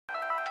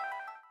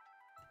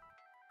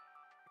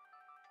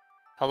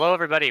Hello,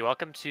 everybody.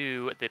 Welcome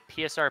to the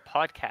PSR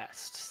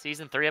podcast,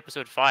 season 3,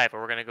 episode 5,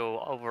 where we're going to go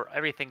over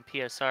everything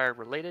PSR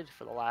related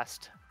for the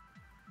last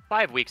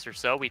 5 weeks or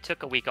so. We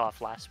took a week off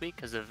last week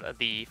because of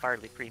the Fire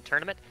League Green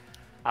tournament,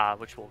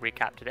 which we'll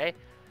recap today.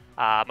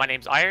 My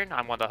name's Iron.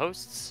 I'm one of the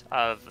hosts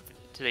of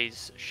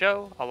today's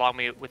show.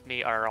 With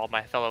me are all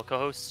my fellow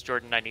co-hosts,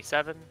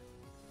 Jordan97.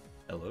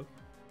 Hello.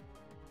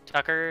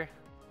 Tucker.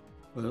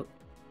 Hello.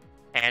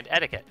 And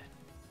Eddaket.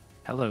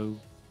 Hello.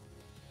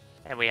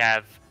 And we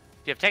have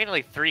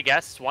technically 3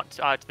 guests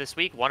this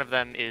week. One of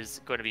them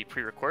is going to be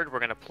pre-recorded. We're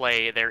going to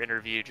play their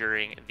interview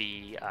during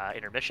the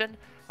intermission.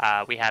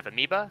 We have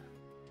Amoeba.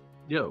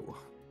 Yo.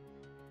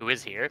 Who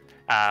is here.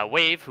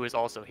 Wave, who is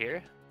also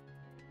here.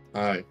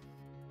 Hi.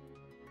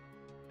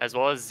 As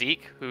well as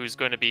Zeke, who's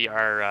going to be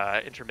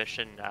our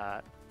intermission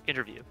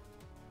interview.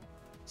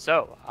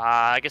 So,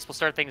 I guess we'll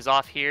start things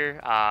off here.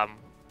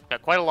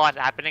 Got quite a lot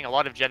happening, a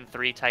lot of Gen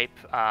 3 type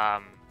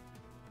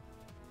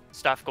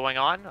stuff going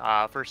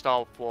on. First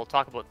off, we'll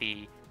talk about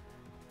the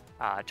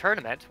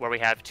tournament, where we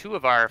have 2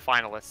 of our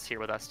finalists here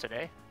with us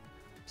today.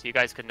 So you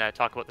guys can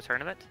talk about the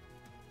tournament.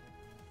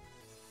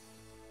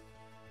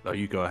 No,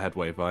 you go ahead,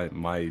 Wave.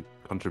 My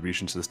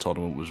contribution to this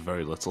tournament was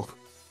very little.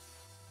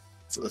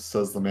 So this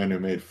says the man who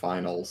made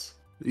finals.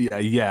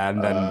 Yeah,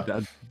 and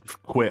then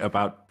quit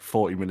about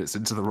 40 minutes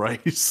into the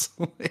race.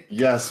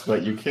 Yes,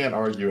 but you can't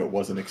argue it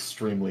wasn't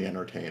extremely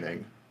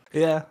entertaining.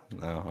 Yeah,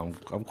 no,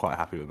 I'm quite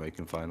happy with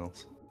making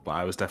finals. But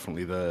I was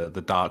definitely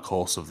the dark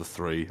horse of the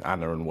 3.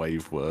 Anna and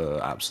Wave were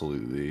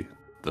absolutely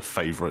the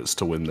favourites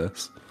to win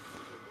this.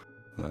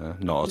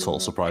 Not at all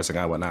surprising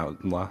I went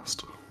out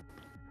last.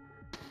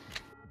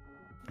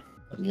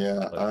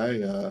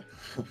 Yeah,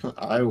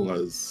 I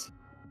was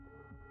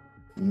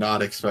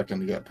not expecting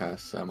to get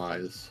past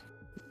semis.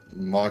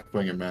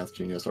 Mockwing and Math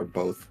Genius are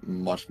both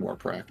much more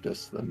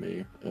practiced than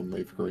me in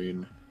Leaf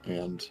Green,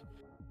 and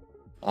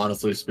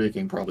honestly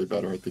speaking, probably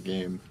better at the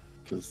game.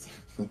 Because,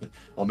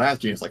 well, Math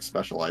Genius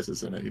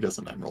specializes in it. He does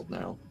an Emerald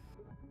now.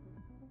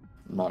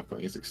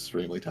 Mockwing is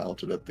extremely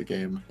talented at the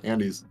game,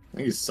 and I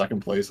think he's second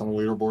place on the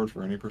leaderboard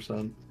for any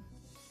percent.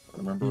 If I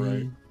remember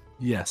right.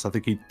 Yes, I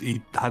think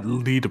he had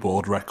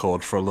leaderboard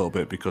record for a little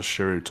bit because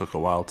Shiru took a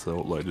while to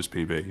upload his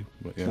PB.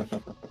 But yeah.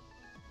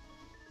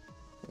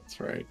 That's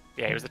right.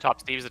 Yeah, he was the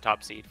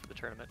top seed for the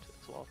tournament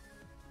as well.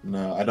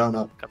 No, I don't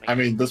know. I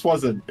mean, this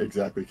wasn't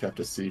exactly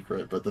kept a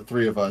secret, but the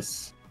 3 of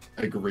us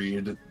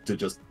agreed to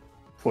just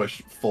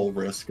push full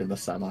risk in the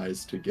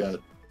semis to get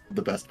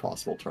the best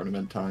possible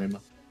tournament time.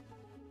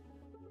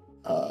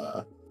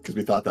 Because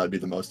we thought that'd be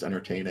the most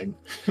entertaining.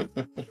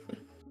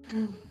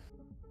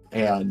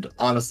 And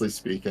honestly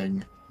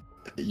speaking,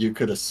 you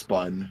could have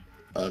spun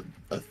a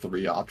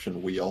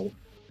 3-option wheel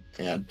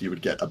and you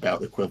would get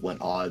about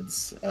equivalent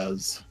odds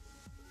as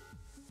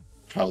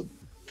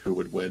who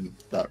would win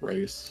that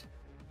race.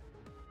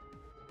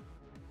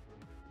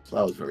 So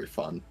that was very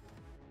fun.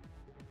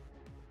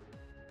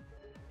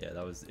 Yeah,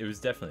 it was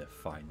definitely a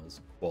finals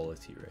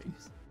quality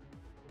race.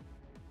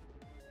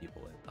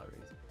 People in that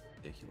race,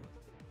 ridiculous.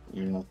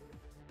 Yeah.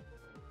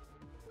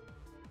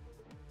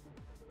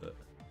 But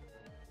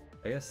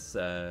I guess,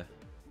 or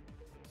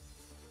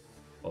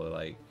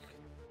like,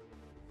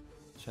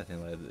 I think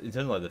in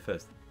terms of the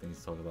first things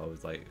to talk about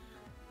was I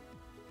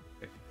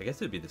guess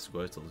it would be the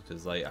Squirtles,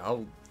 because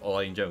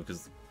in general,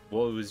 because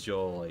what was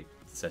your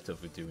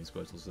setup with doing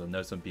Squirtles? Because I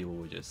know some people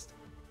were just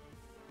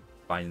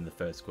finding the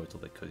first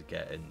Squirtle they could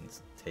get and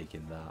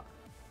taking that,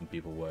 and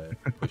people were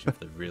pushing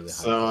for the really high.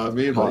 So,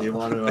 Amoeba, you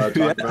want to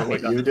talk about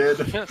what you did?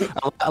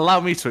 Allow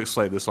me to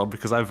explain this one,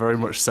 because I very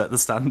much set the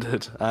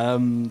standard.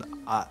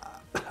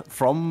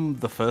 From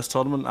the first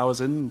tournament I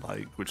was in,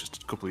 which is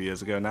a couple of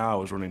years ago now, I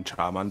was running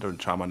Charmander, and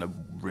Charmander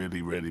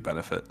really, really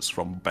benefits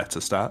from better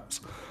stats.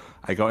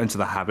 I got into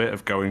the habit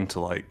of going to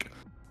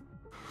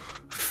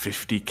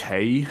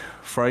 50k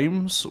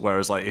frames,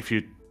 whereas if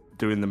you're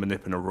doing the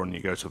manip in a run,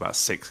 you go to about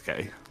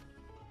 6k.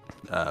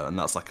 And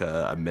that's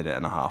a minute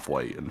and a half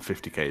wait, and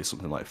 50k is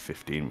something like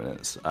 15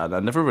 minutes. And I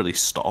never really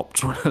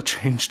stopped when I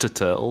changed to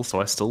Turtle, so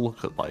I still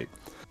look at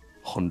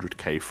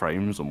 100k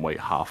frames and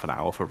wait half an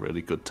hour for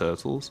really good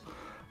turtles.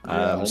 So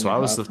I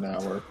was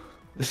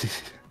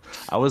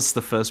I was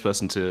the first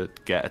person to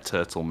get a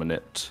turtle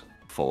minute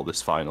for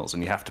this finals,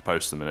 and you have to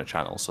post them in a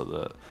channel so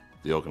that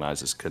the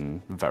organizers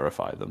can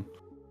verify them.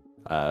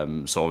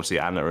 So obviously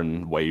Anna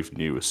and Wave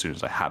knew as soon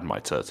as I had my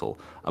turtle,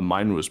 and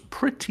mine was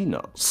pretty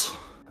nuts.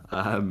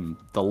 The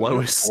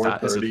lowest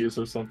stat is 30s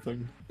or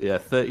something. Yeah,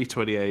 30,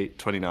 28,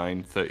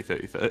 29, 30,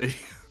 30, 30.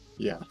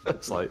 Yeah.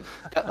 It's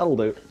that'll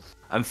do.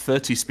 And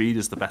 30 speed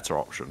is the better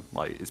option.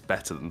 It's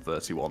better than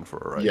 31 for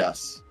a race.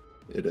 Yes,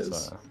 it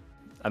is.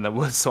 And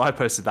then so I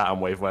posted that,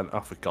 and Wave went, "Oh,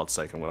 for God's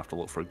sake, I'm gonna have to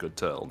look for a good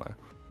turtle now."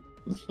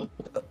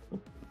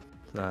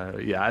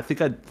 Yeah, I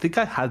think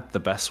I had the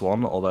best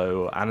one,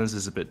 although Anna's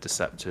is a bit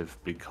deceptive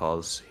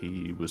because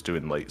he was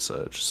doing late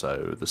surge,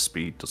 so the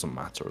speed doesn't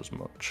matter as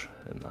much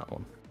in that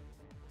one.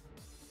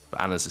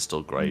 But Anna's is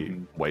still great.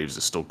 Waves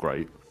is still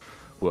great.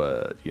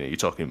 Where you're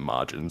talking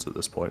margins at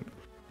this point.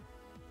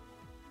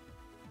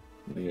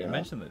 Yeah. You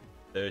mentioned that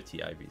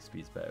 30 IV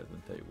speed's better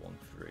than 31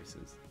 for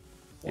races.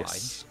 Why?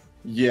 Yes.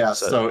 Yeah,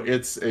 so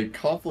it's a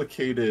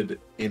complicated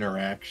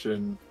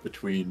interaction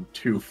between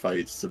two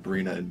fights,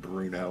 Sabrina and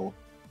Bruno.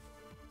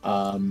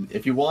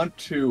 If you want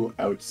to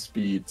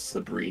outspeed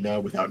Sabrina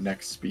without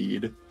next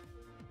speed,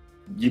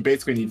 you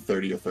basically need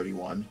 30 or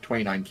 31.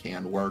 29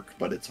 can work,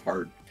 but it's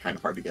kind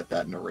of hard to get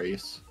that in a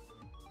race.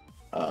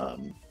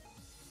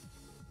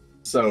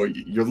 So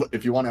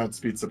if you want to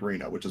outspeed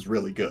Sabrina, which is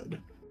really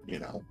good, you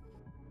know,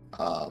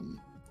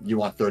 you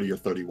want 30 or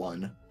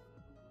 31.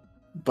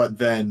 But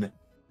then,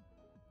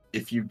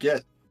 if you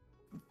get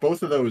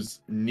both of those,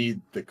 need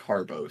the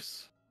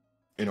Carbos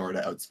in order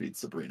to outspeed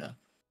Sabrina.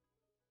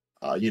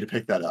 You need to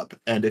pick that up.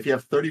 And if you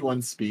have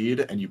 31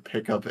 speed and you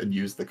pick up and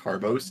use the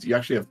Carbos, you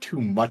actually have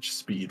too much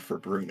speed for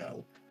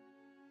Bruno.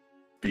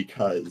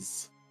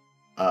 Because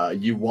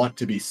you want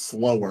to be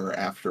slower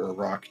after a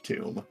Rock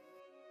Tomb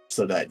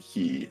so that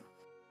he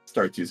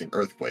starts using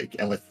Earthquake.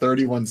 And with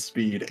 31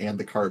 speed and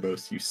the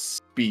Carbos, you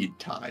speed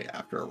tie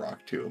after a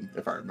Rock Tomb,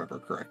 if I remember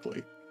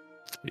correctly.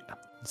 Yeah.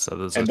 So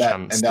there's a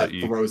chance that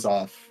you throws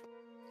off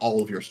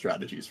all of your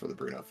strategies for the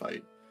Bruno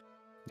fight.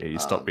 Yeah, you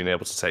stop being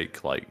able to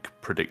take like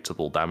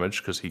predictable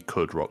damage because he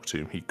could Rock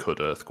Tomb, he could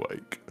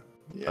Earthquake,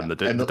 and the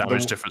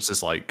damage difference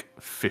is like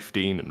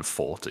 15 and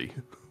 40.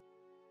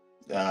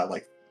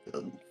 Like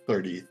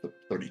 30,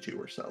 32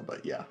 or so,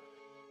 but yeah.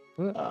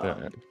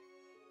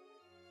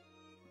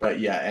 But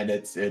yeah, and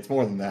it's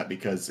more than that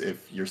because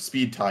if you're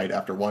speed tied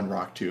after one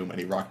Rock Tomb and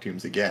he Rock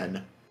Tombs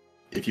again,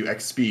 if you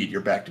X speed,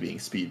 you're back to being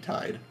speed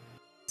tied.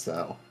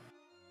 So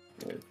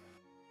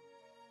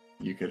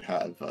you could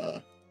have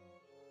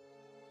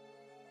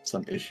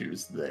some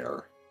issues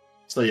there.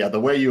 So yeah, the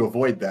way you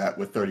avoid that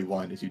with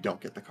 31 is you don't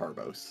get the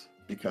Carbos,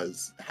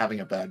 because having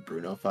a bad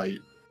Bruno fight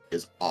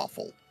is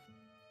awful.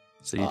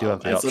 So you do have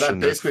the option. So that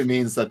basically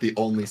means that the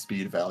only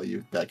speed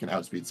value that can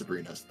outspeed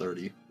Sabrina is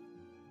 30.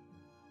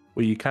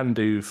 Well, you can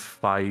do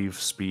 5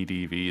 speed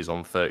EVs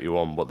on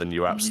 31, but then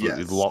you're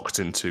absolutely locked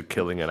into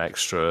killing an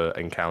extra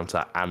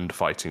encounter and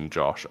fighting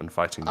Josh. And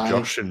fighting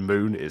Josh and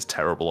Moon is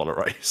terrible on a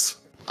race.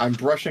 I'm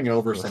brushing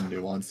over some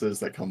nuances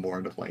that come more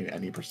into play in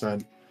any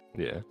percent.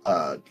 Yeah.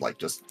 Like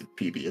just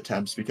PB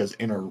attempts, because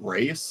in a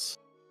race,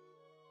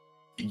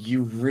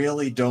 you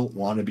really don't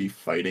want to be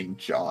fighting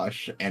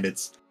Josh, and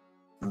it's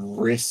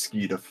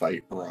risky to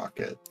fight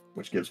Rocket,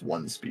 which gives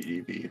 1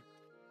 speed EV.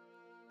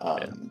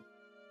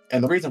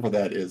 And the reason for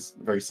that is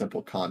a very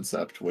simple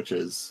concept, which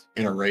is,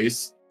 in a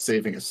race,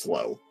 saving is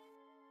slow.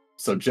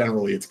 So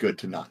generally, it's good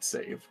to not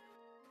save.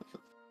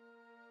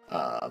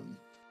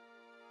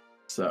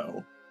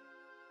 So,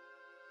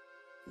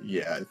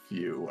 yeah,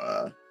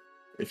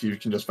 if you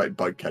can just fight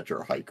Bug Catcher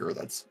or Hiker,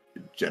 that's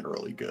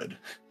generally good.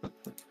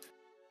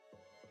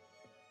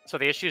 So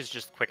the issue is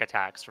just quick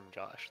attacks from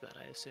Josh, then,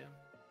 I assume?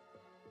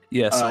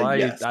 Yeah, so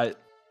yes.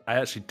 I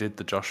actually did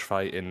the Josh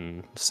fight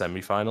in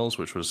semi-finals,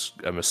 which was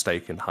a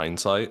mistake in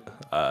hindsight,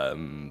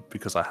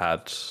 because I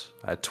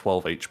had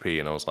 12 HP,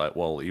 and I was like,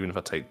 well, even if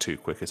I take 2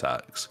 quick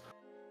attacks,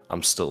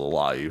 I'm still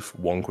alive.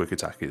 1 quick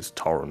attack is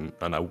Torrent,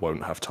 and I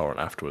won't have Torrent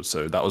afterwards,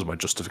 so that was my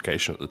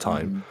justification at the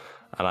time. Mm-hmm.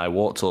 And I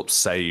walked up,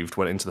 saved,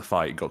 went into the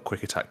fight, got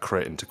quick attack,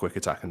 crit into quick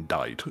attack, and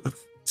died.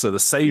 So the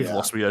save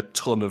lost me a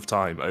ton of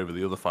time over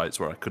the other fights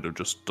where I could have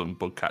just done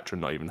Bug Catcher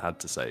and not even had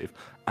to save,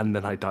 and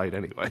then I died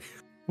anyway.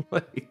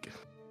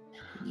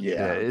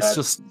 It's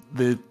just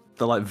the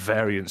like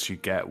variance you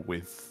get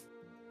with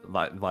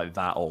like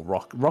that, or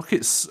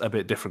Rocket's a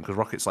bit different because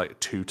Rocket's like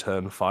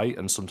 2-turn fight,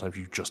 and sometimes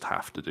you just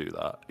have to do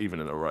that even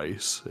in a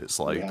race. It's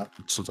like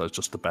sometimes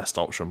just the best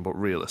option, but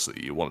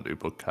realistically you want to do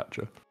Bug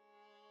Catcher.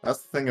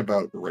 That's the thing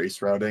about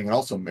race routing, and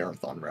also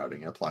marathon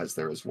routing applies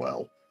there as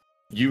well.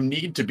 You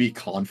need to be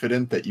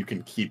confident that you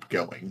can keep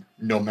going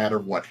no matter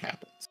what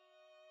happens.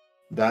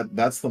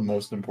 That's the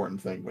most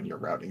important thing when you're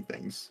routing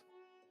things.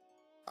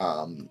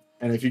 And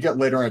if you get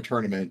later in a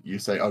tournament, you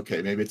say,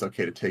 okay, maybe it's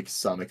okay to take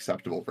some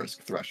acceptable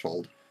risk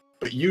threshold.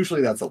 But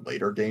usually that's a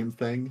later game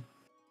thing,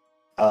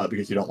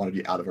 because you don't want to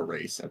be out of a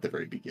race at the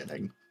very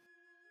beginning.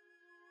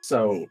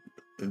 So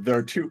there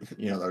are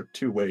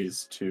two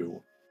ways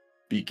to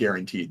be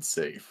guaranteed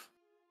safe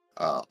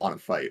on a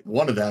fight.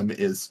 One of them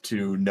is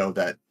to know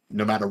that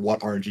no matter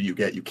what RNG you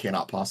get, you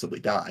cannot possibly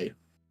die.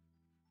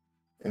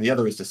 And the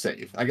other is to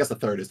save. I guess the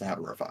third is to have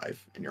a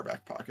revive in your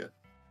back pocket.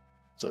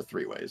 So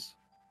 3 ways.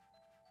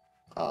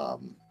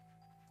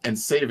 And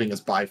saving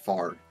is by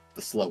far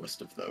the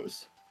slowest of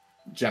those,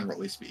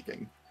 generally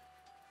speaking.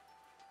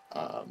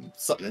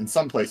 So in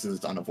some places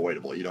it's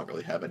unavoidable. You don't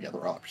really have any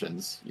other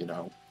options. You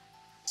know,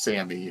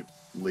 Sammy,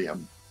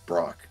 Liam,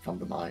 Brock come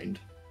to mind.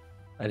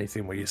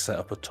 Anything where you set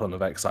up a ton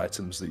of X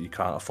items that you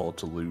can't afford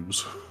to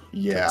lose.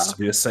 Yeah. Tends to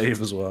be a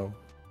save as well.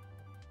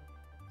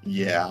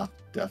 Yeah,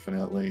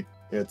 definitely.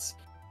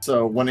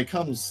 So when it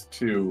comes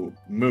to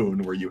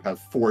Moon, where you have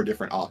 4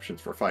 different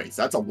options for fights,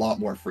 that's a lot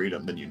more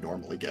freedom than you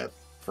normally get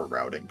for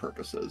routing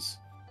purposes.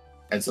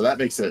 And so that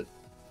makes it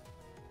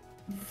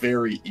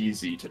very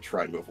easy to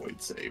try to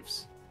avoid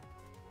saves.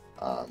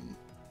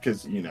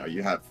 Because,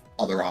 you have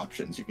other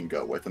options you can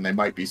go with, and they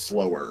might be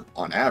slower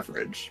on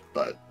average,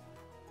 but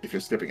if you're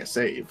skipping a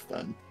save,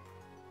 then,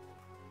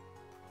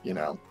 you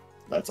know,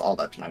 that's all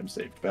that time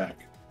saved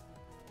back.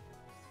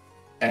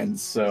 And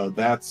so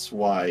that's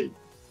why,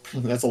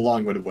 that's a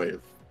long-winded way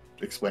of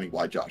explaining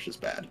why Josh is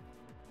bad.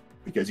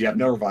 Because you have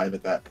no revive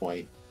at that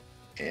point,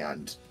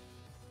 and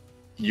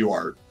you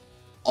are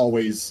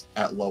always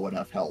at low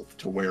enough health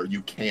to where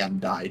you can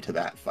die to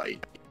that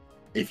fight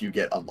if you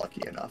get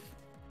unlucky enough.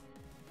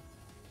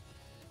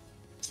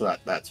 So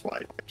that's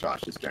why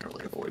Josh is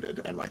generally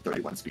avoided, and my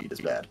 31 speed is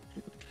bad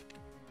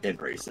in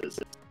races.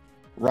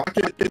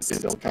 Rocket is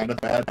still kind of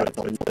bad, but it's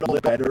a little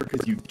better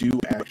because you do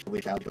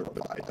actually have the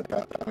revive at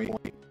that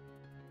point.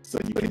 So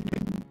you can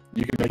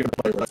make a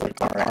play where it's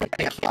like, alright,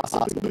 I can't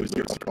possibly lose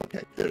here.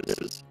 Okay,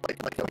 there's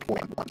like a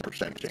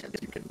 0.1%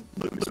 chance you can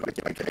lose by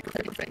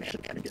getting a faint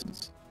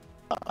shenanigans.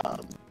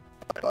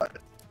 But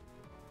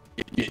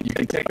you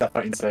can take that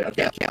fight and say,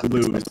 okay, I can't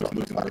lose, but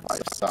losing my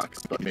revive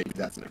sucks, but maybe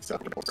that's an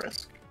acceptable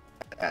risk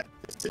at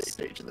this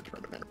stage in the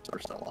tournament, or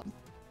so on.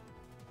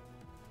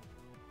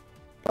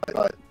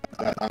 But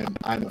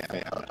I'm a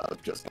fan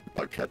of just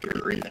bug catcher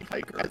or even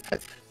hiker.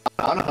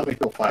 I don't know how many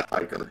people fight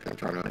hiker in the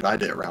tournament. I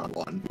did it round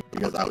 1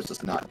 because I was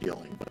just not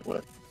dealing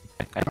with.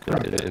 I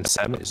did it in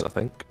semis, I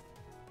think.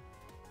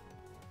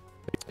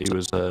 He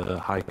was a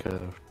hiker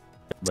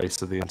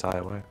racer the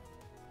entire way.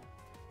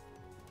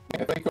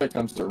 I think when it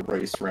comes to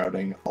race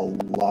routing, a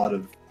lot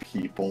of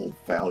people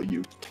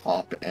value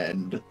top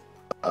end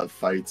of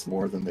fights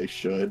more than they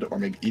should, or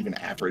maybe even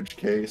average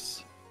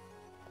case.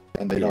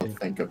 And they don't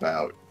think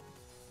about,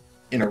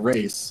 in a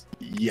race,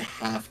 you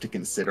have to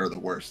consider the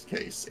worst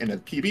case. In a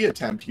PB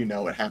attempt, you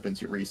know it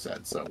happens, you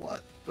reset, so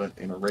what? But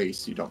in a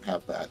race, you don't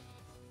have that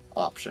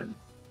option.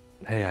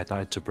 Hey, I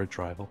died to Bridge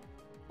Rival.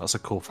 That's a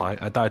cool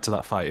fight. I died to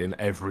that fight in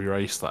every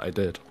race that I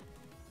did.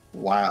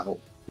 Wow.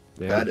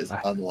 Yeah, that is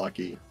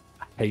unlucky.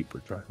 I hate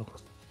Bridge Rival.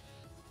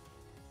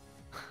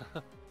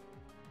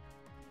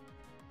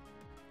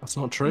 That's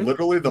not true.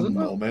 Literally the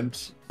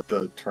moment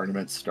the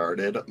tournament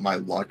started, my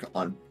luck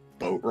on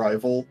Boat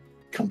Rival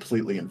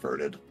completely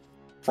inverted.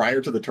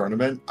 Prior to the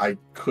tournament, I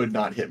could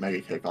not hit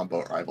Mega Kick on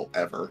Boat Rival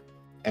ever.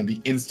 And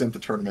the instant the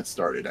tournament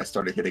started, I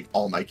started hitting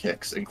all my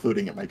kicks,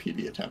 including at my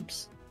PB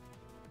attempts.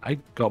 I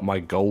got my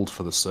gold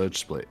for the Surge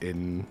Split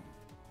in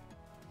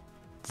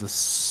the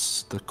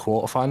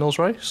quarterfinals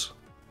race.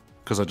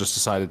 Because I just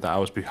decided that I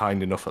was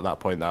behind enough at that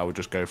point that I would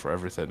just go for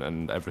everything,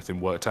 and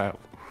everything worked out.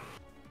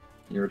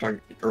 You were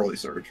talking early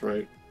Surge,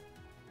 right?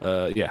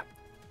 Yeah.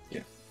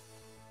 Yeah.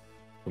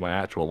 My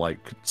actual, like,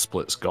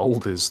 splits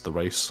gold is the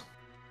race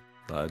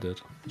that I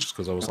did. Just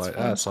because I was like,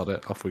 ah, sod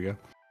it, off we go.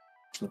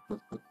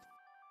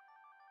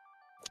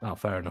 Oh,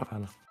 fair enough,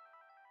 Hannah.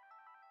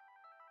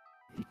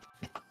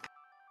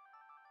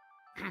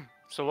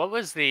 So what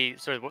was the...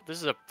 So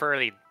this is a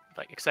fairly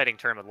exciting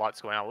tournament,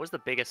 lots going on. What was the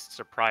biggest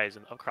surprise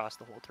across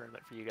the whole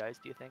tournament for you guys,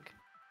 do you think?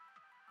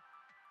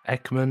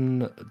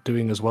 Ekman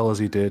doing as well as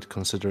he did,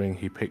 considering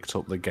he picked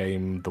up the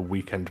game the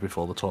weekend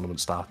before the tournament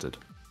started.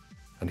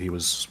 And he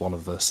was one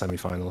of the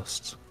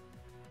semi-finalists.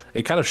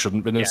 It kind of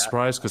shouldn't have been a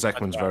surprise, because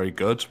Ekman's very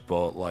good,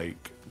 but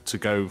like to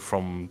go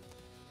from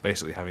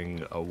basically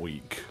having a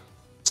week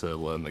to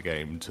learn the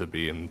game to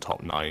be in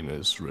top 9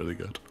 is really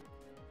good.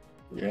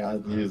 Yeah,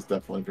 he is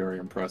definitely very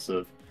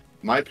impressive.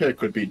 My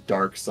pick would be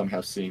Dark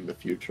somehow seeing the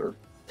future.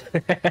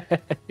 To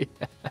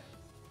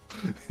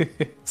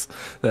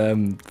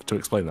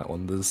explain that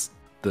one, there's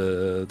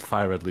the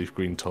Fire Red Leaf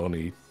Green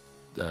Tawny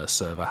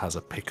server has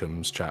a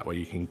pick'ems chat where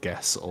you can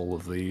guess all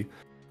of the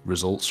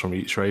results from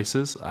each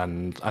races,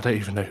 and I don't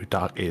even know who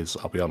Dark is,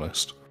 I'll be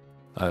honest.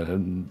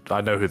 And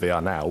I know who they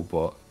are now,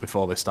 but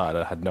before they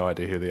started I had no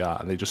idea who they are,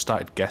 and they just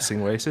started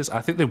guessing races.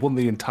 I think they won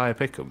the entire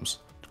pick'ems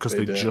because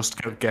they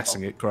just kept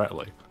guessing it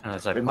correctly.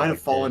 They might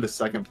have fallen to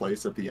second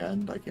place at the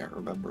end, I can't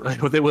remember.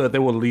 They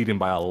were leading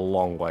by a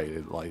long way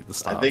at like the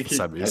start of the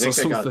semis. I think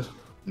they got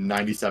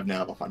 97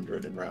 out of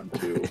 100 in round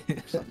 2,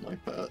 something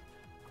like that.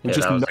 Yeah,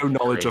 just no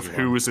knowledge of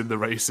who was in the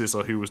races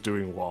or who was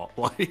doing what.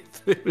 Like,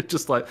 they were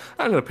just like,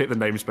 I'm going to pick the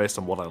names based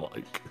on what I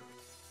like.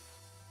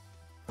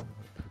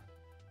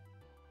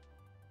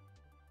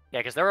 Yeah,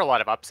 because there were a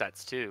lot of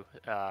upsets too,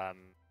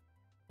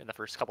 in the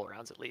first couple of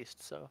rounds at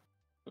least. So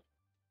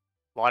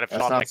a lot of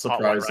top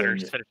runners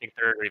finishing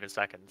 3rd or even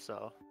 2nd.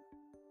 So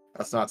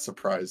that's not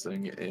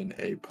surprising in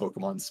a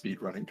Pokemon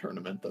speedrunning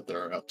tournament that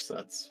there are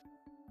upsets.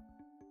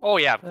 Oh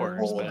yeah, of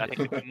course, but I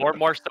think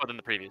more so than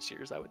the previous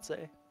years, I would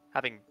say,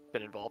 having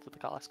been involved with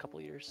the last couple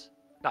of years.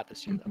 Not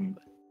this year though.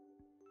 But...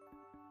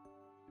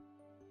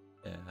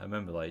 Yeah, I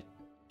remember like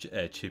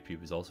Chippy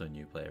was also a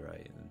new player,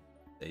 right? And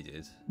they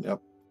did. Yep.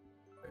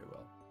 Very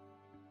well.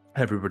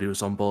 Everybody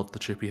was on board the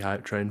Chippy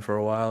hype train for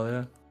a while,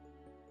 yeah.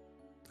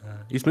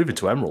 He's moving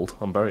to Emerald.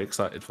 I'm very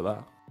excited for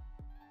that.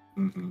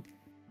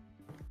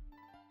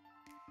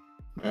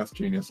 Math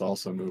Genius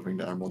also moving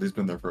to Emerald. He's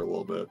been there for a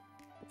little bit.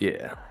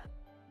 Yeah.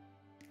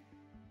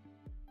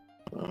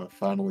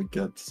 Finally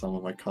get some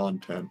of my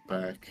content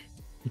back.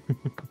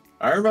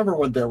 I remember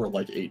when there were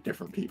like 8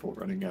 different people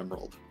running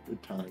Emerald.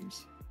 Good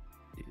times.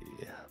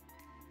 Yeah.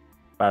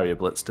 Barrier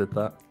Blitz did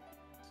that.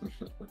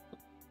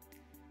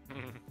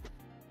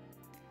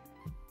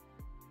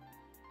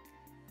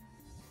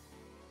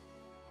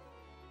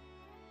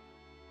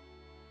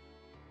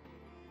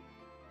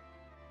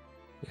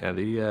 Yeah,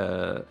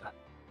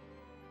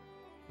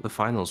 the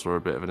finals were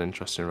a bit of an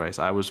interesting race.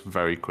 I was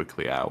very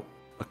quickly out.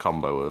 A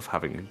combo of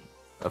having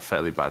a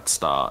fairly bad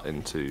start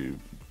into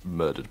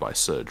murdered by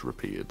Surge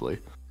repeatedly.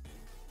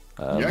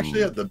 You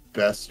actually had the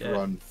best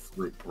run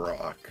through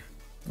Brock.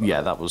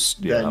 Yeah, that was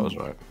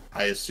right.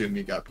 I assume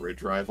you got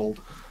bridge rivaled.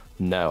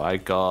 No, I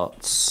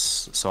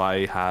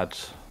had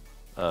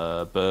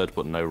bird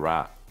but no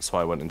rat, so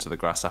I went into the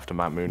grass after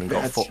Mount Moon and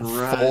got four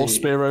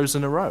Spearows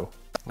in a row.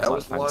 I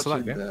was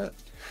watching that.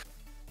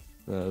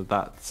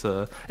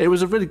 It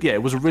was a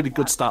really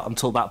good start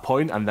until that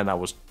point, and then I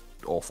was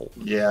awful.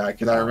 Yeah,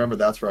 because I remember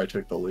that's where I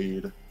took the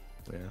lead.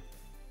 Yeah,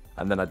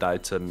 and then I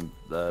died to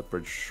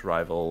bridge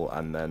rival,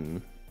 and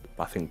then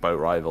I think boat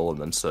rival, and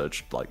then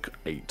surged like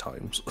 8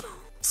 times.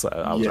 So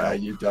I was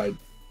out. You died.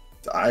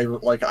 I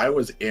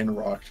was in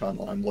rock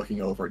tunnel. I'm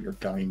looking over and you're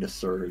dying to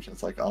surge.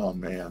 It's like, oh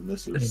man,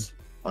 this is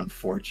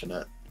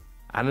unfortunate.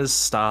 Anna's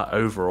start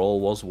overall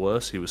was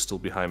worse. He was still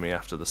behind me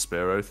after the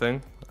Spearow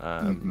thing,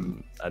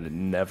 and it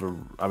never.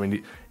 I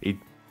mean, he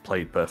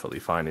played perfectly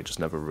fine. It just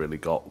never really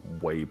got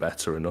way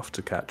better enough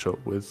to catch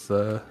up with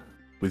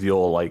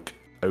your like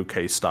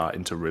okay start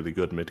into really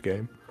good mid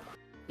game.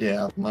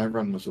 Yeah, my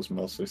run was just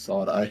mostly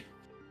solid.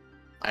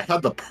 I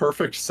had the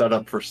perfect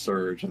setup for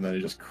surge, and then it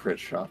just crit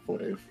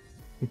shockwave.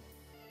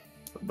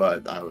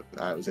 But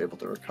I was able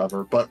to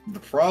recover. But the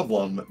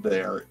problem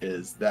there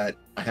is that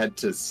I had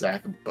to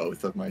sack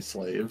both of my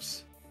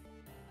slaves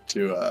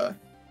to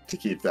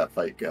keep that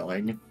fight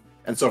going.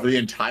 And so for the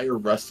entire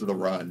rest of the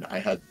run, I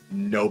had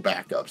no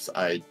backups.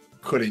 I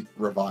couldn't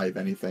revive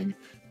anything.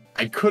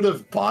 I could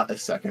have bought a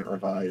second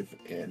revive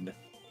in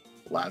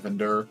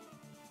Lavender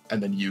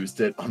and then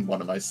used it on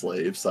one of my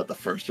slaves so that the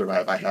first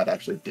revive I had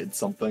actually did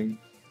something.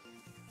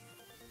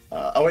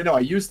 Oh wait, no,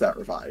 I used that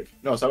revive.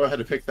 No, so I had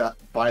to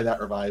buy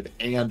that revive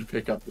and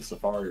pick up the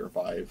Safari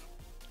revive.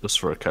 Just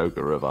for a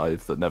Koga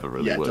revive that never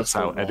really works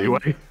out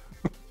anyway.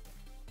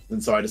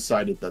 And so I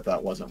decided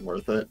that wasn't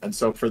worth it. And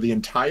so for the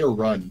entire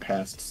run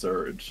past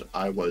Surge,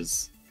 I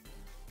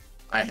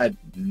had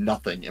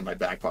nothing in my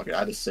back pocket. I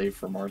had to save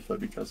for Martha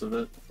because of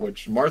it,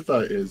 which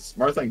Martha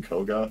and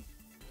Koga,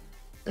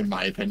 in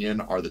my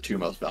opinion, are the 2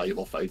 most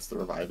valuable fights the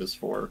revive is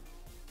for.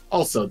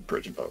 Also,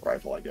 bridge and boat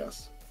rifle, I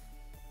guess.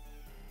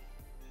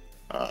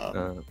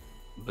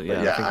 But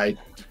yeah,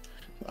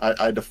 I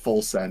had to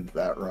full send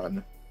that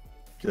run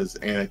because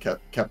Anna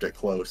kept it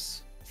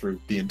close through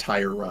the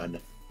entire run.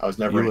 I was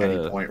never at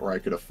any point where I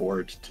could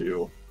afford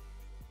to.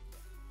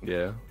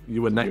 Yeah,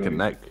 you were neck and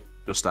neck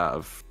just out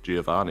of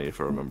Giovanni, if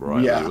I remember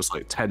right. Yeah. It was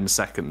like 10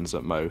 seconds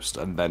at most,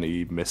 and then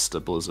he missed a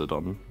blizzard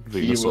on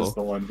Venusaur. He was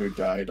the one who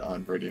died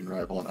on Viridian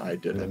Rival, and I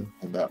didn't,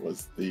 and that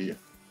was the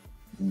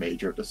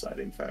major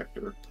deciding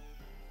factor.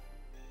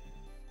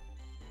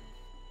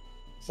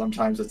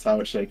 Sometimes it's how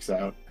it shakes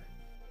out.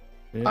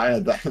 Yeah. I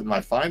had my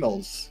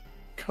finals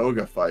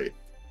Koga fight.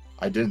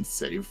 I didn't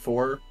save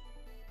for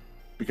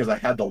because I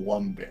had the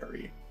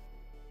Lumberry.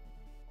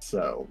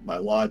 So my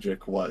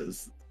logic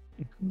was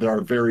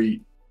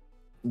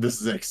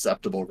this is an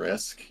acceptable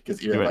risk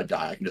because even if I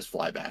die, I can just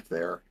fly back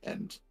there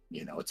and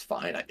it's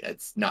fine.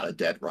 It's not a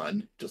dead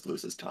run, just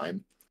loses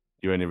time.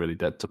 You're only really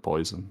dead to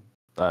poison.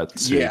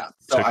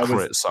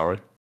 Sorry.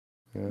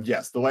 Yeah.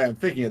 Yes, the way I'm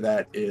thinking of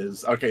that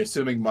is, okay,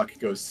 assuming Muck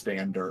goes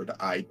standard,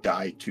 I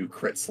die to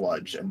crit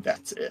sludge, and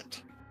that's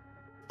it.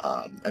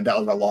 And that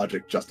was my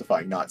logic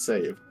justifying not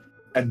save.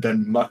 And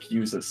then Muck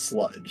uses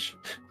sludge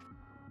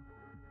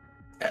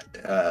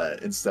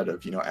instead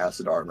of,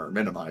 acid armor or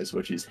minimize,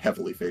 which he's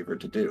heavily favored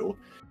to do.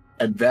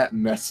 And that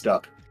messed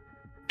up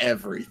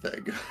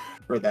everything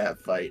for that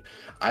fight.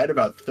 I had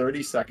about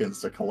 30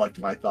 seconds to collect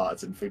my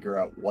thoughts and figure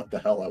out what the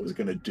hell I was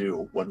going to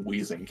do when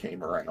Wheezing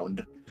came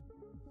around.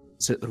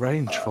 Is it the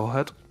range,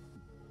 forehead?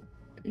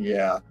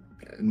 Yeah.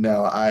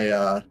 No,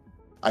 I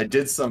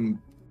did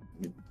some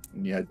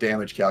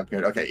damage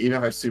calculator. Okay, even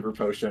if I have super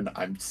potion,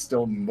 I'm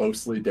still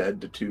mostly dead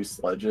to 2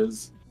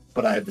 sledges.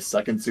 But I have the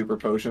second super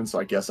potion, so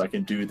I guess I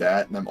can do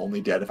that, and I'm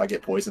only dead if I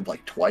get poisoned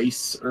like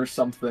twice or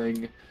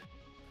something.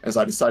 As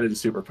I decided to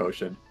super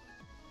potion.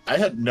 I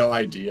had no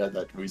idea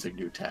that Wheezing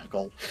knew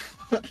tackle.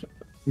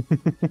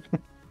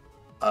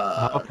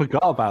 I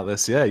forgot about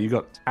this. Yeah, you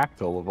got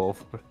tackle of all.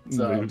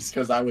 So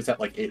because I was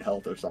at like 8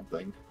 health or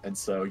something, and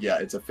so yeah,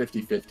 it's a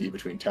 50-50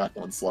 between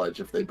tackle and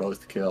sludge if they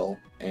both kill,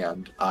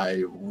 and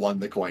I won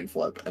the coin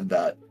flip, and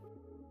that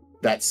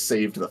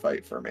saved the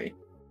fight for me.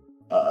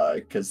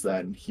 Because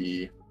then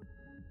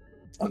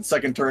on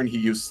second turn he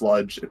used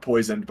sludge, it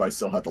poisoned, but I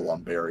still had the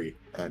Lumberry,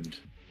 and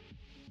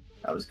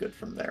that was good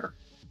from there.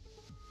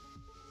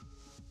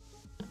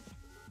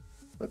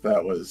 But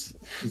that was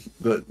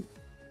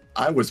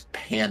I was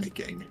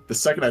panicking. The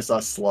second I saw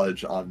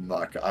sludge on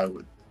Muck, I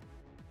would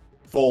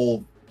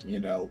full,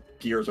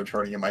 gears are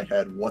turning in my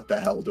head. What the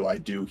hell do I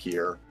do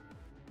here?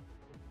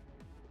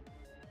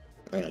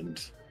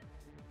 And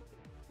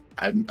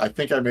I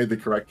think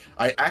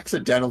I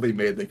accidentally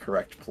made the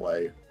correct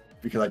play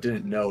because I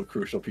didn't know a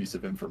crucial piece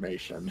of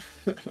information.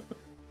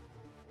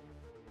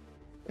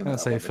 I'd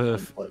say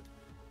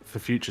for for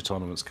future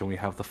tournaments, can we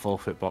have the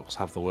forfeit box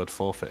have the word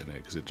forfeit in it?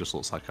 Because it just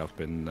looks like I've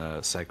been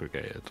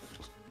segregated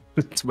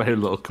to my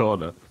own little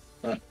corner.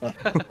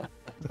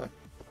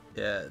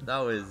 Yeah, that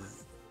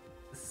was...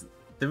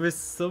 There was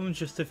some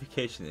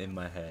justification in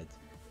my head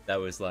that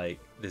was like,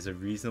 there's a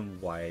reason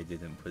why I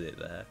didn't put it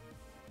there.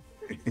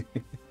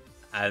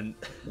 And...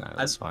 No,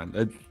 that's fine.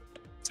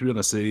 To be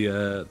honest,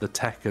 the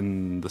tech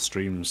and the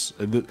streams,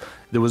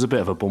 there was a bit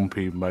of a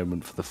bumpy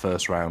moment for the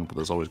first round, but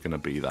there's always going to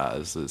be that,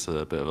 as it's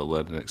a bit of a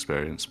learning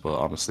experience. But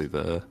honestly,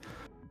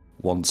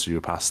 once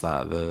you pass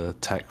that, the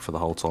tech for the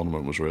whole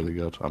tournament was really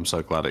good. I'm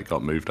so glad it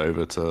got moved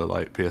over to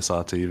like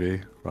PSR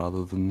TV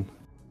rather than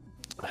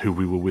who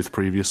we were with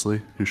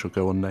previously, who shall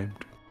go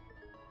unnamed.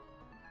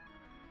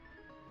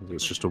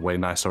 It's just a way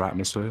nicer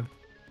atmosphere.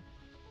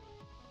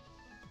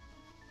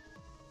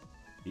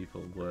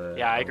 People were...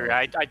 Yeah, I agree.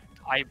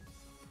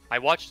 I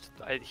watched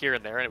here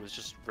and there, and it was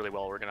just really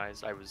well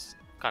organized. I was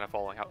kind of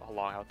following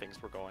along how things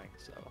were going,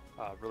 so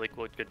really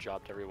good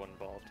job to everyone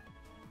involved.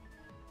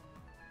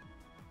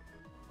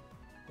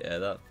 Yeah,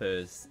 that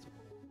first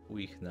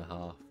week and a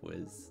half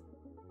was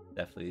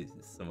definitely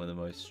some of the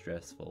most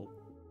stressful.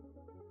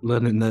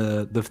 Learning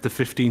the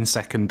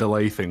 15-second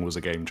delay thing was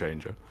a game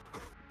changer.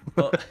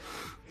 Well,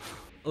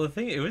 the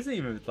thing, it wasn't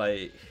even like...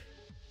 It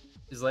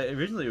was like,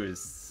 originally it was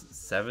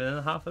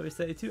 7.5 over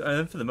 32, and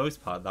then for the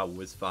most part that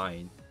was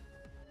fine.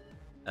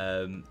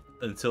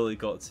 Until it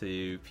got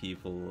to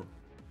people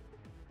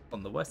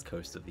on the west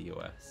coast of the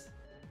US.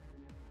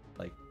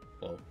 Like,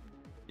 well,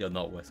 you're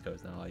not west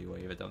coast now, are you?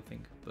 I don't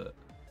think, but...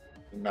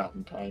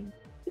 Mountain time.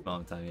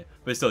 Mountain time, yeah.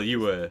 But still, you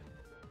were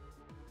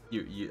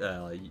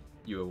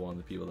one of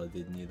the people that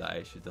did need that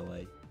extra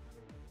delay.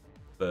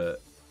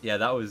 But yeah,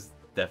 that was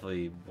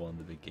definitely one of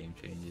the big game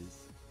changes.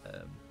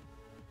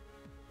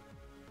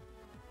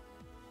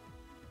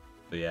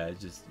 But yeah, it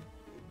just,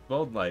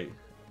 well, like,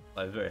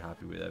 I was very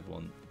happy with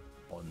everyone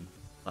on.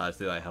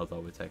 Honestly, like, Held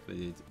Out with Tech, they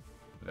did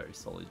a very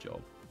solid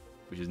job,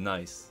 which is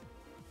nice.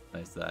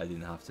 Nice that I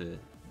didn't have to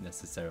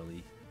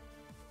necessarily.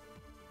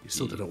 You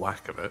still did a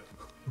whack of it.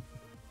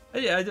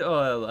 Yeah,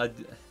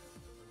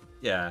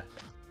 yeah.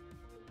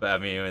 But I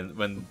mean,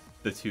 when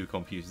the two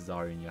computers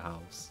are in your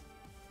house,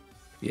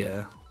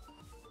 yeah,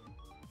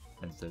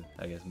 and so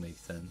I guess it makes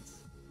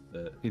sense.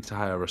 But need to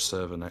hire a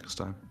server next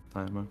time,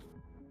 Imo.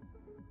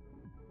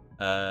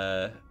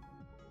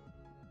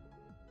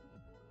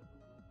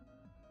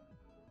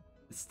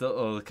 It's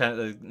still kind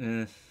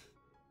of.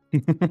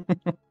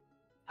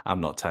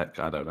 I'm not tech.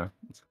 I don't know.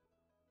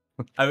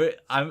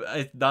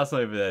 That's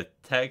not even a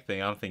tech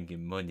thing. I'm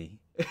thinking money.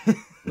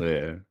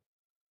 Yeah,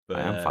 but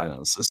I am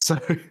finances, so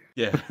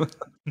yeah. yeah.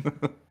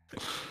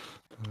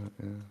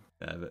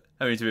 Yeah, but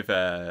I mean, to be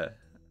fair,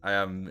 I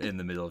am in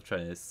the middle of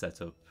trying to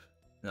set up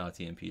an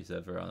RTMP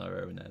server on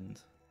our own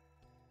end,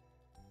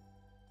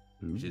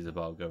 which is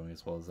about going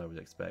as well as I would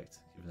expect,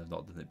 even though I've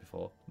not done it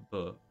before.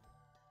 But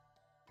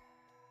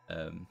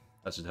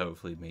that should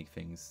hopefully make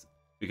things,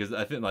 because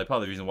I think like part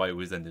of the reason why it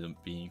was ended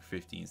up being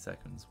 15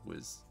 seconds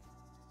was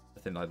I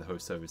think like the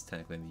host server is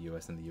technically in the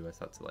US, and the US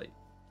had to like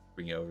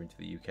bring it over into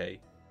the UK.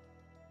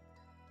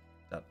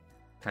 That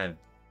kind of,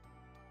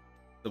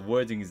 the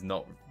wording is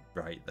not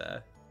right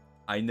there.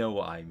 I know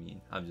what I mean.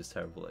 I'm just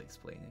terrible at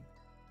explaining.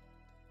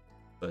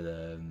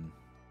 But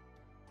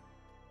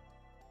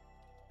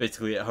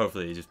basically,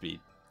 hopefully, it'll just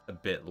be a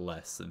bit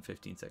less than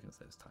 15 seconds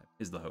next time.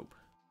 Is the hope.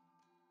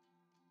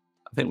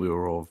 I think we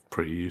were all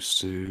pretty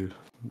used to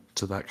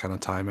that kind of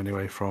time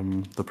anyway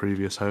from the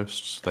previous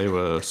hosts. They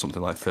were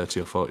something like 30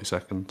 or 40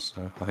 seconds.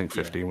 So I think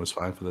 15 was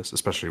fine for this,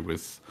 especially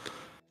with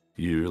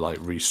you like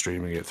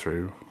restreaming it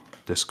through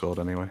Discord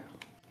anyway,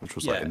 which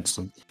was like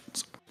instant.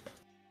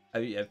 I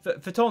mean, yeah,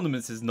 for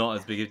tournaments, it's not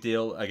as big a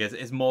deal. I guess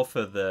it's more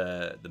for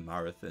the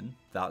marathon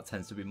that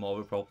tends to be more of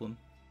a problem,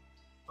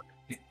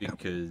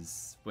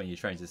 because when you're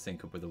trying to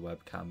sync up with a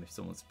webcam, if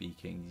someone's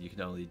speaking, you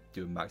can only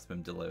do a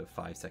maximum delay of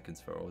 5 seconds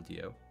for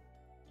audio.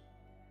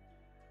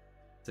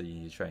 So you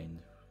need to try and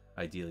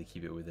ideally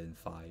keep it within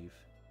 5.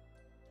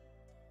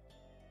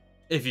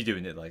 If you're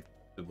doing it like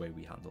the way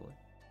we handle it.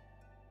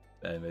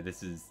 But anyway,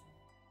 this is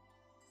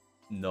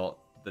not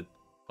the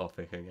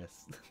topic, I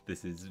guess.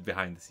 This is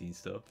behind the scenes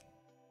stuff.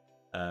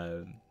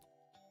 I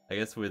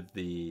guess with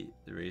the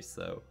race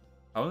though,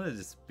 I want to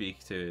just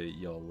speak to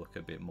your look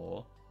a bit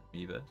more,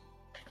 Amoeba,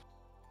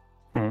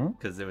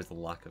 because there was a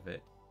lack of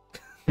it.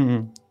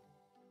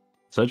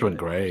 Surge went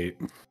great.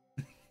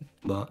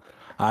 But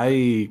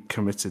I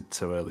committed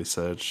to early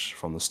surge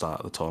from the start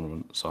of the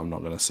tournament, so I'm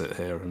not going to sit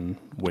here and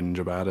whinge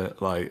about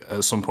it. Like,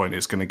 at some point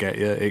it's going to get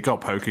you. It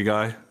got Poke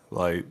Guy,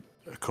 like,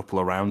 a couple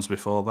of rounds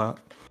before that,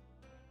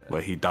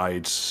 where he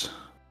died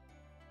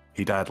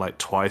like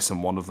twice,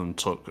 and one of them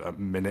took a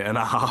minute and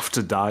a half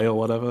to die or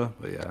whatever.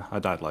 But yeah, I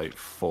died like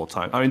 4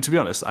 times. I mean, to be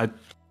honest, I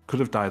could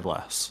have died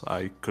less.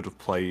 I could have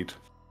played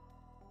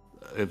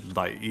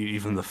like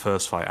even the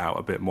first fight out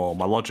a bit more.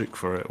 My logic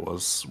for it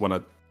was, when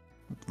I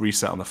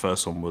reset on the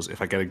first one, was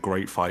if I get a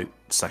great fight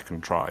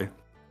second try,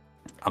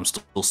 I'm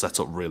still set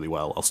up really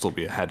well. I'll still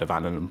be ahead of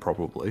Annan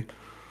probably.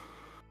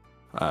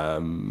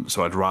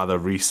 So I'd rather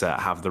reset,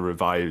 have the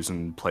revives,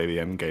 and play the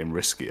end game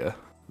riskier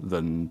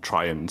than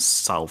try and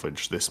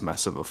salvage this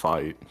mess of a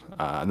fight.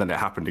 And then it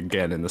happened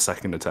again in the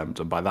second attempt,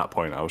 and by that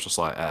point I was just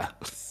like, I'm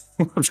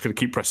just going to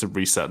keep pressing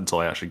reset until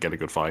I actually get a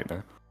good fight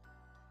now.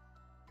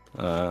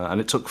 And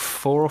it took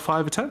 4 or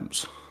 5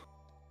 attempts.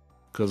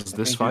 Because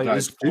this fight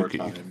is 4 spooky.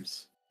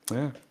 times.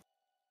 Yeah.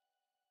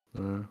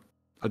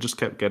 I just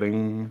kept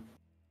getting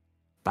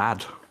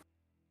bad.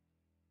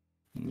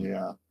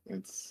 Yeah,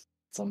 it's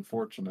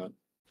unfortunate.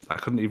 I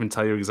couldn't even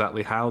tell you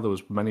exactly how. There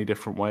was many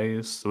different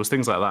ways. There was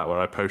things like that where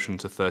I potioned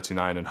to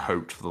 39 and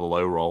hoped for the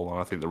low roll, and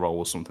I think the roll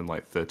was something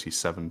like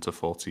 37 to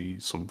 40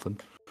 something.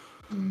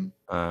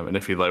 And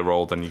if you low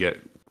roll, then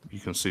you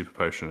can super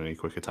potion any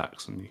quick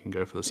attacks, and you can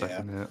go for the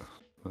second hit.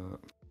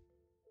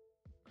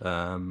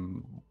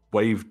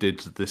 Wave did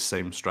this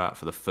same strat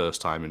for the first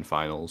time in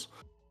finals,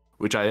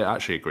 which I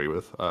actually agree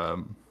with.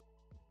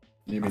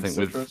 You mean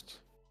citrus?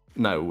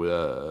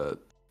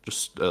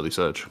 Just early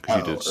surge,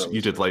 because you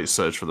did late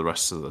surge for the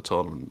rest of the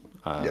tournament.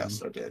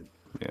 Yes, I did.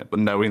 Yeah, but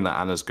knowing that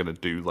Anna's going to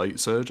do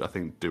late surge, I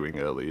think doing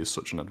early is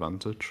such an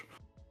advantage.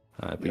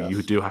 But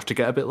you do have to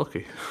get a bit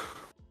lucky,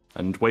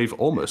 and Wave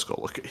almost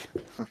got lucky.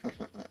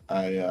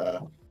 I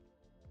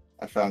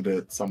found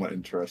it somewhat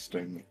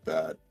interesting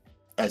that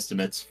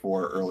estimates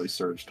for early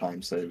surge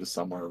time save is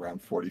somewhere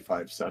around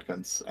 45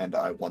 seconds, and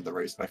I won the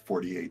race by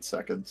 48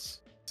 seconds.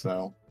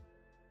 So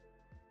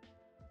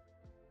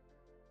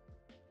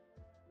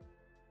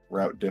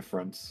route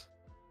difference.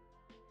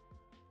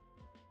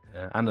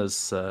 Yeah,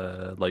 Anna's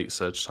late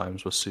surge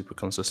times were super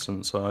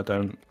consistent, so I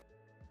don't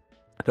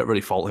really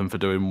fault him for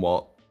doing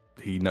what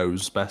he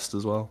knows best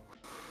as well.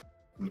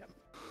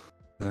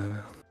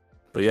 Yeah.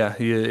 But yeah,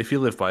 if you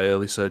live by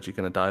early surge, you're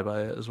going to die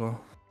by it as well.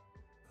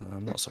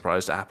 I'm not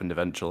surprised it happened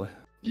eventually.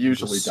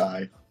 Usually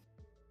die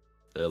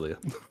earlier.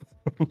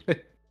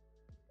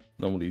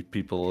 Normally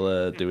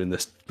people doing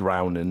this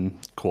drown in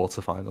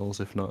quarterfinals,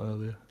 if not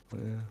earlier. But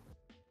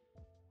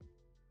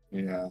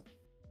yeah.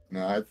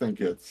 No, I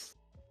think it's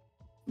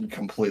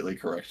completely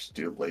correct to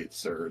do late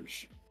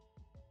surge,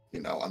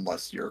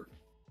 unless your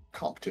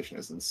competition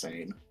is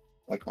insane,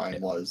 like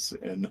mine was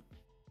in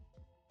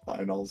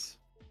finals.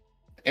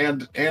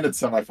 And at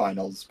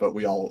semifinals, but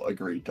we all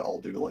agreed to all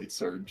do late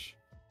surge.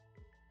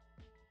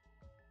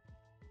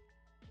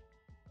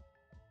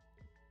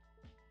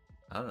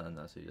 I don't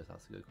know, so you just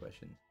asked a good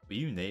question. Were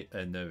you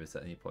nervous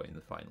at any point in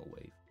the final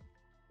wave?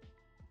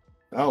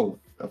 Oh,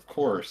 of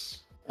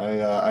course.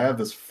 I have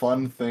this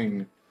fun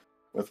thing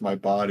with my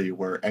body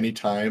where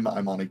anytime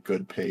I'm on a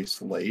good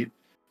pace late,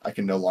 I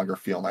can no longer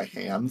feel my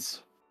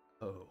hands.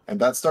 Oh. And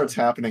that starts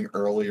happening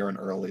earlier and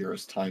earlier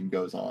as time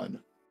goes on.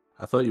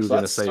 I thought you were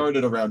going to say...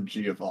 started around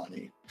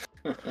Giovanni.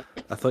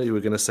 I thought you were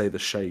going to say the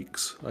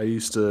shakes. I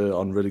used to,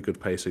 on really good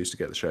pace, I used to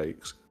get the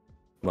shakes.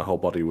 My whole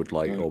body would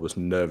almost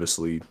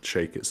nervously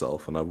shake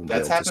itself, and I wouldn't be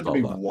able to stop that. That's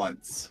happened to me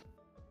once.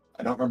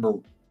 I don't remember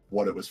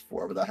what it was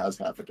for, but that has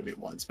happened to me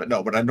once. But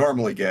no, what I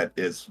normally get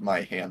is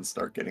my hands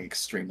start getting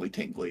extremely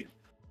tingly.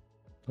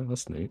 Oh,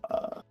 that's neat.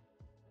 To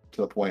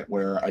the point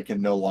where I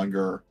can no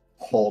longer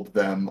hold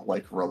them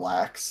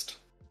relaxed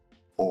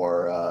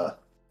or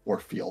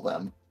feel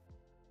them.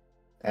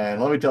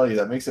 And let me tell you,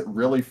 that makes it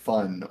really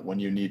fun when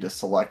you need to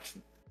select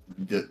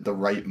the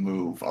right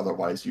move,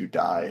 otherwise you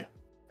die,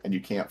 and you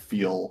can't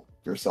feel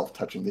yourself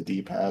touching the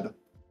D-pad.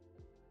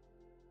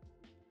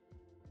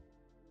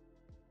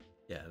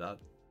 Yeah, that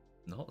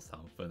not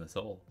sound fun at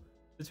all.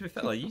 But to be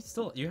fair,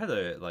 you had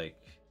a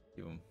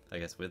I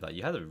guess with that,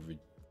 you had a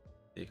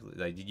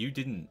ridiculous, you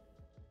didn't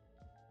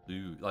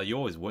lose, you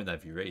always won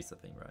every race, I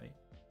think, right?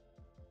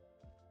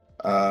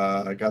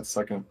 I got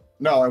second.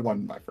 No, I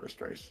won my first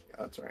race. Yeah,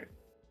 that's right.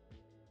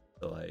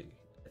 So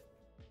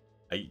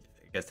I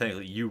guess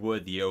technically you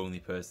were the only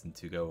person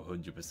to go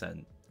 100%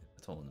 in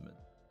the tournament.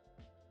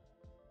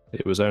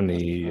 It was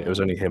only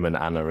him and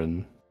Anna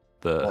in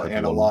the. Well,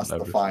 Anna lost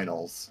the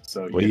finals,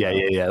 so. Well,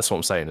 yeah. That's what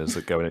I'm saying, is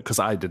that going because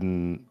I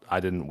didn't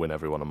win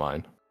every one of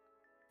mine.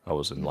 I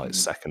was in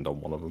second on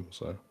one of them,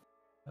 so.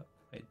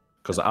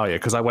 Because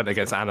I went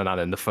against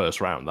Anna in the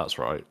first round. That's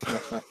right.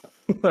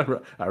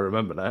 I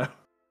remember now.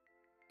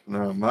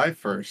 No, my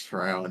first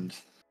round,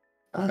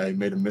 I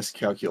made a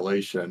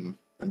miscalculation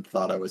and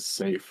thought I was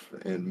safe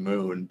in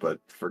Moon,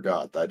 but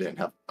forgot that I didn't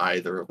have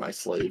either of my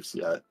slaves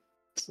yet.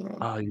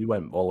 So you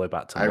went all the way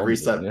back to I Mom,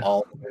 reset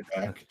all the way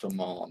back to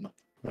Mom.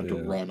 I had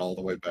to run all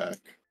the way back.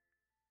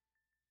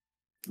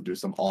 Do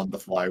some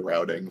on-the-fly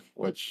routing,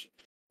 which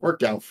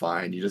worked out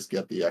fine. You just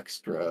get the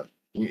extra...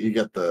 You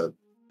get the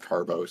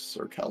Carbos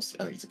or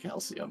calcium. I think it's a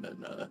calcium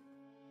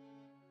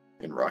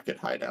in Rocket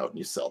Hideout, and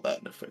you sell that,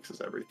 and it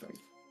fixes everything.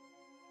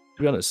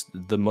 To be honest,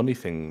 the money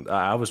thing,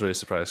 I was really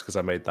surprised because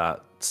I made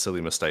that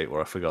silly mistake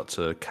where I forgot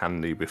to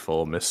candy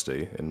before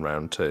Misty in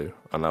round 2,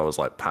 and I was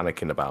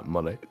panicking about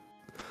money.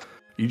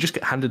 You just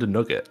get handed a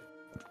nugget.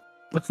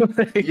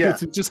 Yeah.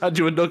 It just hand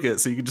you a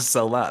nugget, so you can just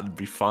sell that and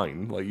be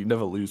fine. You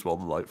never lose more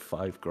than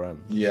 $5,000.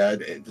 Yeah,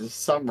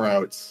 some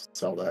routes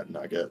sell that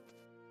nugget.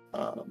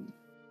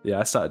 Yeah,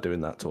 I started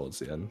doing that towards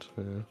the end.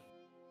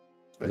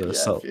 Yeah. But The yeah,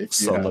 cell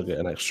if you have, nugget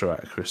and extra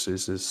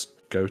accuracies is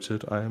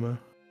goated, IMO.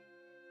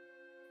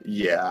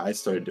 yeah, I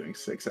started doing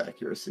 6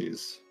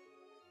 accuracies.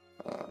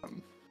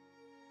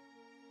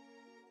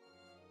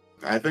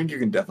 I think you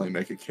can definitely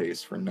make a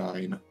case for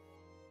 9.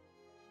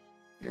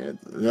 Yeah,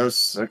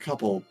 there's a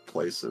couple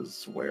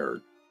places where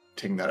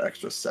taking that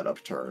extra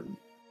setup turn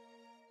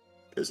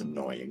is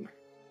annoying.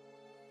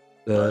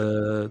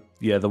 The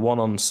one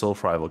on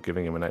Sylph Rival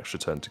giving him an extra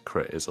turn to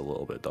crit is a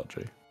little bit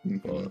dodgy.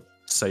 Mhm. But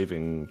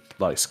saving,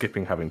 like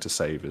skipping having to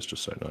save is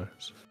just so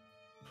nice.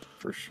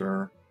 For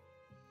sure.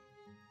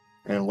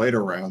 And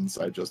later rounds,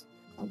 I just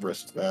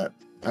risked that.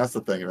 That's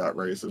the thing about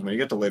races. When you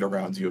get to later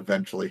rounds, you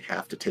eventually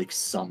have to take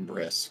some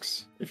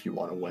risks if you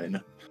want to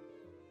win.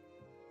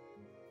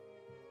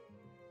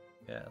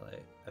 Yeah,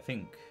 like I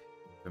think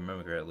if I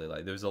remember correctly,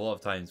 like there was a lot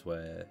of times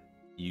where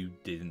you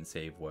didn't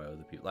save where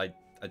other people like.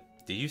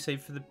 Did you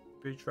save for the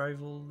bridge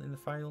rival in the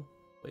final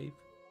wave?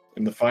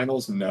 In the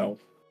finals, no.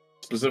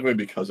 Specifically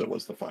because it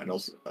was the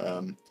finals.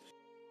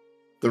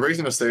 The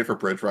reason to save for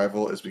Bridge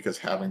Rival is because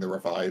having the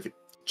revive,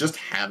 just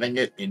having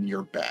it in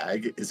your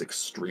bag is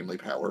extremely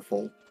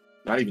powerful.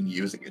 Not even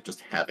using it,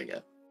 just having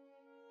it.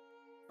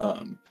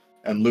 And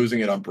losing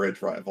it on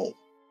Bridge Rival,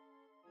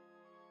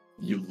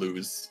 you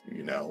lose,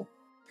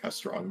 how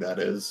strong that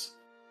is.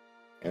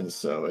 And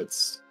so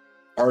it's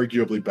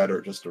arguably better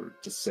just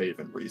to save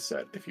and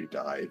reset if you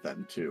die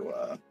than to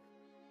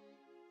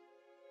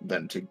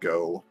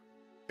go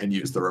and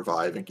use the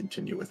revive and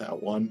continue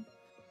without one.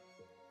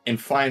 In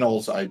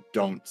finals, I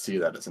don't see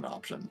that as an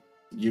option.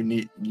 You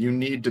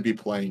need to be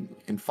playing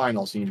in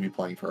finals. You need to be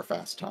playing for a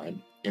fast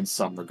time in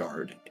some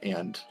regard,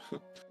 and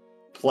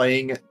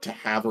playing to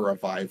have a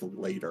revive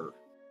later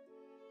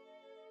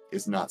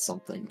is not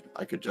something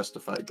I could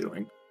justify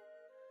doing.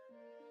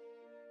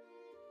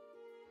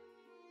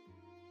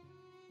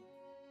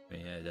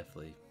 Yeah,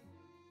 definitely.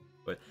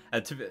 But I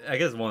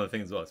guess one of the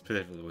things was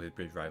specifically with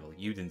Bridge Rival,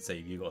 you didn't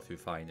save, you got through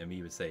fine, and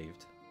me was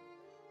saved.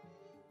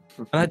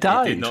 And I It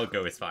died. did not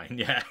go as fine,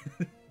 yeah.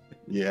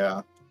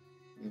 Yeah.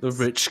 The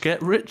rich get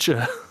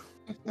richer.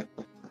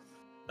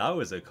 That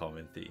was a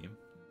common theme.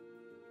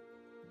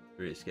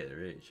 Rich get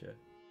richer.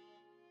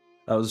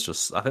 That was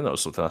just, I think that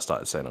was something I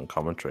started saying on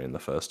commentary in the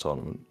first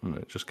tournament, and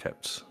it just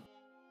kept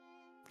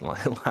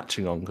like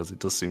latching on because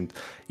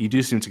you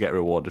do seem to get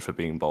rewarded for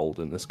being bold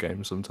in this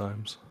game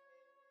sometimes.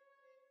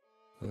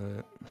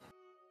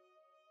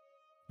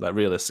 Like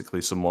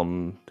realistically,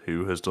 someone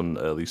who has done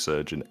early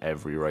surge in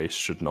every race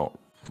should not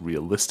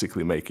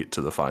realistically make it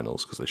to the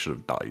finals because they should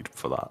have died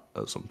for that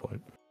at some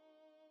point.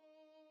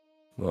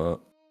 But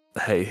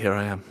hey, here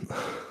I am.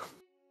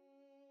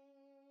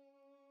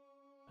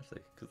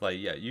 Actually, because like,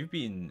 yeah, you've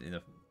been in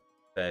a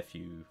fair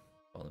few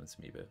tournaments,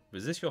 Amoeba.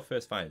 Was this your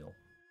first final?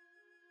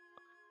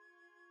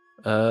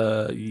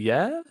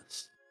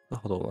 Yes.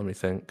 Hold on, let me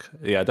think.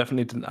 Yeah, I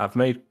definitely didn't. I've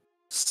made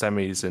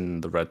semis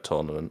in the red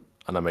tournament,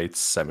 and I made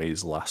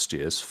semis last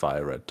year's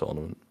Fire Red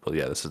tournament. But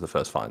yeah, this is the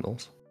first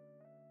finals.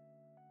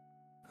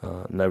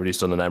 Nobody's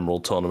done an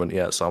Emerald tournament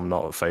yet, so I'm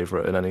not a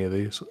favourite in any of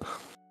these.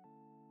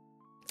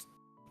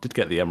 Did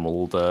get the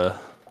Emerald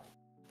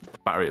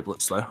Barrier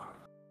Blitz though.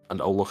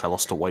 And oh look, I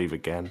lost a wave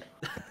again.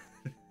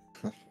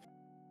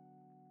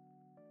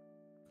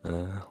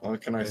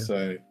 What can I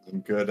say? I'm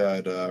good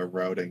at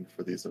routing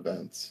for these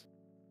events.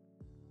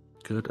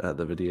 Good at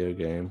the video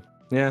game.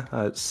 Yeah,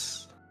 I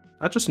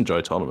just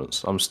enjoy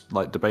tournaments. I'm just,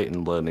 like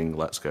debating learning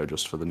Let's Go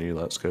just for the new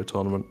Let's Go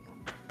tournament.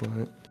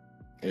 Right.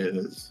 It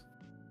is.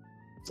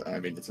 I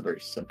mean, it's a very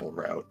simple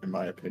route, in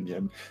my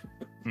opinion.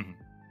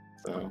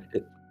 So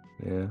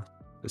Yeah.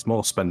 It's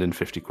more spending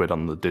 50 quid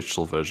on the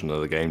digital version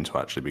of the game to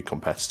actually be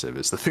competitive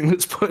is the thing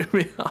that's putting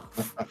me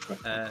off.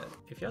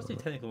 If you actually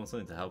technically want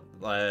something to help,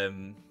 I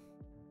mean,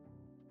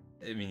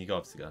 you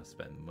obviously gotta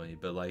spend money,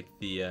 but like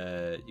you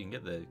can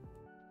get the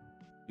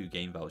 2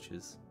 game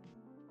vouchers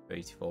for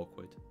 84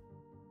 quid.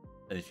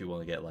 And if you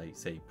want to get like,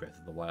 say, Breath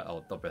of the Wild,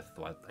 oh, not Breath of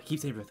the Wild, I keep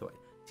saying Breath of the Wild,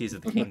 Tears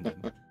of the Kingdom.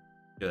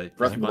 You're like,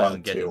 Breath of the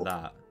Wild getting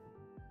 2.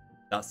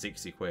 that's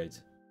 60 quid.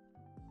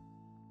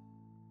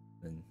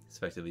 And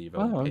effectively you've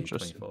only paid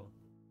 24.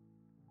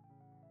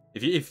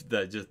 If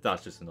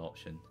that's just an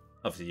option.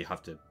 Obviously you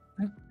have to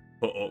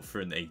put up for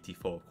an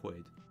 84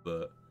 quid,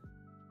 but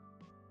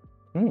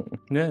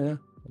yeah.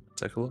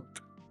 Take a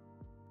look.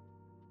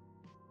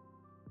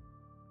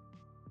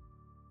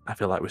 I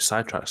feel like we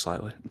sidetracked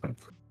slightly.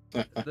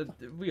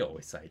 we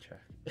always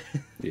sidetrack.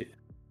 Yeah.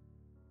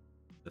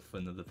 The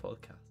fun of the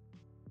podcast.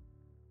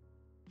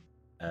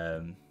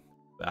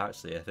 But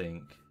actually I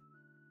think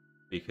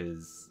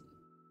because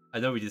I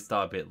know we did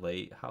start a bit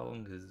late, how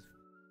long has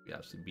we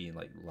actually been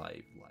like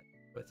live?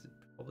 What's it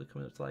probably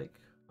coming up to like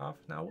half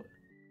an hour?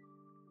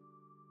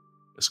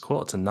 It's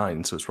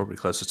 8:45, so it's probably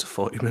closer to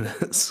 40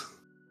 minutes.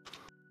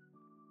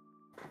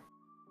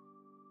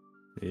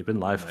 Yeah, you've been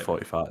live for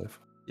 45.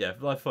 Yeah,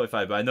 live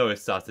 45, but I know it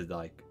started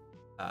like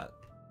at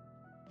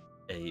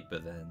 8,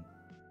 but then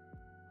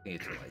I think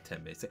it took like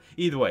 10 minutes.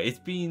 Either way, it's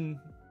been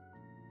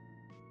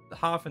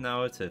half an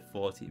hour to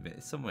 40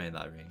 minutes, somewhere in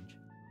that range.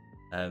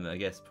 I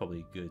guess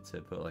probably good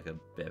to put like a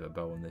bit of a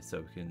bow on this so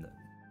we can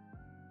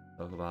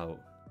talk about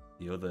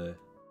the other,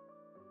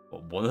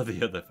 well, one of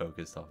the other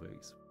focus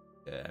topics,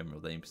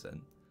 Emerald 80%.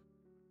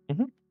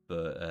 Mm-hmm.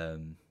 But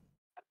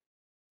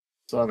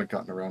So I haven't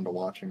gotten around to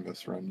watching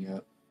this run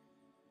yet.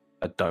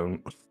 I don't.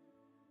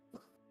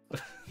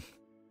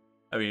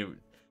 I mean,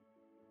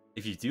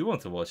 if you do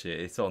want to watch it,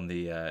 it's on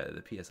the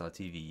PSR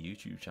TV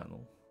YouTube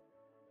channel.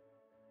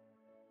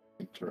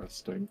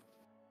 Interesting.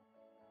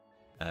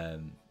 Yeah,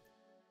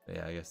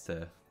 I guess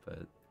to put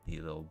a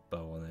neat little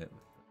bow on it.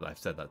 I've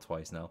said that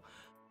twice now.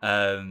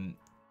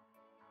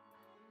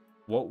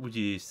 What would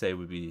you say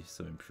would be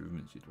some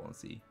improvements you'd want to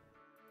see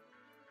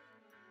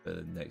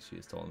for next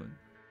year's tournament?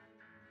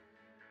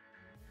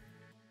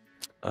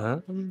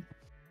 To be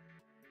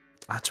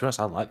honest,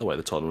 I like the way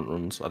the tournament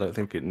runs. I don't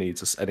think it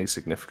needs any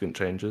significant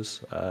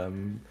changes.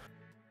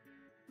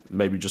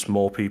 Maybe just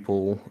more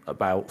people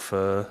about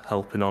for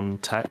helping on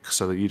tech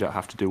so that you don't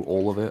have to do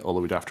all of it,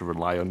 although we'd have to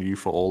rely on you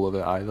for all of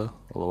it either.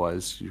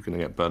 Otherwise, you're going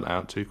to get burnt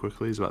out too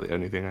quickly, is about the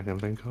only thing I can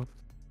think of.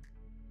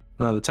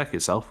 No, the tech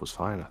itself was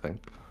fine, I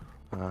think.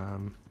 I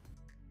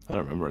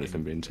don't remember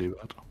anything being too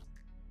bad.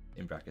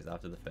 In brackets,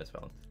 after the first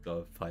round,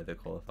 go play the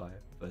qualifier.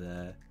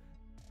 But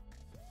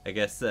I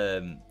guess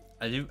I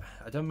don't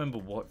remember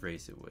what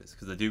race it was,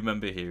 because I do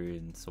remember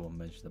hearing someone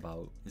mention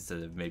about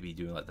instead of maybe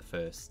doing like the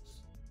first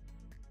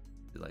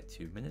like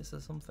 2 minutes or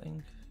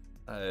something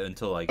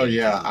until like. Oh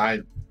yeah,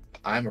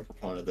 I'm a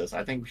proponent of this.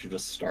 I think we should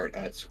just start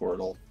at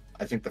Squirtle.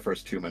 I think the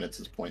first 2 minutes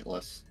is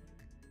pointless.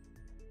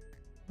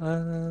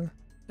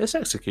 It's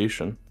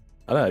execution.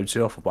 I don't know, it's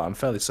too awful, but I'm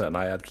fairly certain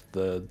I had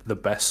the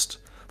best.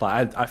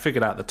 Like I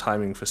figured out the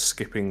timing for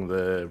skipping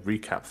the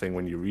recap thing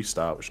when you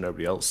restart, which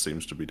nobody else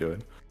seems to be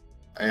doing.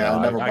 Yeah,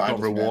 I got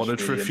rewarded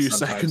for a few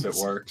seconds. It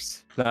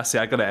works. Nah, see,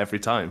 I got it every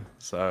time.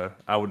 So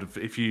I would have,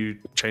 if you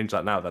change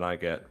that now, then I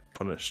get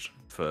punished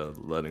for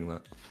learning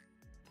that.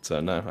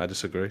 So no, I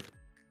disagree.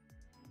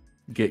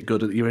 Get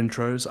good at your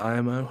intros,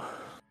 IMO.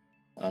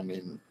 I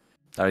mean,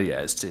 oh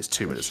yeah, it's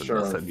 2 minutes sure,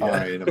 of nothing.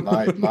 fine.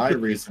 Yeah. my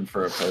reason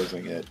for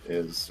opposing it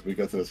is we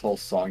go through this whole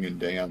song and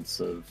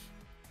dance of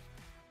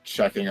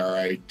checking our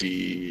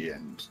ID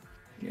and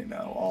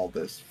all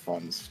this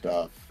fun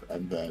stuff,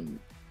 and then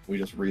we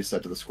just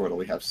reset to the Squirtle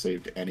we have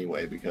saved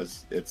anyway,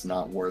 because it's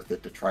not worth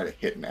it to try to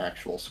hit an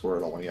actual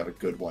Squirtle when you have a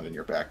good one in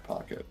your back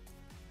pocket.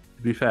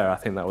 To be fair, I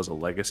think that was a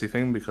legacy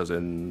thing, because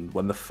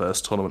when the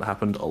first tournament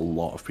happened, a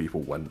lot of people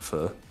went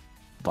for,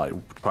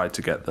 tried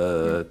to get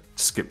the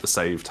skip the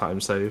save, time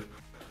save,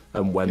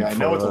 and went for... Yeah, I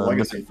know it's a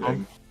legacy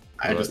thing.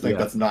 I just think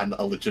that's not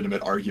a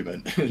legitimate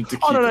argument to keep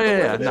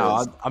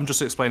I'm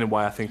just explaining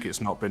why I think it's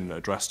not been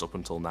addressed up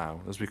until now.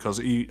 Is because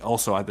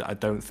I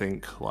don't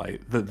think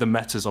the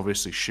meta's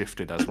obviously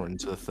shifted as we're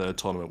into the third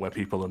tournament, where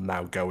people are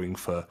now going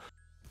for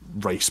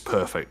race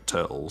perfect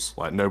turtles.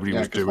 Like nobody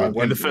was doing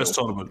in the first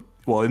tournament.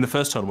 Well, in the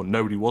first tournament,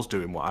 nobody was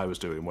doing what I was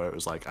doing, where it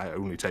was like I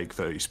only take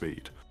 30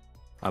 speed,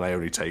 and I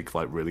only take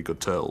really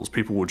good turtles.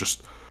 People were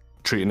just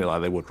treating it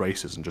like they would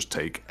races and just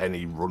take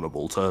any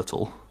runnable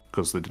turtle,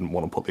 because they didn't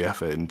want to put the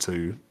effort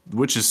into,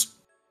 which is,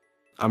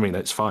 I mean,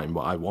 it's fine,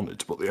 but I wanted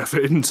to put the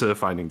effort into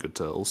finding good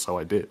turtles, so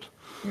I did.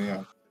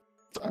 Yeah,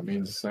 I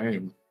mean,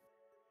 same.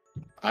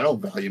 I don't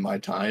value my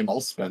time.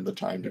 I'll spend the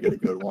time to get a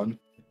good one.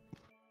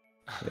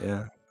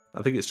 Yeah,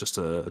 I think it's just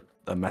a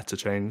meta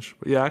change.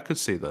 But yeah, I could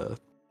see the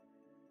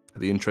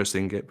interest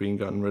in being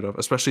gotten rid of,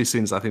 especially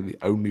since I think the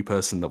only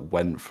person that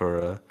went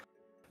for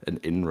an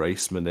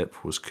in-race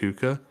manip was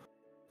Kuka.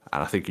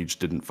 And I think he just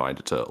didn't find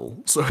a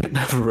turtle, so it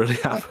never really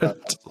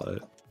happened.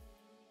 But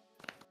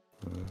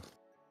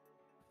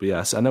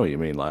yes, I know what you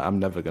mean. I'm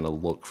never going to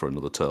look for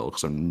another turtle,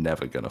 because I'm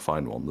never going to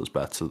find one that's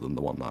better than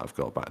the one that I've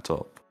got backed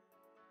up.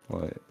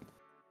 I'm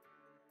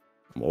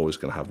always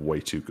going to have way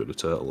too good a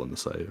turtle in the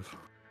save.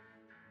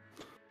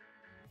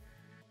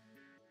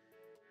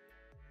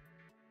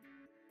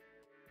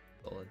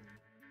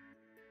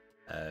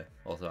 Solid.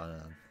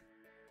 Also,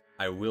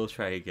 I will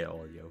try to get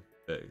audio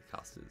for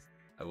casters.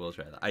 I will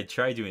try that. I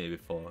tried doing it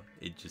before.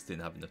 It just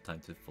didn't have enough time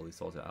to fully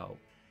sort it out.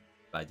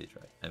 But I did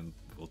try, and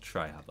we'll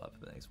try to have that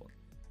for the next one.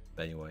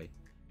 But anyway,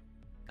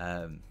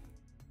 and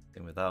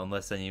with that,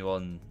 unless any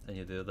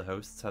of the other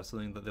hosts have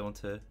something that they want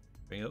to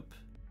bring up.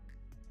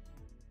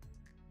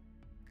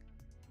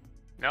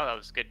 No, that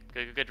was good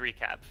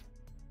recap.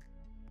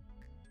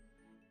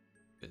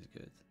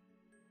 Good.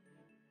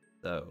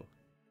 So,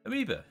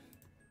 Amoeba,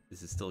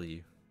 this is still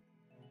you.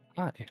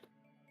 Hi.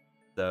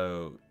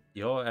 So,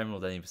 your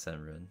Emerald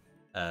 80% run.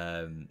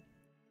 I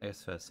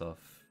guess first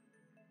off,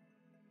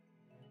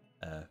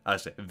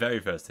 actually, very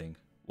first thing,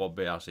 what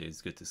bit actually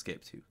is good to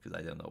skip to, because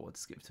I don't know what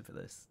to skip to for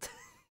this.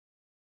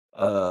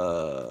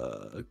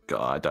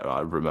 God,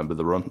 I remember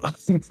the run.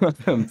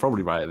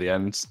 Probably right at the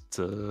end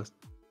to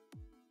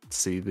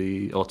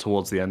see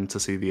towards the end to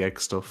see the egg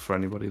stuff for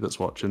anybody that's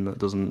watching that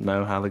doesn't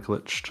know how the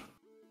glitched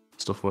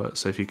stuff works.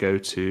 So if you go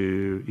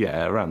to,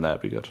 around there,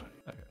 it'd be good.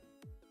 Okay.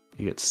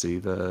 You get to see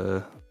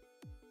the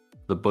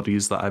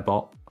buddies that I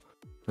bought,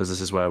 as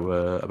this is where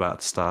we're about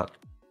to start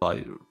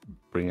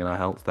bringing our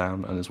health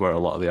down, and is where a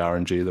lot of the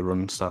RNG of the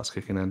run starts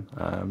kicking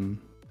in.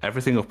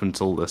 Everything up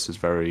until this is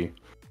very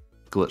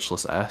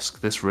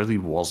glitchless-esque. This really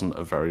wasn't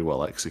a very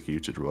well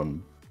executed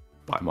run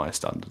by my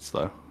standards,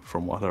 though,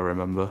 from what I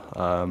remember.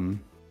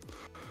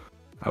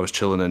 I was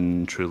chilling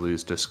in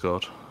Truly's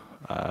Discord,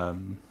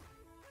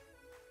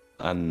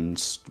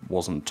 and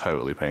wasn't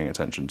totally paying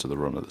attention to the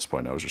run at this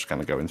point. I was just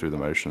kind of going through the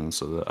motions.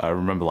 So that I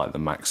remember like the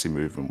maxi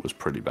movement was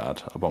pretty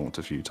bad. I bonked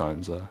a few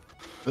times there.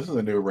 This is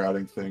a new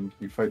routing thing.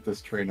 You fight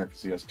this trainer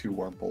because he has 2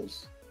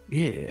 wormples.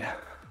 Yeah,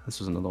 this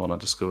was another one I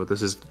discovered.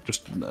 This is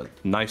just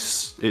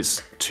nice.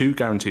 It's 2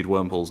 guaranteed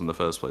wormples in the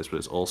first place, but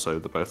it's also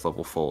they're both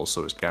level 4,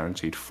 so it's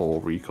guaranteed 4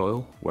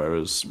 recoil.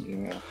 Whereas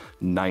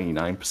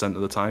 99%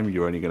 of the time,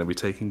 you're only going to be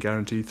taking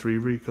guaranteed 3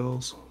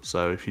 recoils.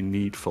 So if you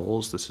need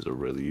 4s, this is a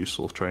really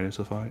useful trainer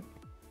to fight.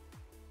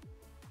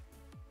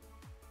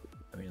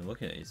 I mean,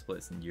 looking at your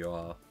splits, and you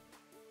are.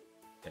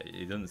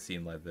 It doesn't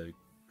seem like the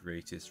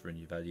greatest run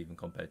you've had, even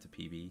compared to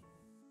PB.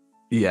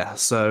 Yeah,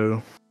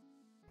 so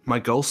my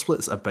goal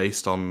splits are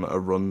based on a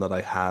run that I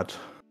had.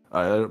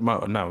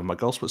 My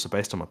goal splits are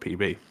based on my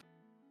PB,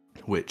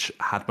 which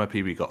had my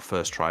PB got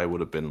first try would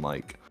have been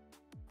like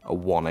a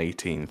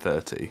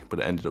 1:18:30, but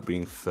it ended up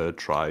being third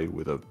try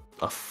with a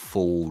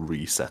full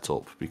reset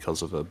up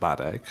because of a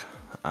bad egg.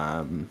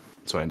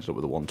 So I ended up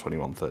with a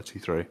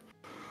 1:21:33.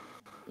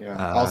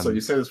 Yeah. Also,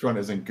 you say this run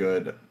isn't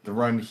good. The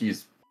run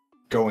he's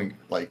going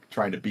like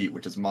trying to beat,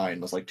 which is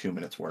mine, was like 2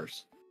 minutes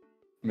worse.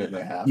 Minute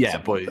and a half. Yeah,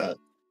 but like at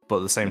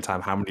the same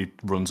time, how many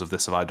runs of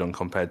this have I done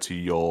compared to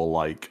your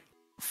like?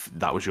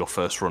 That was your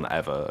first run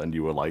ever, and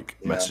you were like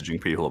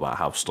messaging people about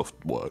how stuff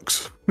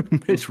works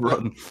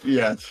mid-run.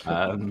 Yeah.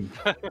 I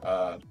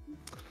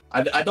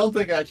don't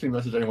think I actually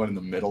messaged anyone in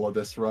the middle of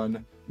this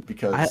run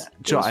because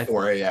it was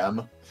 4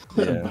 a.m.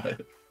 Yeah.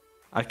 But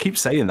I keep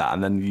saying that,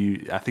 and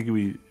then I think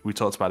we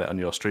talked about it on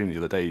your stream the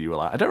other day. You were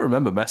like, I don't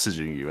remember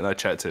messaging you, and I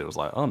checked it. It was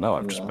like, oh no,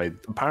 I've just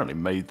apparently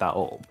made that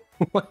up.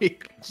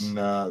 Like,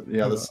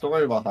 the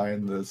story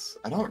behind this,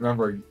 I don't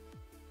remember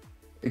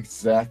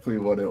exactly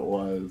what it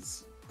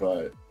was,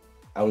 but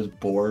I was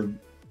bored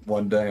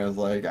one day. I was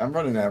like, I'm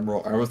running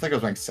Emerald. I was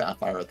running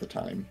Sapphire at the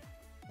time.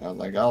 I was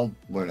like, I'll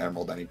learn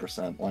Emerald any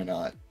percent. Why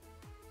not?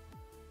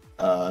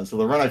 So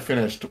the run I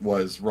finished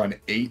was run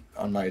 8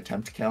 on my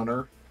attempt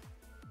counter.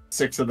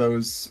 6 of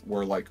those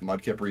were like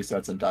Mudkip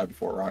resets and died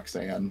before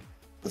Roxanne.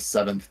 The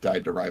 7th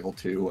died to Rival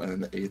 2, and then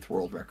the 8th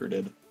world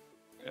recorded.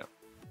 Yeah.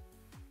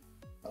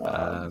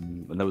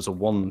 And there was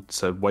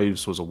so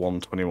Waves was a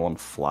 1:21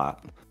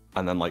 flat.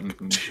 And then like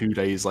 2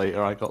 days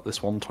later, I got this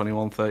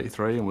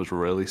 1:21:33 and was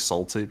really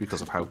salty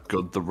because of how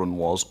good the run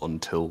was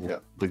until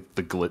the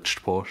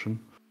glitched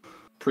portion.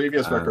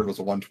 Previous record was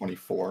a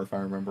 1:24, if I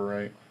remember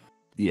right.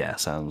 Yeah,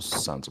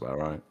 sounds about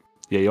right.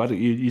 Yeah,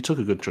 you took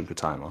a good chunk of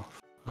time off.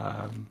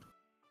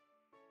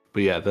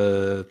 But yeah,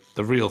 the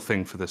real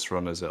thing for this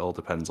run is it all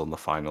depends on the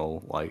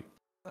final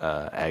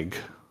egg.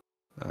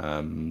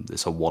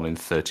 It's a 1 in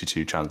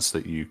 32 chance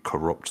that you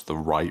corrupt the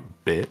right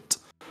bit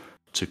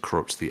to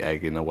corrupt the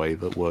egg in a way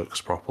that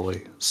works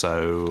properly.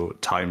 So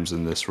times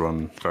in this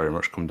run very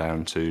much come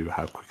down to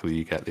how quickly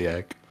you get the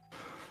egg.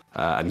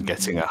 And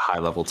getting a high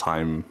level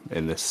time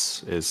in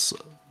this is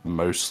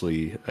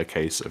mostly a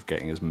case of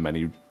getting as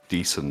many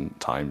decent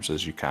times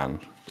as you can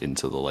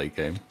into the late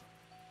game.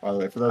 By the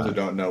way, for those who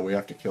don't know, we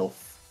have to kill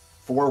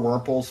 4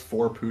 Wurmples,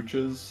 4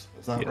 Pooches.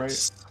 Is that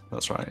right?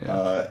 That's right,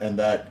 yeah. And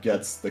that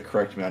gets the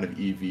correct amount of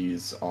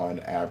EVs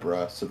on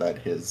Abra so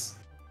that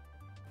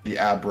the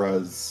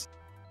Abra's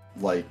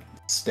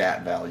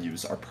stat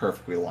values are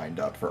perfectly lined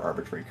up for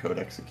arbitrary code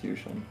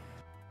execution.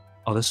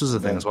 Oh, this was the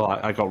thing as well.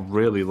 I got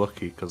really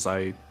lucky because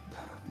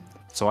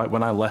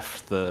when I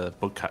left the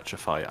Bugcatcher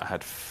fight, I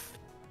had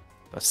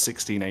a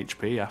 16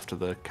 HP after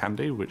the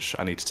candy, which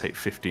I need to take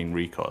 15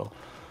 recoil,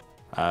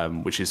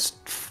 which is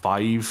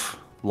 5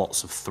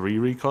 lots of 3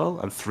 recoil,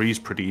 and 3 is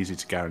pretty easy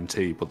to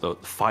guarantee, but the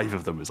 5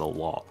 of them is a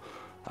lot.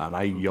 And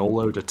I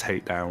YOLO'd a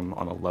takedown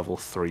on a level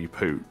 3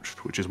 Pooch,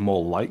 which is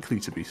more likely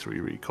to be 3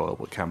 recoil,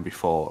 but can be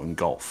 4, and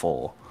got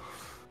 4.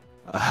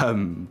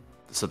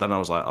 So then I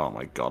was like, oh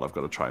my god, I've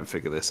got to try and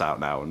figure this out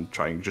now and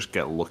try and just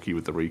get lucky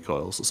with the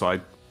recoils. So I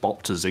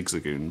bopped a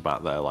Zigzagoon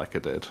back there like I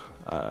did.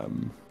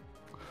 And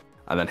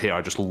then here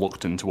I just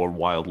looked into a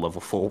wild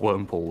level 4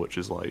 Wurmple, which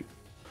is 3%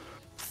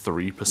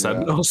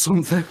 or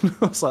something.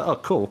 I was like, oh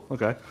cool,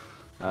 okay.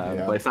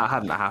 But if that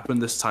hadn't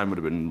happened, this time would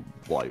have been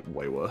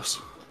way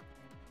worse.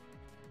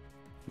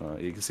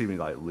 You can see me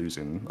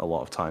losing a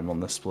lot of time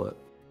on this split.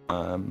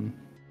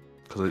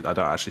 Because I don't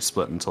actually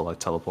split until I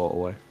teleport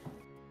away.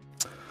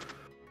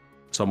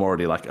 So I'm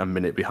already a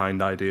minute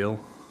behind ideal.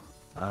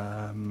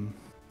 And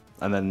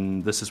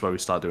then this is where we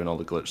start doing all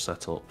the glitch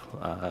setup.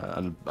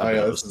 And a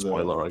bit of a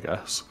spoiler, I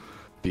guess.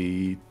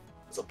 There's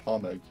a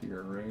palm egg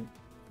here, right?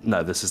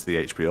 No, this is the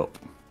HP up.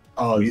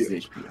 Oh, this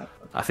is HP up.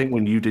 I think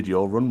when you did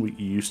your run,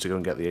 you used to go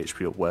and get the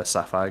HP up where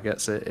Sapphire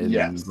gets it in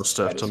the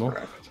Sturf Tunnel.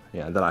 Correct.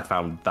 Yeah, and then I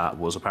found that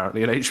was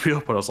apparently an HP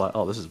up, and I was like,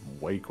 oh, this is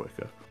way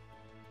quicker.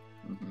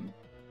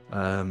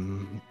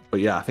 But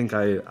yeah, I think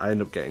I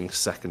end up getting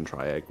second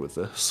try egg with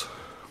this,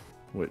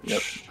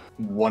 which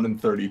 1 in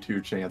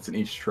 32 chance, and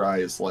each try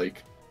is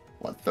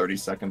what, 30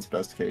 seconds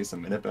best case, a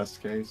minute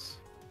best case?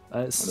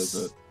 What is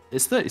it?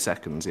 It's 30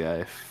 seconds,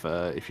 yeah,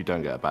 if you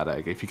don't get a bad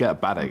egg. If you get a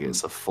bad egg,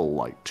 it's a full,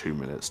 like, 2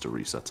 minutes to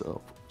reset it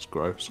up. It's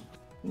gross.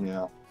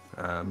 Yeah.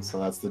 So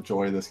that's the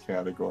joy of this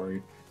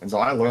category. And so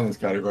I learned this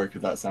category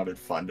because that sounded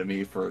fun to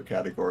me for a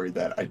category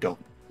that I don't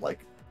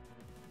like.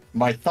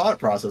 My thought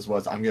process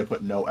was I'm going to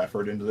put no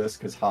effort into this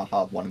because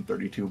haha, 1 in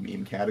 32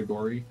 meme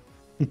category.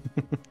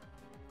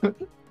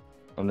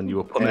 And then you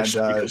were punished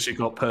because you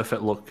got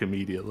perfect luck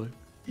immediately.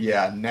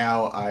 Yeah,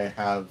 now I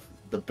have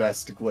the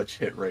best glitch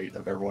hit rate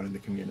of everyone in the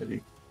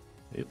community.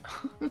 Yep.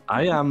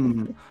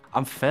 I'm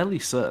fairly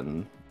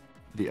certain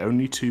the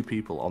only 2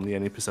 people on the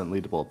any percent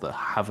leaderboard that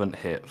haven't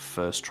hit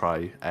first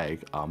try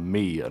egg are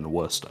me and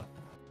Worcester.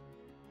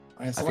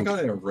 Oh, yeah, someone got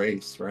it in a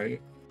race,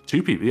 right?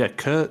 2 people, yeah.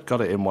 Kurt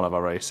got it in one of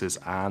our races,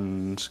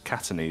 and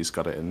Catanese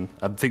got it in.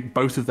 I think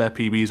both of their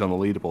PBs on the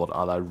leaderboard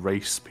are their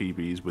race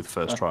PBs with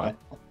first try.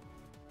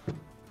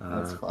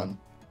 That's fun.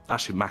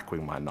 Actually,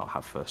 Macwing might not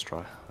have first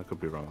try. I could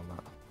be wrong on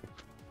that.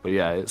 But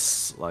yeah,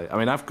 it's like,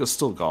 I mean,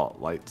 still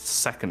got like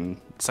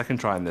second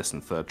try in this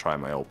and third try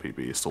in my old PB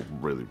is still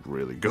really,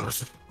 really good.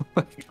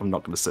 Like, I'm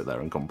not going to sit there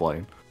and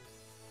complain.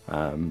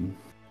 And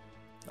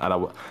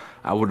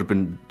I would have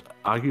been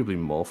arguably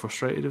more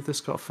frustrated if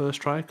this got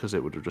first try, because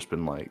it would have just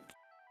been like,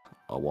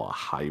 a low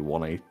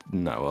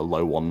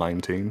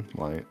 119.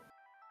 Like,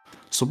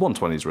 sub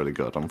 120 is really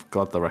good. I'm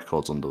glad the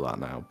record's under that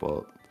now,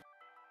 but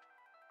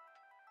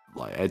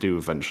like, I do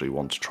eventually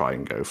want to try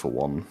and go for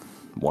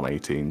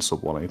 118,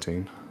 sub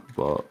 118,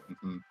 but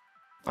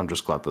I'm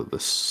just glad that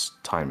this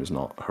time is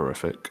not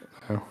horrific.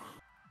 No.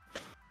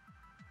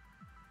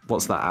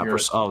 What's that Abra?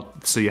 Oh,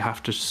 so you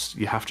have to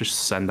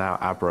send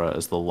out Abra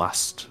as the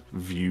last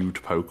viewed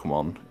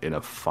Pokemon in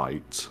a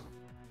fight,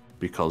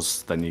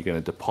 because then you're going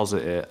to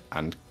deposit it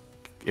and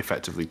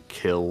effectively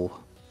kill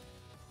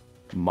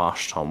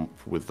Marshtomp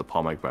with the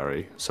Pomeg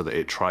Berry, so that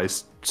it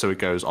tries. So it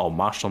goes, oh,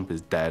 Marshtomp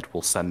is dead.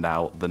 We'll send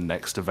out the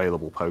next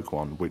available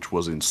Pokemon, which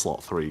was in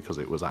slot 3 because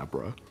it was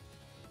Abra.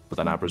 But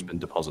then Abra's been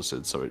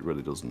deposited, so it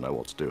really doesn't know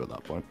what to do at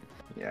that point.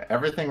 Yeah,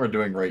 everything we're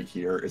doing right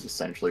here is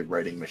essentially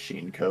writing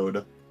machine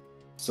code,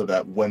 so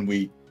that when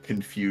we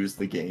confuse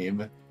the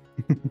game,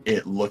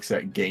 it looks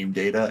at game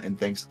data and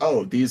thinks,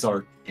 oh, these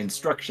are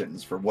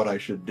instructions for what I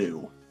should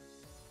do.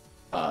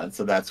 And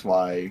so that's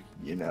why,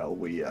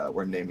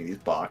 we're naming these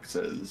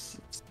boxes.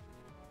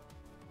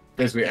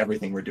 Basically,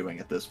 everything we're doing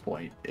at this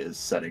point is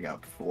setting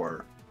up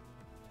for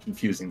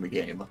confusing the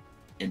game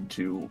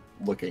into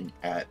looking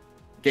at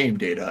game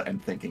data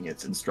and thinking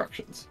it's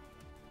instructions.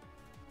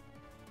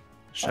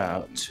 Shout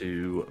out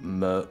to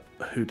Mert,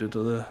 who did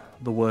the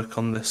work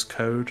on this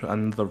code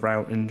and the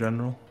route in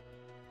general.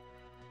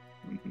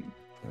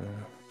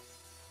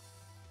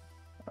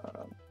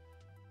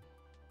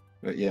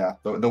 But yeah,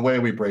 the way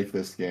we break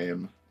this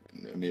game,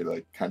 and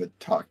we kind of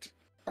talked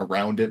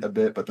around it a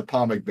bit, but the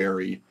Pomeg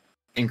Berry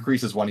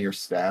increases one of your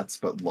stats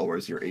but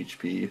lowers your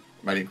HP. It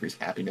might increase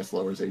happiness,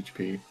 lowers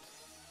HP.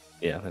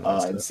 Yeah, I think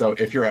that's and so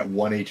if you're at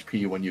 1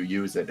 HP when you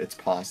use it, it's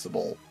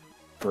possible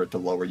for it to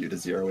lower you to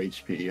 0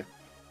 HP.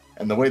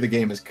 And the way the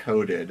game is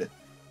coded,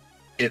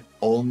 it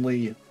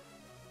only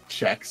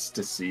checks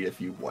to see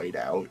if you white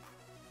out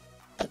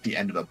at the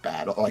end of a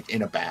battle, like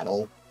in a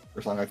battle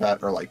or something like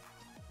that, or like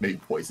maybe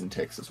poison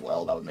ticks as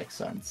well. That would make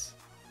sense.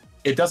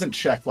 It doesn't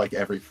check like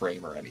every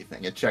frame or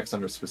anything. It checks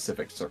under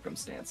specific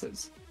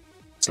circumstances.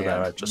 So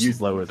there, I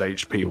just lowered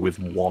HP with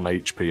 1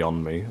 HP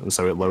on me, and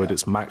so it lowered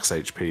its max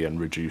HP and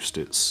reduced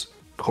its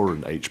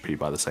current HP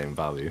by the same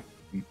value,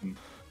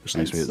 which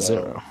leaves me at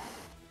 0.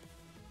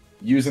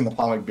 Using the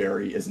Pomeg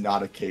Berry is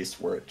not a case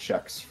where it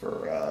checks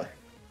for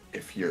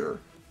if you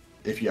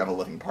have a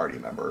living party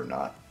member or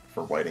not,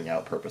 for whiting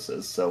out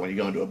purposes. So when you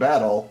go into a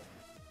battle,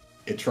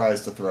 it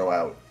tries to throw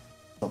out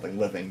something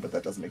living, but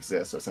that doesn't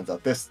exist, so it sends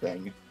out this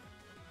thing.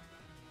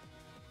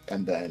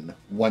 And then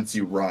once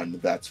you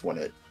run, that's when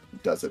it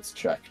does its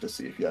check to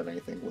see if you have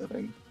anything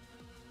living.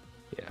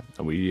 Yeah,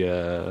 and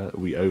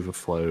we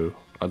overflow.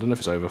 I don't know if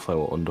it's overflow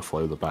or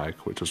underflow the bag,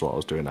 which is what I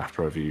was doing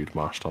after I viewed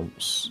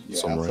Marshtomp's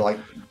summary. So like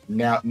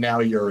now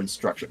your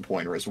instruction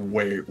pointer is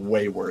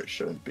way where it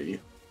shouldn't be.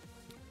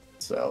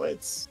 So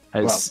it's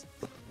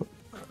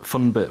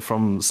fun bit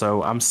from.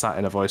 So I'm sat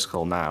in a voice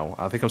call now.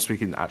 I think I'm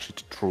speaking actually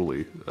to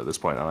Truly at this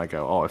point, and I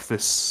go, oh, if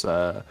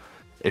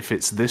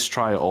it's this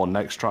try or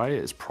next try,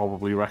 it's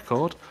probably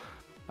record.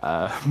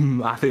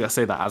 I think I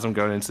say that as I'm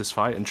going into this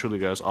fight, and Truly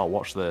goes, oh,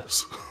 watch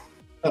this.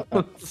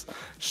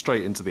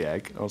 Straight into the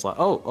egg. I was like,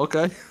 oh,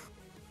 okay.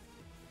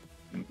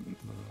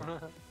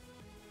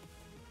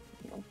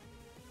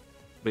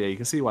 But yeah, you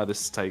can see why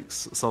this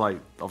takes. So, like,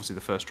 obviously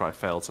the first try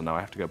failed, so now I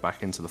have to go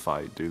back into the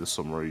fight, do the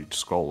summary,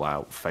 scroll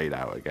out, fade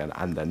out again,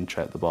 and then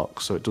check the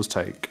box. So it does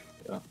take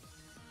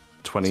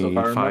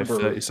 25,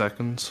 30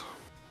 seconds.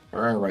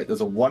 Alright,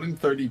 there's a 1 in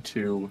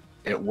 32.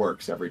 It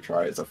works every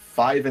try. It's a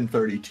 5 in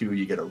 32.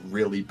 You get a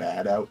really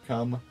bad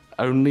outcome.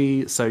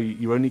 So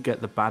you only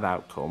get the bad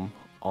outcome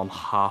on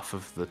half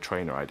of the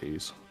trainer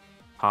IDs.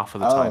 Half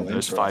of the time,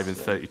 those 5 in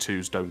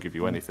 32s don't give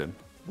you anything.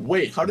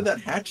 Wait, how did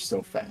that hatch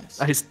so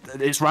fast?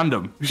 It's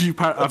random.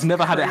 I've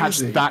never had it hatch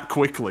that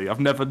quickly. I've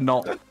never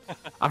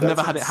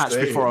had it hatch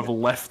before I've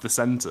left the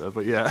center.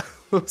 But yeah,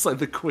 it's like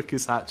the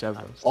quickest hatch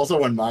ever. Also,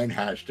 when mine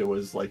hatched, it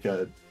was like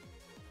a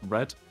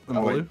red and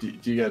blue.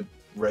 Wait, do you get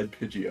red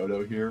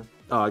Pidgeotto here?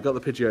 Oh, I got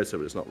the Pidgeotto,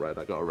 but it's not red.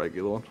 I got a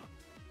regular one.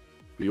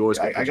 But you always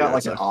I got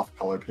like an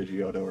off-color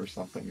Pidgeotto or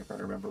something, if I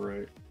remember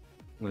right.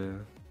 Yeah,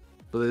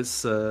 but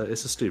it's a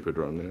stupid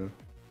run. Yeah,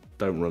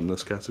 don't run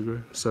this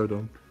category. So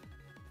dumb.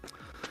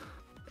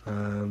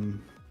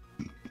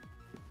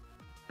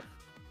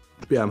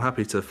 But yeah, I'm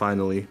happy to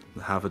finally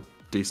have a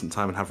decent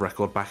time and have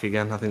record back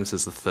again. I think this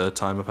is the third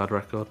time I've had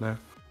record now.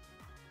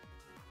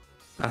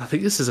 And I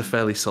think this is a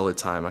fairly solid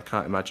time. I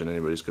can't imagine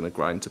anybody's going to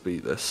grind to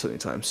beat this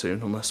anytime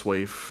soon, unless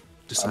Wave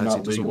decides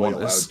he doesn't want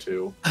this.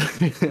 To.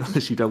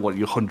 Unless you don't want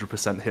your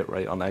 100% hit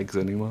rate on eggs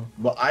anymore.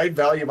 Well, I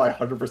value my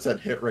 100%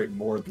 hit rate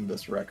more than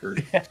this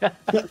record.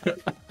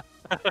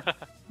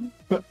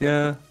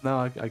 Yeah, no,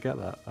 I get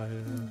that.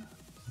 I'm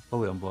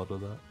fully on board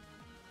with that.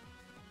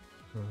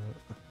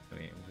 I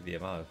mean, with the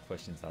amount of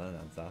questions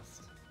Alan's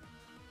asked,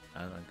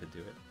 Alan could do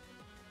it.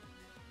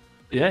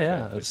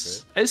 Yeah.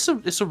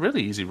 It's a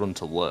really easy run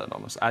to learn,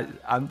 honestly.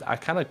 I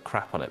kind of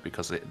crap on it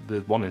because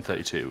the 1 in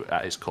 32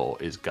 at its core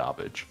is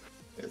garbage.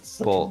 It's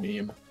such a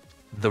meme.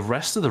 The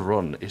rest of the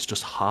run is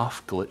just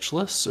half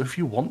glitchless, so if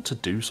you want to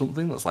do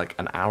something that's like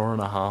an hour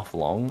and a half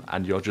long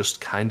and you're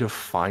just kind of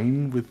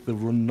fine with the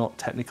run not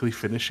technically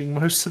finishing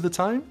most of the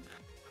time,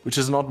 which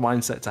is an odd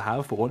mindset to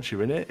have, but once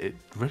you're in it, it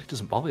really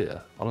doesn't bother you.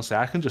 Honestly,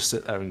 I can just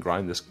sit there and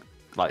grind this,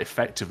 like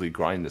effectively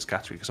grind this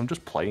category because I'm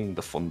just playing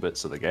the fun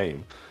bits of the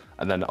game.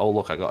 And then, oh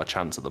look, I got a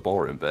chance at the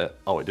boring bit.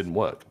 Oh, it didn't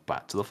work.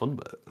 Back to the fun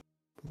bit.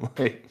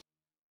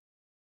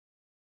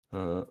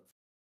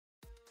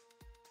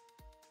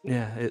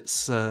 Yeah,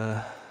 it's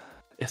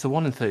if the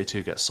 1 in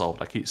 32 gets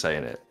solved, I keep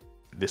saying it,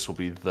 this will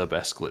be the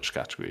best glitch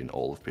category in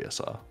all of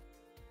PSR.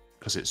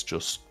 Because it's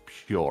just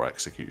pure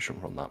execution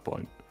from that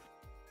point.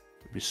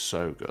 It'd be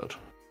so good.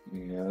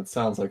 Yeah, it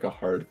sounds like a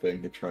hard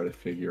thing to try to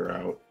figure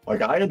out.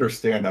 Like, I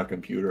understand how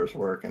computers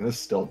work, and this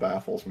still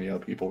baffles me how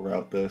people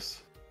route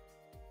this.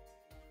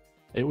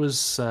 It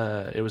was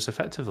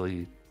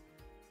effectively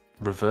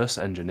reverse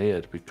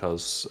engineered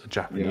because a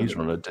Japanese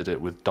runner did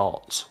it with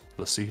dots,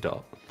 the C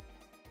dot.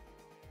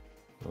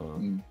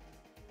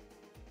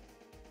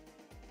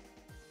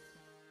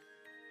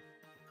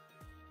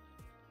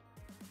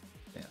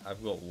 Yeah,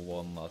 I've got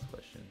one last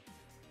question.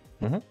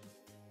 Mm-hmm.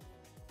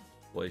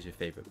 What is your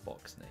favorite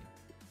box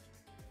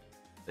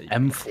name?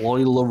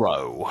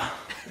 AmoebaUK.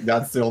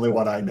 That's the only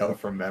one I know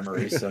from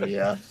memory, so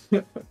yeah.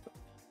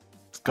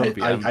 It's gotta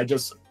be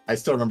I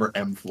still remember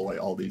Floy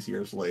all these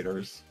years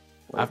later.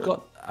 I've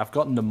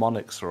got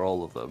mnemonics for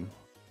all of them,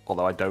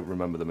 although I don't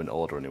remember them in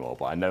order anymore.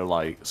 But I know,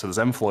 like, so there's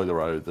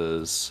AmoebaUK,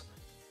 there's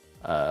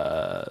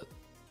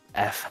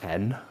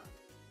FN,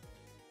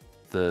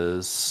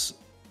 there's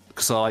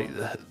like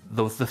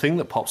the thing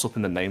that pops up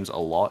in the names a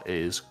lot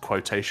is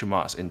quotation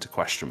marks into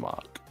question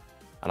mark,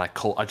 and I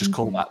just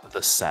call that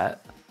the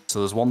set. So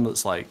there's one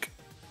that's like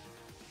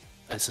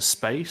it's a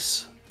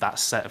space, that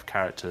set of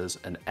characters,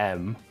 an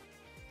M,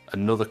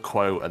 another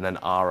quote, and then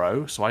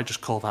RO. So I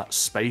just call that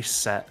space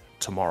set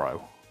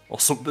tomorrow or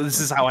something. This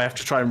is how I have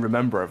to try and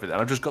remember everything.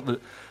 I've just got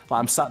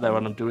I'm sat there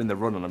and I'm doing the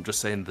run and I'm just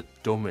saying the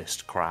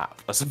dumbest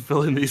crap as I'm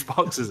filling these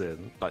boxes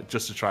in, like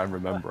just to try and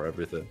remember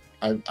everything.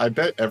 I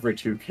bet every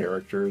 2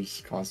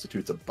 characters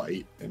constitutes a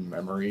byte in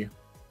memory.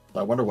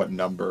 I wonder what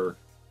number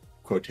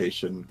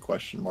quotation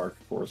question mark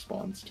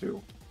corresponds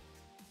to.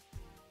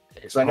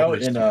 So I know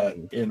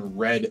in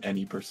red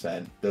any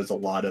percent, there's a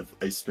lot of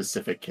a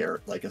specific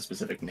character, like a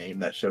specific name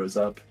that shows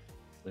up.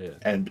 Yeah.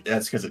 And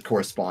that's because it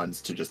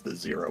corresponds to just the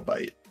 0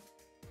 byte.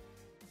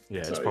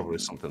 Yeah, it's probably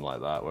something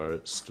like that, where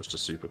it's just a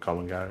super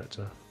common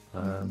character.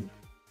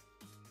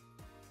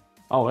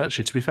 Oh,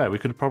 actually, to be fair, we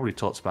could have probably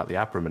talked about the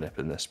Abra manip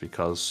in this,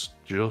 because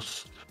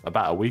just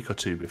about a week or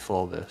 2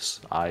 before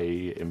this,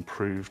 I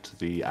improved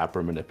the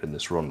Abra manip in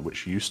this run,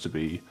 which used to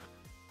be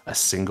a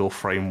single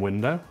frame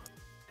window.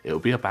 It'll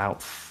be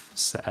about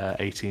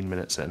 18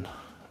 minutes in,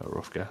 a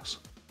rough guess.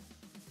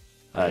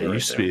 It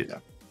used to be,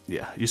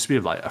 it used to be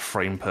like a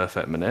frame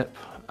perfect manip,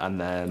 and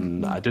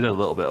then I did a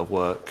little bit of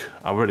work.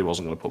 I really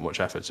wasn't going to put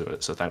much effort to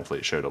it, so thankfully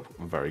it showed up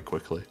very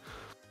quickly.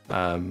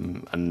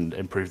 And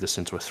improved this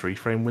into a 3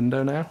 frame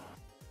window now.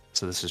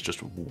 So this is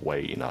just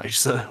way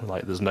nicer.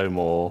 Like, there's no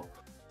more,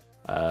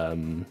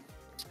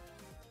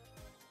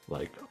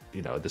 like,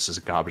 you know, this is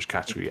a garbage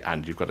category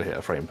and you've got to hit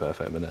a frame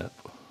perfect minute.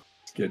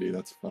 Skitty,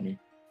 that's funny.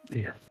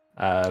 Yeah.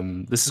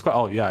 This is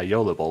quite,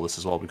 YOLO Ball this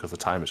as well, because the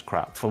time is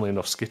crap. Funnily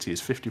enough, Skitty is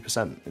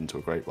 50% into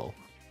a Great Ball,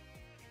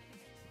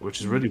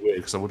 which is really weird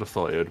because I would have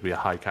thought it would be a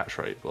high catch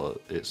rate,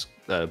 but it's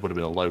would have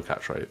been a low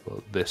catch rate.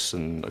 But this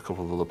and a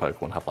couple of other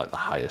Pokemon have like the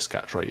highest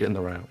catch rate in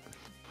the round.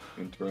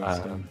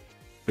 Interesting.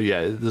 But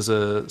yeah,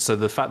 so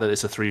the fact that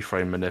it's a 3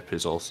 frame manip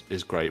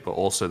is great, but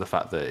also the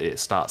fact that it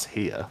starts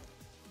here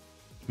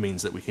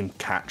means that we can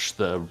catch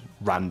the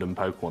random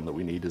Pokemon that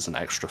we need as an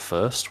extra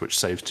first, which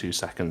saves 2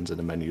 seconds in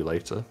a menu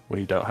later when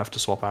you don't have to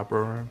swap Abra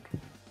around.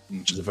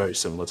 which is a very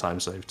similar time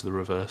save to the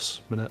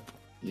reverse minute.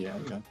 Yeah.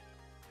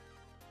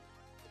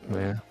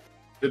 Yeah.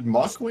 Did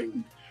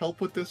Mockwing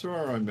help with this, or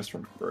am I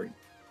misremembering?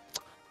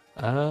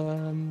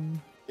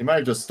 He might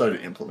have just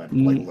started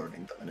implementing, like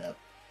learning the minute.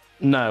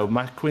 No,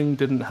 Macwing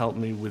didn't help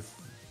me with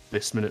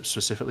this minute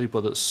specifically,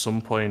 but at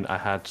some point I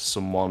had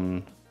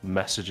someone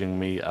messaging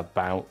me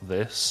about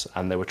this,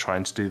 and they were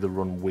trying to do the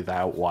run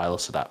without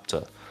wireless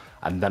adapter.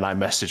 And then I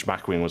messaged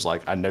Macwing, was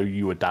like, I know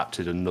you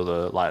adapted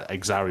another, like,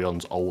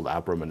 Exarion's old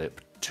Abra minute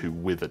to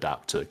with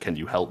adapter. Can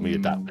you help me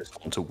adapt this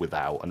one to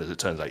without? And as it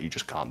turns out, you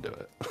just can't do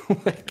it.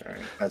 Like, All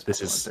right, that's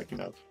this what is I'm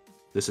thinking of.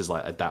 This is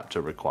like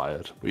adapter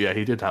required. But yeah,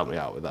 he did help me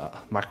out with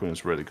that. Macwing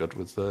was really good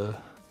with the,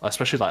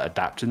 especially like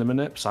adapting the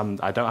minips.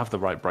 I don't have the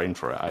right brain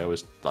for it. I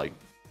always like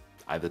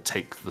either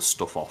take the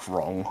stuff off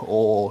wrong,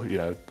 or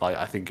like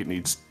I think it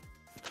needs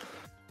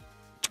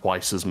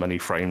twice as many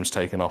frames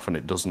taken off, and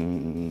it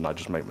doesn't. I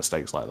just make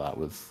mistakes like that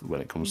with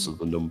when it comes to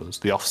the numbers.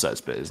 The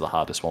offsets bit is the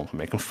hardest one for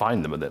me. I can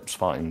find the minips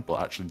fine,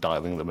 but actually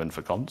dialing them in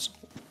for cons,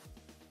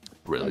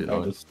 really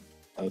annoying.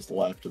 I just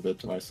laughed a bit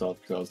to myself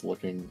because I was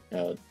looking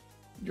at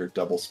your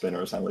double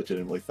spinners. I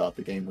legitimately thought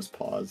the game was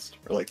paused,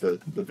 or like the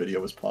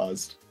video was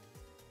paused.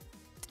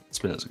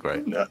 Spinners are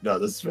great. No,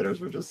 the spinners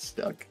were just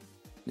stuck.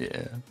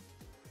 Yeah.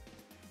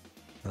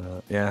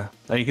 Yeah.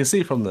 Now you can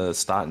see from the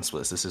starting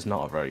splits, this is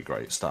not a very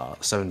great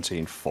start.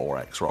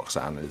 17-4x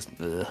Roxanne is.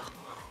 Ugh.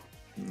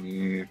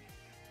 Yeah.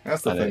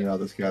 That's the thing about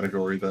this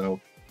category,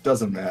 though.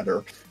 Doesn't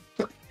matter.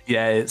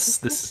 Yeah,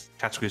 this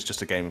category is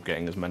just a game of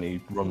getting as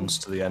many runs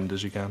to the end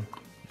as you can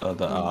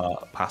that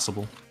are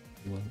passable.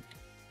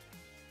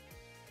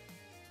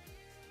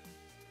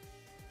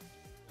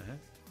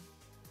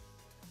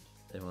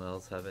 Anyone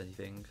else have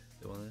anything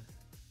they want to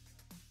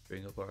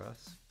bring up or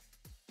ask?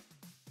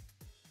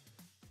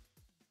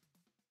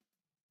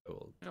 I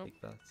will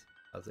take that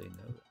as a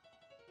note.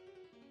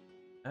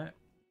 Alright.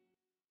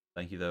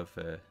 Thank you though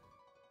for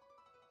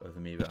both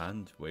Amoeba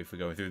and Wave for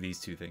going through these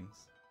two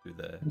things, through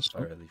the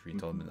early free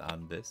tournament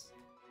and this.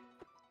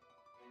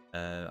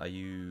 Are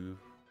you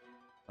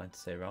planning to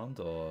stay around,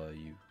 or are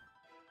you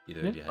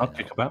either? I'll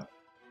kick about.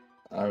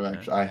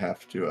 I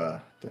have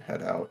to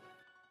head out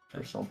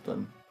for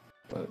something,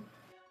 but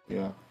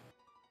yeah.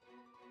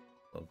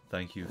 Well,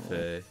 thank you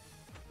for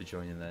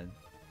joining then,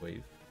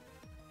 Wave.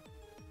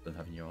 And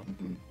having you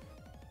on.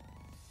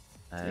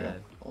 Yeah,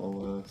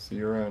 I'll see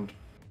you around.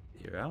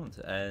 See you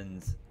around.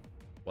 And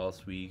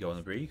whilst we go on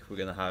a break, we're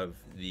gonna have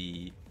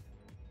the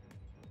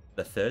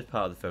third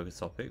part of the focus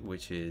topic,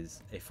 which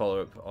is a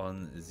follow-up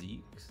on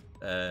Zeke's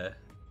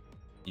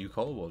new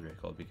color world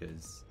record,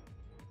 because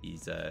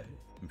he's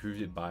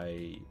improved it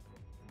by,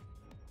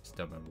 just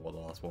don't remember what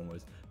the last one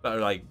was, but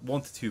like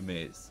 1 to 2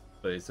 minutes.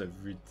 But it's a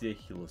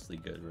ridiculously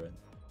good run.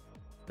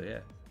 So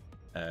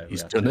yeah,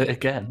 he's done it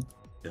again.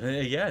 Done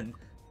it again.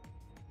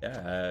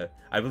 Yeah,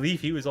 I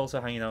believe he was also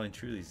hanging out in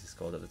Truly's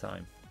Discord at the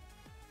time.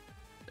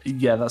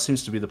 Yeah, that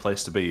seems to be the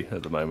place to be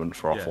at the moment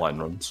for offline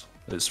runs.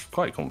 It's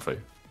quite comfy.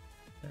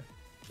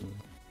 Yeah.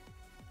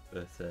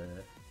 But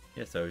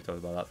yeah, so we talked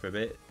about that for a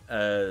bit.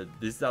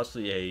 This is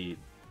actually a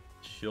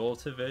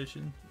shorter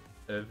version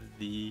of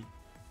the,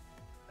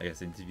 I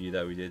guess, interview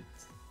that we did.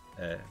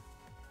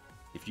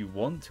 If you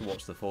want to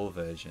watch the full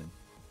version,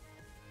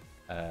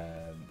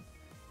 I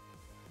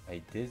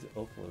did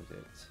upload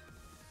it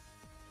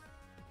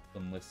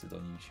unlisted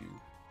on YouTube.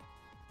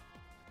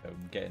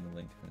 I'm getting the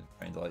link and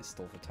trying to like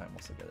stall for time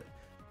whilst I get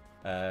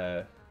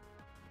it.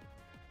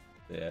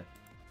 Yeah, if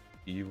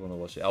you want to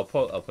watch it, I'll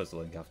post the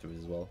link afterwards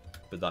as well.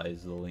 But that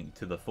is the link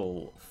to the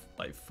full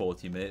like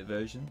 40-minute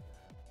version.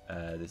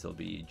 This will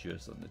be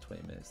just under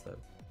 20 minutes though.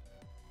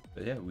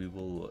 But yeah, we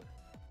will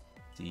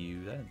see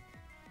you then.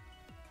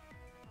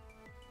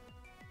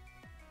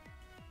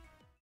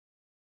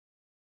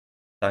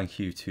 Thank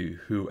you to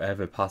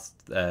whoever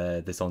passed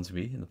this on to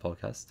me in the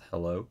podcast.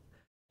 Hello,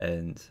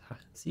 and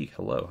Zeke.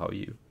 Hello, how are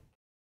you?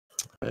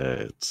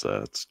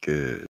 It's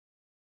good.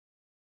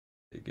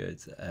 Good.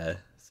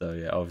 So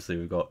yeah, obviously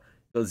we've got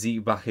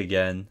Zeke back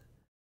again,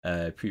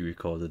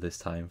 pre-recorded this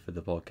time for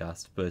the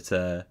podcast.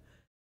 But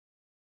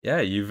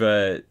yeah,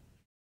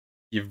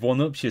 you've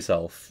one-upped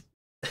yourself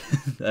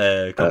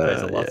compared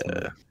to last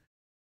time.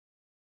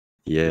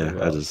 Yeah,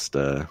 well. I just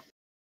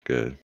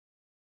good.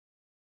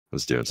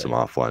 Was doing some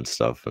offline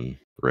stuff and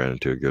ran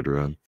into a good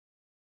run.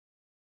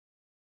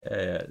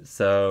 Yeah.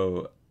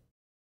 So,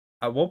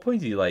 at what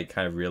point did you like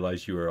kind of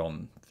realize you were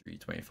on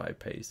 325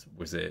 pace?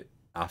 Was it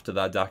after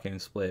that Dakin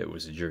split?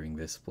 Was it during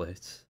this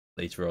split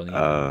later on? It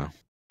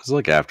was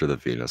like after the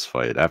Venus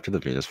fight. After the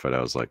Venus fight,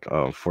 I was like,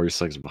 oh, I'm 40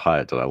 seconds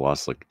behind, and I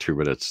lost like 2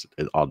 minutes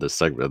on this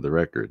segment of the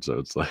record. So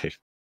it's like,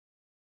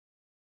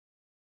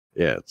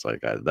 yeah, it's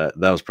like that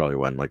was probably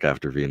when, like,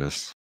 after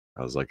Venus,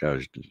 I was like, oh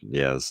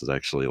yeah, this is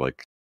actually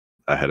like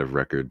ahead of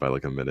record by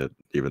like a minute,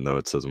 even though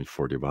it says I'm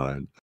 40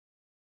 behind.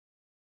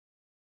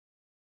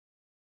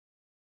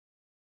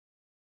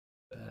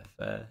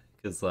 Fair,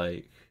 because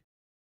like,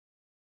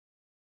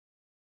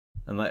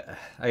 and like,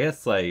 I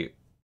guess like,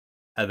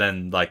 and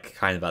then like,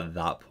 kind of at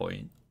that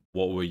point,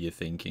 what were you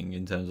thinking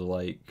in terms of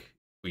like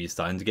were you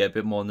starting to get a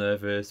bit more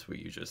nervous? Were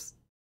you just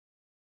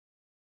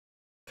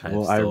kind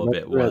of Well, I still a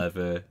bit remember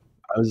whatever?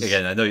 I was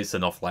Again, I know it's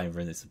an offline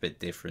run; it's a bit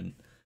different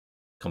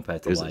compared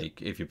it to was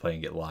like if you're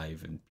playing it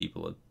live and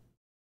people are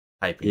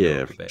hyping you yeah,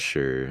 up a for bit.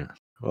 sure.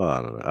 Well,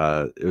 I don't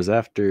know. It was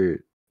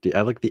after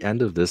at like the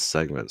end of this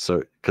segment.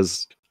 So,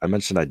 because I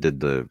mentioned I did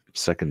the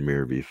second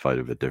mirror B fight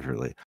a bit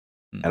differently,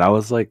 Mm. and I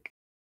was like,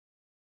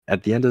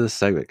 at the end of this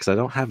segment, because I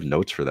don't have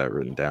notes for that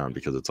written down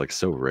because it's like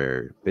so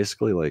rare.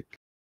 Basically, like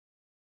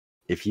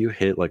if you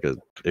hit like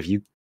if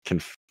you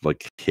can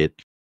like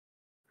hit,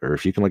 or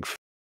if you can like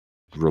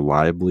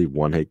reliably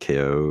one hit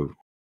KO,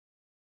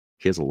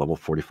 he has a level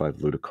 45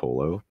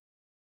 Ludicolo,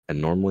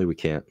 and normally we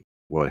can't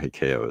one hit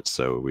KO it,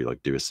 so we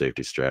like do a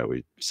safety strat.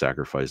 We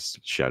sacrifice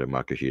Shadow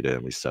Makuhita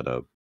and we set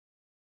up.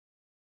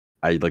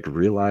 I like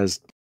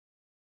realized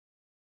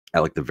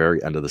at like the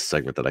very end of the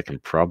segment that I can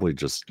probably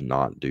just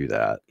not do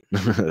that.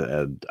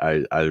 And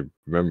I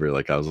remember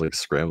like I was like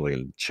scrambling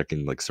and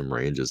checking like some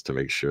ranges to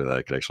make sure that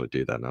I could actually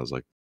do that. And I was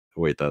like,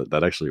 wait,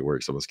 that actually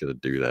works. I'm just gonna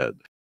do that.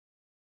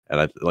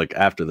 And I like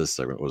after this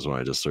segment was when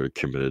I just sort of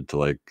committed to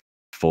like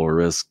full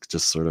risk,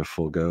 just sort of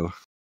full go.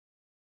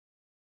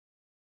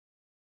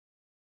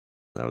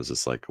 I was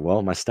just like,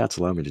 well, my stats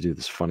allow me to do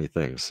this funny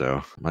thing,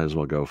 so might as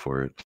well go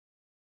for it.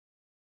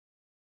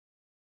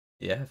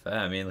 Yeah, fair.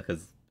 I mean,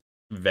 because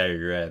very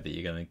rare that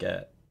you're gonna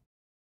get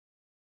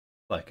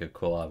like a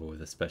collab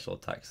with a special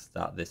attack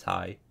stat this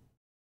high.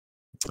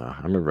 I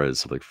remember I did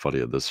something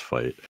funny at this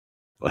fight.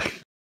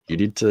 Like, you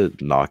need to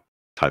knock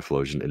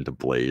Typhlosion into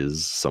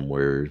Blaze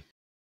somewhere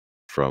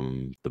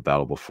from the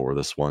battle before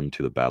this one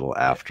to the battle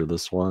after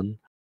this one.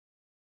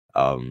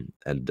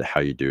 And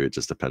how you do it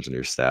just depends on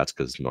your stats,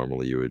 because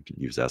normally you would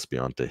use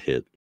Espeon to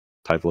hit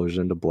Typhlosion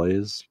into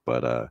Blaze,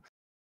 but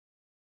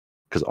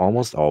because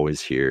almost always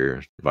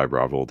here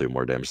Vibrava will do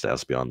more damage to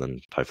Espeon than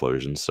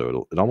Typhlosion,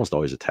 so it almost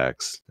always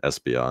attacks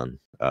Espeon.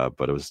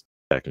 But it was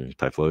attacking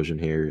Typhlosion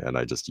here, and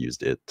I just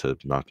used it to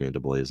knock me into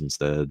Blaze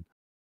instead.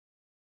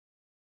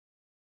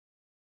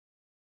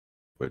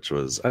 Which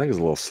was, I think, is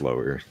a little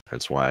slower.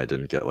 That's why I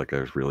didn't get like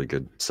a really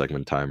good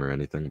segment time or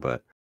anything,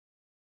 but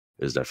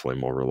is definitely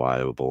more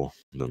reliable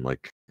than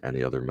like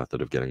any other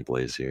method of getting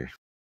Blaze here.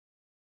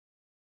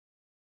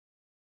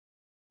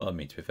 Well, I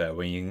mean, to be fair,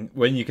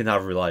 when you can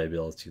have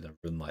reliability in a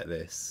run like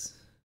this,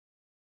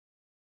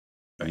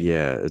 right,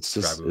 Yeah, it's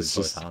grab just it with it's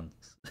both just hands.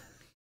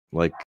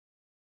 like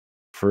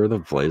for the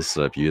Blaze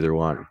setup, you either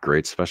want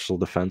great special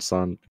defense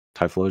on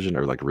Typhlosion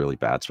or like really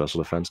bad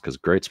special defense, because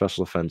great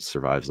special defense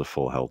survives the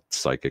full health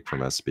psychic from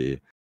SB.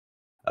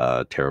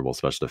 Terrible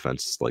special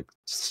defense like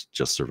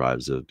just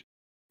survives a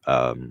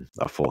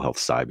full health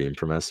Psybeam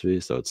from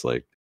SV. So it's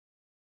like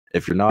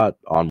if you're not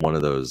on one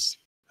of those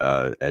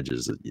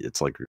edges,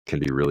 it's like can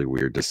be really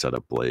weird to set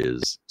up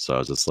Blaze. So I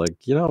was just like,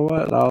 you know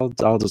what?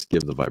 I'll just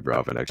give the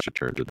Vibrava an extra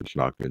turn to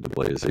knock me into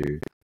Blaze here.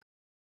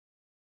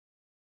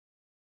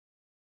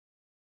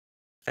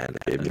 And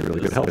it gave me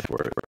really good health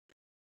for it.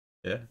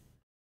 Yeah.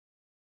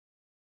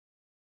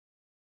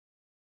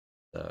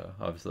 So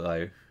obviously,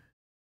 like,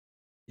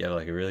 you have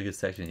like a really good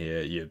section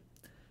here. You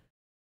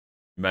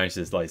managed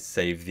to like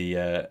save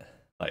the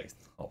like,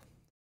 oh,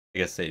 I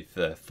guess save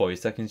 40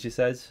 seconds. You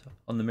said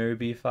on the Mirror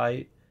B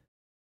fight.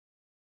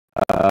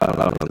 I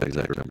don't know the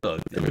exact number. Oh,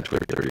 In between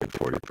 30 and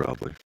 40,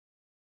 probably.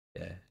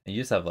 yeah, and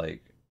you just have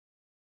like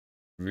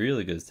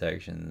really good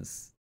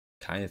sections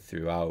kind of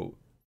throughout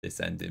this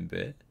ending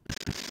bit.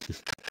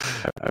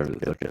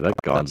 Okay, that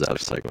Gonzab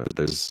segment.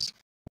 There's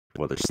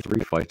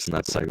 3 fights in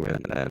that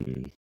segment,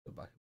 and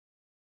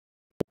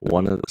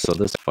so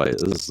this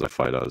is a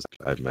fight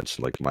I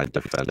mentioned, like my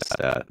defense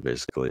stat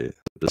basically.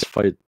 This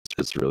fight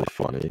is really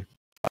funny.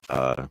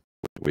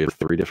 We have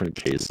 3 different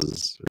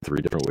cases,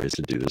 3 different ways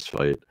to do this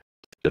fight,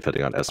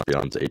 depending on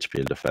Espeon's HP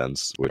and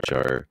defense, which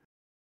are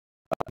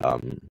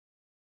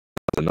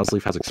the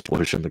Nuzleaf has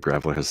Explosion, the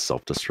Graveler has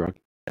Self-Destruct,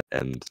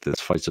 and this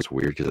fight's just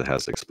weird because it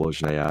has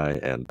Explosion AI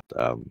and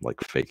like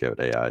Fake Out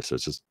AI, so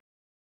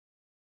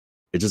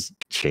it just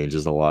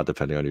changes a lot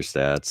depending on your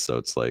stats. So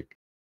it's like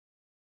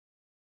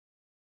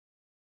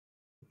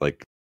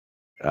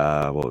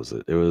what was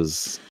it? It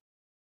was,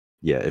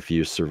 yeah, if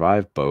you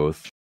survive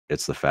both,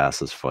 it's the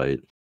fastest fight.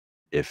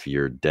 If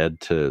you're dead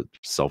to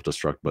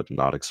self-destruct but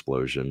not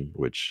explosion,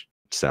 which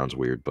sounds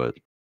weird, but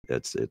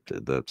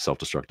the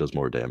self-destruct does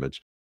more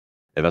damage.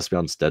 If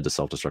Espeon's dead to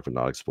self-destruct but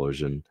not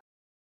explosion,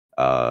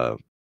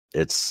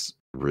 it's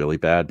really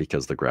bad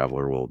because the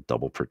Graveler will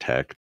double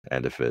protect,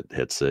 and if it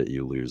hits it,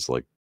 you lose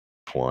like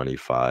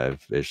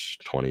 25-ish,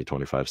 20,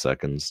 25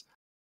 seconds.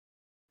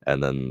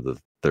 And then the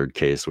third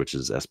case, which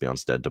is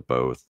Espeon's dead to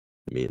both,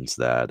 means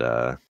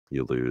that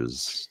you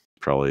lose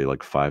probably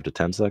like 5 to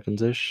 10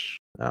 seconds ish.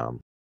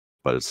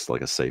 But it's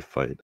like a safe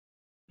fight.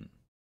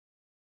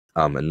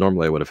 And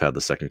normally I would have had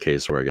the second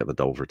case where I get the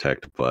double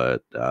protect,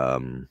 but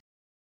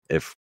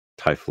if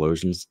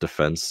Typhlosion's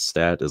defense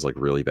stat is like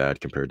really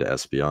bad compared to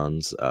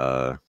Espeon's,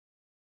 I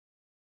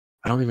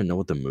don't even know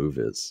what the move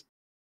is.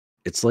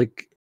 It's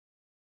like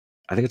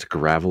I think it's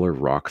Graveler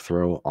Rock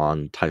Throw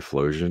on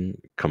Typhlosion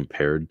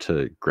compared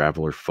to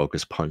Graveler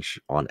Focus Punch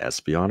on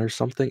Espeon or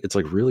something. It's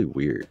like really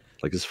weird.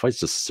 Like this fight's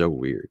just so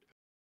weird.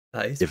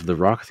 That is If the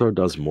Rock Throw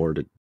does more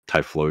to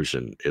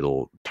Typhlosion,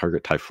 it'll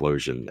target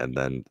Typhlosion, and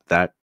then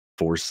that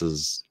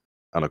forces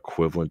an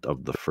equivalent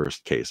of the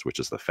first case, which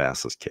is the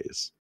fastest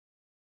case.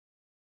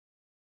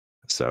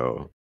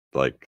 So,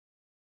 like,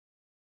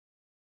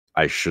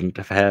 I shouldn't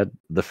have had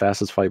the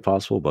fastest fight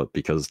possible, but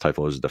because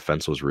Typhlosion's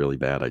defense was really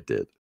bad, I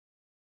did.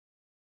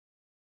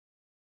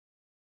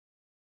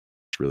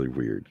 It's really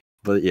weird.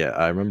 But yeah,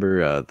 I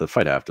remember the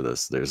fight after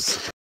this.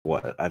 There's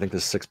what I think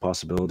there's 6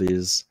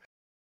 possibilities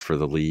for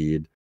the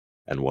lead,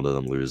 and one of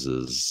them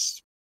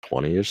loses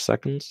 20-ish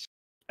seconds.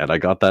 And I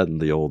got that in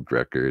the old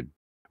record,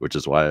 which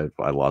is why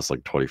I lost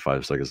like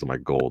 25 seconds to my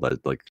gold.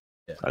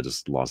 I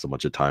just lost a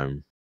bunch of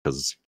time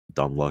because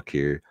dumb luck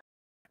here.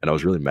 And I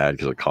was really mad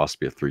because it cost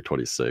me a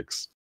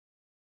 326.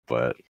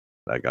 But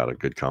I got a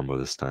good combo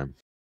this time.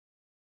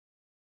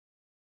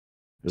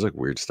 There's like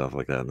weird stuff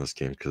like that in this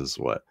game because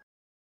what?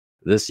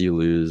 This you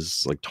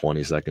lose like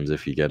 20 seconds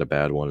if you get a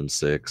bad 1 in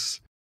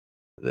 6.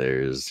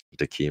 There's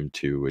Dakeem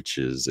 2, which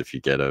is if you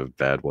get a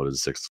bad 1 in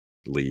 6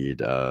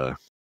 lead,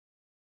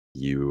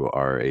 you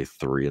are a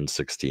 3 in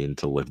 16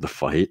 to live the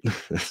fight.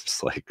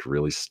 It's like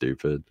really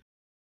stupid.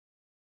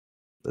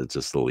 It's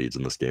just the leads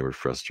in this game are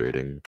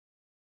frustrating.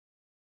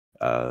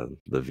 The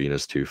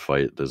Venus 2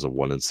 fight, there's a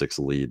 1 in 6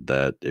 lead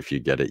that if you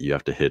get it, you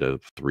have to hit a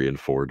 3 in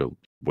 4 to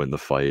win the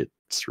fight.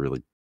 It's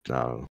really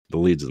the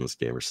leads in this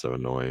game are so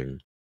annoying.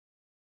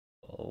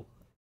 Oh,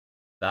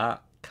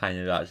 that kind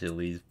of actually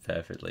leads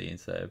perfectly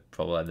into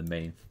probably like the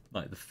main,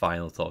 like the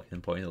final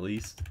talking point at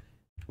least,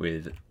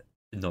 with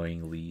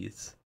annoying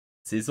leads.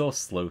 Scizor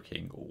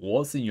Slowking,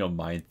 what's in your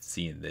mind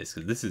seeing this?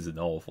 Because this is an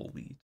awful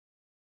lead.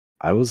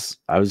 I was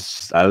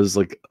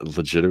like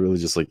legitimately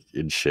just like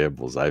in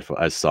shambles.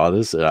 I saw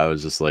this and I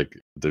was just like,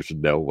 there's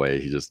no way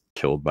he just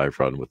killed my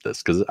friend with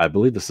this, because I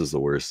believe this is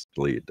the worst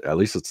lead. At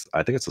least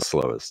I think it's the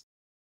slowest.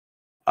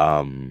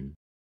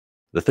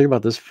 The thing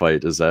about this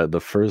fight is that the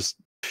first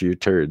few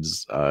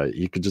turns,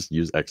 you could just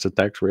use X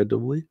attacks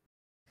randomly.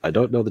 I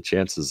don't know the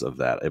chances of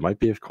that. It might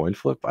be a coin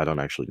flip. I don't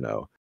actually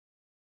know.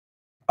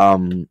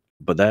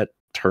 But that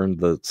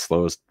turned the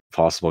slowest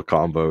possible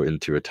combo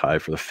into a tie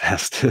for the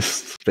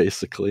fastest,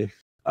 basically.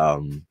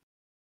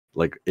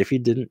 Like if he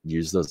didn't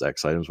use those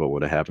X items, what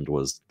would have happened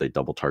was they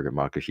double target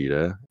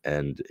Makuhita,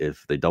 and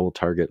if they double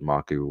target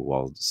Maku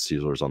while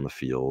Caesar's on the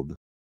field,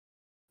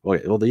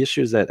 well, the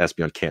issue is that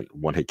Espeon can't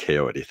one-hit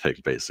KO anything,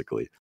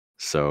 basically.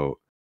 So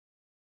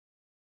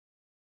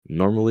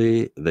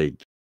normally they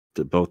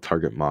both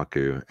target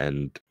Maku,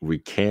 and we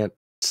can't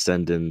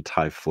send in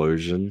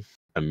Typhlosion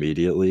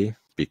immediately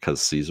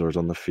because Caesar's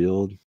on the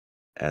field.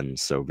 And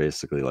so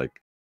basically,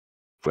 like,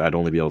 I'd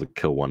only be able to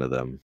kill one of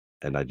them,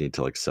 and I'd need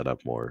to like set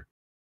up more.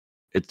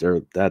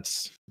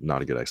 That's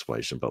not a good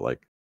explanation, but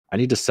like I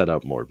need to set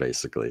up more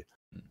basically.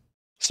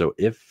 So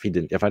if I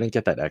didn't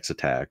get that X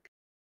attack,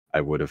 I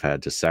would have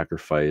had to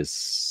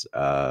sacrifice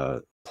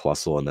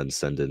Plusle and then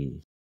send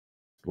in.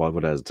 Well, I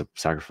would have to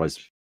sacrifice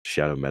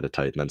Shadow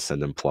Metatite and then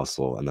send in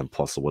Plusle, and then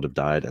Plusle would have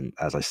died. And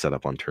as I set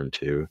up on turn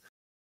 2,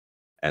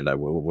 and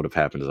what would have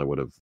happened is I would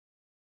have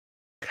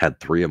had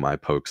 3 of my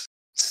pokes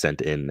sent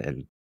in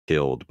and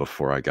killed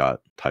before I got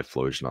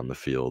Typhlosion on the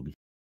field.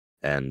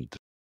 And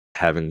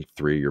having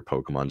 3 of your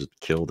Pokemon just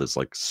killed is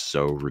like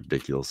so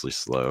ridiculously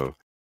slow.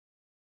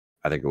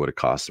 I think it would have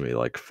cost me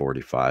like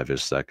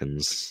 45-ish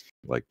seconds,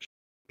 like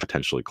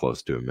potentially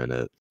close to a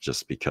minute,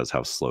 just because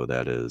how slow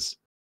that is.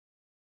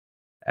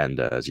 And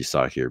as you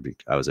saw here,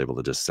 I was able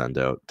to just send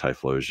out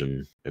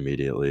Typhlosion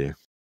immediately,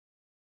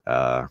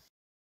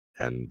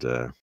 and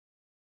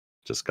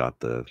just got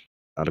an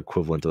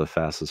equivalent to the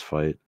fastest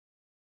fight.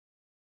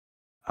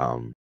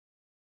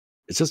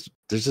 There's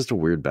just a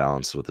weird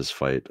balance with this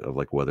fight of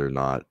like whether or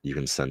not you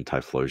can send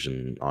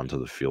Typhlosion onto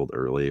the field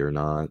early or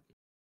not.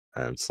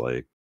 And it's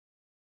like,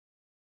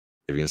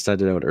 if you can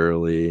send it out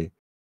early,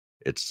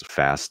 it's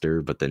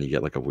faster, but then you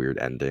get like a weird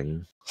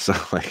ending. So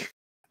like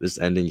this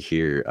ending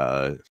here,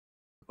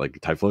 like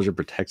Typhlosion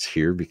protects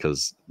here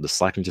because the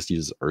Slaking just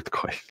uses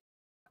Earthquake.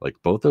 Like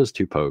both those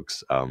 2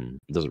 pokes,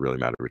 it doesn't really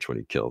matter which one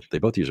you kill. They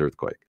both use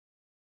Earthquake.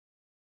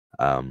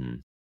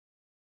 And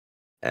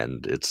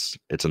it's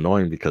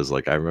annoying because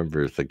like I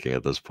remember thinking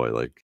at this point,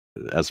 like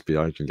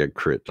Espeon can get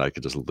crit and I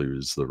could just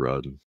lose the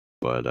run.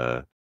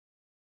 But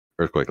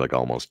Earthquake like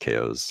almost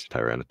KOs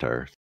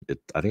Tyranitar.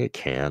 I think it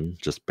can,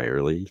 just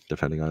barely,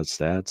 depending on its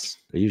stats.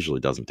 It usually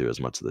doesn't do as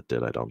much as it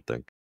did, I don't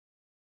think.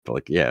 But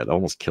like, yeah, it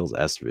almost kills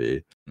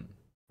SV.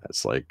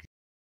 That's like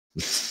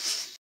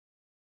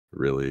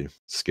really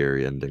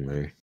scary ending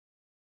there.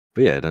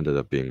 But yeah, it ended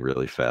up being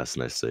really fast,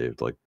 and I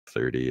saved like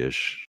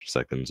 30-ish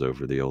seconds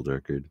over the old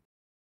record.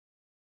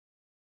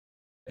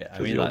 Yeah, I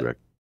Because mean, the old like,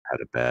 record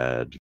had a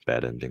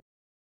bad ending.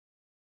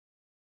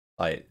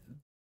 like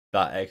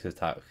that X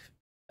attack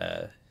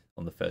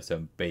on the first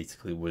turn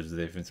basically was the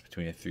difference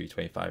between a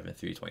 325 and a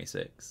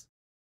 326.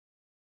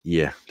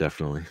 Yeah,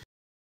 definitely.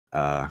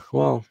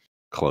 Well,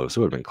 close. It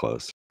would have been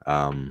close.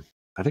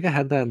 I I think I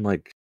had that in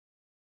like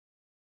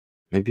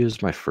maybe it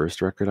was my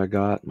first record I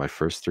got, my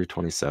first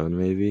 327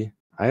 maybe.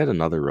 I had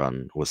another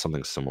run with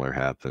something similar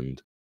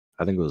happened.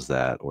 I think it was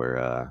that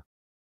where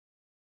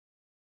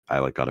I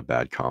like got a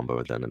bad combo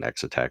and then an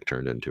X attack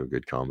turned into a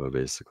good combo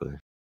basically.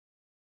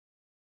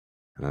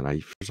 And then I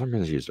for some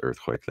reason used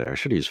Earthquake there. I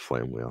should have used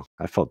Flame Wheel.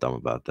 I felt dumb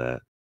about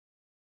that.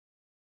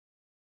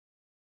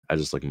 I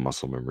just like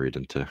muscle memoried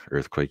into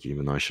Earthquake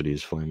even though I should have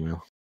used Flame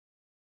Wheel.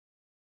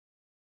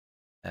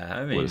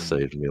 I Would mean, have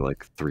saved me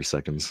like 3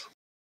 seconds.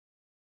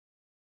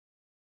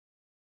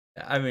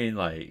 I mean,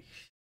 like,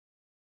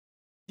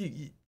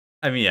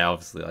 I mean, yeah,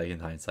 obviously, like in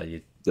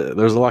hindsight,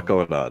 There's a lot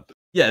going on.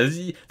 Yeah,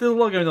 there's a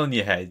lot going on in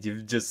your head.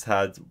 You've just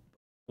had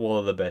one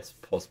of the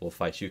best possible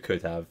fights you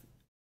could have,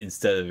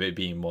 instead of it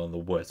being one of the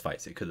worst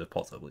fights it could have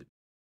possibly.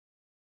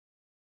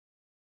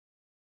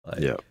 Like,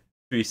 Yeah.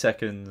 3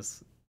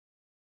 seconds.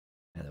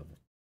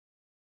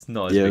 It's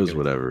not as Yeah, big it was of a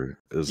whatever.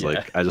 It was Yeah.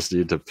 like I just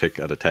needed to pick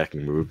an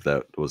attacking move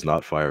that was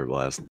not Fire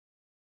Blast.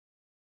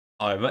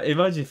 Oh,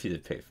 imagine if you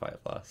did pick Fire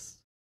Blast.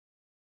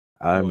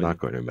 I'm not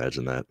going to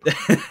imagine that.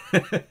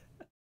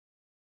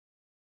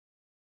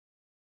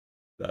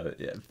 So,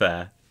 yeah,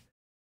 fair.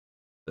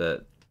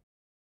 But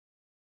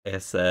I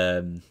guess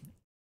I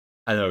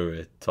know we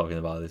were talking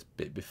about this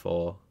bit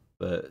before,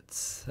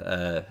 but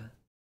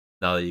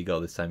now that you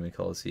got this time in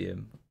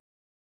Colosseum,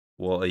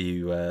 what are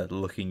you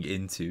looking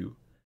into,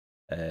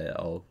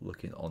 or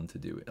looking on to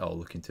do, or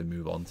looking to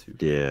move on to?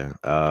 Yeah,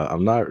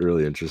 I'm not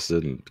really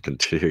interested in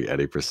continuing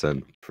any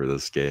percent for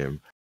this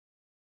game.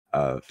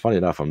 Funny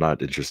enough, I'm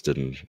not interested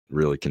in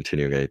really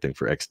continuing anything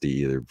for XD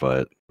either,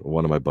 but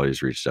one of my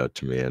buddies reached out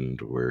to me and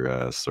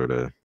we're sort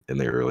of in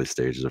the early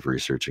stages of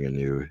researching a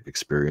new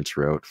experience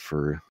route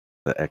for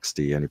the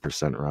XD any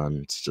percent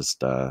run. It's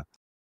just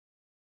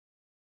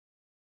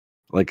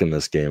like in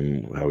this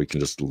game, how we can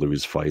just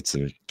lose fights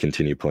and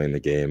continue playing the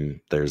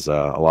game. There's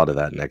a lot of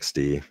that in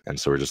XD, and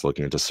so we're just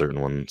looking into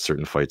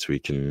certain fights we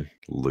can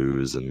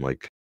lose and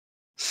like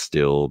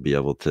still be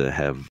able to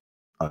have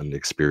an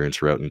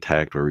experience route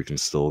intact where we can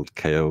still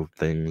KO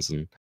things,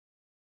 and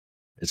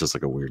it's just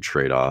like a weird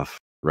trade-off.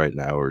 Right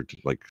now we're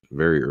like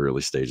very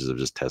early stages of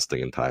just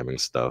testing and timing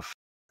stuff,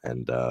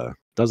 and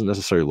doesn't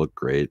necessarily look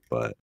great,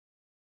 but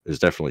there's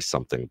definitely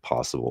something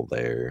possible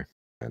there.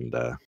 And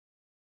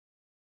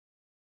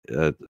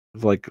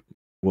like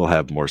we'll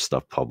have more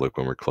stuff public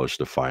when we're close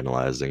to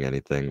finalizing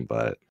anything,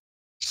 but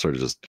sort of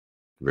just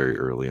very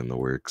early in the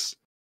works.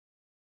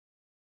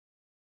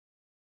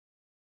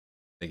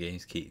 The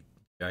games keep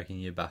dragging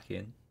you back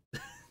in.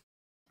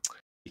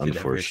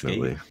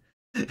 Unfortunately.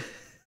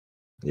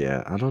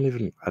 Yeah,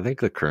 I think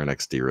the current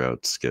XD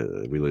routes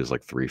we lose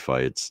like 3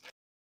 fights.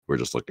 We're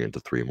just looking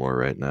into 3 more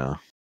right now.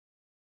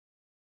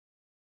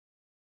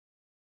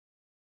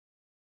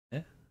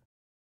 Yeah.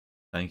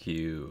 Thank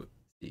you,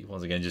 Steve,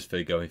 once again, just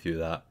for going through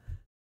that.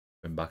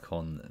 Going back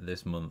on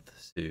this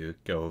month to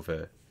go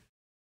over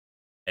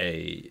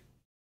do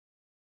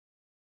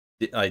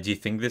you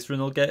think this run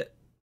will get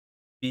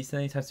beaten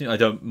anytime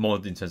soon? More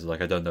in terms of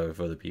like, I don't know if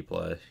other people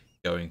are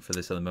going for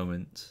this at the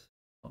moment.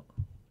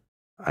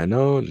 I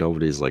know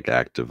nobody's like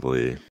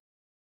actively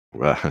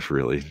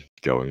really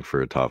going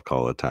for a top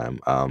call at time.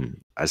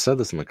 I said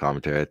this in the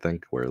commentary, I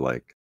think, where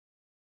like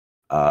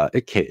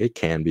it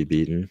can be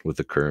beaten with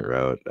the current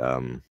route.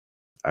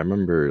 I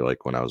remember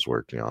like when I was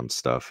working on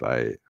stuff,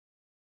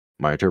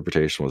 my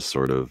interpretation was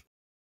sort of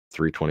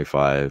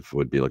 325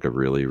 would be like a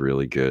really,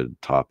 really good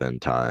top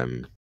end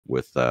time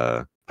with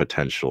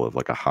potential of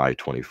like a high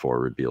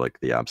 24 would be like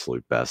the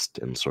absolute best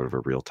in sort of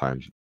a real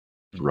time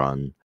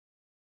run.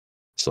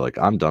 So like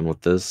I'm done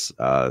with this.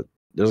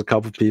 There's a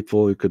couple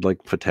people who could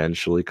like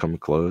potentially come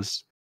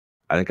close.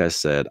 I think I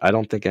said I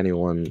don't think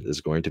anyone is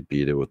going to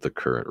beat it with the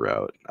current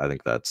route. I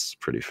think that's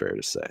pretty fair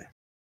to say.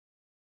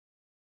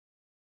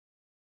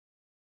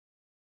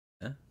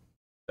 Yeah,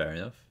 fair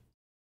enough.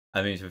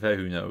 I mean, to be fair,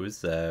 who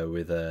knows?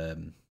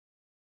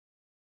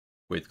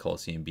 With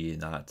Colosseum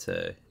being at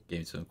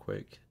Game Zone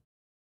Quick,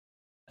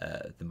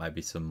 there might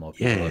be some more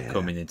people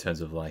coming in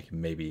terms of like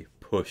maybe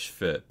push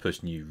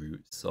new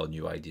routes or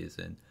new ideas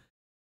in.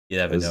 You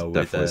never know.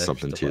 Definitely with,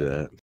 something to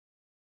like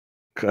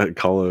that.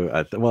 Colo,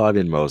 I think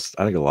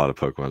a lot of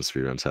Pokemon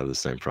speedruns have the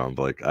same problem,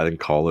 but like I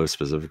think Colo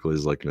specifically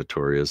is like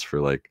notorious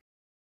for like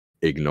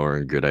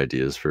ignoring good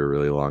ideas for a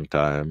really long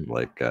time.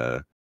 Like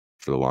for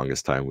the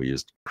longest time we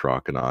used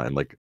Croconaut, and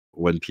like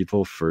when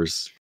people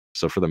first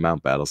for the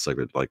Mount Battle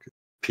segment, like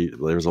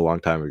there was a long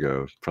time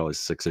ago, probably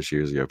 6-ish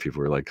years ago, people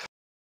were like,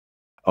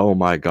 oh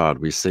my god,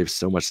 we save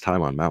so much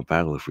time on Mount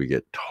Battle if we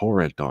get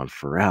Torrent on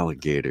for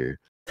Alligator.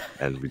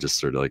 And we just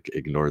sort of like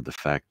ignored the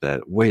fact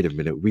that, wait a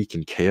minute, we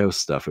can KO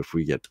stuff if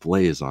we get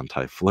Blaze on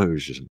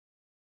Typhlosion.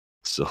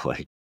 So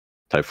like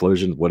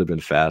Typhlosion would have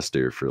been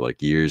faster for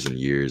like years and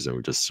years, and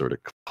we just sort of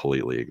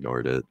completely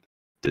ignored it.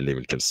 Didn't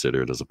even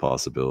consider it as a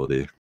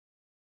possibility.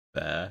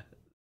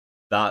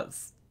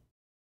 That's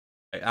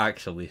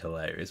actually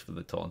hilarious for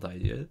the taunt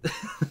idea.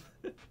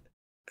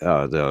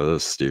 Oh no, that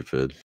was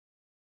stupid.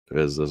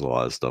 There's a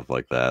lot of stuff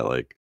like that.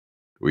 Like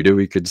we knew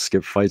we could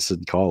skip fights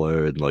in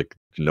Colo, and like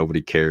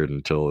nobody cared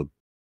until,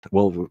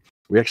 well,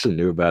 we actually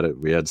knew about it.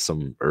 We had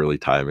some early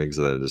timings,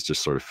 and then it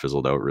just sort of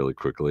fizzled out really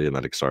quickly. And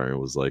then Exarian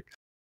was like,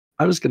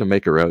 "I'm just gonna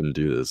make a route and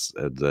do this,"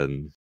 and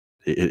then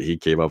he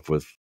came up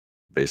with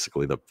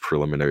basically the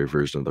preliminary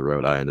version of the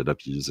route I ended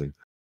up using.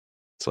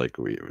 It's like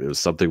it was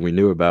something we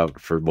knew about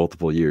for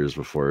multiple years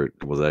before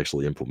it was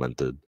actually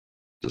implemented.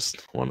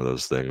 Just one of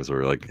those things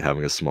where like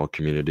having a small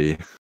community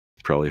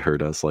probably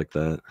hurt us like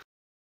that.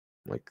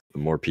 Like the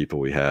more people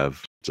we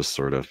have just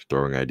sort of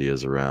throwing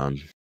ideas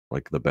around,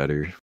 like the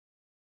better.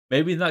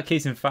 Maybe in that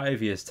case, in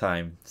 5 years'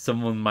 time,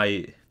 someone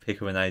might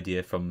pick up an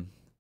idea from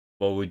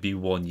what would be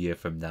 1 year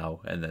from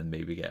now, and then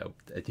maybe get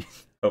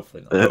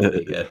hopefully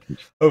not.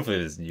 Hopefully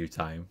there's a new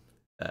time.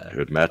 It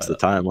would match the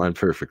timeline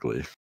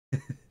perfectly.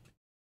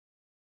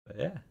 But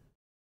yeah,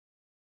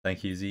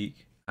 thank you,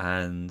 Zeke,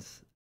 and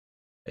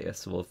I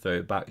guess we'll throw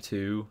it back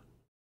to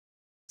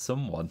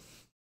someone.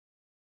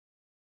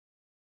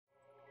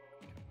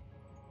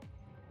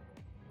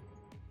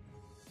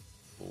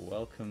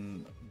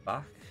 Welcome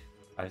back.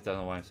 I don't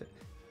know why I'm saying.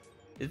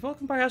 Is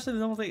welcome back actually the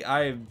normal thing?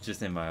 I'm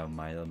just in my own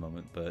mind at the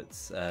moment,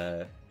 but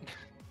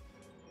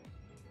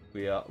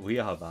we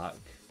are back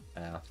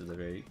after the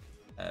break.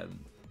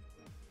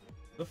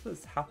 Stuff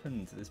that's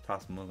happened this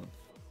past month.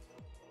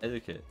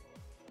 Eddaket,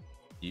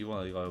 do you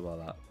want to go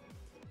about that?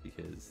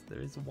 Because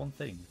there is one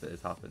thing that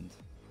has happened.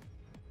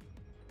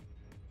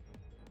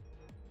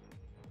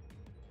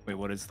 Wait,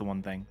 what is the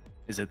one thing?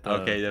 Is it the...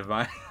 Okay, never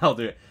mind. I'll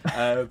do it.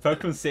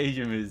 Pokemon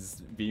Stadium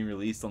is being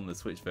released on the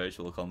Switch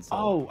Virtual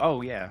Console.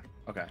 Oh yeah.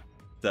 Okay.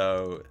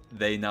 So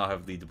they now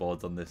have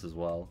leaderboards on this as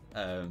well.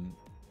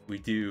 We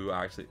do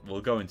actually.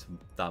 We'll go into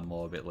that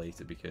more a bit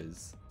later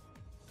because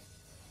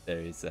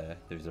there is a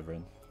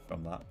run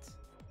from that.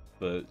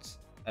 But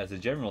as a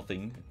general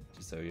thing,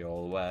 just so you're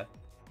all aware,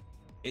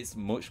 it's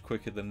much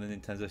quicker than the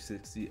Nintendo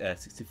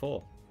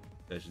 64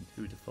 version.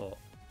 Who'd have thought?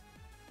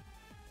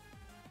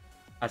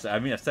 Actually, I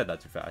mean, I've said that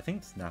to be fair. I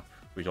think Snap,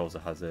 which also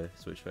has a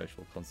Switch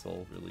Virtual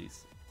Console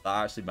release,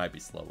 that actually might be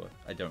slower.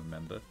 I don't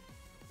remember.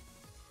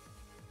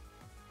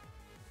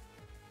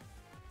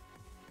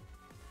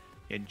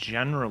 Yeah,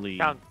 generally,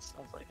 Sounds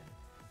like it.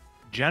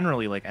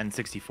 Generally, like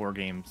N64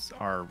 games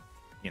are,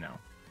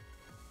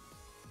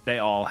 they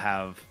all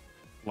have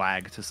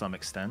lag to some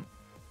extent.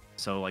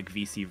 So like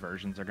VC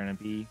versions are going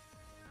to be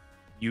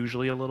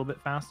usually a little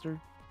bit faster.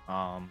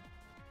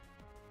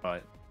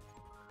 But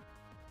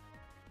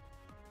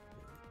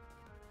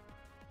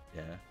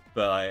yeah,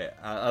 but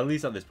at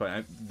least at this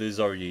point, there's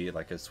already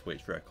like a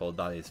Switch record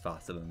that is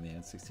faster than the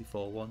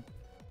N64 one.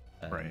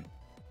 Right.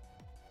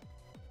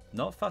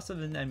 Not faster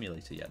than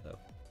emulator yet though.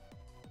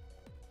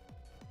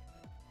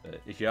 But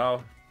if you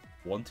are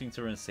wanting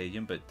to run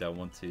Stadium but don't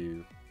want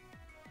to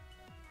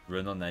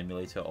run on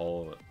emulator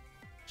or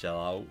shell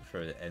out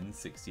for an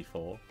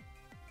N64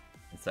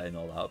 and setting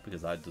all that up,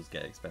 because that does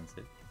get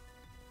expensive,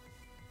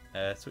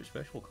 Switch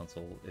Virtual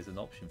Console is an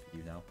option for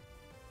you now.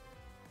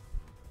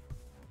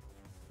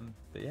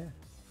 But yeah,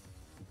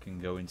 we can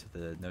go into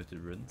the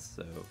noted runs.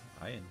 So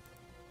Ian,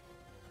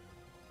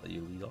 let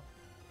you lead off.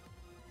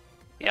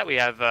 Yeah, we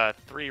have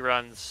 3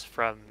 runs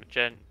from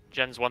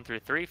Gens 1 through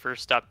 3.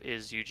 First up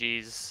is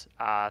UG's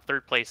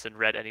 3rd place in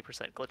red any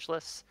percent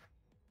glitchless.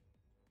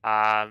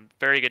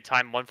 Very good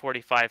time,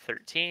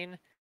 1:45.13.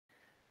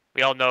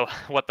 We all know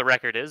what the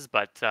record is,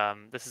 but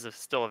this is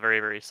still a very,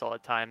 very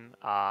solid time.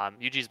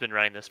 UG's been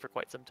running this for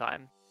quite some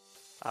time.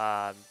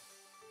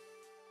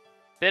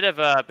 Bit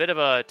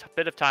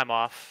of time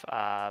off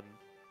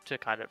to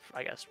kind of,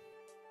 I guess,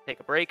 take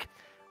a break,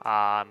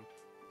 and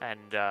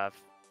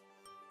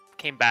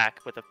came back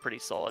with a pretty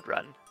solid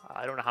run.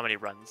 I don't know how many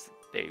runs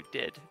they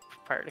did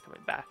prior to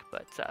coming back,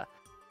 but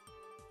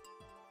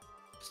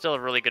still a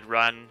really good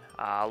run.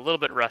 A little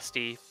bit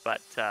rusty,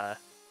 but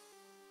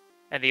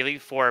and the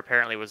Elite Four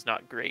apparently was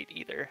not great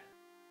either.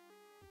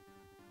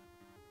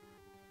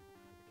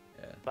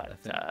 Yeah,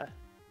 but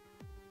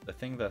the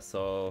thing that I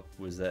saw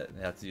was that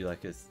they had to do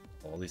like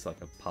or at least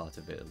like a part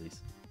of it at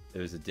least.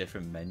 There was a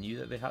different menu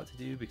that they had to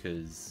do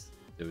because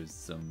there was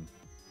some.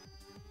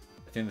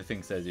 I think the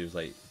thing says it was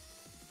like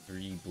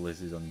 3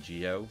 blizzards on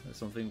Geo or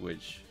something,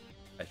 which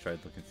I tried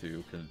looking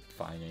through, couldn't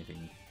find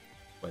anything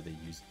where they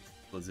used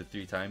blizzard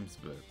 3 times.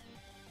 But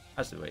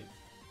actually, wait,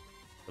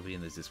 it'll be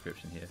in the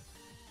description here.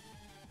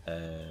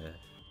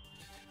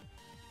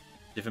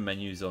 Different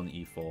menus on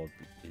E4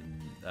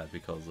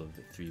 because of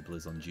 3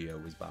 blizz on Geo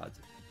was bad.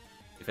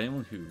 If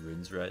anyone who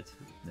runs red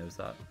knows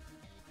that,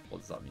 what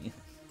does that mean?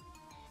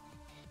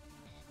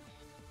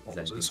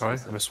 Sorry,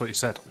 I missed what you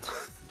said.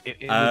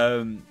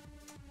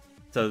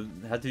 So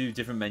had to do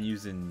different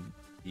menus in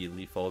the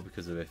Elite Four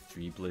because of a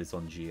 3 blizz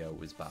on Geo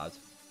was bad.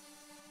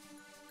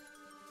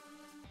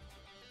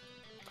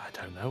 I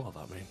don't know what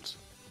that means.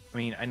 I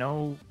mean, I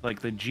know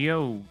like the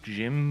Geo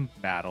Gym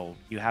battle,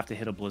 you have to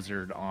hit a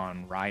blizzard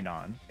on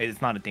Rhydon.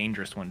 It's not a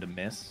dangerous one to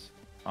miss,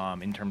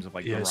 in terms of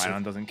like the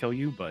Rhydon doesn't kill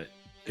you, but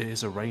it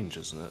is a range,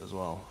 isn't it, as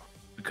well?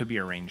 It could be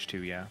a range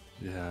too, yeah.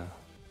 Yeah.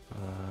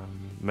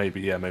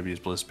 Maybe his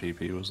Blizz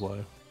PP was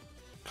low.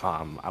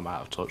 I'm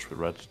out of touch with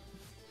red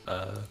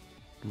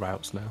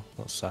routes now.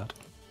 That's sad.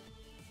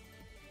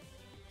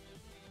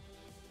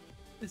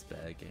 There's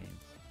better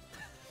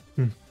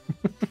games.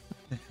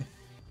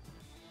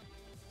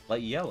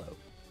 Like yellow.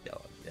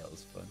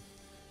 Yellow's fun.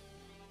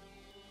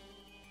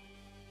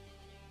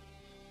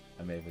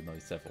 I may have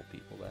annoyed several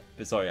people there.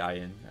 But sorry,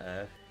 Iron.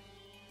 I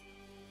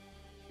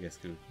guess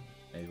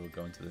maybe we'll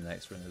go into the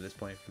next run at this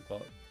point if we've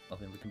got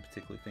nothing we can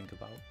particularly think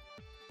about.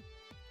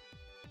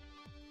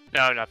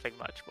 No, nothing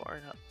much more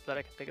that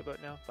I can think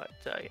about now. But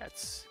yeah,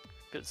 it's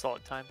good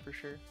solid time for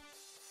sure.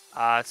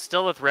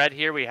 Still with red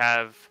here, we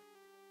have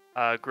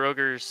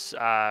Groger's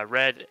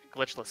red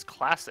glitchless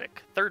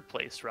classic 3rd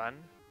place run.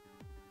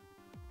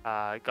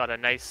 Got a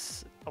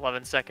nice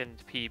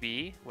 11-second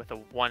PB with a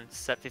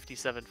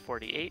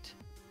 1:57.48.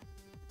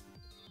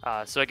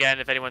 So again,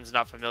 if anyone's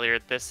not familiar,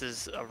 this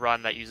is a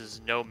run that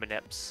uses no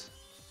manips,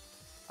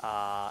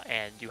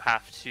 and you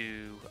have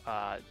to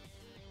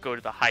go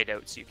to the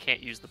hideout, so you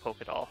can't use the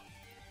Pokédoll,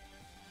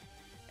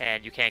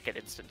 and you can't get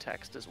instant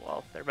text as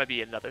well. There might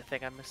be another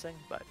thing I'm missing,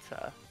 but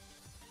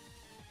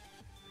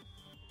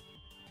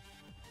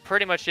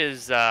pretty much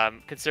is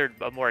considered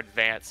a more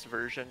advanced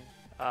version.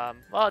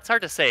 Well, it's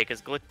hard to say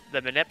because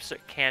the manips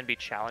can be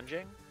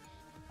challenging,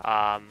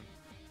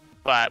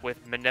 but with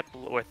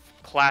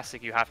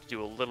classic, you have to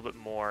do a little bit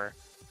more.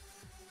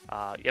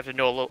 You have to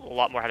know a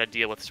lot more how to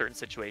deal with certain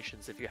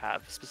situations if you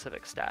have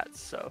specific stats.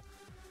 So,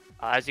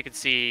 as you can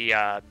see,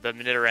 the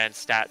Nidoran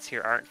stats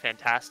here aren't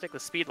fantastic. The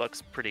speed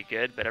looks pretty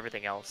good, but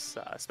everything else,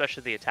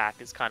 especially the attack,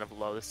 is kind of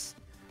low. This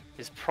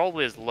is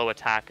probably as low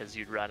attack as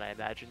you'd run, I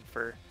imagine,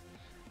 for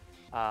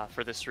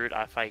this route.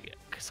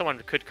 Someone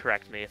could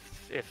correct me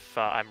if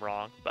I'm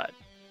wrong, but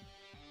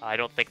I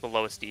don't think the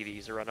lowest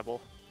EVs are runnable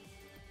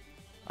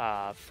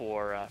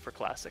for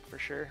classic for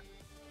sure.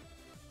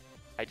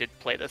 I did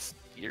play this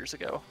years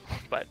ago,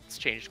 but it's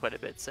changed quite a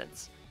bit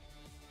since.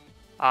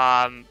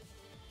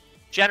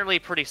 Generally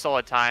pretty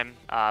solid time.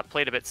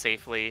 Played a bit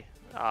safely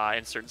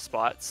in certain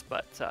spots,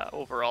 but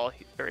overall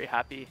very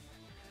happy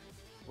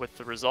with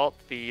the result.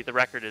 The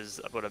record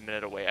is about a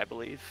minute away, I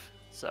believe.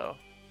 So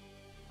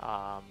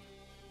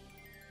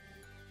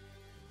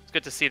it's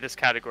good to see this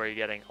category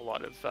getting a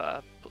lot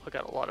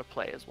of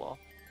play as well.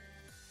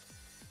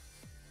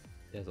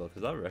 Yeah, well,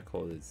 because that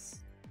record is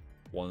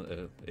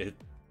one.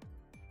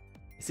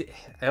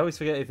 I always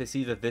forget if it's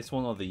either this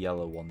one or the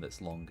yellow one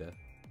that's longer,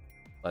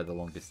 like the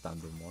longest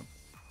standing one.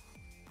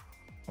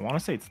 I want to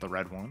say it's the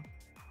red one.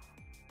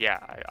 Yeah,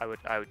 I would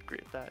agree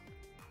with that.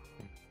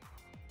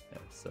 Yeah,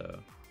 so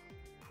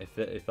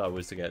if that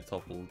was to get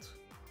toppled,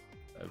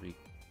 that would be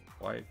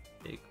quite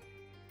big.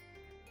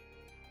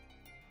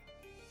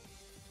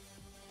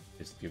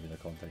 Just given the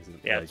context of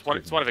yeah, it's one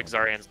of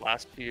Xarian's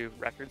last few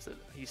records that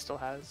he still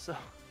has. So.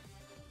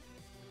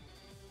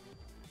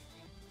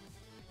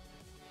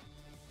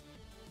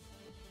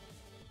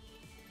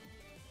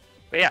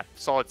 But yeah,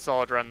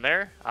 solid run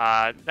there.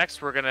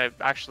 Next, we're gonna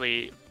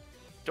actually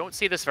don't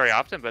see this very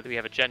often, but we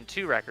have a Gen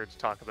 2 record to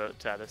talk about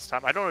this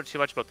time. I don't know too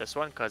much about this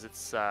one because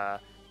it's a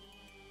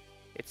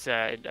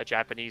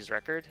Japanese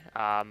record.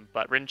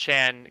 But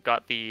Rin-chan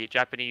got the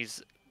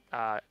Japanese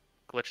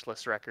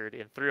glitchless record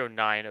in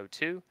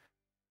 309.02.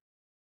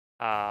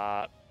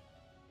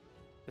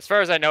 As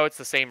far as I know, it's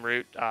the same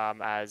route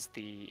as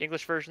the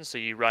English version, so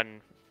you run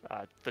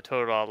the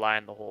Totodile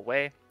line the whole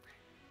way,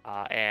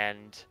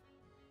 and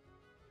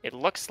it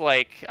looks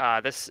like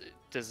this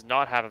does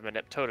not have a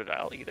manip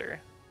Totodile either.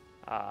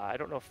 I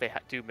don't know if they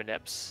do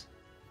manips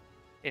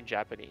in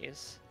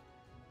Japanese,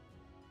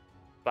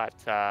 but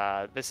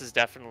this is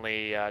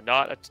definitely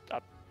not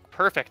a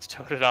perfect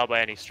Totodile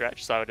by any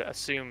stretch, so I would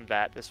assume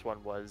that this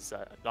one was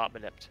not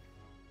manipped.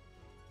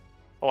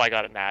 Oh, I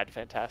got an ad,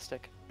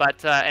 fantastic.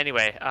 But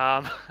anyway,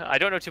 I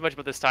don't know too much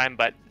about this time,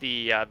 but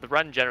the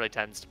run generally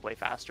tends to play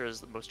faster,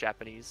 as most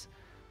Japanese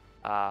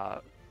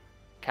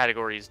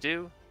categories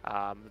do.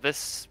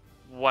 This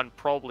one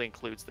probably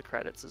includes the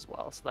credits as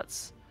well, so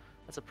that's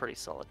a pretty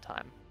solid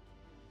time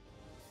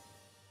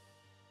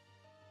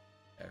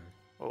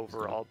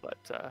overall. But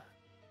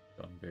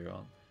don't be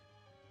wrong.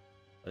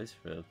 At least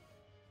for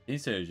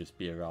these two, just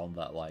be around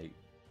that like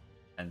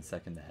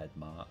 10-second ahead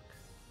mark.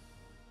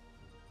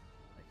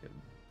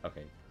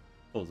 Okay,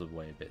 pulls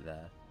away a bit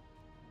there.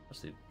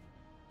 Actually,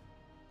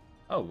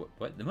 oh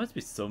wait, there must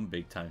be some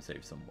big time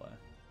save somewhere.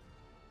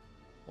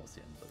 What's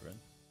the end of the run?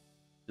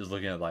 Just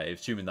looking at like,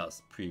 assuming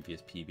that's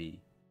previous PB.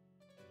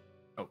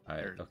 Oh,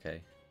 right,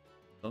 okay.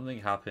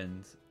 Something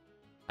happened.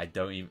 I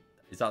don't even.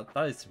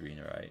 That is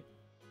Sabrina, right?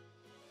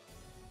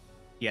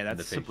 Yeah,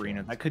 that's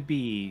Sabrina. That could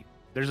be.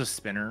 There's a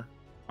spinner,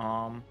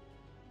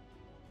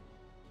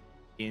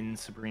 in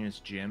Sabrina's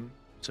gym.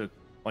 So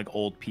like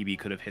old PB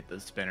could have hit the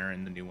spinner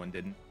and the new one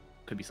didn't.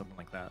 Could be something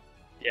like that.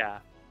 Yeah.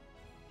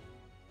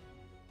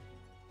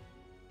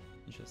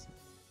 Interesting.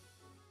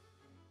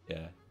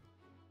 Yeah.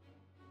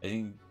 I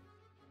think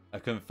I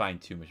couldn't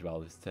find too much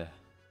about this to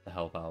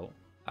help out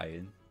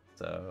Iron,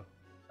 so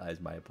that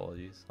is my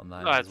apologies on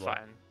that. No, that's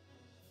fine.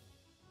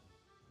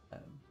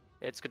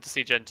 It's good to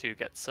see Gen 2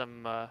 get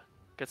some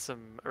Get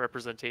some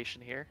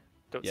representation here.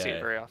 Don't see Yeah.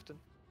 it very often.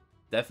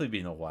 Definitely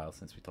been a while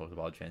since we talked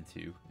about Gen 2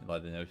 in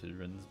like the noted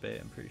runs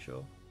bit, I'm pretty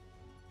sure.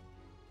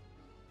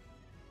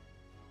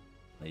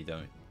 They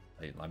don't,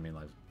 I mean,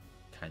 like,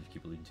 kind of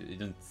keep alluding to it. It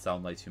doesn't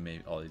sound like too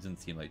many, or it doesn't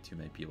seem like too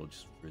many people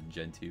just run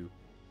Gen 2.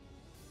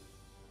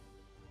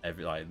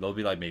 There'll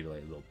be like maybe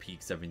like little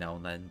peaks every now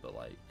and then, but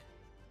like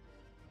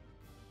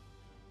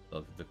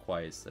the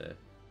quiets are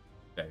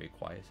very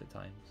quiet at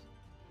times.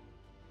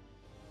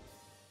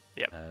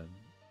 Yep.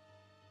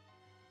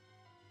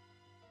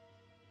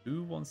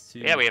 Who wants to?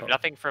 Yeah, we have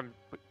nothing from.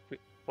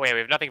 We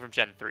have nothing from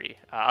Gen 3,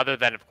 other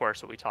than of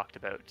course what we talked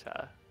about,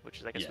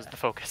 which is I guess was the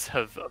focus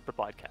of the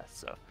podcast.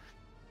 So.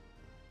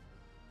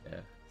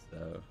 Yeah.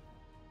 So.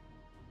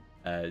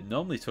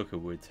 Normally Tucker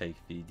would take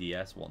the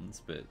DS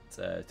ones, but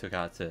Tucker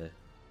had to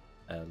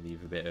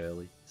leave a bit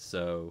early.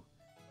 So.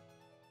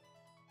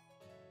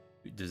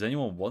 Does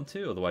anyone want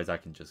to? Otherwise, I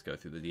can just go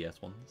through the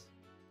DS ones.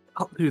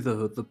 I'll do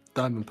the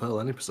Diamond Pearl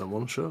any %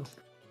 one, sure.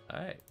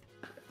 Alright.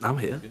 I'm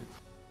here. Good.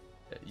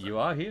 You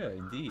are here,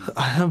 indeed.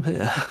 I am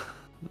here.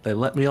 They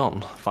let me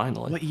on,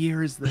 finally. What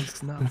year is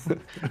this now?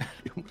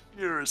 What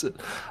year is it?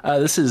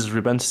 This is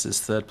Rubentus'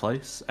 third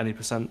place, any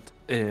 %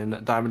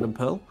 in Diamond and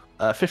Pearl.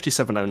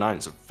 57.09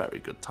 is a very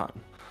good time.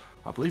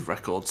 I believe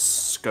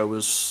records go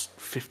as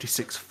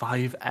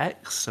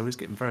 56.5x, so he's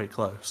getting very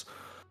close.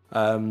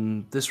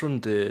 This run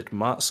did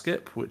Mart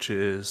Skip, which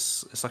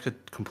is, it's like a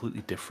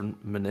completely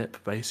different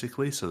manip,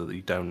 basically, so that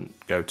you don't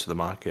go to the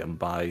market and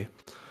buy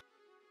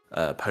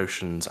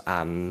potions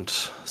and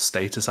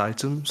status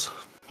items,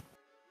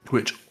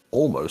 which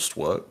almost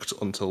worked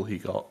until he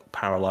got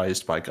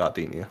paralyzed by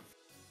Gardenia,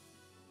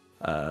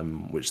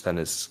 which then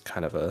is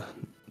kind of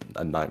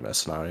a nightmare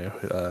scenario.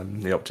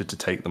 He opted to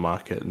take the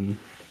market and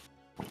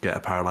get a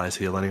paralyzed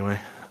heal anyway.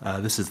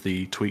 This is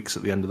the tweaks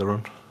at the end of the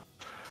run,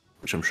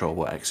 which I'm sure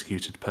were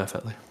executed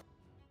perfectly.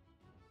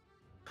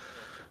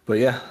 But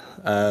yeah,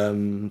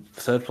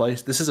 third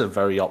place. This is a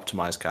very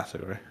optimized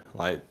category.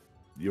 Like,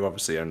 you're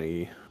obviously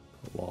only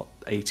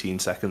 18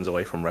 seconds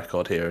away from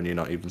record here, and you're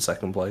not even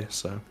second place.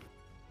 So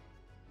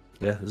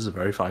yeah, this is a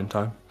very fine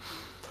time.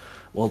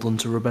 Well done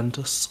to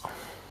Rubentus. Well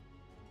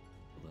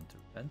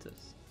done to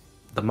Rubentus.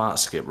 The Mart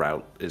Skip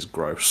route is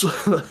gross.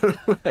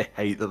 I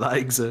hate that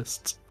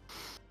exists.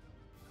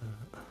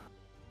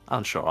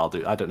 I'm sure I'll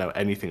do. I don't know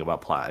anything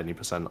about Plat any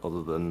 %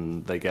 other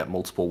than they get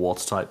multiple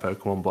water type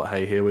Pokemon, but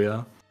hey, here we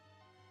are.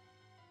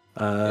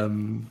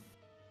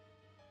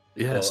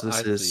 Yeah, well, so this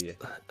actually, is.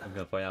 I'm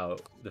gonna point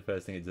out the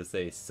first thing it just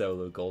says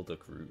solo Golduck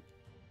route.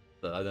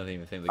 So I don't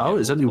even think. Oh,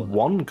 there's only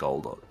one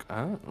Golduck.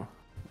 Oh,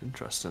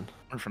 interesting.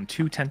 Went from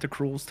 2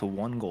 Tentacruels to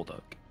 1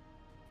 Golduck.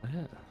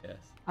 Yeah. Yes.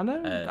 I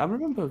know. I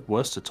remember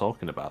Worcester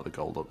talking about the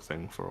Golduck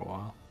thing for a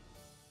while.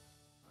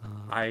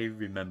 I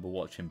remember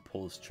watching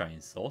Pulse try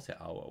and sort it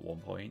out at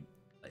one point,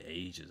 like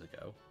ages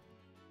ago.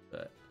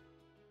 But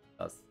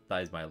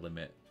that is my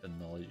limit of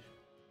knowledge.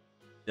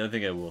 The other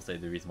thing I will say,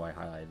 the reason why I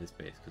highlighted this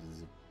base, because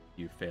there's a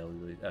few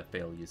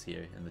failures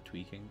here in the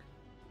tweaking.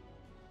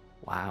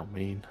 Wow,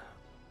 mean.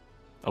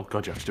 Oh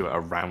god, you have to do it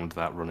around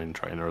that running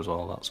trainer as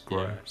well. That's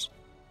gross.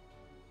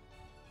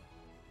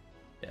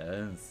 Yeah, I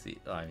don't see.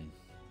 I mean,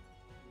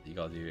 you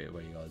gotta do it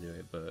where you gotta do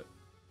it, but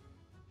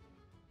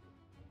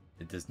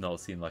it does not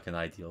seem like an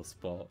ideal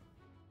spot.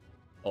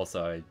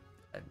 Also,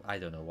 I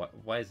don't know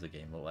why does the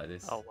game look like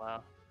this? Oh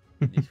wow.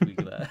 You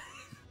tweak that.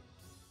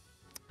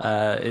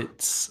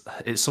 It's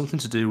something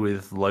to do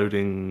with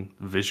loading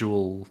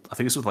visual. I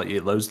think it's with, like,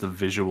 it loads the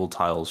visual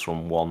tiles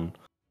from one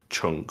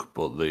chunk,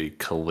 but the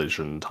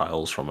collision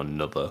tiles from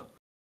another.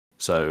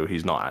 So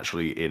he's not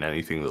actually in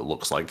anything that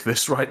looks like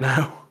this right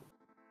now.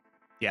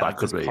 Yeah, that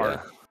could be.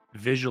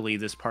 Visually,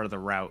 this part of the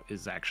route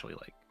is actually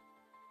like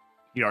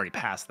you already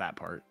passed that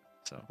part.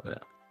 So yeah.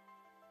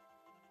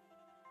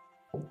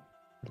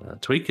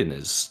 Tweaking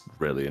is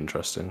really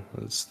interesting.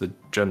 It's the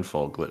Gen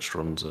 4 glitch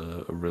runs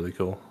are really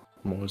cool.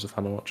 I'm always a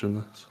fan of watching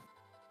this.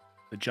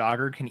 The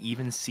jogger can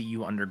even see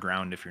you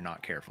underground if you're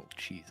not careful.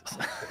 Jesus.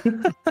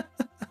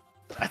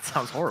 That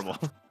sounds horrible.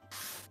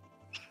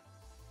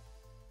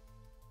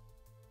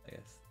 I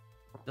guess.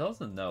 I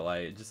also know,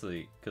 like, just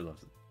like,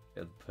 because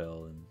of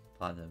Pearl and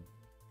Platinum,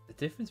 the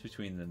difference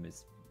between them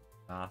is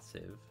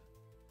massive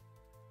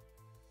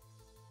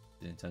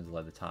in terms of,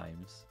 like, the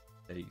times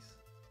it takes.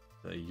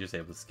 So you're just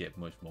able to skip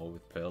much more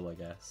with Pearl, I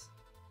guess.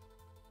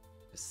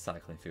 Just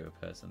cycling through a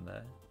person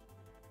there.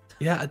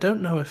 Yeah, I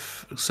don't know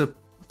if... So,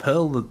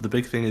 Pearl, the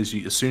big thing is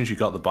as soon as you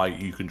got the bite,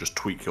 you can just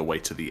tweak your way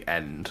to the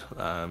end.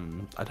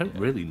 I don't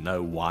really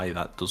know why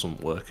that doesn't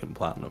work in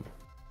Platinum.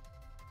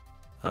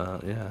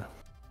 Yeah.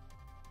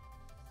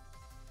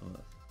 I was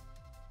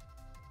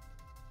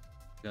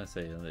gonna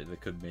say there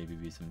could maybe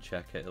be some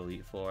check at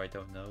Elite 4, I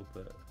don't know,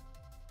 but...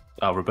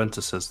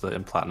 Rubentus says that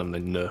in Platinum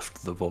they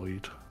nerfed the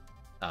Void.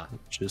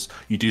 Which is,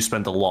 you do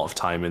spend a lot of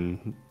time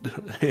in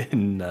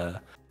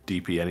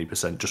DP any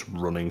 % just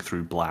running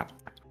through black.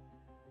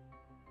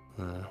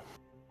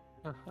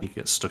 You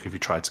get stuck if you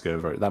try to go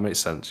over it. That makes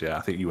sense, yeah.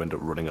 I think you end up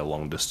running a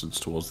long distance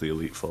towards the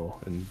Elite Four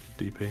in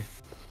DP.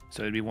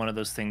 So it'd be one of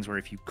those things where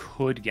if you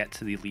could get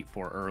to the Elite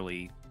Four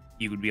early,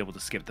 you would be able to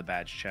skip the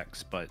badge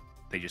checks, but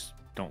they just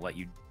don't let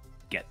you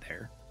get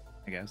there,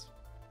 I guess.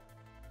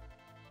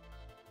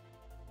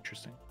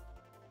 Interesting.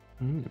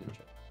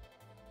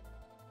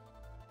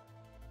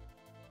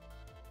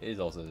 It is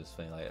also just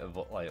funny,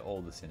 like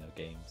all the Sinnoh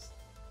games,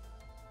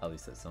 at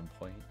least at some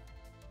point.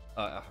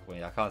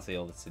 Wait, I can't say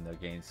all the Sinnoh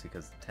games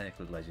because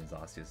technically Legends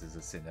Arceus is a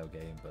Sinnoh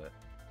game, but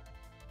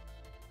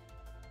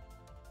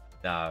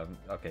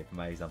okay, for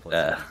my example, it's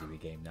a Hizui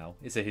game now.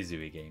 It's a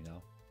Hizui game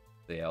now.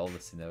 So yeah, all the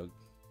Sinnoh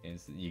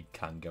games, you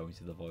can go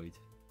into the void,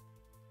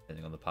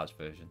 depending on the patch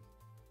version.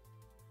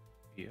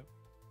 Yep.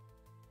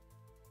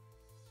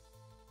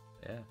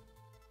 Yeah.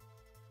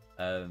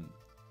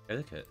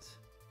 Eddaket,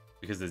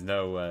 because there's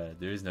no,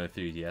 there is no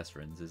 3DS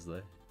runs, is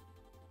there?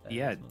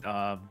 Yeah.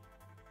 No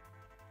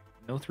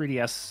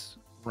 3DS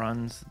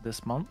runs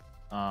this month.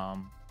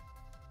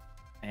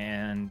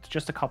 And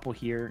just a couple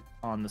here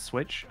on the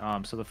Switch.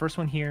 So the first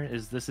one here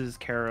is this is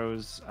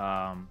Karo's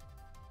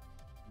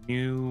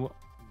new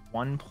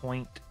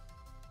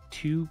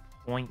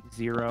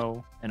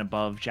 1.2.0 and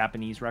above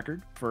Japanese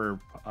record for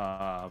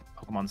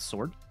Pokemon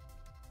Sword.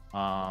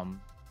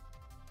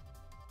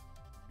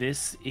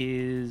 This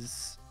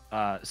is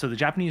so the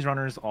Japanese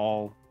runners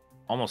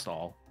almost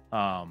all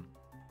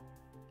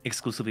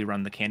exclusively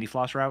run the Candy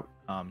Floss route.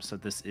 So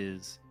this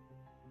is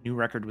new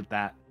record with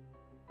that.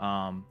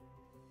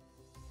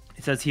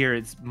 It says here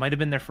it might have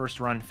been their first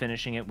run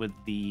finishing it with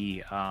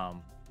the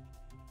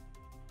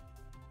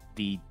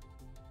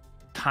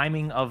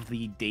timing of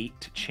the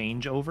date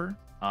changeover.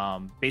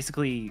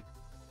 Basically,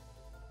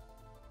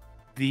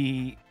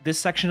 this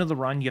section of the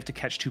run, you have to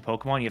catch 2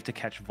 Pokemon. You have to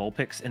catch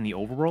Vulpix in the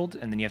overworld,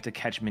 and then you have to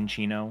catch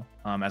Minccino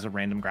as a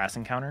random grass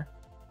encounter.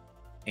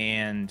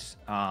 And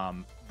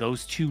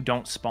those 2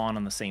 don't spawn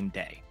on the same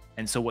day.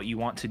 And so what you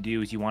want to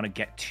do is you want to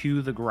get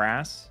to the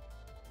grass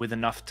with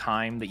enough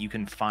time that you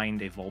can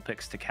find a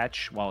Vulpix to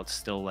catch while it's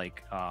still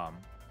like,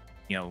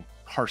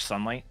 harsh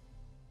sunlight,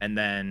 and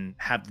then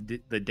have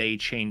the day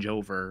change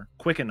over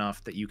quick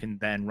enough that you can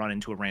then run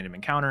into a random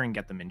encounter and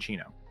get the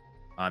Minccino.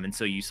 And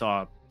so you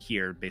saw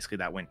here, basically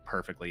that went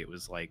perfectly. It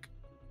was like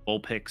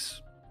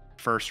Vulpix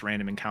first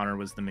random encounter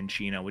was the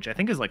Minccino, which I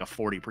think is like a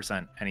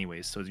 40%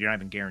 anyways, so you're not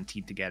even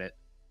guaranteed to get it.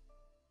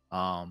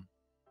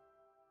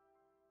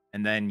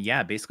 And then,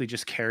 yeah, basically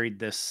just carried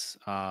this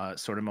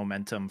sort of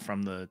momentum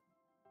from the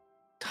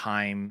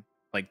timing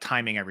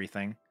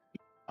everything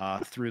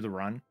through the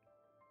run.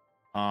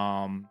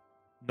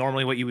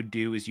 Normally what you would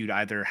do is you'd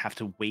either have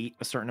to wait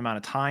a certain amount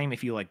of time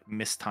if you like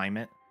mistime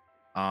it,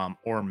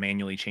 or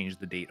manually change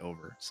the date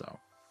over. So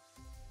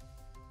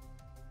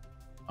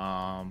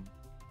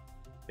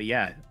but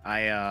yeah,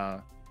 I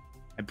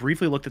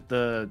briefly looked at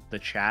the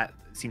chat.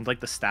 It seemed like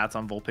the stats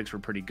on Vulpix were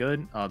pretty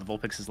good. The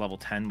Vulpix is level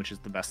 10, which is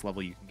the best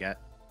level you can get.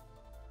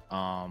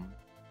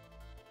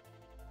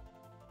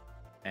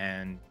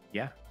 And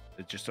yeah,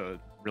 it's just a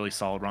really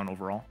solid run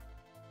overall.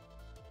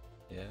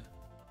 Yeah.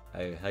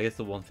 I guess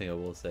the one thing I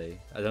will say,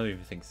 I don't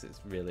even think it's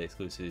really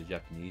exclusive to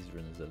Japanese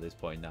runners at this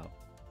point now.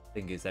 I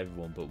think it's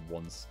everyone but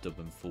one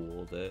stubborn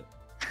fool that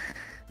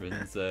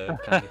runs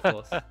Candy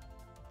Floss.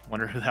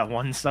 Wonder who that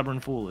one stubborn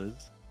fool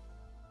is.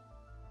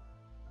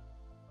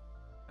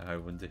 I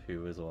wonder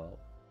who as well.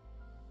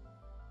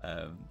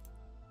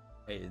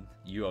 Aiden,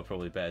 you are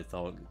probably better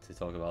to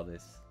talk about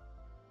this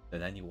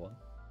than anyone.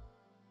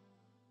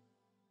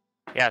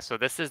 Yeah, so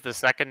this is the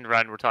second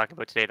run we're talking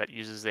about today that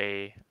uses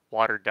a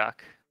water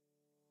duck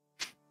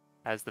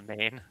as the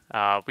main.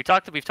 We've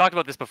talked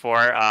about this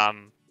before.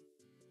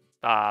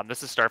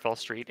 This is Starfall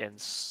Street in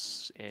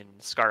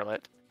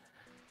Scarlet.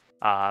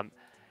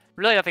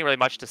 Really nothing really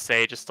much to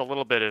say, just a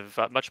little bit of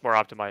much more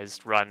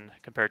optimized run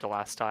compared to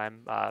last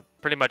time.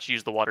 Pretty much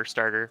use the water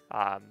starter.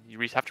 You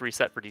have to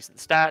reset for decent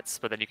stats,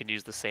 but then you can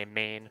use the same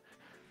main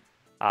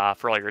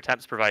for all your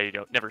attempts, provided you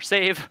don't never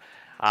save.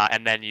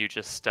 And then you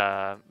just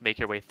make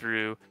your way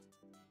through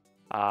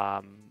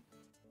the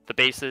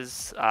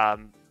bases.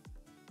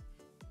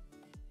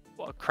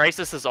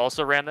 Crisis has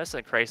also ran this,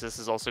 and Crisis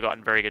has also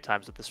gotten very good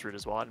times with this route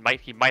as well. And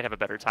he might have a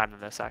better time than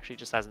this, actually,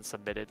 just hasn't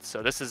submitted.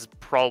 So this is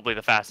probably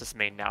the fastest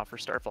main now for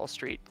Starfall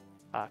Street,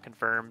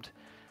 confirmed.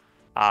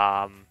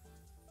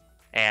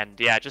 And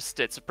yeah,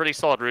 it's a pretty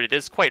solid route. It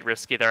is quite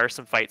risky. There are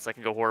some fights that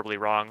can go horribly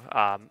wrong.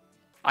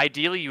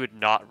 Ideally, you would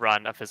not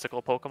run a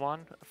physical Pokemon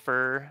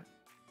for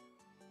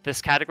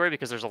this category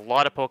because there's a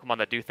lot of Pokemon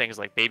that do things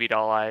like Baby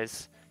Doll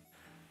Eyes.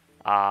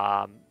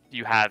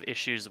 You have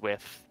issues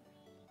with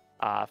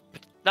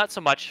not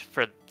so much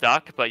for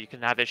Duck, but you can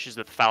have issues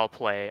with foul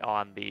play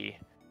on the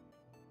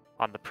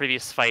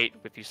previous fight.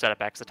 If you set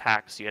up X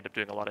attacks, you end up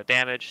doing a lot of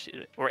damage,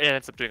 or it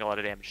ends up doing a lot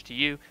of damage to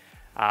you.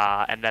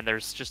 And then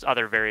there's just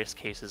other various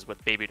cases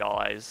with Baby Doll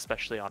Eyes,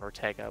 especially on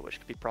Ortega, which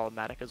could be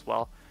problematic as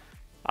well.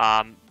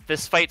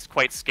 This fight's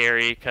quite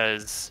scary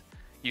because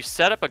you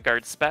set up a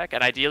guard spec,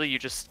 and ideally you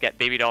just get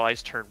Baby Doll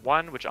Eyes turn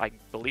 1, which I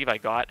believe I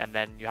got, and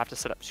then you have to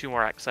set up 2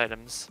 more X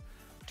items,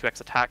 2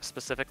 X attacks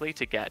specifically,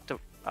 to get to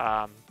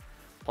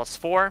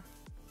 +4.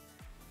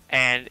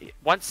 And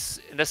once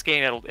in this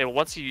game,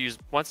 once you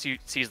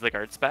see the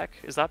guard spec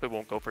is up, it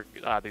won't go for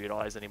baby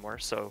doll eyes anymore.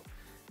 So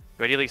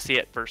you ideally see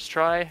it first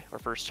try or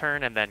first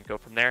turn, and then go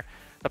from there.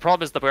 The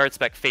problem is the guard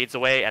spec fades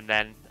away, and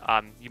then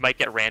you might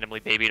get randomly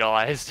baby doll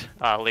eyes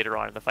later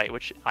on in the fight,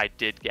 which I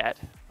did get.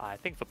 I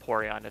think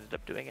Vaporeon ended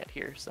up doing it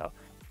here, so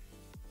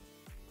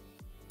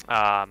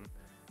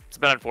it's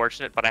been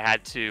unfortunate, but I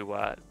had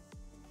to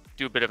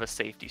do a bit of a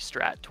safety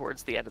strat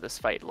towards the end of this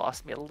fight. It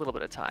lost me a little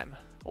bit of time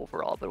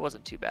overall, but it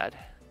wasn't too bad.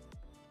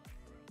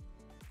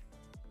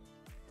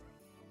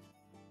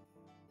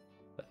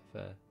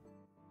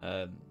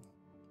 Fair.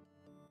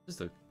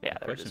 Just a Yeah,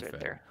 there it question is right for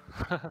there.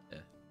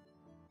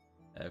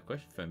 yeah. A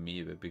question for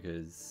me, but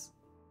because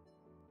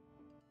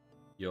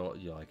you're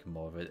like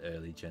more of an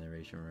early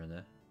generation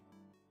runner.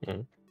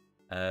 Mhm.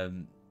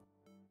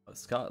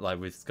 Like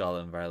with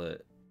Scarlet and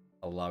Violet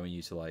allowing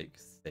you to like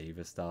save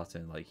a starter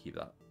and like keep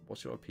that.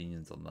 What's your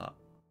opinions on that?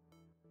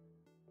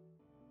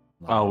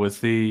 Like, Oh,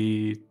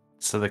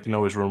 so they can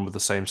always run with the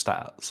same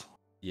stats.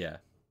 yeah.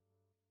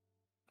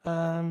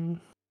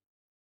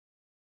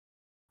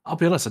 I'll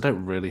be honest, I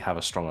don't really have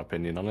a strong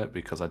opinion on it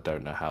because I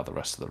don't know how the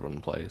rest of the run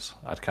plays.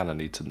 I'd kind of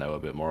need to know a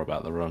bit more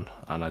about the run,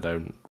 and I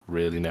don't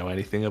really know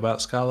anything about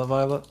Scarlet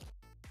Violet.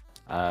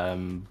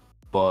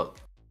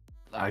 But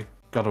I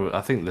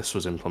think this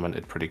was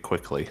implemented pretty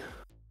quickly,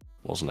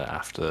 wasn't it?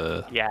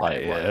 After Yeah, like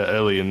it was.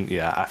 early, and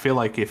yeah, I feel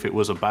like if it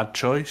was a bad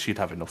choice, you'd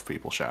have enough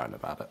people shouting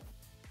about it.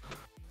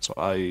 So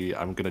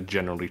I'm gonna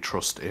generally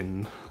trust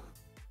in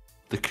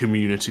the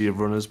community of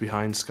runners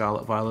behind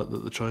Scarlet Violet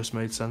that the choice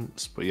made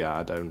sense. But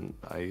yeah,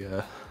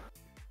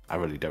 I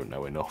really don't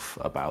know enough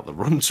about the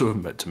run to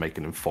make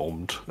an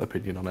informed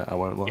opinion on it. I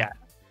won't lie. Yeah,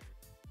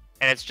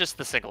 and it's just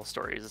the single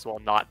stories as well,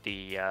 not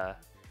the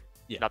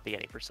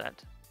any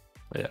percent.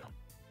 Yeah.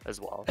 As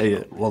well.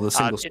 Yeah, well, the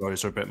single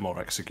stories are a bit more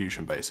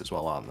execution based as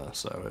well, aren't they?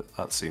 So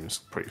that seems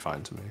pretty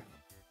fine to me.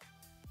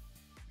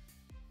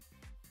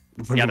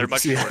 Yeah, they're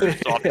much shorter,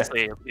 so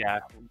obviously, yeah,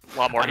 a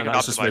lot more. You can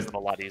optimize them a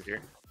lot easier.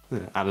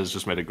 Yeah, Anna's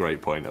just made a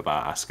great point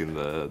about asking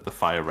the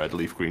fire red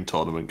leaf green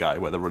tournament guy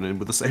whether running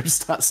with the same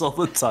stats all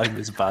the time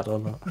is bad or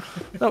not.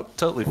 No,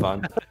 totally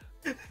fine.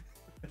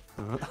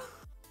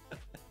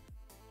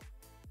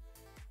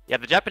 Yeah,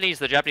 the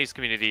Japanese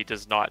community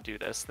does not do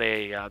this.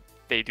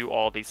 They do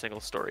all these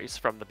single stories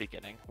from the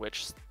beginning,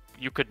 which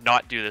you could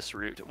not do this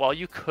route. Well,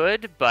 you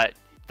could, but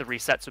the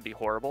resets would be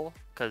horrible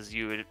because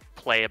you would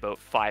play about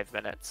 5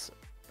 minutes.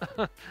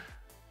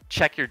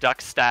 Check your duck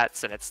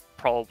stats, and it's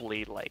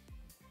probably like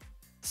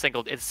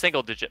single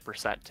digit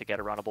 % to get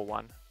a runnable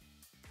one.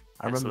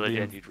 I remember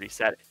you'd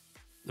reset it.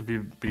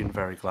 being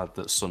very glad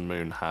that Sun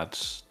Moon had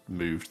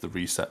moved the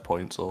reset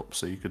points up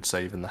so you could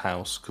save in the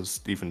house, because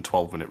even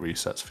 12-minute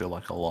resets feel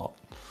like a lot.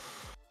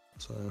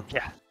 So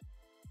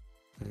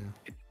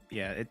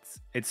yeah,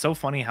 it's so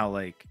funny how,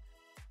 like,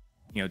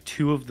 you know,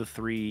 2 of the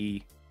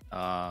 3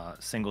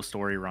 single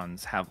story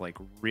runs have like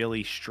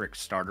really strict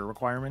starter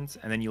requirements,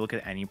 and then you look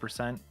at any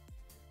 %,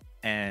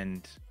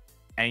 and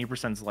any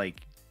 %'s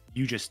like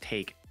you just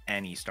take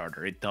any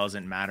starter. It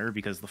doesn't matter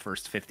because the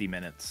first 50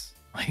 minutes,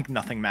 like,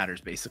 nothing matters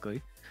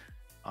basically.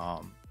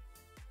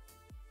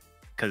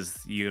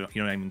 Because you don't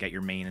even get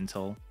your main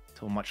until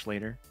much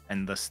later,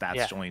 and the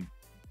stats only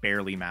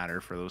barely matter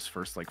for those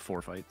first like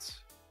 4 fights.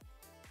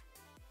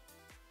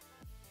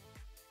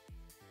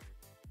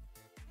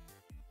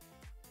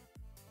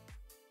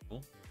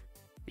 Cool.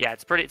 Yeah,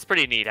 it's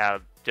pretty neat how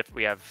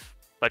we have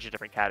a bunch of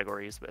different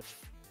categories.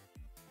 With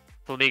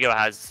Flamigo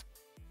has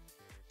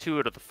 2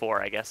 out of the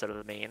 4, I guess, out of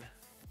the main,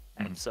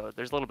 and so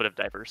there's a little bit of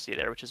diversity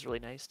there, which is really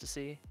nice to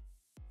see.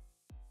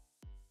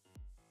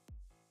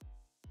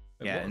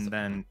 Yeah, and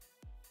then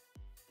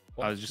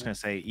I was just gonna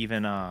say,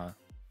 even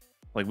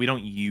like, we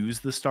don't use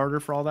the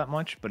starter for all that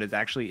much, but it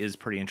actually is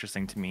pretty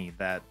interesting to me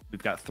that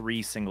we've got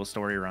 3 single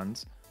story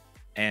runs,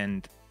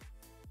 and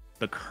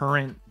the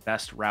current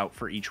best route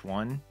for each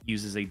one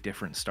uses a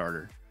different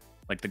starter.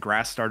 Like, the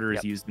grass starter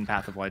is used in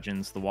Path of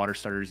Legends, the water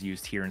starter is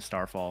used here in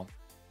Starfall,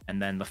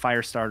 and then the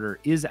fire starter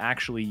is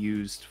actually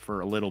used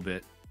for a little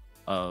bit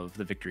of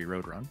the Victory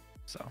Road run.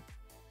 So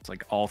it's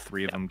like all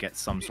 3 of them get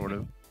some sort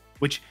of,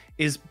 which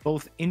is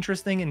both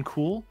interesting and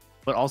cool.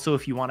 But also,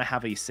 if you want to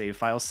have a save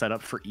file set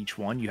up for each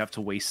one, you have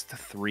to waste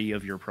 3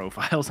 of your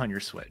profiles on your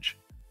Switch.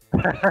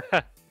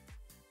 That's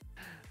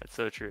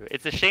so true.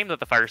 It's a shame that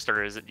the fire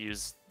starter isn't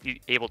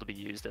able to be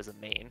used as a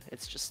main.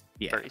 It's just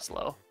very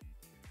slow.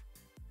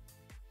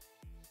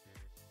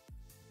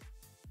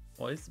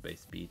 What is the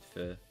base speed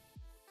for?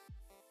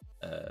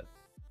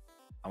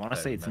 I want to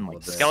say it's in like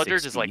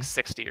Skeletors is like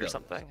 60 or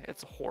something.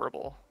 It's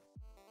horrible.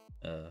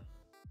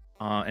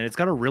 And it's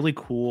got a really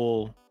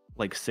cool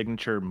like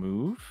signature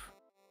move.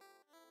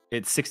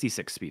 It's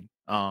 66 speed.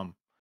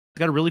 It's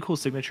got a really cool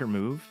signature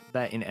move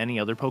that in any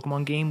other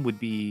Pokemon game would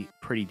be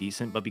pretty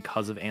decent, but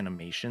because of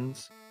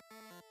animations,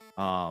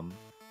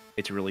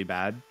 it's really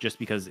bad. Just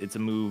because it's a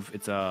move,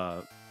 it's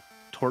a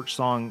Torch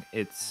Song,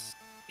 it's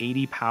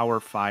 80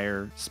 power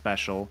fire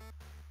special,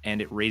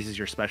 and it raises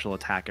your special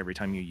attack every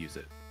time you use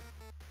it.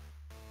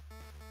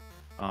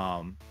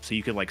 So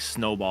you could like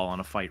snowball on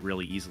a fight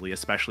really easily,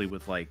 especially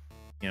with like,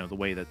 you know, the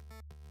way that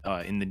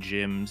in the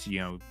gyms, you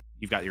know,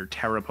 you've got your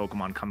Terra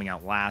Pokemon coming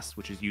out last,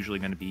 which is usually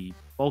going to be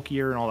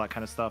bulkier and all that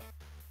kind of stuff.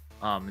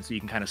 And so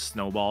you can kind of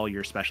snowball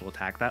your special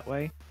attack that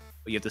way,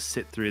 but you have to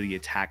sit through the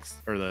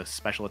attacks or the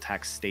special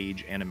attack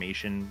stage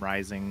animation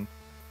rising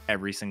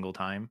every single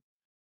time,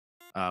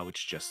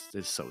 which just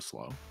is so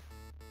slow.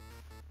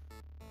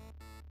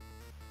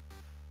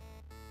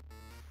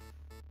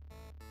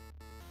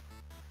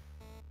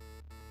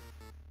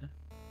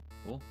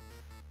 Cool.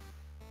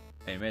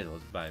 Hey, might as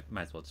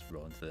well just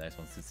roll into the next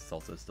one since it's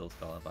also still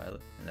Scarlet Violet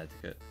and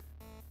eddaket.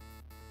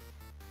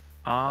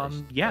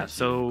 Yeah,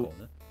 so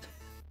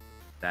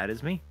that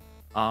is me.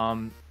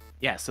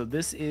 Yeah, so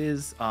this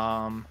is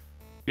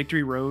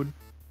Victory Road,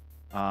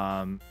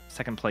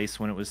 second place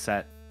when it was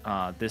set.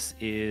 This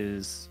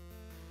is,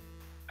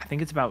 I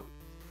think it's about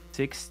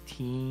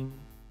 16,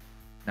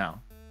 no,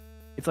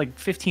 it's like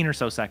 15 or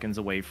so seconds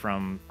away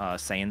from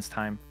Saiyan's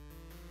time.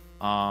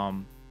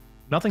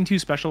 Nothing too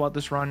special about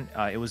this run.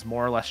 It was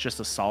more or less just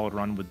a solid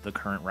run with the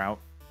current route.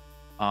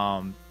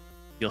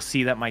 You'll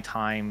see that my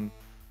time,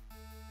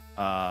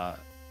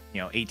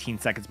 18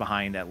 seconds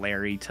behind at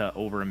Larry to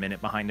over a minute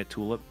behind at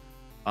Tulip.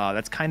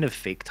 That's kind of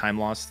fake time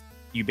loss.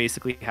 You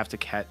basically have to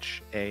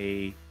catch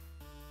a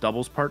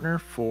doubles partner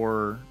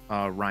for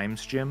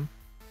Rhyme's gym,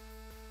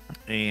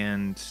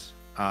 and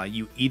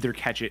you either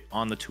catch it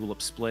on the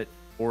Tulip split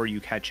or you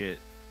catch it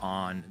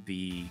on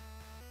the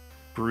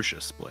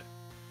Grusha split.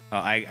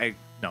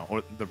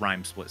 Or the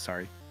Rhyme split,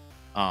 sorry.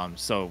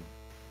 So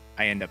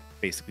I end up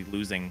basically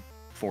losing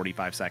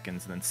 45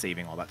 seconds and then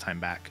saving all that time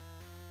back.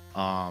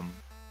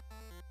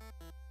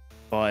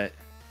 But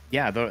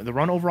yeah, the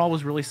run overall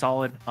was really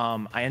solid.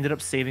 I ended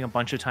up saving a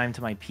bunch of time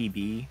to my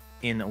PB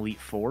in Elite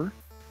Four,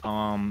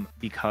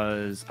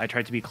 because I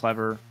tried to be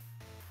clever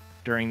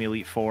during the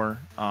Elite Four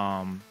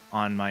on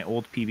my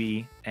old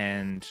PB,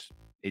 and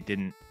it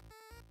didn't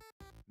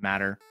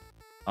matter.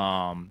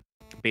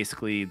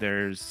 Basically,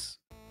 there was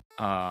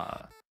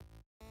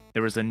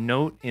a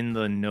note in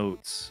the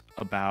notes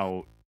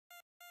about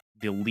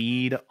the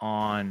lead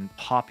on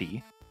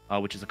Poppy,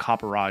 which is a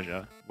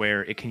Copper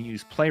where it can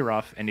use Play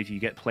Rough, and if you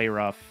get Play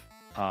Rough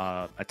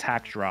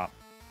attack drop,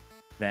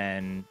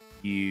 then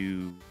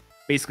you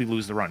basically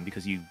lose the run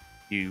because you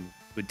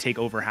would take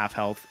over half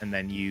health, and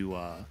then you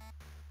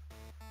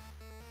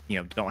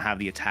don't have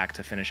the attack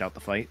to finish out the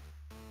fight.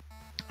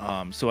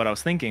 So what I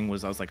was thinking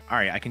was, I was like, all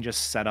right, I can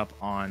just set up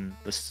on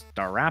the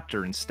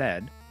Staraptor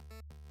instead,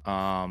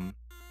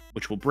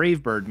 which will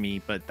Brave Bird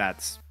me, but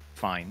that's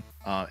fine.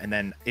 And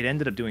then it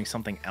ended up doing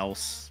something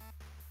else.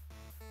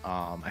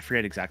 I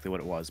forget exactly what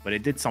it was, but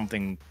it did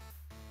something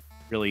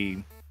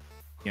really,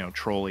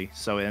 trolly.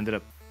 So it ended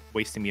up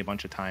wasting me a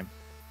bunch of time.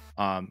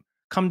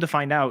 Come to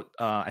find out,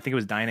 I think it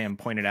was Dynam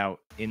pointed out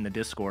in the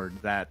Discord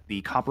that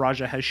the Copper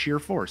has Sheer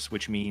Force,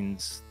 which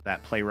means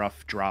that Play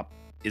Rough drop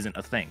isn't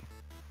a thing,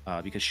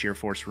 because Sheer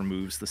Force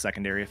removes the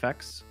secondary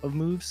effects of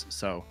moves.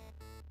 So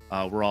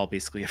we're all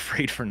basically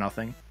afraid for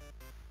nothing.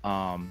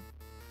 But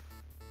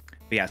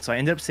yeah, so I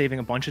ended up saving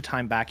a bunch of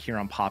time back here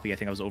on Poppy. I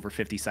think I was over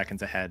 50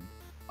 seconds ahead.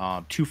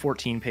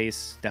 214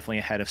 pace, definitely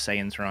ahead of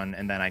Saiyan's run,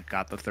 and then I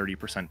got the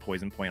 30%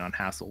 poison point on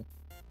Hassel,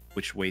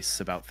 which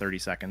wastes about 30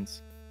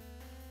 seconds.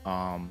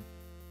 And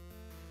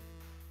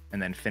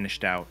then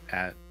finished out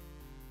at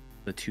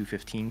the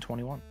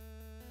 2:15:21.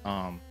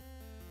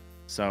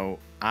 So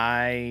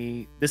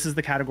this is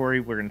the category,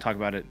 we're going to talk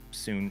about it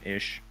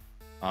soon-ish,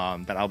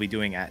 that I'll be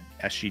doing at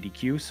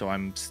SGDQ, so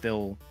I'm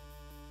still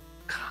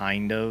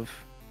kind of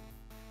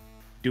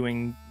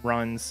doing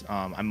runs.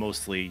 I'm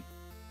mostly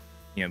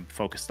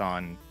focused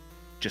on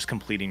just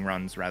completing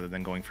runs rather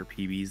than going for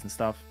PBs and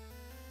stuff.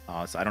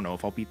 So I don't know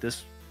if I'll beat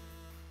this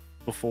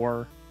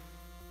before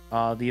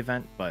the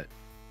event, but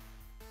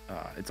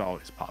it's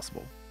always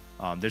possible.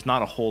 There's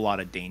not a whole lot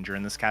of danger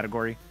in this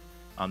category.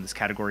 This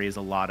category is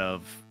a lot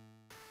of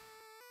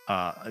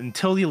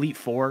until the Elite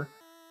Four,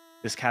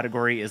 this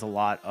category is a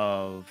lot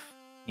of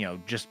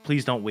just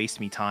please don't waste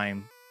me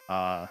time.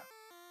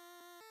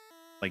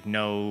 Like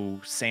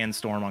no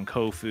sandstorm on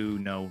Kofu,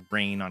 no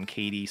rain on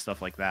Katie,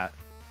 stuff like that.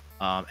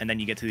 And then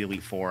you get to the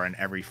Elite Four, and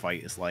every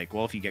fight is like,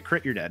 well, if you get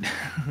crit, you're dead.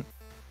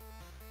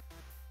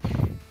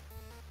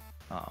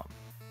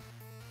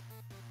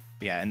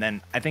 Yeah, and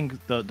then I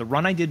think the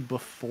run I did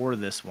before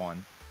this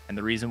one, and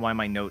the reason why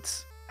my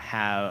notes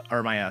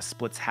my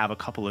splits have a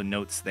couple of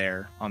notes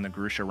there on the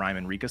Grusha, Rhyme,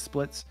 and Rika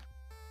splits,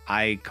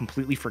 I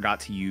completely forgot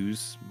to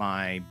use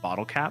my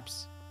bottle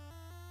caps.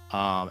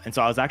 And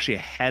so I was actually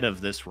ahead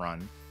of this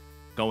run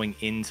going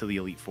into the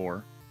Elite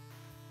Four.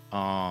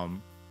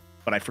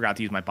 But I forgot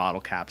to use my bottle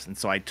caps, and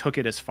so I took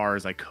it as far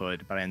as I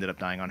could, but I ended up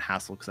dying on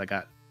Hassel because I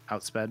got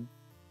outsped.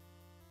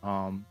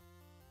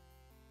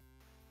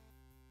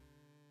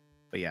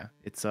 But yeah,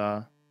 it's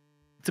a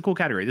cool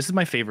category. This is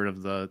my favorite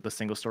of the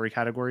single story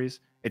categories.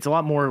 It's a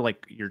lot more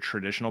like your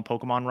traditional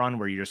Pokemon run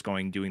where you're just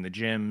doing the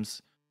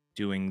gyms,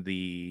 doing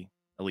the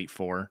Elite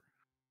Four,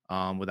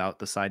 without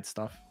the side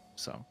stuff.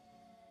 So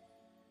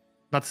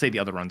Not to say the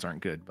other runs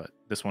aren't good, but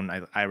this one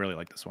I really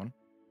like this one.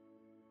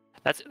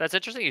 That's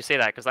interesting you say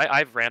that because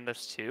I've ran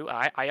this too.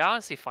 I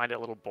honestly find it a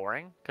little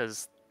boring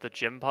because the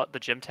gym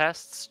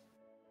tests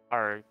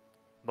are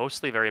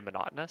mostly very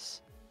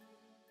monotonous,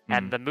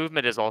 and the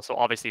movement is also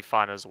obviously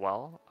fun as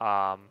well.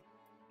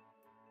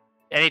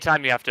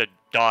 Anytime you have to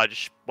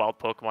dodge wild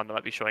Pokemon that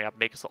might be showing up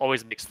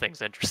always makes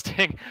things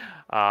interesting.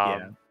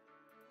 Yeah.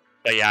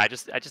 But yeah, I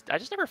just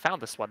never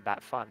found this one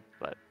that fun.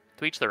 But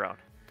to each their own,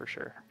 for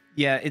sure.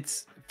 Yeah,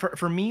 it's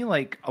for me,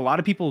 like a lot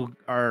of people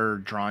are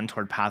drawn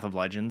toward Path of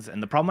Legends,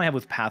 and the problem I have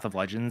with Path of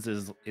Legends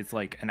is it's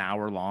like an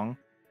hour long,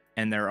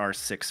 and there are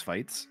 6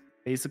 fights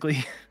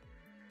basically.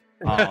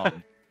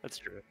 That's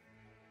true.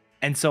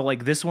 And so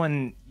like this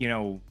one, you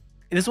know,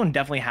 this one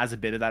definitely has a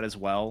bit of that as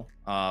well.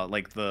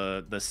 Like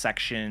the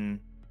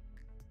section,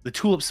 the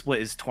Tulip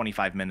split is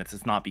 25 minutes.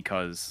 It's not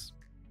because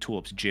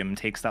Tulip's gym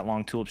takes that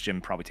long. Tulip's gym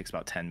probably takes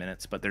about 10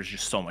 minutes, but there's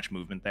just so much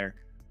movement there.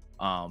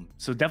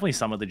 So definitely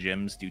some of the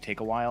gyms do take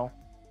a while.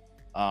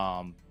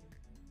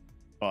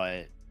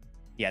 But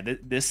yeah,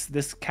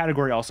 this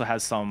category also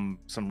has some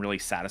really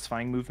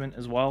satisfying movement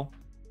as well.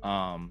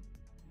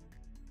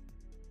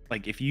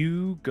 Like if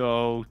you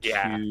go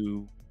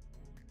to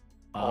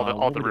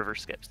all the river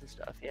skips and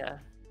stuff, yeah,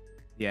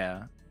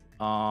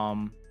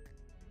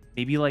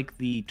 maybe like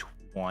the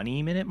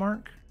 20-minute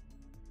mark.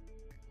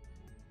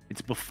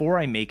 It's before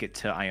I make it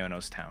to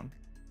Iono's town.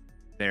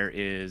 There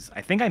is,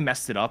 I think I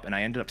messed it up and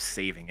I ended up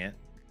saving it.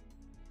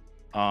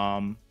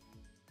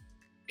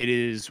 It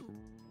is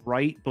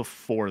right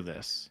before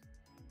this.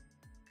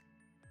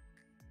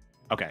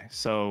 Okay,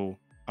 so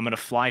I'm gonna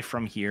fly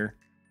from here,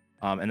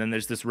 and then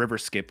there's this river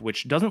skip,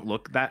 which doesn't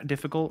look that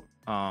difficult,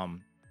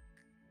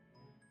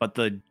 but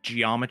the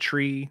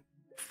geometry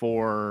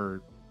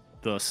for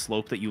the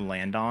slope that you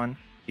land on,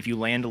 if you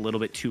land a little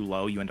bit too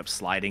low, you end up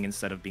sliding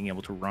instead of being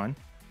able to run.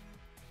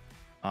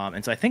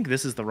 And so I think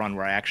this is the run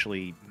where I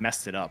actually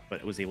messed it up,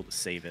 but was able to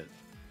save it.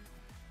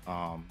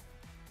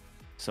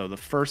 So the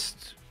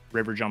first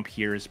river jump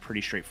here is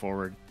pretty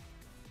straightforward,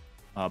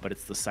 but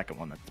it's the second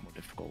one that's more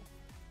difficult.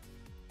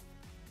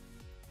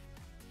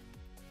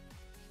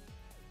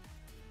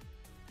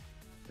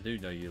 I do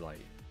know you, like,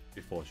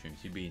 before streams,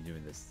 you've been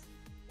doing this,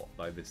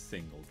 like, this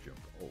single jump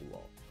a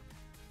lot.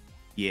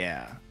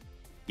 Yeah.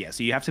 Yeah,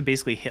 so you have to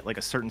basically hit, like,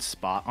 a certain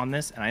spot on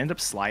this, and I end up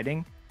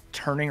sliding,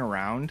 turning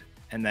around,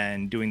 and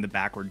then doing the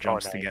backward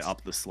jumps to get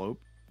up the slope.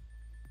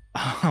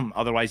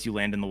 Otherwise, you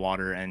land in the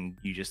water, and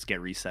you just get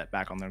reset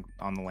back on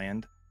the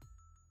land.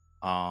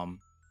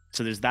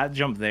 So there's that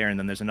jump there, and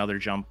then there's another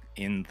jump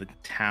in the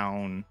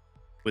town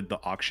with the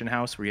auction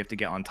house where you have to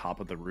get on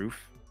top of the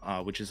roof.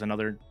 Which is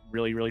another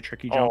really, really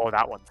tricky jump. Oh,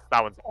 that one's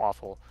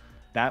awful.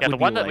 That the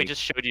one that like... we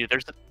just showed you,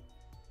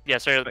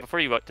 sorry,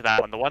 before you go to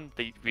that one, the one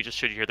that we just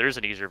showed you here, there's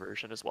an easier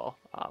version as well.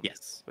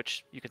 Yes.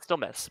 Which you can still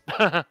miss.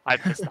 I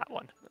missed that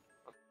one.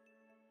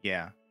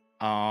 Yeah.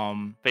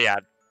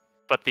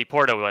 But the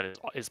Porto one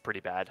is pretty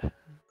bad.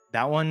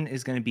 That one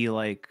is going to be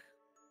like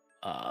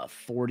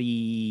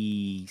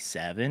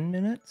 47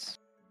 minutes.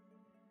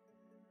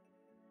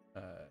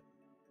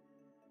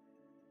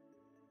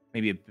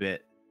 Maybe a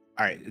bit.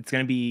 All right, it's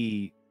going to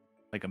be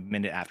like a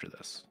minute after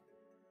this.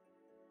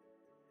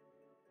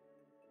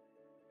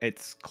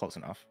 It's close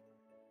enough.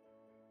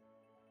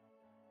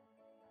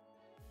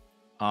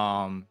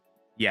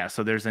 Yeah,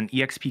 so there's an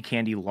EXP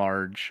candy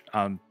large.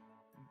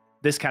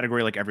 This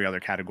category, like every other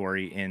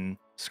category in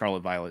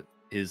Scarlet Violet,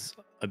 is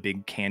a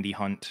big candy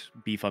hunt,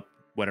 beef up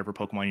whatever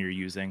Pokemon you're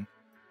using.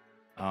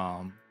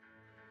 And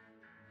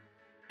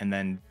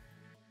then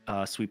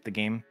sweep the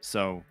game.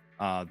 So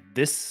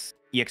this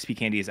EXP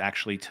candy is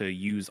actually to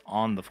use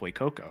on the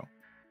Fuecoco.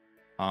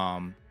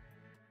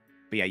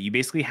 But yeah, you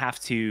basically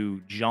have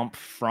to jump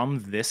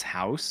from this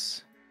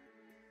house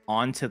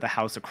onto the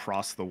house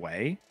across the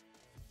way.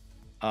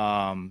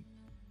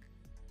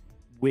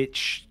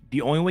 Which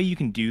the only way you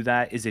can do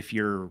that is if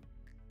you're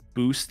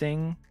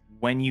boosting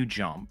when you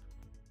jump.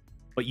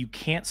 But you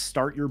can't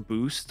start your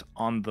boost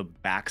on the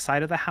back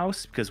side of the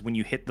house because when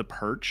you hit the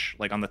perch,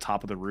 like on the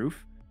top of the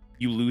roof,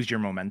 you lose your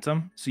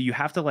momentum. So you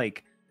have to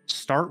like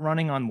start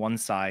running on one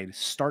side,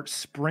 start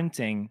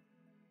sprinting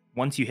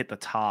once you hit the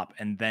top,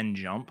 and then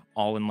jump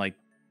all in like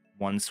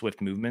one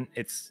swift movement.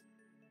 It's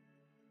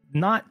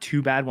not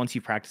too bad once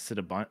you practice it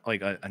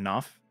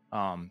enough.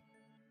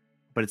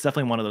 But it's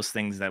definitely one of those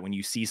things that when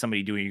you see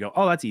somebody doing it, you go,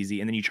 oh, that's easy.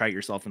 And then you try it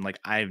yourself and like,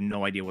 I have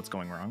no idea what's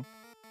going wrong.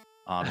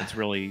 It's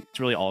really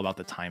all about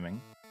the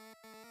timing.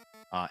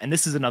 And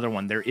this is another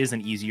one. There is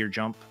an easier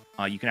jump.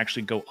 You can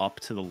actually go up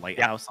to the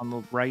lighthouse on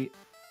the right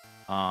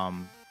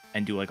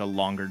and do like a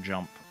longer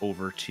jump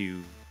over to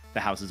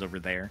the houses over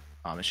there.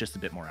 It's just a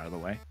bit more out of the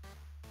way.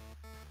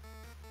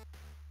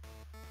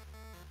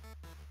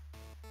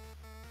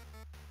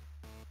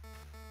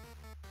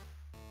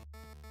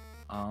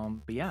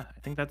 But yeah, I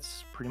think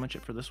that's pretty much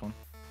it for this one.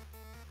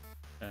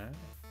 In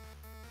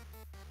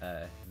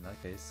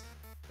that case,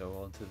 go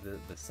on to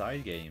the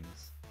side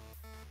games.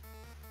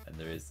 And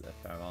there is a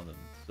fair amount of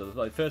them. So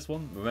the first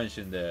one, we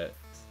mentioned that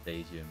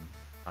Stadium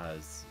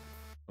has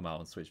come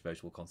out on Switch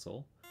Virtual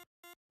Console.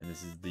 and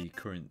this is the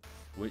current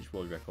Twitch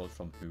world record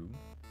from whom?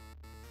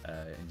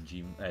 In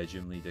Gym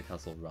Leader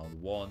Castle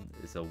round 1.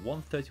 It's a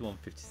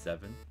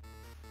 1:31:57,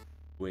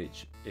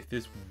 which if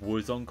this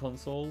was on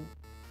console,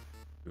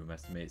 whom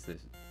estimates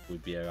this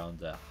would be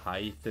around a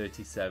high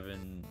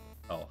 37,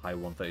 high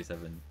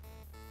 137,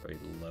 very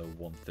low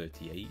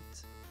 138.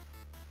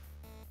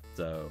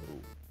 So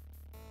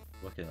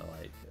looking at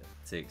like a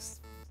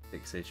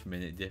six-ish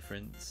minute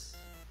difference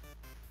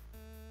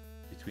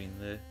between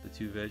the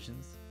two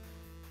versions.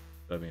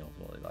 But I mean,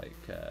 ultimately,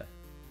 like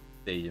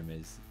Stadium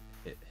is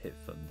hit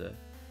thunder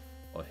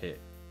or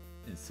hit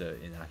insert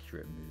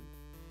inaccurate move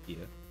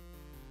here.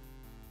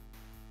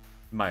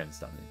 My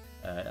understanding.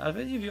 Have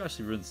any of you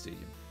actually run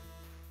Stadium?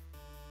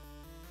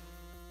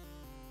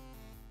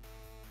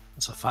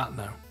 That's a fact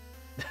now.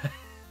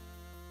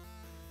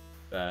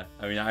 I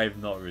mean, I have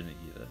not run it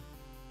either.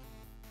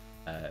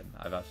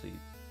 I've actually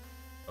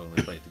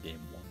only played the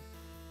game once.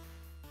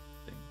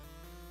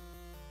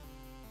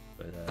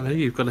 I know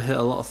you've got to hit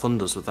a lot of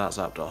thunders with that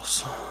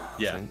Zapdos.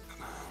 Yeah,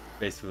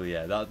 basically,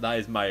 yeah. That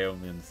is my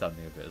only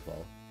understanding of it as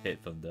well.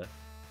 Hit thunder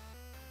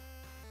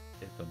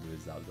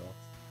with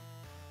Zapdos.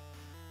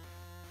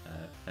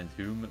 And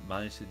who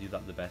managed to do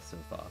that the best so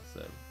far?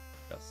 So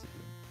that's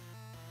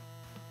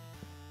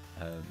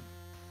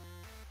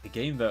a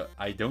game that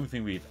I don't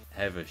think we've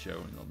ever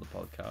shown on the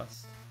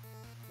podcast,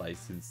 like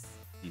since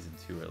season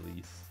 2 at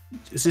least.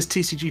 Is this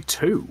TCG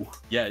 2?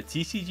 Yeah,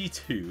 TCG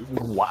 2.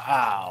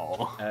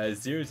 Wow. 000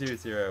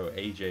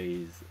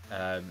 AJs,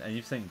 and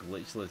you've seen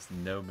glitchless,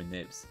 no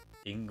manips,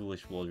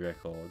 English world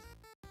record,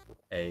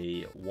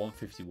 a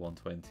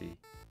 151.20,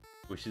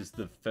 which is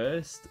the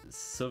first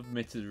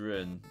submitted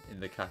run in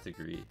the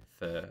category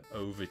for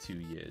over 2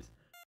 years.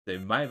 So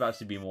it might have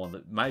actually been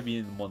might be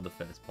in one of the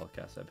first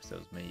podcast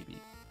episodes, maybe.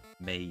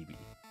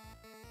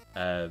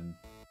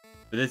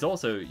 But there's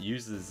also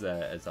uses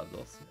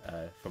Zapdos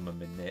from a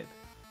manip,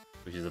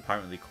 which is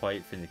apparently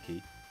quite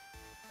finicky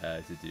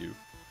to do,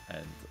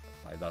 and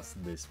like that's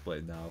the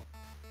split now.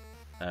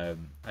 I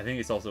think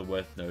it's also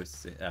worth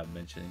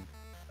mentioning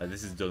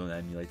this is done on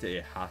emulator.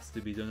 It has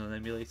to be done on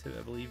emulator,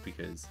 I believe,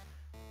 because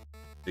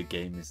the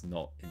game is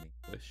not in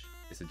English.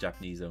 It's a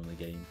Japanese only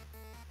game,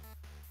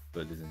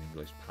 but there's an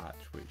English patch,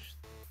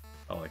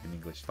 like an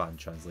English fan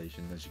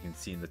translation, as you can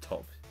see in the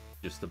top,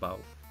 just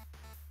about.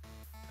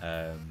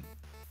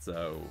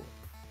 So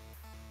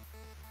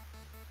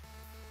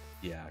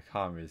yeah, I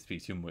can't really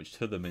speak too much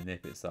to the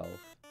manip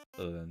itself,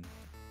 other than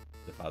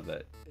the fact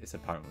that it's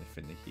apparently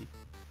finicky.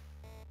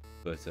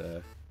 But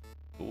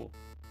cool.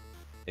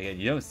 Again,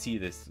 you don't see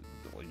this.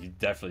 Well, you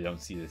definitely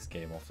don't see this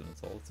game often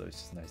at all. So it's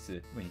just nice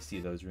when you see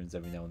those runes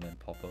every now and then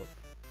pop up.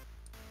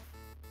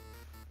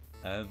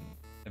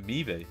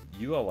 Amoeba,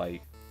 you are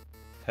like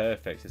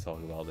perfect to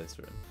talk about this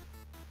run.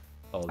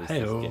 This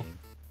game.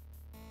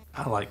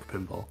 I like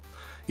pinball.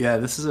 Yeah,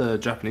 this is a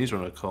Japanese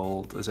runner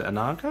called, is it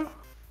Anago?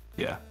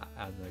 Yeah.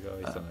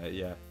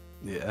 Yeah.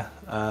 Yeah.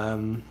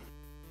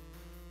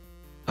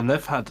 And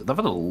they've had a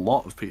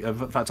lot of PBs.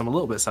 In fact, I'm a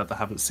little bit sad they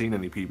haven't seen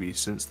any PBs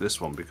since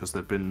this one, because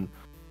they've been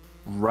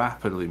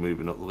rapidly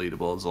moving up the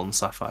leaderboards on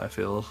Sapphire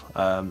Field.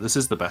 This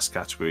is the best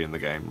category in the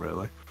game,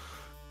 really.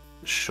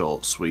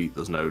 Short, sweet.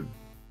 There's no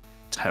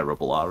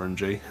terrible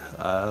RNG.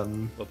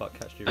 What about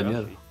Catch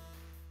Giraffe?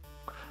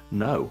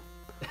 No.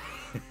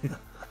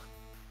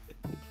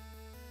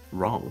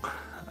 Wrong.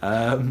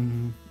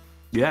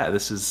 Yeah,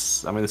 this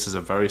is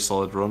a very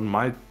solid run.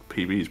 My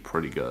PB is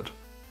pretty good,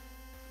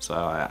 so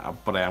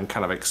but I am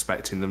kind of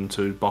expecting them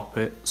to bop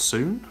it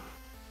soon.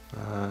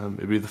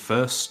 It'll be the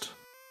first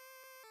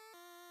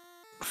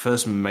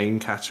main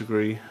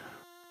category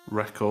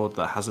record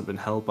that hasn't been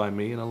held by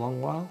me in a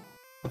long while,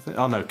 I think.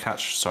 Oh no,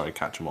 Catch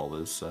 'Em All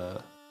is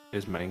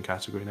main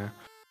category now.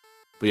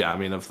 But yeah, I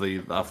mean, of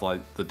the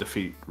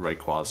defeat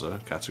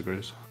Rayquaza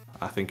categories,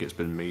 I think it's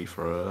been me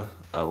for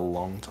a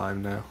long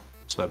time now.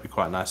 So that'd be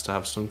quite nice to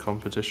have some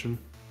competition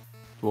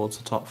towards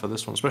the top for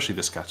this one, especially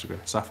this category.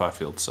 Sapphire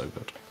Field's so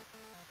good.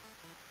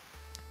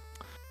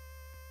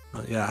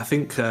 But yeah, I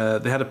think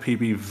they had a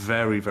PB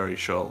very, very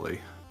shortly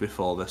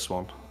before this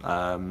one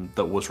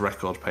that was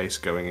record pace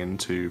going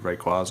into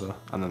Rayquaza,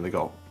 and then they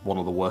got one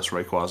of the worst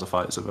Rayquaza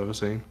fights I've ever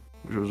seen,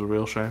 which was a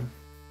real shame.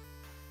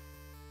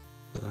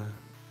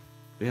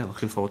 Yeah,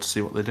 looking forward to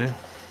see what they do,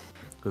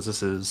 because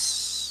this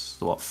is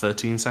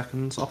 13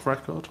 seconds off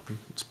record.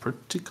 It's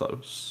pretty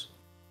close.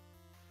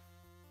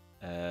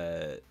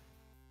 I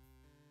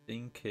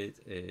think it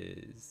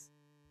is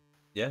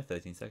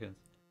 13 seconds,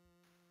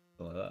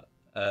 something like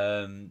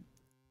that.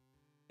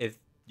 If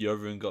your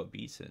run got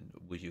beaten,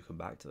 would you come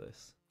back to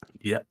this?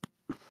 Yep.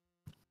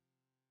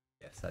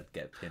 Yes, I'd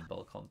get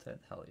pinball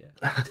content. Hell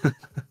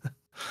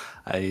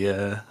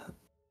yeah.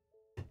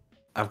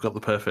 I've got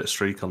the perfect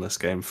streak on this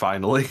game,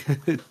 finally.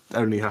 It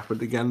only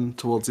happened again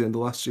towards the end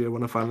of last year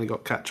when I finally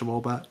got Catch 'Em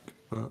All back.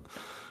 But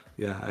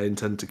yeah, I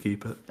intend to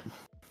keep it.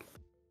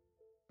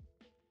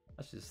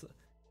 That's just...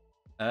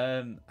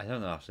 I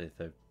don't know actually if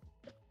they're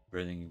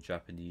running in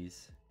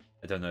Japanese.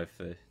 I don't know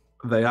if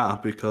They are,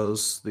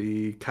 because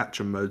the Catch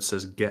 'Em mode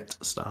says get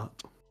start.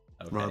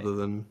 rather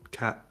than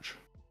catch.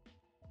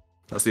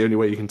 That's the only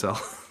way you can tell.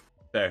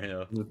 Fair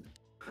enough.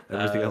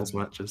 Everything else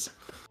matches.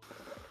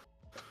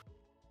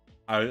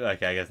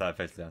 Okay, I guess that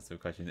effectively answers the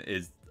question.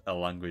 Is a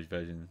language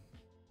version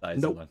a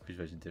language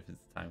version different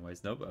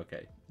time-wise? Nope.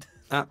 Okay.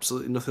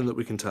 Absolutely nothing that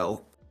we can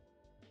tell.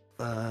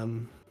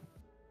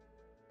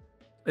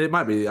 It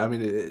might be. I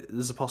mean,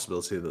 there's a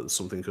possibility that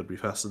something could be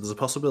faster. There's a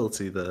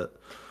possibility that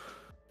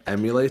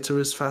emulator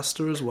is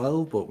faster as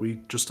well, but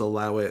we just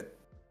allow it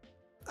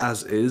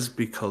as is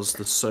because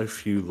there's so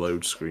few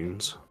load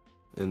screens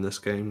in this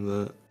game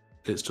that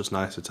it's just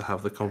nicer to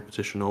have the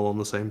competition all on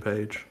the same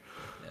page.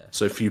 Yeah.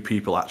 So few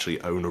people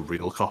actually own a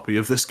real copy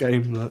of this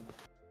game that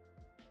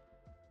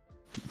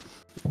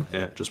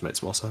it just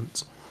makes more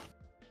sense.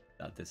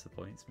 That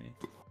disappoints me.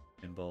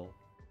 Pinball,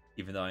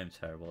 even though I'm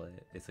terrible at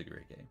it, it's a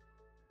great game.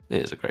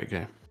 It is a great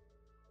game.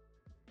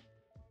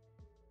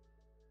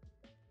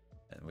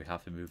 And we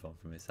have to move on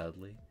from it,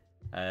 sadly.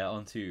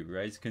 On to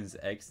Ryzen's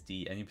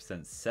XD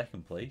Any%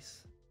 second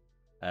place.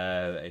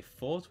 A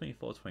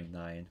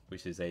 4:24.29,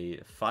 which is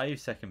a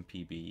 5-second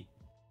PB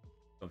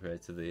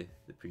compared to the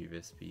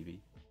previous PB.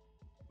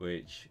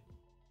 Which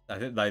I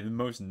think like the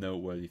most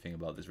noteworthy thing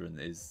about this run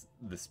is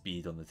the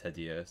speed on the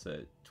Teddy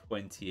Ursa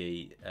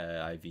 28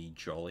 IV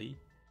Jolly.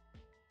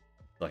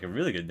 Like a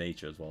really good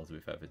nature as well, to be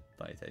fair for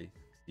like Teddy.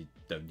 You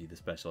don't need the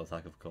special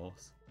attack, of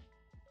course.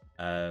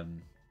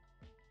 And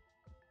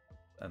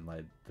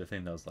like the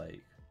thing that was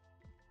like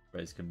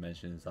Ryzen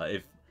mentioned is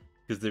that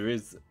because there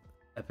is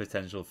a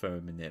potential for a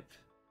manip,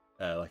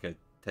 like a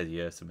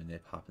Teddy Ursa manip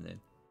happening,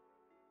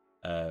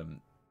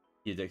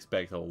 you'd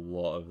expect a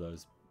lot of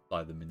those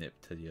like the manip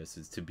Teddy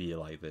Ursas to be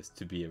like this,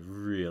 to be a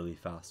really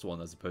fast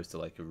one as opposed to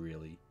like a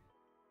really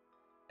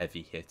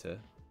heavy hitter.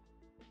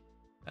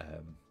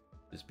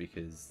 Just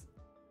because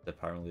they're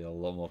apparently a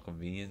lot more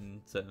convenient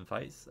in certain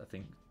fights, I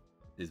think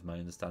is my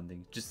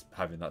understanding. Just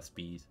having that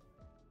speed.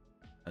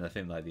 And I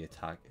think like the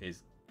attack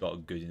is got a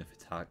good enough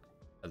attack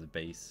as a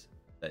base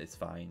that it's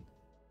fine.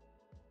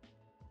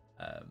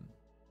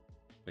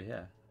 But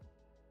yeah,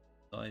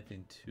 not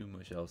anything too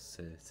much else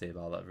to say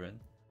about that run.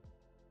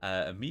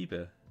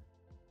 Amoeba.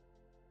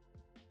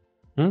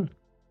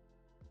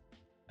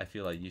 I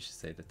feel like you should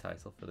say the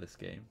title for this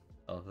game,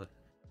 or the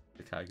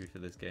category for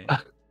this game.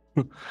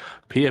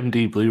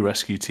 PMD Blue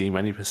Rescue Team,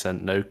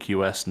 Any%, no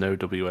QS, no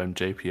WM,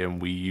 JPM,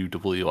 Wii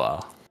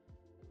UWR.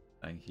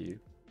 Thank you.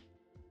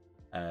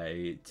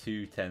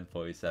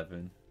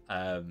 2:10:47.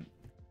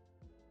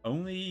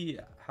 Only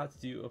had to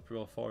do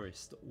Uproar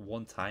Forest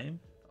one time,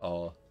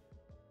 or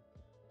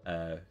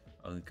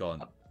only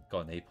got an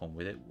Apon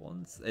with it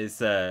once. It's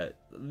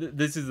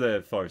this is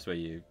the forest where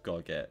you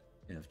gotta get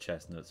enough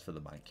chestnuts for the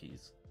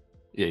mankeys.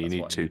 Yeah, you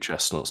need 2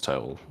 chestnuts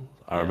total.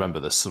 I remember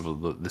this.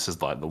 This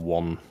is like the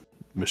one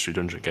mystery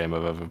dungeon game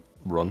I've ever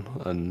run,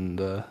 and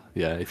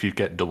yeah, if you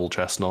get double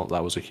chestnut,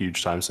 that was a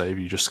huge time save.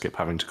 You just skip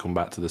having to come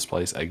back to this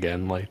place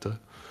again later.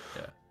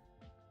 Yeah.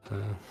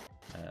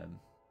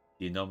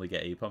 Do you normally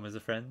get Apom as a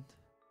friend?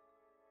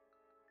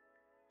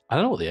 I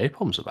don't know what the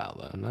Apom's about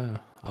though. No,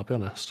 I'll be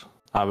honest.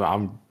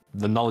 I'm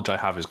the knowledge I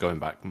have is going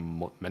back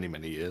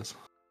many years,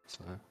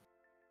 so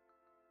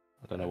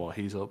I don't know what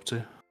he's up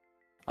to.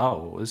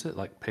 Oh, is it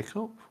like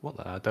pickup? What?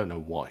 I don't know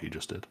what he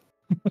just did.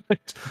 I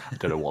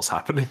don't know what's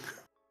happening.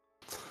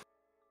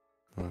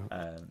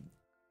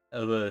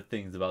 Other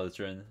things about this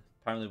run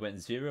apparently went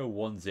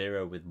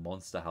 0-1-0 with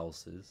monster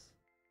houses,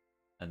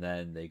 and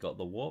then they got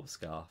the warp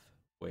scarf,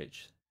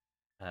 which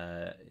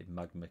in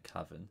Magma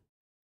Cavern.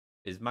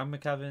 Is Magma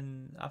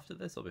Cavern after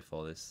this or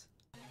before this?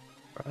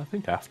 I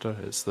think after.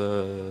 It's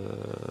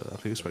I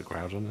think it's where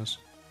Groudon is.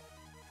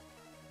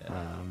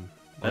 Yeah.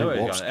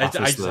 I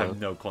just have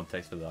no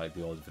context for the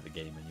order for the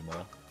game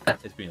anymore.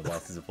 It's been a while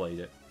since I played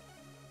it.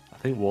 I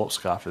think Warp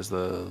Scarf is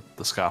the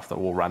scarf that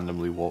will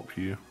randomly warp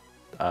you.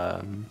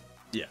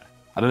 Yeah.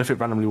 I don't know if it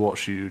randomly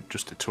warps you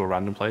just to a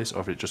random place, or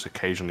if it just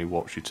occasionally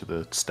warps you to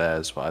the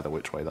stairs, but either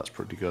which way, that's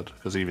pretty good.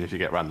 Because even if you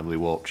get randomly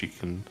warped, you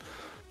can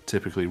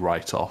typically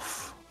write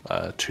off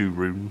 2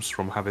 rooms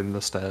from having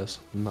the stairs,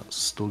 and that's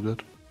still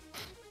good.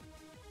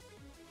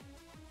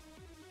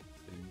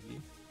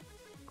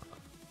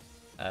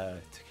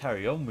 To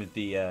carry on with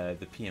the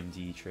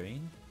PMD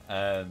train,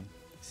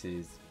 this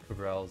is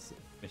Cabral's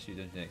Mystery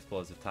Dungeon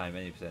Explorers of Time,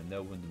 Any%,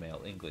 no Wonder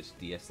Mail, English,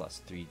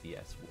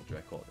 DS/3DS world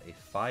record, a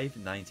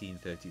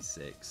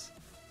 5:19:36.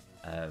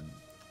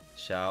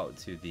 Shout out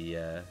to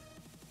the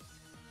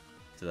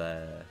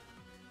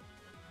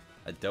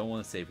I don't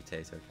want to say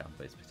potato can,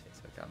 but it's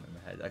potato can in my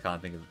head. I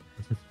can't think of.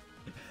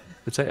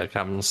 Potato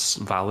can's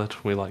valid.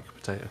 We like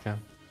potato can.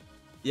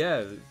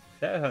 Yeah,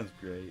 that sounds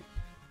great.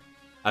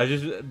 My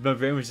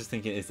brain was just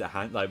thinking, is it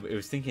hand? Like it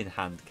was thinking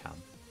hand cam.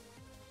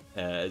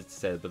 As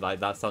said, but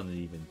like that sounded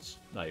even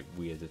like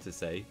weirder to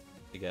say,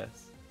 I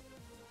guess.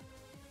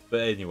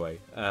 But anyway,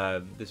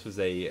 this was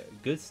a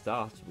good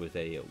start with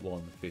a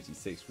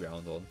 1:56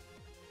 round on,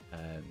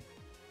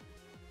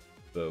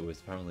 but was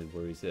apparently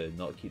worried to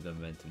not keep the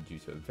momentum due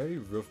to a very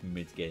rough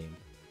mid game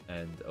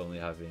and only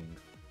having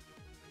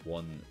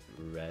 1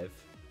 rev.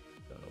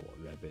 Don't know what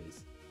rev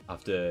is.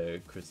 after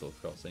Crystal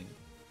Crossing,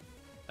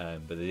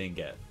 but they didn't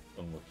get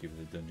unlucky with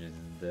the dungeons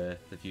in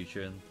the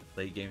future and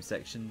late game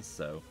sections,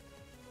 so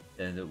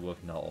it ended up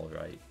working out all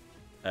right.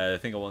 The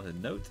thing I wanted to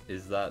note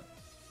is that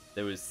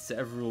there was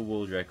several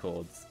world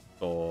records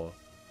for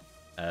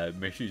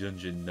Mystery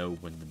Dungeon No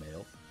Wonder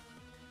Mail,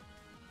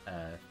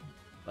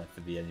 like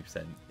for the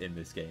 80% in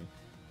this game.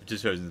 I've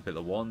just chosen to pick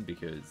the one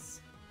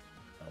because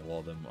a lot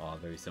of them are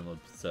very similar,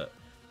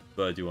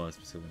 but I do want to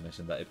specifically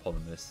mention that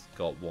Eponymous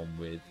got one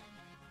with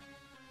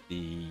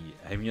the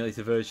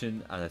emulator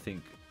version, and I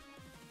think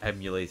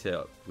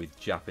emulator with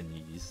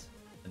Japanese,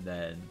 and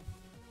then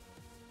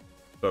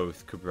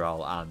both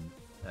Cabral and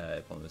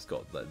Eponymous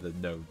got like the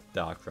No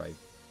Darkrai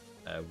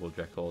world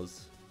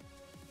records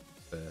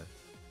for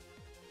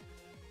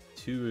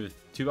two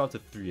out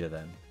of 3 of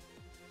them,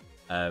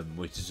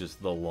 which is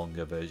just the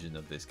longer version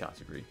of this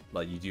category.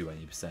 Like you do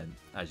 80%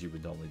 as you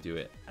would normally do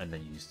it, and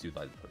then you just do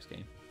like the post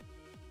game.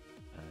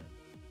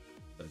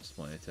 So I just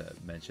wanted to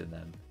mention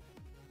them,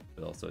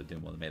 but also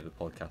didn't want to make the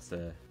podcast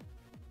a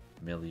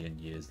million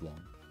years long.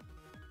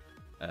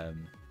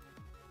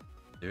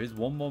 There is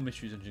one more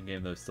Mystery Dungeon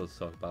game though still to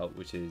talk about,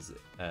 which is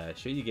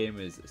Shady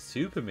Gamer's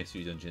Super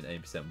Mystery Dungeon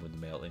 80% Wonder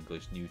Mail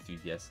English New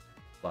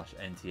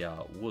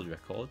 3DS/NTR World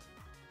Record,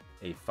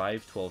 a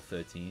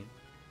 5-12-13.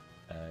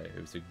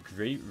 It was a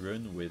great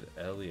run with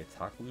early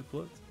attack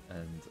looplet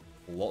and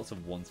lots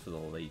of ones for the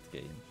late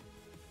game.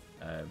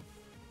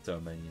 So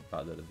many in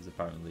fact that it was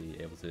apparently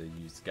able to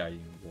use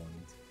Guiding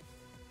Wand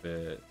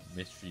for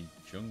Mystery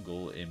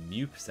Jungle in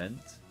Mew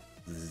 %.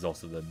 This is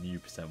also the Mew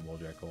 %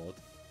 world record.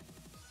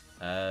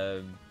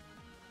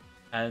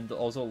 And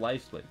also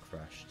Life Split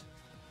crashed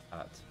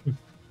at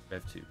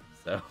Rev 2,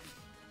 so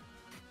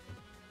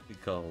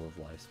good call of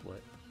Life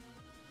Split.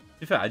 To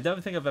be fair, I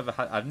don't think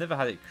I've never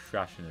had it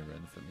crash in a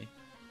run for me.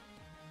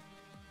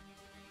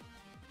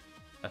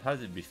 I've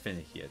had it be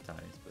finicky at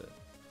times, but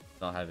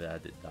not having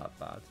had it that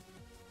bad.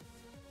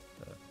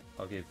 So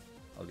I'll give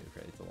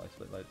credit to Life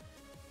Split.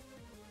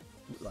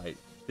 Like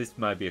this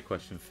might be a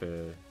question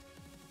for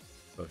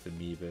both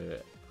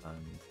Amoeba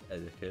and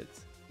Eddaket,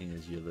 seeing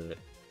as you're the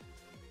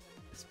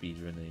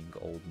speedrunning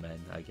old men,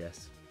 I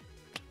guess.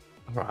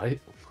 Alright.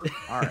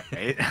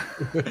 Alright.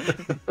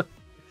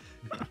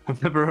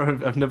 I've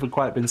never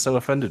quite been so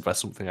offended by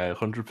something I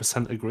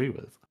 100% agree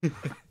with.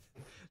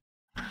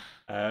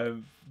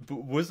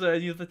 But was there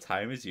any other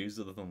timers used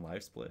other than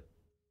Live Split?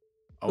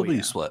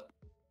 W Split.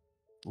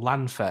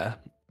 Landfair.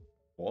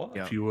 What?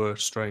 Yeah. If you were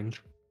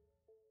strange.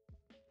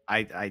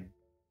 I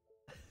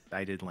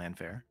did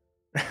Landfair.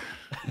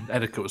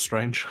 Eddaket was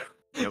strange.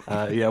 Yep.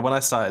 Yeah, when I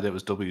started it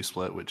was W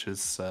Split, which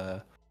is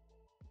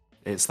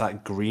it's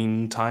that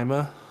green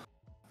timer.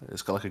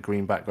 It's got like a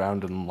green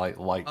background and like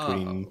light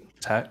green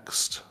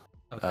text.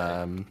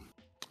 Okay.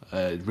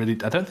 Really,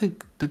 I don't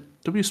think did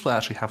W Split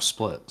actually have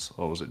splits,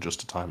 or was it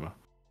just a timer?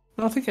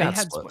 No, I think it They had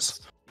had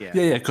splits. Yeah.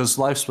 Yeah, because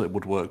Live Split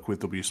would work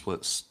with W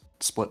Split's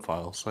split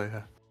files. So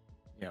yeah.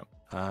 Yeah.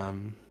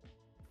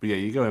 But yeah,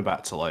 you're going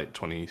back to like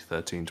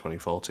 2013,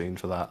 2014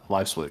 for that.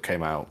 Live Split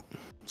came out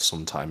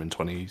sometime in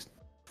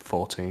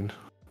 2014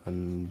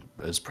 and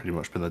has pretty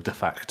much been the de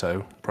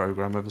facto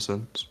program ever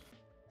since.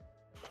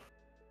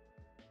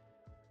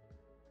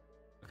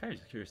 Okay,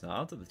 just curious now,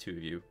 out of the two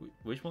of you,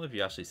 which one of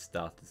you actually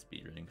started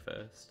speedrunning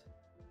first?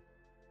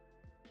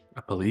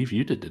 I believe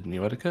you did, didn't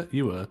you, Eddaket?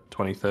 You were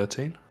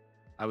 2013?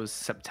 I was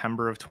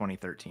September of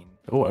 2013.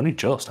 Oh, only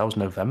just. I was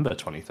November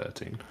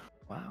 2013.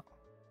 Wow.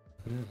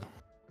 Yeah.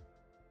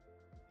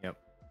 Yep.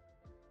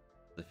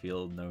 The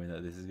feel knowing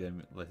that this is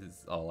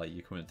like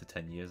you're coming up to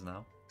 10 years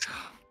now.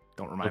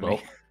 Don't remind Well.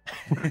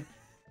 me.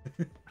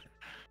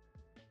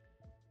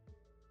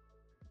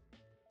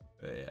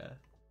 But yeah,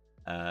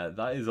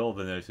 that is all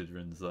the noted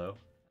runs though.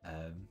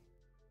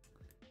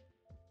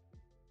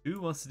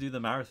 Who wants to do the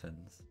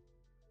marathons?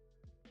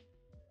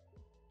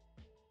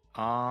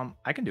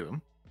 I can do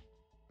them.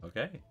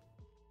 Okay.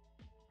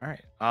 All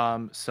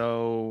right.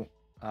 So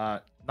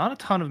not a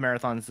ton of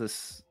marathons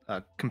this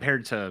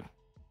compared to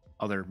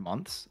other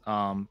months.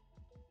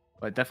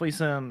 But definitely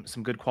some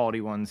good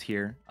quality ones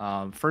here.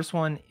 First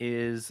one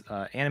is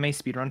Anime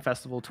Speedrun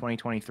Festival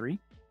 2023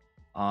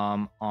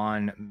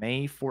 on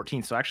May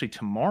 14th. So actually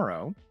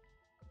tomorrow,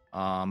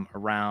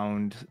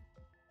 around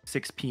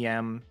 6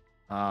 p.m.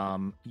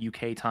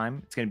 UK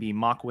time, it's going to be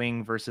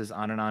Mockwing versus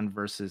Ananon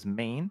versus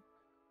Maine,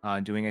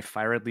 doing a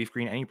Fire Red Leaf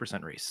Green any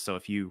 % race. So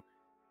if you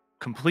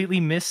completely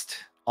missed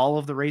all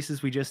of the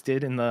races we just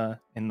did in the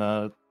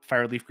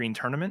Fire Red Leaf Green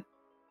tournament,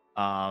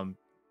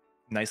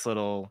 nice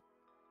little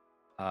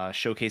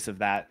showcase of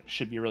that.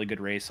 Should be a really good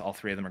race. All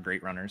 3 of them are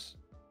great runners.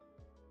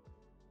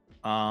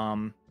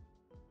 All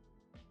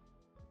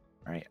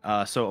right.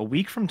 So a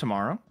week from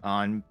tomorrow,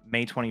 on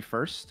May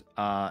 21st,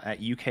 at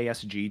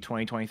UKSG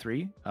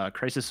 2023,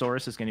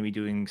 Chrysosaurus is going to be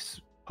doing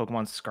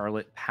Pokemon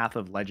Scarlet Path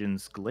of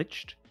Legends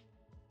Glitched.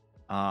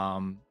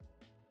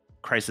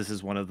 Crisis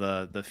is one of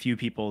the few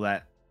people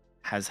that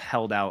has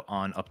held out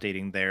on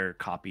updating their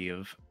copy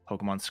of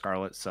Pokemon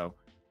Scarlet. So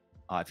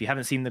if you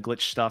haven't seen the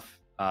glitch stuff,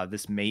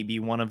 this may be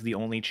one of the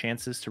only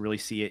chances to really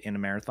see it in a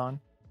marathon.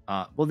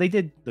 Well, they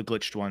did the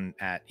glitched one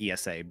at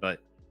ESA, but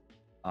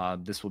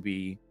this will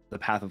be the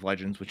Path of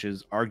Legends, which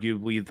is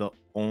arguably the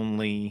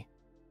only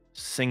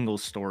single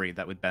story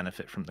that would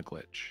benefit from the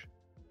glitch.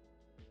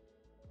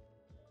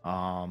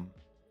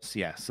 So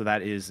yeah, so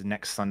that is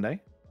next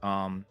Sunday.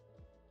 And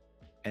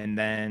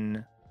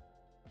then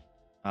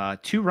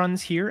 2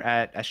 runs here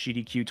at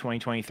SGDQ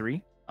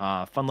 2023.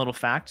 Fun little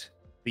fact,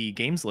 the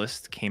games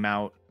list came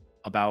out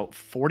about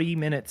 40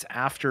 minutes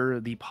after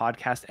the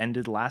podcast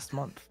ended last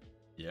month.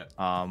 Yeah.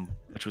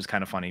 Which was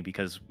kind of funny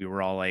because we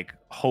were all like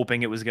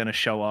hoping it was going to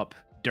show up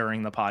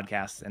during the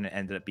podcast, and it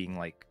ended up being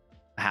like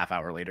a half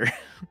hour later.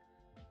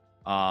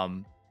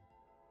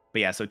 But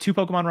yeah, so 2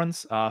 Pokemon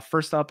runs.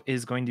 First up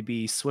is going to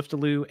be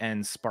Swiftaloo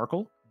and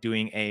Sparkle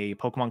doing a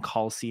Pokemon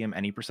Coliseum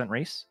any %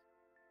 race.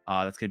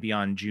 That's going to be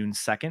on June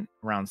 2nd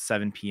around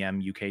 7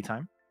 p.m. UK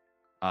time.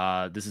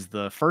 This is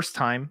the first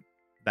time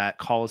that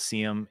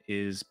Coliseum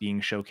is being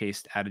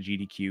showcased at a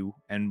GDQ,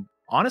 and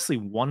honestly,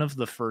 one of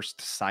the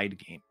first side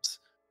games.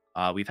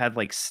 We've had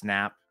like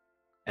Snap,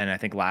 and I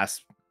think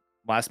last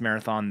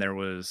marathon there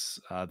was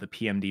the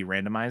PMD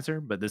randomizer,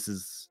 but this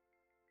is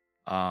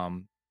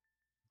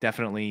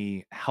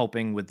definitely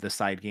helping with the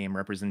side game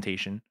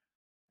representation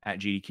at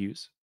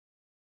GDQs.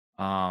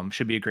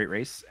 Should be a great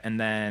race. And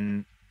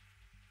then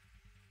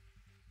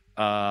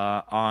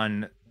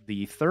on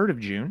the 3rd of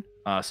June,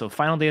 so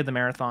final day of the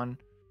marathon,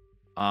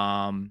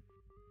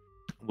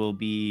 will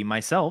be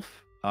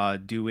myself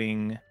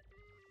doing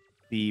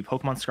the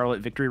Pokemon Scarlet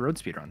Victory Road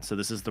speedrun. So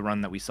this is the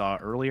run that we saw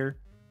earlier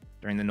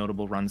during the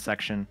notable run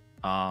section.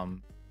 So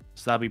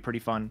that'll be pretty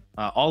fun.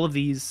 All of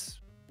these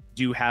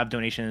do have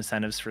donation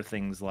incentives for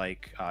things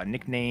like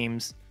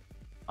nicknames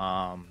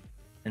and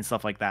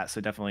stuff like that.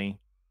 So definitely,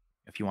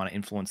 if you want to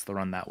influence the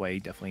run that way,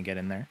 definitely get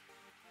in there.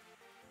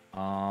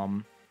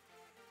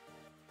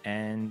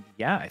 And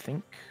yeah, I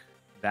think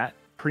that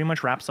pretty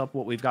much wraps up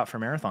what we've got for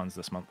marathons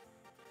this month.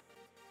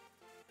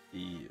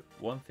 The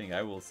one thing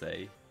I will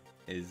say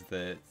is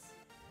that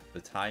the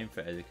time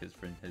for Eddaket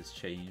run has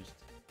changed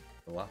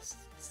the last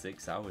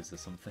 6 hours or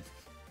something.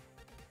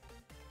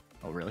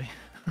 Oh, really?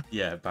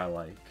 Yeah, it's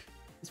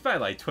by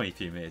like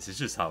 23 minutes. It's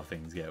just how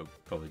things go.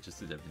 Probably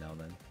just every now and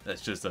then.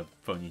 That's just a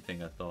funny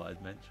thing I thought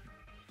I'd mention.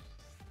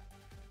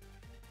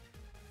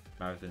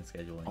 Marathon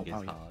scheduling is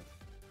hard.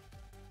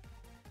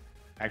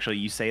 Actually,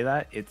 you say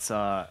that, it's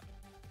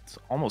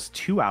almost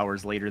 2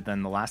 hours later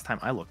than the last time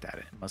I looked at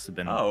it. It must have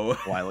been a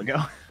while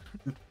ago.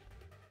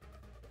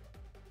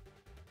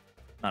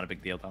 Not a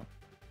big deal, though.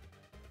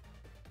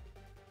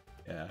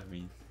 Yeah, I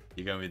mean,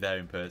 you're going to be there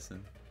in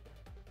person.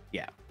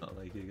 Yeah. Not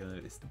like you're going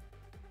to... It's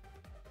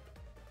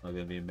not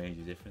going to be a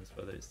major difference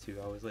whether it's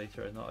 2 hours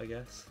later or not, I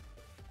guess.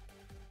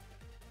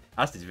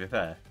 Actually, to be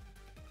fair...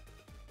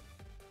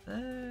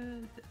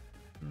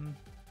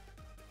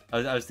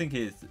 I was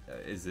thinking,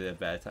 is it a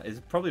better time?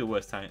 It's probably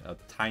a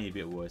tiny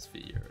bit worse for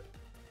Europe.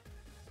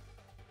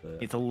 But,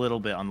 it's a little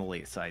bit on the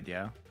late side,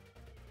 yeah.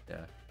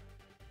 Yeah.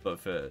 But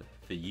for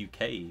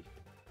UK,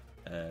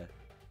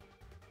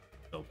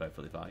 still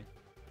perfectly fine.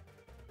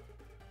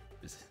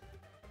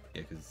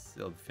 Yeah, because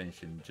it'll be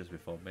finishing just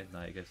before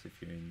midnight, I guess, if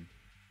you're in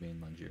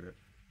mainland Europe.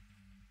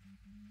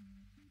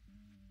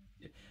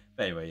 Yeah.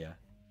 But anyway, yeah.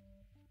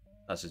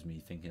 That's just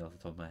me thinking off the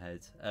top of my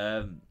head.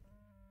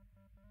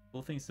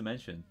 Cool things to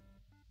mention.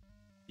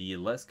 The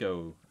Let's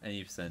Go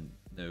any %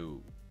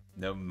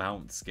 no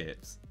mount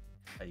skips.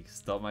 I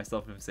stop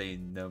myself from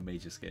saying no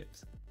major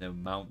skips. No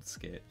mount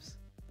skips.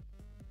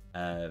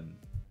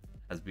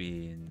 Has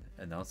been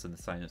announced and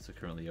the signups are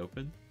currently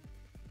open.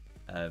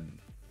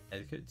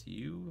 Eddaket, do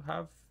you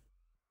have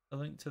a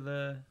link to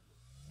the...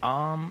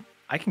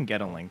 I can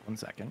get a link, 1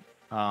 second.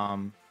 But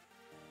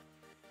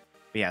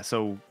yeah,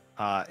 so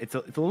it's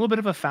a little bit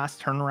of a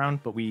fast turnaround,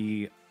 but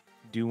we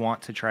do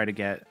want to try to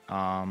get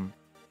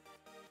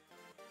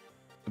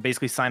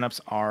basically signups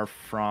are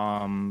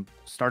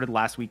started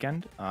last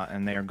weekend,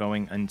 and they are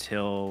going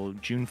until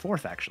June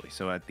 4th, actually.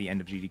 So at the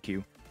end of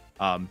GDQ.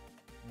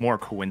 More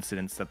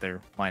coincidence that they're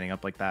lining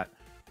up like that.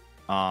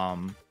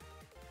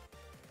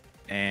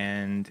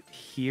 And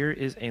here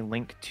is a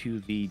link to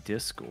the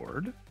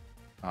Discord.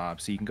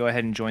 So you can go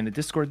ahead and join the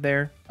Discord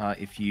there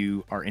if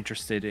you are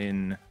interested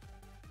in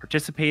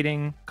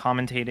participating,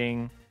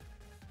 commentating,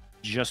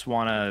 just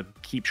want to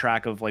keep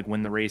track of like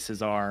when the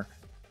races are.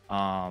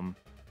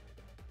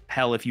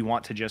 Hell, if you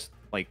want to just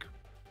like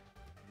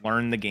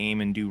learn the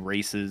game and do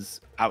races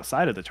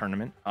outside of the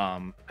tournament.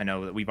 I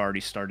know that we've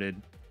already started.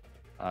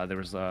 There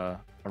was a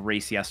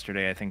race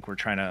yesterday. I think we're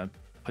trying to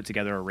put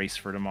together a race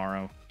for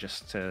tomorrow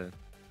just to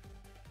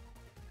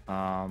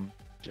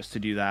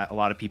do that. A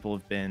lot of people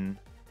have been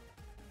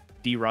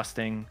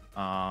derusting,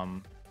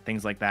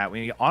 things like that.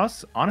 We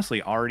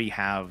honestly already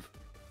have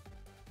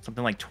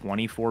something like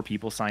 24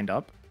 people signed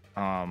up,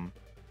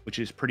 which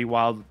is pretty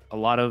wild. A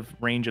lot of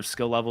range of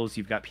skill levels.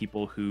 You've got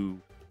people who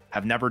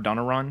have never done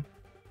a run.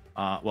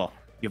 Well,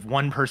 you have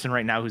one person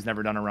right now who's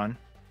never done a run.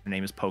 Her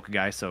name is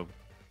Pokeguy, so you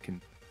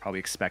can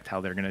probably expect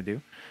how they're gonna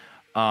do.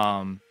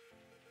 And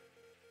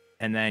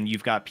then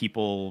you've got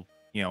people,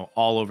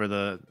 all over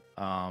the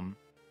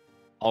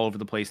all over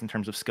the place in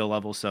terms of skill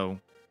level. So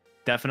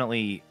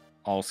definitely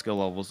all skill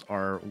levels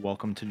are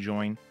welcome to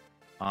join.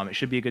 It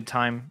should be a good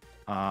time.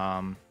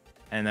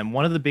 And then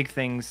one of the big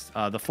things,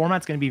 the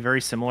format's going to be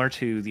very similar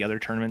to the other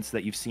tournaments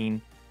that you've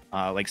seen,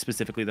 like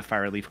specifically the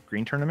Fire Leaf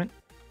Green tournament.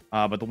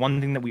 But the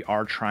one thing that we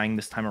are trying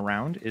this time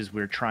around is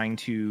we're trying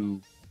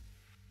to,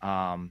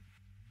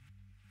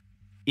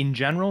 in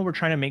general, we're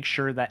trying to make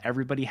sure that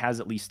everybody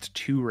has at least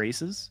 2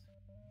 races.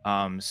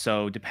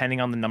 So depending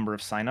on the number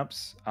of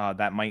signups,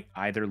 that might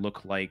either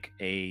look like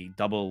a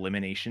double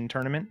elimination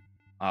tournament,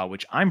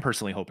 which I'm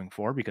personally hoping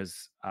for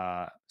because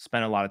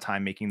spent a lot of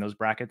time making those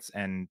brackets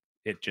and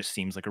it just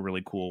seems like a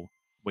really cool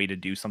way to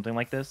do something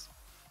like this.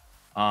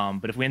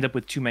 But if we end up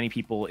with too many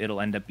people,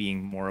 it'll end up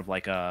being more of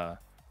like a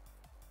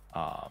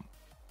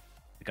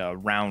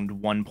round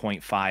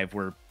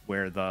 1.5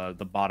 where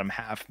the bottom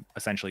half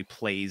essentially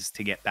plays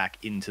to get back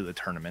into the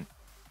tournament,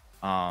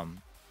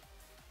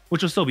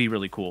 which will still be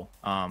really cool.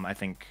 I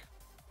think,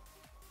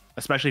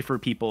 especially for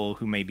people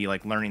who may be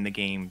like learning the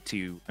game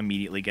to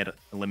immediately get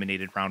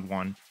eliminated round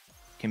 1,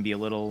 can be a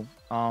little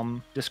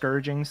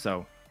discouraging.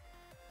 So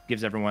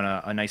gives everyone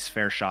a nice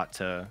fair shot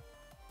to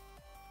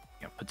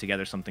put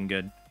together something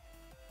good.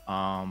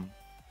 And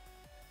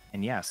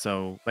yeah,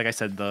 so like I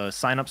said, the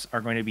signups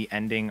are going to be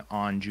ending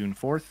on June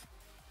 4th.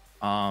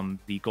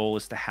 The goal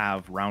is to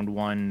have round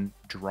 1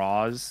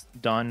 draws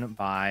done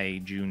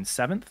by June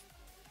 7th.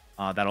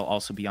 That'll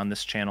also be on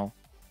this channel.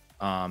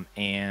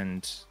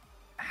 And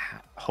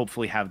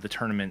hopefully have the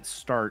tournament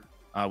start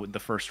with the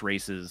first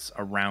races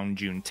around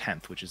June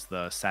 10th, which is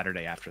the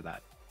Saturday after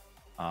that.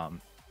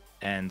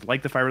 And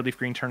like the Fire Leaf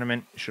Green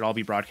tournament, it should all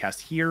be broadcast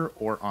here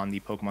or on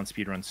the Pokémon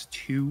Speedruns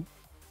 2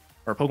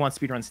 or Pokémon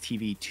Speedruns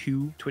TV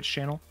 2 Twitch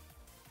channel.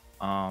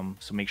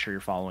 So make sure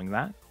you're following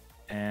that.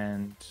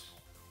 And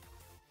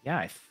yeah,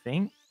 I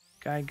think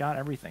I got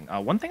everything.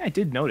 One thing I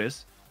did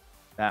notice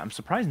that I'm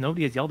surprised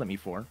nobody has yelled at me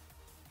for.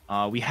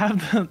 We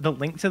have the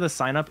link to the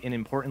sign up in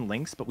important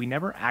links, but we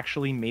never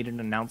actually made an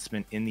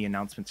announcement in the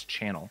announcements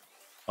channel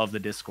of the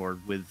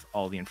Discord with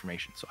all the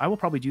information. So I will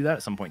probably do that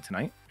at some point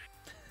tonight.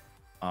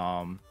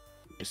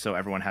 Just so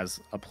everyone has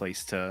a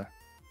place to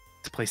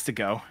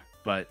go.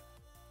 But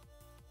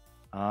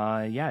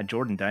yeah,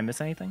 Jordan, did I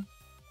miss anything?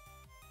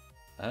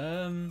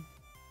 I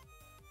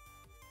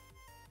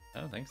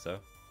don't think so.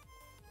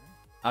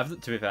 To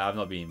be fair, I've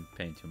not been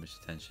paying too much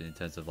attention in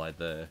terms of like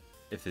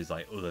if there's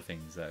like other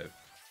things that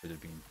would have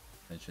been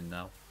mentioned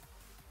now.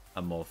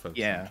 I'm more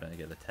focused on trying to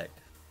get the tech.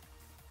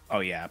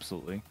 Oh yeah,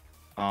 absolutely.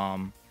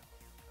 And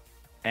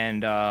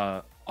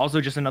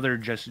also just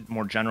another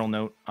more general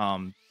note.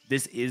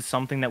 This is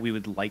something that we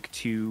would like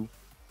to,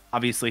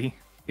 obviously,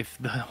 if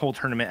the whole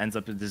tournament ends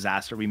up a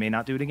disaster, we may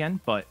not do it again,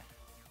 but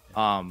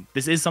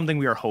this is something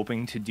we are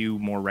hoping to do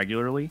more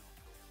regularly.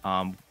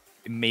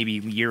 Maybe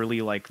yearly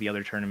like the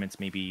other tournaments,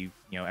 maybe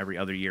every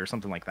other year,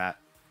 something like that.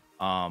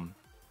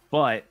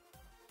 But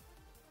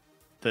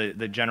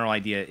the general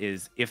idea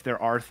is if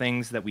there are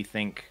things that we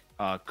think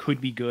could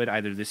be good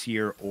either this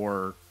year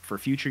or for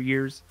future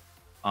years,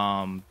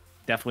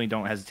 definitely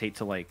don't hesitate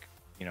to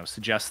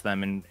suggest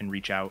them and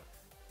reach out.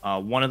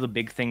 One of the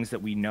big things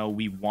that we know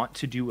we want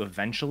to do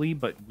eventually,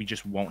 but we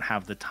just won't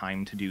have the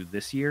time to do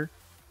this year,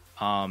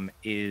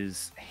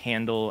 is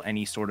handle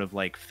any sort of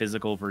like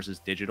physical versus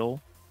digital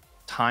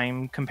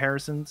time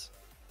comparisons.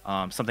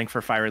 Something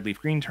for Fire Leaf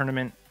Green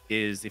tournament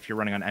is if you're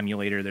running on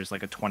emulator, there's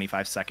like a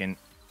 25-second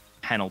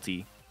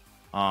penalty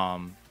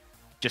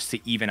just to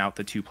even out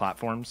the 2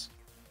 platforms.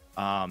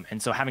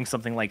 And so having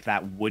something like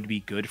that would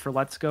be good for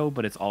Let's Go,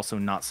 but it's also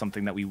not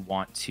something that we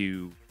want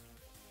to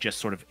just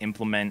sort of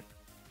implement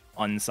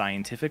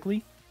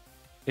unscientifically,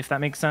 if that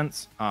makes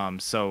sense.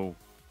 So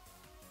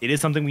it is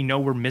something we know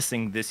we're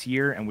missing this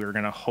year and we're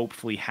going to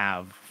hopefully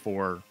have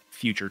for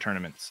future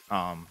tournaments,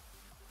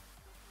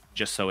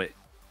 just so it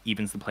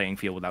evens the playing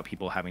field without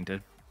people having to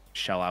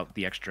shell out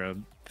the extra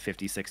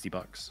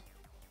 $50-$60.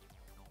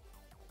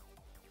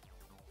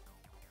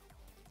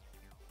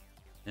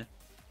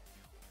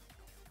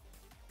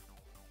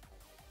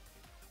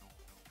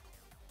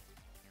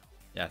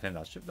 Yeah, I think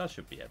that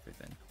should be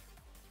everything.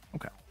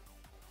 Okay.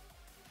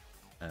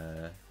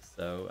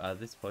 So at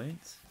this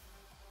point,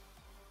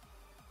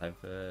 time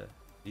for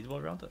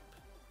leaderboard roundup.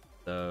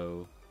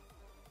 So,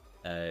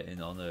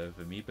 in honor of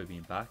Amoeba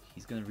being back,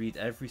 he's going to read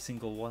every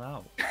single one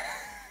out.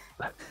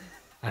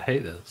 I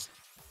hate this.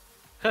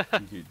 Yeah,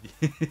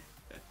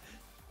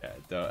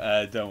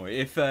 don't worry.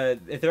 If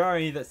there are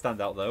any that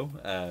stand out though,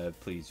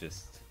 please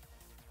just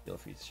feel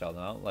free to shout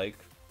them out. Like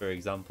for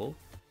example,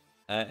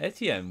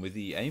 Etienne with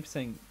the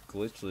 80%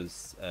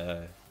 glitchless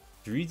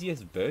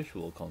 3DS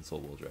Virtual Console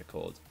world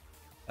record.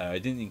 I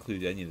didn't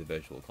include any of the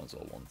Virtual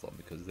Console ones on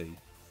because they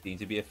seem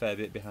to be a fair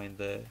bit behind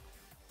the.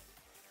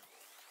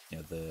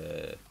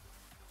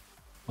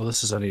 Well,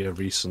 this is only a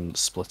recent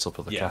split up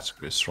of the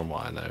categories from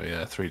what I know.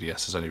 Yeah,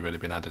 3DS has only really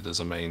been added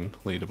as a main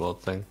leaderboard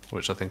thing,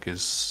 which I think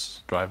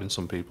is driving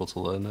some people to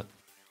learn it.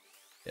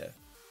 Yeah,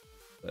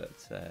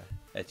 but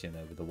Etienne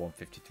there with the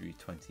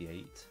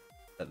 153.28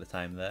 at the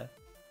time there.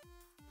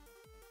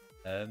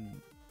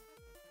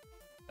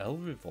 El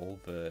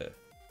Revolver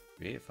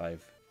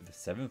 385 with the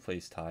 7th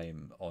place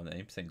time on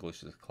 80%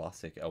 Glitchless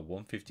Classic at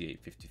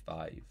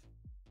 1:58.55.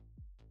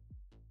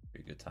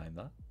 Pretty good time,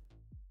 that.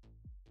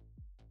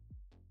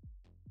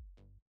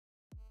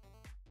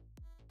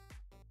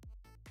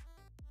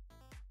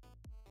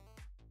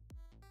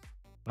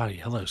 Oh,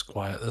 Yellow's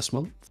quiet this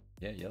month.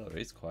 Yeah, Yellow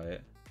is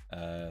quiet.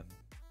 15th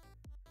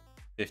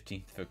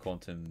for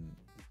Quantum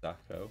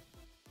Zacho.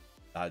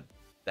 That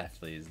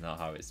definitely is not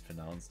how it's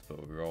pronounced,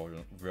 but we're all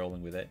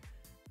rolling with it.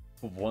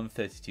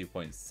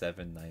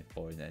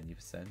 132.794 in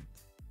 80%.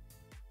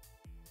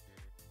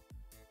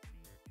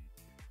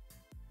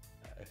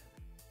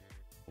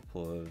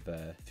 Couple of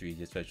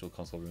 3DS Virtual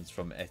Console runs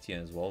from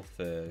Etienne as well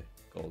for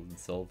Gold and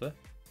Silver.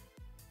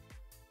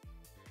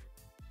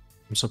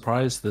 I'm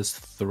surprised there's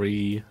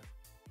 3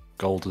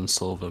 Gold and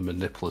Silver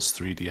Manipulas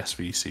 3DS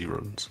VC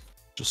runs,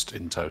 just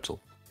in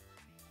total.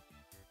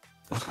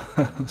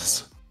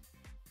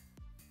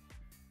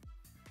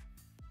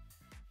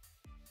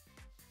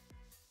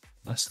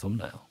 Nice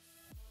thumbnail.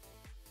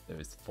 There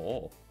is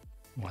 4.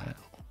 Wow.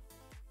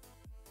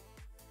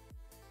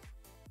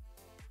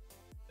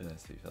 And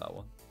let's see for that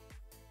one.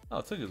 Oh,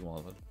 Tugger's one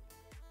of them.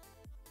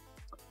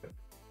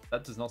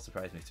 That does not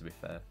surprise me, to be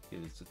fair.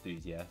 It was just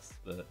 3DS,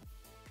 but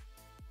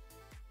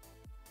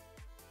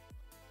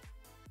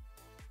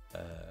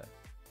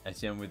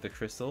Etienne with the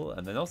crystal,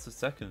 and then also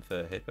second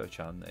for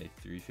Hippo-chan, a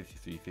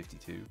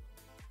 353.52.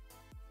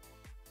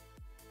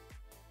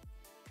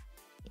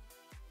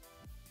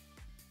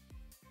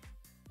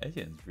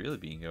 Etienne's really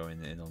been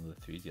going in on the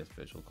 3DS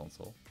Virtual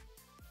Console.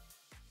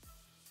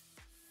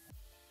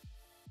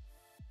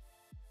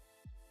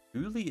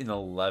 Uli in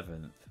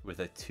 11th with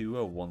a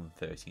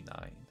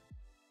 2:01.39.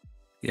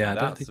 Yeah, I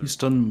don't think he's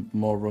done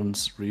more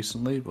runs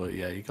recently, but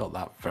yeah, he got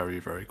that very,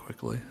 very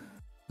quickly.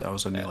 That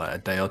was only like a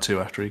day or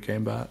two after he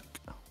came back.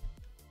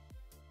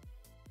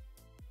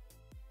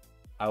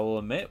 I will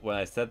admit, when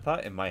I said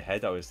that, in my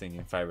head I was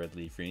thinking Fire Red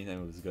Leaf Green,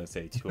 and I was going to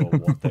say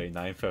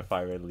 2:01.39 for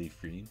Fire Red Leaf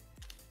Green.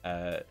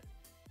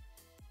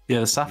 Yeah,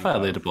 the Sapphire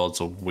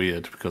leaderboards are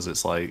weird because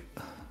it's like,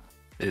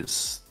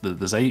 there's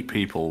 8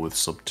 people with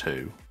sub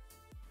 2,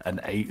 and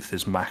 8th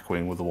is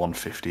Macwing with a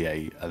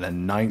 158, and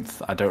then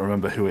 9th, I don't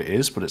remember who it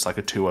is, but it's like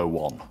a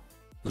 201.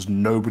 There's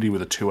nobody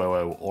with a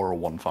 200 or a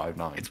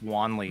 159. It's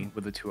Wanley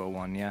with a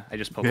 201, yeah. I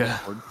just poked the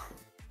board.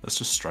 That's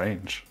just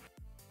strange.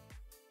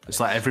 It's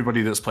like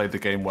everybody that's played the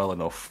game well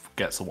enough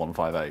gets a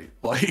 158.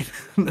 Like,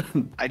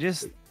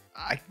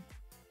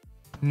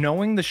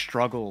 knowing the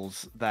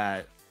struggles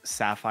that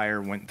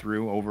Sapphire went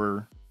through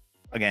over,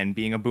 again,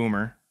 being a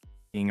boomer,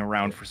 being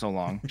around for so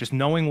long, just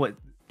knowing what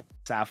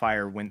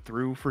Sapphire went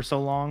through for so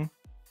long,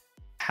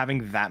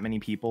 having that many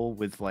people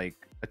with like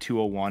a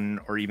 201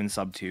 or even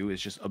sub 2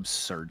 is just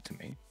absurd to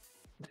me.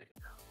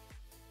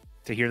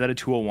 To hear that a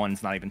 201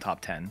 is not even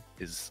top 10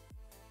 is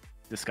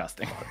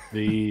disgusting.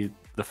 The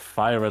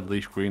Fire Red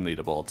Leaf Green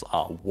leaderboards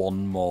are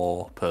one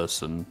more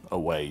person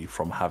away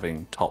from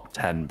having top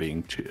 10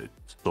 being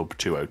sub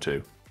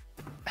 202.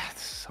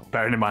 That's so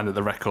Bearing in mind that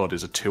the record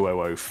is a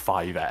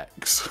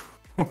 2005X.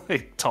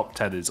 Like, top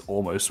 10 is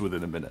almost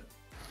within a minute.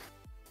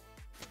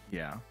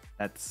 Yeah,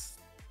 that's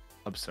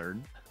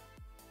absurd.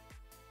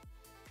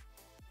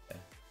 Yeah.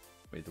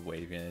 With the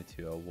Wave getting a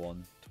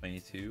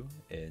 2:01.22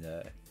 in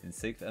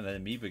 6th, and then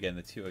Amoeba getting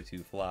the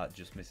 2:02 flat,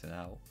 just missing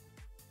out.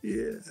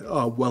 Yeah,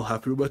 I'm well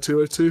happy with my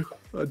 202.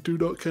 I do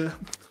not care.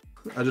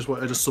 I just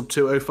wanted a sub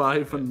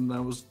 205 and I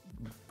was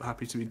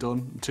happy to be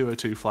done.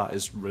 202 flat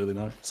is really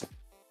nice.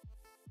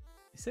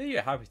 You say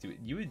you're happy to.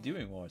 You were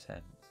doing more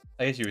attempts.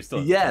 I guess you were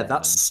still. Yeah,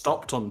 that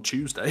stopped on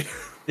Tuesday.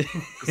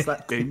 Because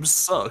that game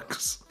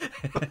sucks.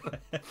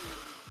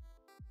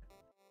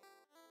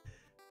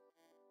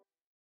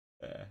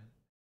 To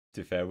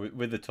be fair,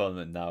 with the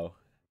tournament now,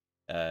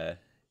 I'd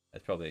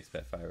probably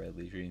expect Fire Red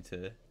Leaf Green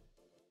to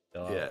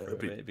fill out for a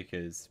bit,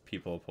 because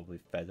people are probably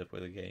fed up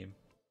with the game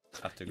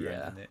after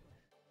grinding it.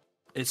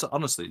 It's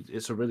honestly,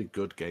 it's a really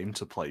good game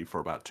to play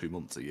for about 2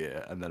 months a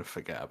year and then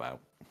forget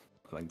about,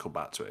 and then come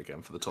back to it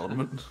again for the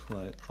tournament.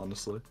 Like,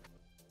 honestly.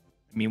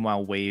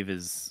 Meanwhile, Wave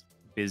is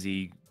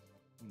busy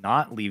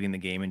not leaving the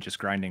game and just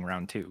grinding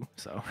round 2.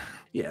 So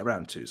yeah,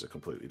 round 2 is a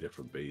completely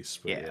different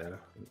beast. But yeah,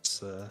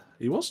 it's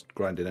he was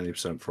grinding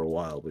 80% for a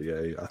while, but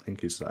yeah, I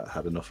think he's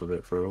had enough of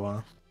it for a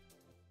while.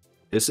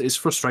 It's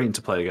frustrating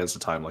to play against a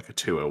time like a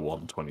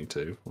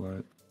 2:01.22.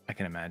 Right? I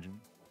can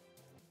imagine.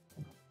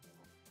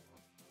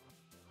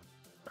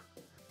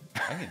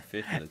 I'm in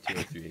 5th in the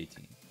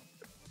 2:03.18.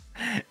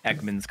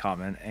 Ekman's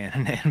comment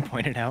and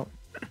pointed out,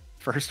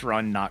 first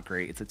run not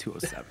great. It's a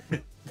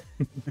 2:07.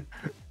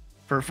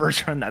 For a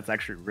first run, that's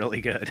actually really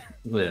good.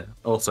 Yeah.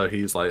 Also,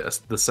 he's like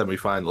the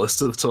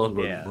semi-finalist of the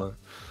tournament. Yeah. Like,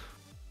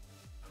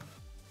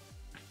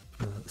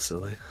 that's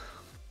silly.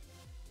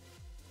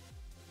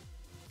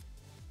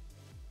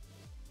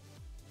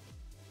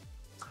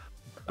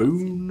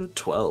 Boone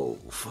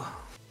 12.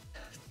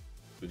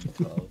 Boone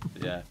 12,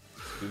 yeah.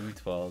 Boone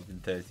 12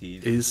 and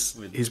 13.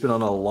 He's been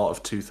on a lot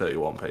of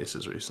 231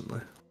 paces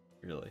recently.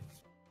 Really?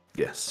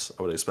 Yes,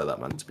 I would expect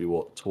that man to be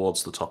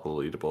towards the top of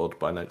the leaderboard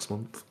by next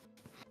month.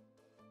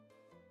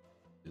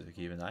 Just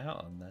keep an eye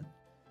out on then.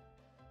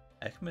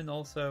 Ekman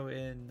also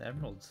in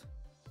Emeralds.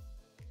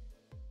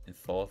 In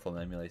 4th on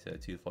emulator,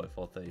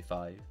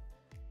 244.35.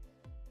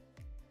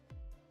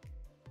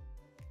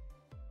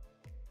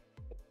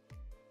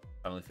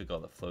 I only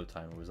forgot that flow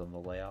timer was on the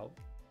layout.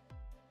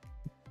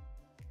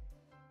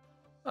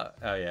 Oh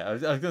yeah, I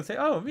was gonna say,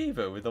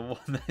 Amiibo with the one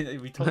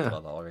we talked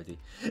about that already.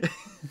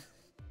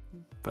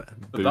 But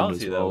The Boom bounty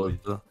as though. well.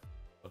 With the...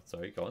 Oh,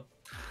 sorry, go on.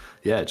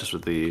 Yeah, just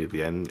with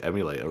the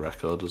emulator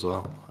record as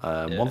well.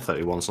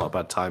 131's not a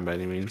bad time by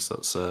any means.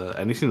 That's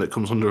anything that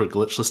comes under a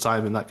glitchless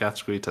time in that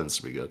category tends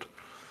to be good.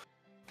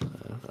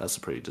 That's a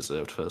pretty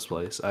deserved first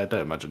place. I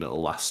don't imagine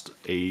it'll last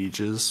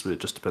ages, but it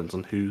just depends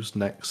on who's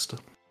next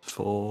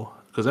for.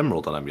 Because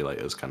Emerald on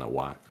emulator is kind of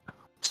whack.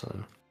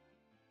 So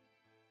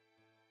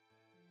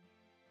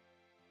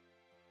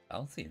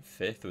I'll see in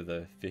 5th with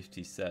a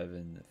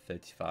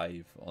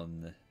 57.35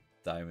 on the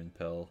Diamond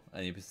Pearl.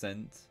 Any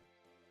percent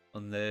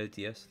on the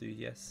DS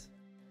 3DS?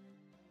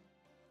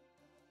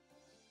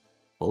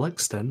 full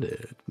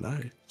extended,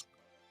 nice.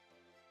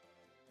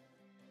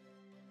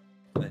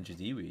 And then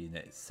Jadiwi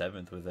in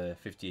 7th with a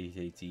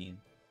 58.18.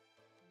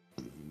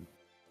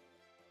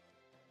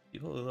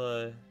 People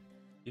are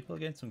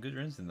getting some good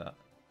runs in that.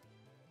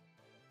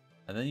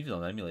 And then even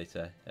on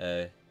emulator,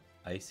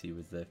 Icy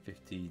with the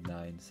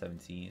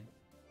 59.17.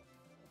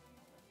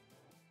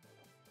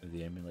 With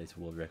the emulator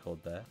world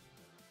record there.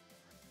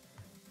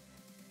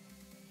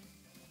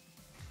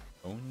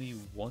 Only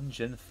one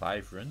Gen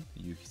 5 run,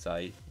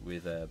 Yukisai,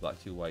 with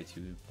Black 2 White 2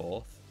 in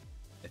 4th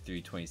at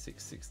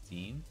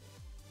 326.16.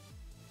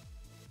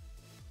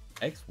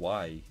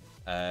 XY,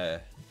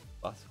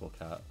 Classical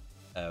Cat,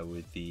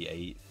 with the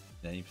 8th,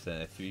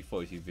 90% at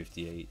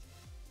 342.58.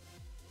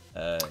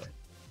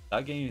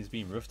 That game has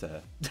been rough to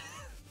her.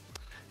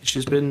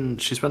 She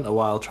spent a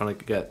while trying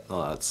to get.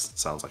 Oh, that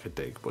sounds like a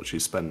dig, but she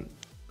spent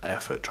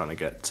effort trying to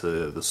get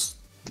to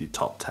the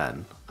top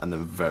 10, and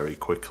then very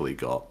quickly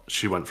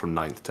she went from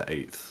 9th to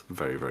 8th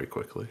very, very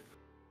quickly.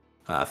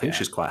 I think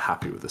she's quite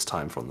happy with this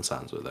time from the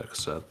sounds of it, though,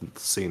 because I've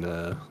seen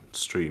her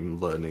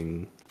stream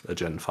learning a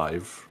Gen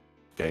 5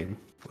 game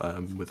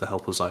with the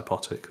help of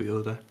Zypotic the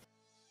other day.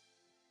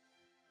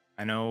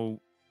 I know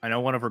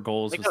one of her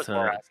goals was to.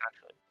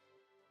 Actually.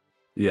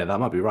 Yeah, that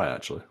might be right,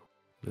 actually.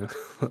 Yeah,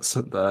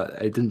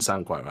 it didn't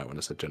sound quite right when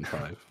I said Gen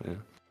 5.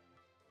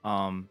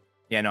 Yeah.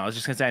 Yeah, no, I was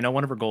just gonna say I know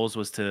one of her goals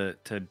was to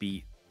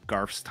beat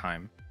Garf's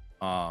time.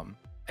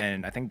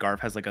 And I think Garf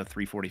has like a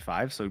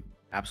 345, so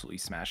absolutely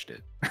smashed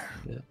it.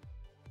 Yeah.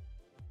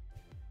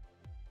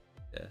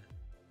 Yeah.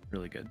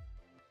 Really good.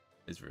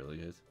 It's really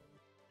good.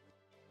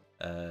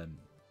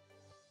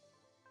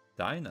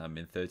 Dynam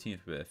in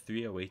 13th with a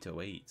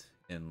 308.08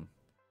 in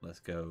Let's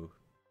Go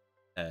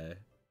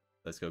Pikachu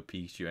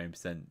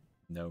 80%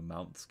 no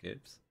mount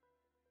skips.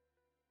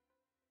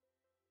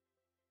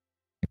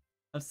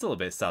 I'm still a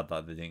bit sad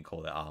that they didn't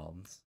call it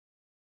Arms.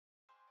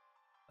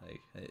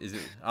 Like, is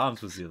it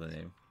Arms was the other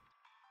name?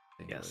 I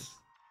think Yes.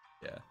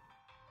 It was.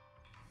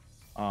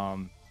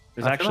 Yeah.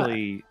 There's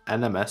actually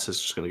NMS is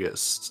just going to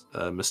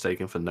get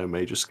mistaken for no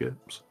major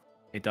skips.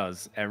 it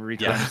does every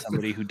time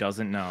somebody who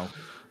doesn't know.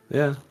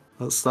 Yeah,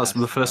 that's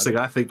the first thing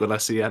I think when I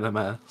see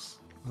NMS.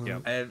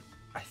 Yep.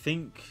 I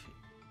think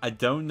I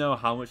don't know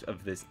how much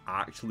of this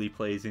actually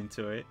plays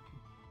into it,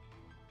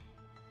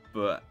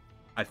 but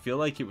I feel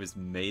like it was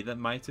May that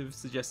might have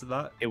suggested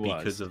that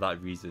because of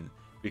that reason.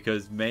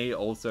 Because May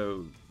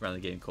also ran a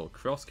game called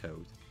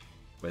Crosscode,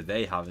 where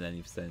they have an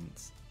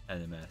 80%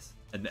 NMS,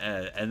 and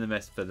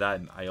NMS for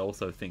them, I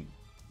also think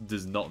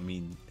does not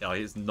mean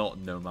it's not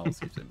no mouse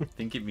system. I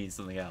think it means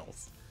something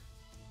else.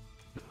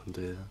 Oh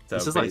dear. So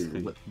this is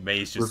basically, like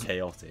May's just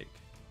chaotic.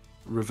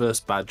 Reverse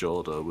Badge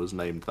Order was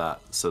named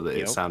that so that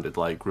it sounded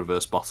like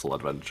Reverse Bottle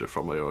Adventure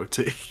from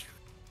AOT.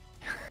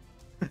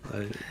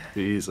 Like,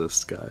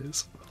 Jesus,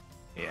 guys.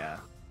 Yeah.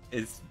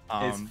 It's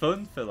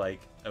fun for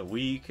like a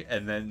week,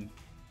 and then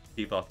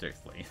people have to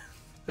explain.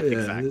 Yeah,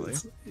 exactly.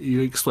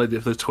 You explained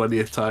it for the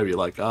 20th time. You're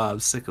like, I'm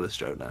sick of this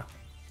joke now.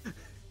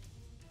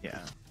 Yeah.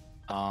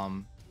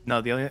 No,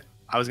 the only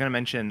I was gonna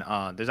mention,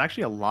 there's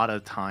actually a lot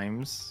of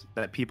times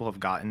that people have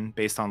gotten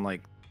based on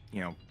like,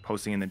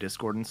 posting in the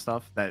Discord and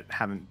stuff that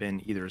haven't been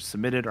either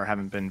submitted or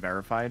haven't been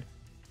verified.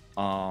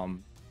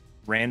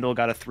 Randall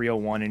got a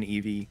 301 in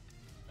Eevee.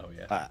 Oh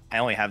yeah. I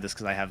only have this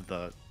because I have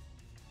the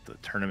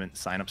tournament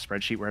sign-up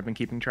spreadsheet where I've been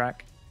keeping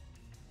track.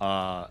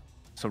 So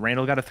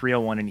Randall got a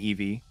 301 in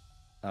Eevee.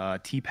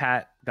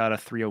 T-Pat got a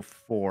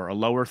 304, a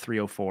lower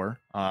 304,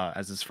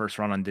 as his first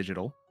run on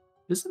digital.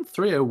 Isn't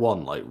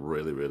 301 like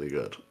really, really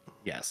good?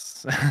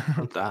 Yes.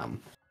 Oh,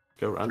 damn.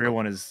 Go Randall.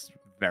 301 is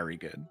very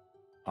good.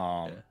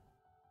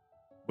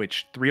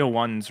 Which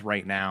 301s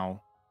right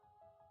now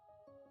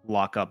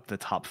lock up the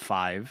top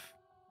 5.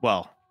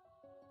 Well,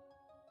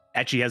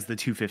 Etchy has the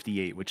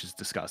 258, which is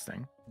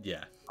disgusting.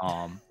 Yeah.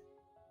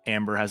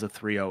 Amber has a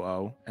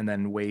 300, and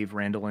then Wave,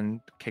 Randall,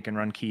 and Kick and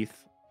Run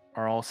Keith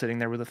are all sitting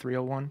there with a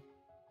 301.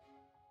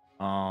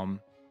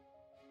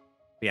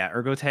 Yeah,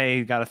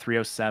 Ergote got a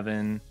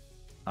 307.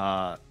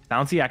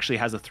 Bouncy actually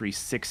has a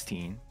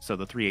 316, so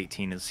the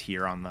 318 is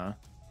here on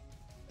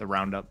the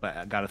roundup, but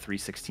I got a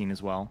 316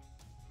 as well.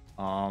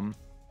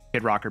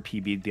 Kid Rocker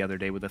PB'd the other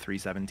day with a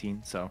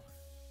 317, so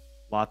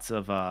lots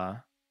of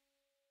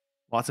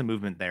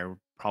movement there.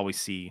 Probably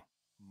see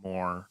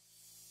more.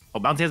 Oh,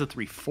 Bouncy has a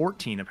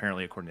 314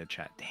 apparently, according to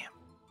chat. Damn.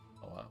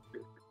 Oh wow.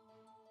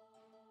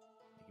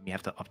 You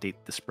have to update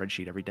the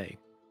spreadsheet every day.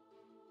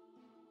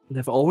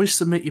 Never always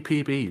submit your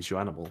PBs, you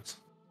animals.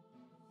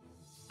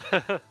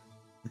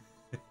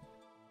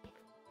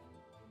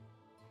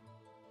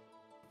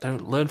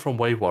 Don't learn from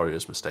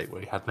WaveWarrior's mistake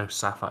where he had no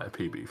Sapphire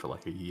PB for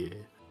like a year.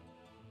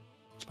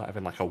 It's about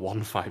having like a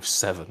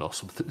 157 or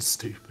something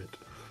stupid.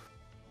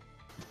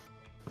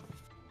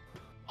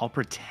 I'll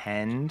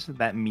pretend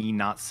that me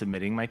not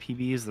submitting my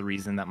PB is the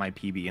reason that my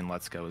PB in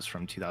Let's Go is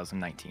from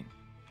 2019.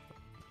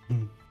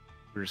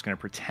 We're just going to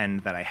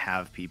pretend that I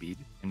have PB'd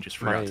and just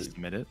forgot to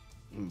submit it.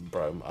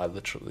 Bro, I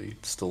literally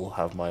still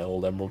have my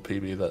old Emerald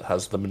PB that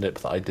has the manip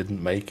that I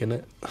didn't make in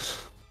it.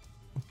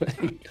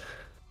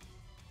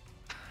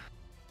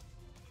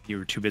 You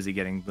were too busy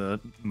getting the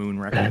moon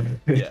record.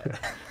 Yeah.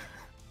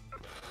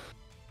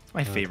 It's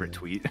my favorite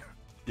tweet.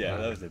 Yeah,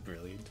 that was a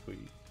brilliant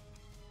tweet.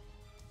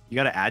 You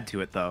got to add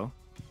to it, though.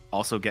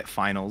 Also get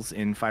finals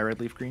in Fire Red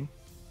Leaf Green.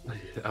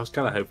 I was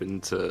kind of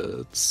hoping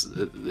to...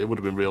 It would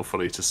have been real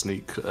funny to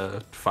sneak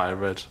a Fire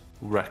Red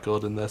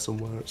record in there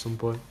somewhere at some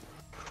point.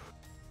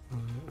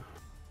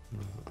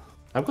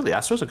 I've got the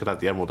Astros, I could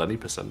add the Emerald any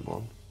percent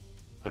one.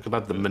 I could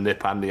add the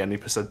manip and the any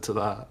percent to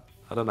that.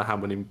 I don't know how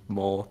many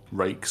more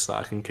rakes that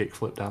I can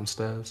kickflip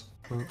downstairs.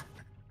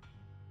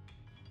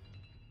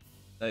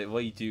 Like,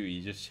 what you do,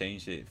 you just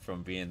change it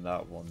from being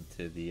that one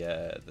to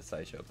the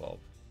sideshow Bob,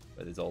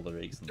 where there's all the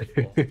rakes on the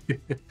floor.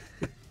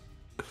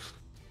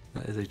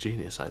 That is a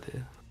genius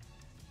idea.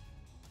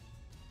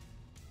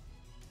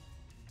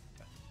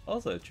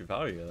 Also,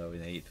 Trevario though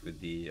in 8th with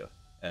the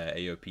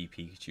AOP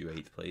Pikachu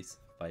 8th place,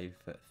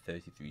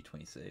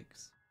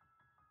 5:33.26.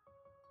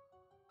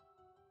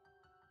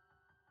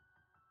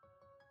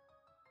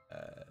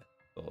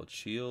 Gold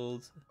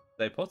Shield.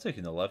 They partook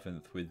in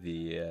 11th with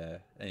the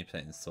any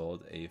percent in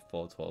sword, a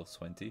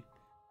 4:12.20.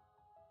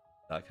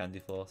 That candy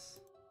floss.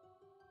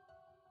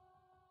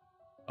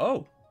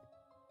 Oh!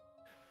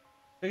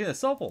 Look at the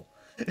Sobble!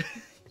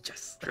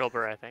 Yes!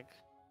 Drillbur, I think.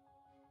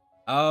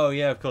 Oh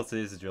yeah, of course it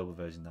is a Drillbur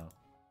version now.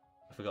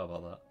 I forgot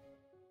about that.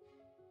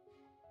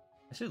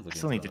 I should look. I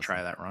still need to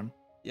try that run.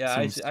 Yeah,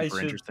 Seems I super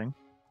should. interesting.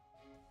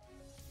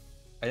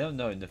 I don't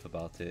know enough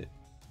about it,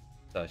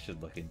 so I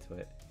should look into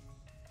it.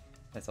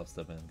 That's how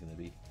stubborn I'm gonna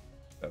be.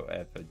 If I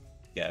ever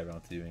get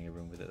around to doing a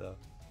run with it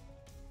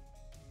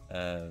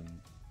though.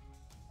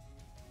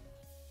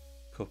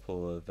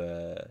 Couple of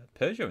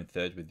Peugeot in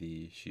 3rd with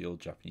the Shield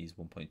Japanese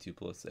 1.2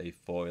 plus, a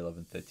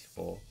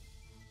 4:11.34.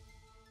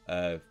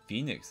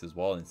 Phoenix as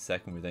well in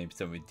 2nd with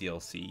 8% with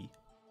DLC.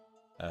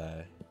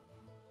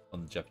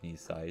 On the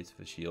Japanese side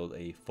for Shield,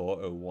 a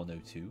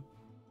 4:01.02.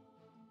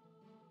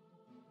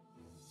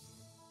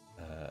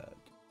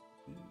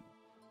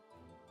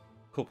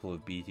 Couple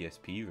of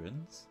BDSP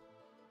runs.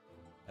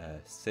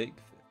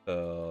 6th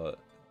for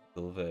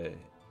Silver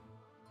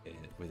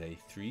with a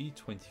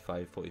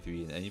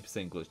 3:25.43 and any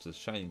percent glitch to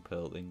Shining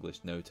Pearl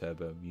English no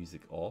turbo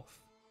music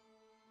off.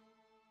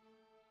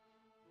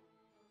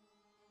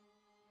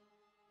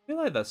 I feel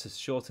like that's a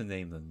shorter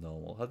name than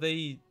normal. Have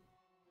they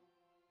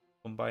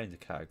combined the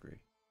category?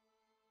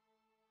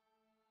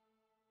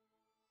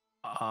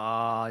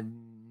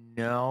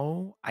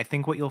 No. I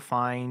think what you'll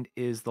find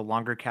is the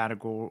longer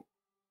category.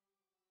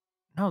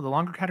 No, the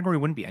longer category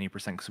wouldn't be any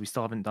percent because we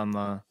still haven't done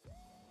the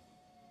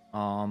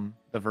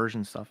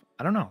version stuff.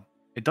 I don't know.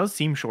 It does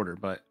seem shorter,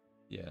 but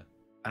Yeah,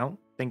 I don't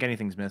think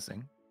anything's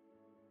missing.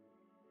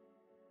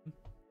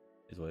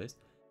 is what it is.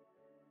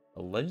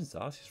 A Legends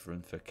Artist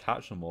run for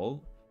Catch 'em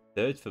All,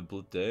 3rd for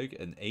Blood Dirg,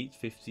 and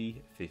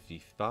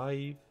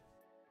 8:50.55. I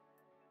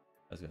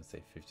was gonna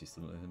say 50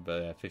 something,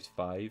 but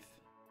 55.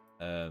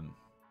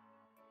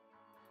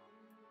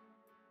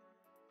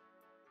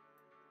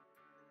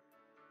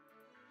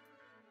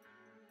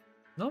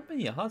 Not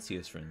many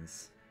Arceus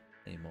runs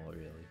anymore,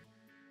 really.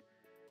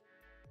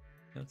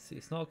 Let's see,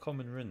 it's not a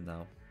common run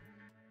now.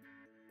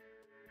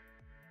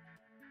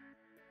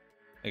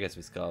 I guess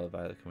with Scarlet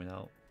Violet coming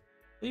out.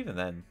 But even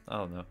then, I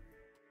don't know.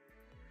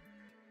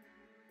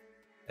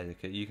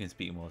 Eddaket, you can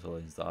speak more to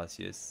Legends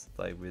Arceus,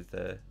 like with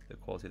the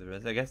quality of the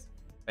runs. I guess.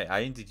 Wait,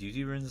 Iron, did you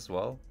do runs as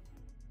well?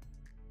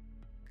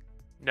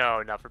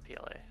 No, not for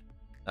PLA.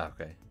 Ah,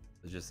 okay.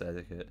 It's just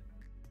Eddaket.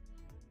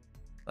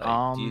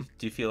 Like,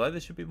 do you feel like there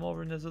should be more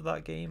runners of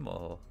that game,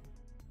 or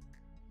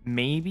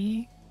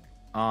Maybe.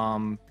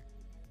 I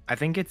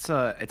think it's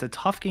a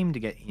tough game to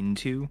get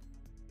into,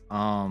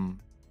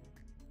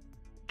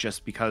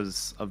 just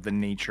because of the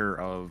nature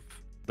of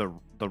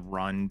the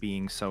run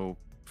being so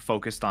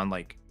focused on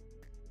like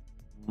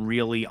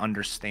really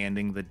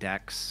understanding the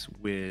decks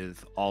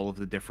with all of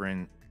the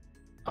different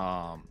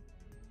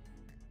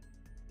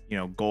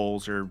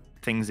goals or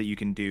things that you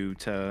can do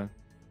to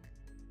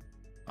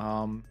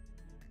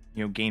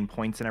gain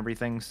points and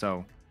everything.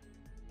 So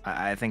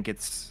I think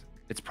it's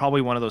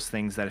probably one of those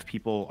things that if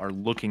people are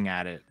looking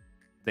at it,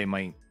 they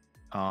might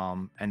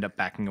end up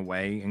backing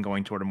away and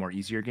going toward a more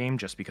easier game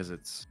just because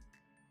it's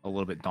a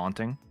little bit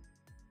daunting.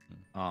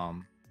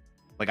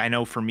 Like I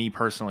know for me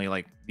personally,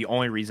 like the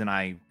only reason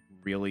I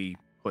really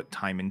put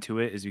time into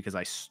it is because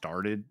I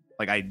started,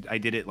 like I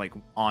did it like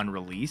on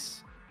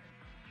release.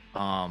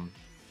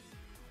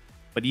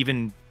 But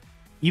even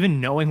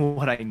knowing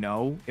what I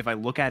know, if I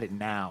look at it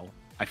now,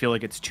 I feel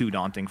like it's too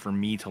daunting for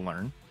me to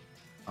learn.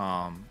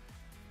 And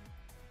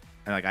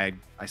like I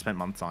spent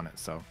months on it,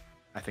 so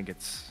I think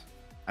it's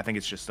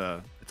just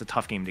a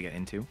tough game to get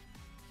into.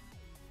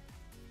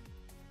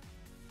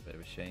 Bit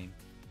of a shame,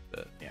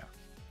 but yeah.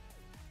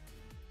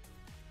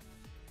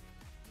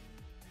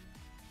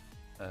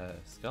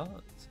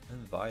 Scarlet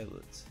and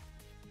Violet.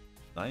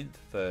 9th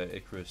for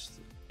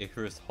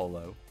Icarus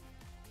Hollow.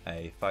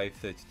 A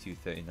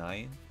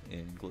 532.39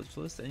 in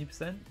glitchless, any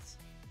percent?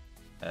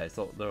 They're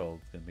all going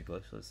to be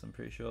glitchless, I'm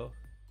pretty sure.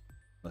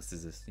 Unless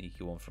there's a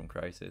sneaky one from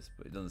Crisis,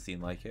 but it doesn't seem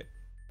like it.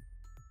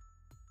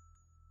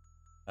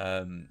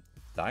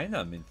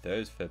 Dynam in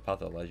 3rd for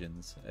Path of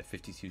Legends, a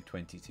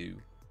 52.22.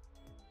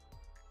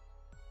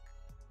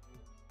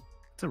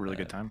 It's a really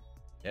good time.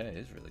 Yeah, it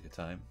is a really good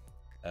time.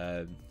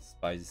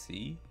 Spider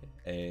C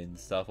in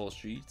Starfall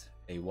Street,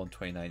 a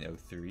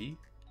 129.03.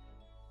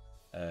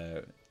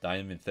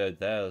 Dynam in 3rd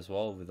there as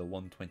well with a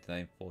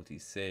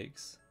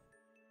 129.46.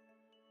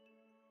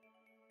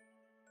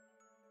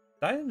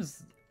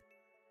 Dynam's,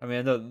 I mean,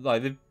 I know,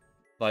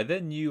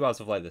 they're new as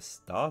of like the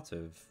start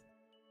of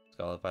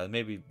Scarlet Violet.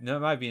 Maybe no,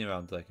 it might have been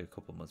around like a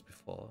couple months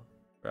before,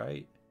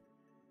 right?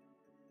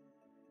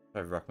 If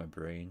I rack my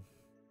brain,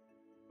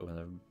 but when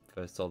I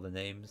first saw the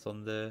names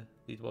on the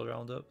Leaderboard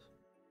Roundup.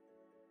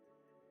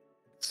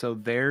 So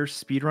their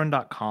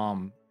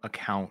speedrun.com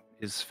account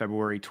is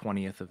February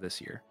 20th of this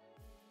year.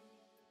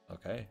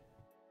 Okay.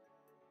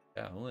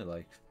 Yeah, only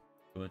like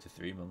 2 to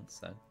 3 months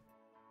then.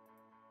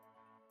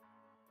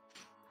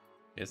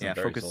 It's some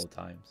very solid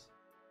times.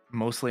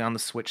 Mostly on the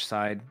Switch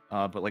side,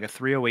 but like a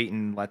 308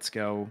 in Let's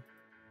Go.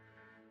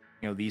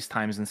 These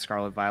times in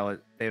Scarlet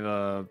Violet, they have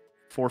a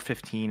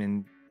 415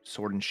 in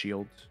Sword and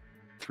Shield,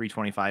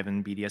 325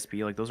 in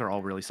BDSP. Like those are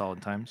all really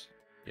solid times.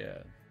 Yeah,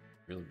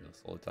 really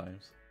solid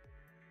times.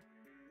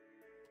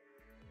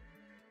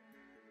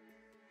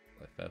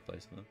 Like fair play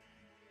to them.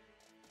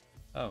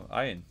 Oh,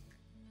 Iron,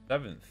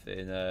 7th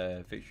in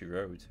Victory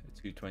Road,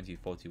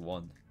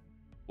 220.41.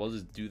 What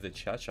does do the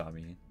cha-cha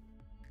mean?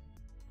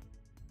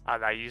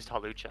 I used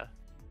Halucha.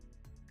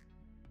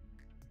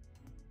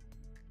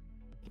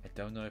 I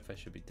don't know if I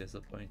should be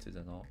disappointed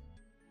or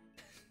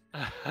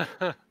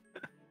not.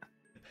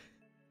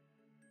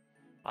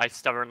 I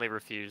stubbornly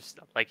refused.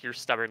 Like you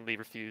stubbornly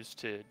refused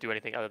to do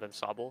anything other than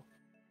Sobble.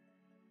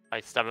 I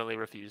stubbornly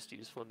refused to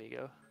use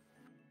Flamigo.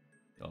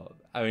 Oh,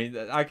 I mean,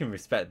 I can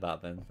respect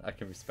that then. I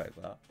can respect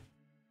that.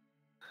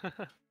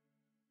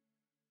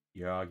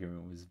 Your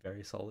argument was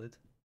very solid.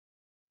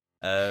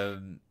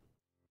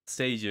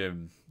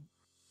 Stadium,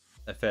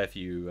 a fair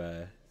few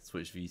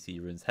Switch VC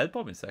runs.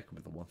 Headbomb in 2nd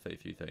with a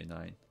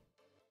 133.39.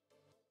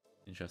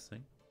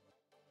 Interesting.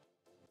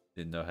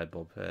 Didn't know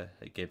Headbob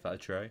gave that a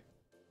try.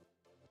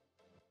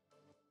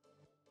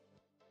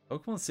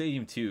 Pokemon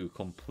Stadium 2,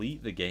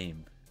 complete the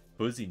game.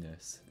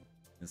 Fuzziness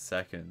in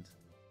 2nd.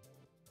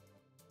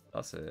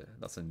 That's a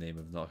name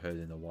I've not heard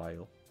in a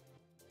while.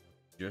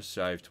 Just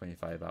shy of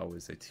 25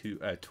 hours.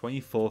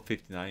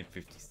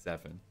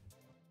 24:59:57.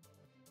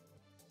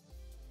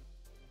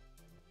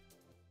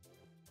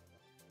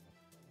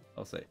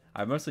 I'll say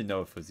I mostly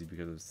know Fuzzy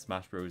because of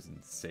Smash Bros and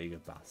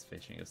Sega Bass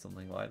Fishing or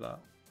something like that.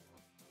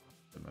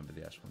 I don't remember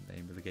the actual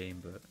name of the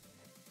game, but it's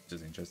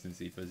just interesting to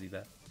see Fuzzy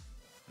there.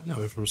 I know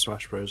him from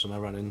Smash Bros and I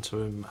ran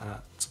into him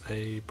at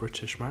a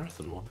British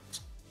marathon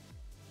once.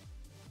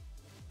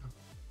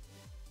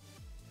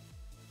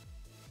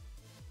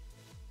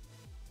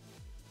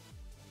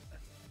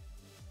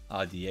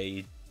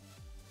 RDA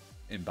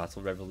in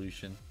Battle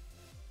Revolution.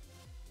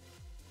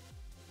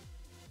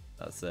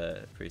 That's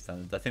pretty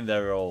standard. I think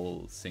they're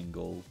all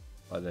single,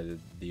 but they're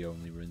the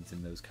only runs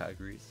in those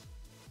categories.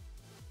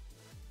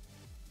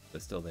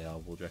 But still, they are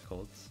world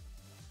records.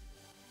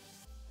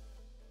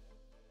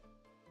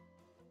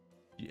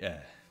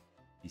 Yeah,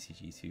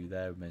 BCG2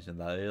 there, we mentioned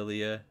that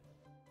earlier.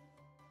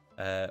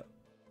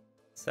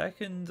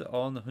 2nd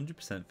on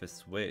 100% for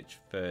Switch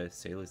for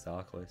Sailor's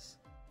Arcless.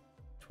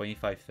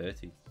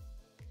 25:30.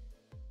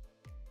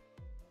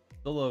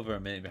 Still over a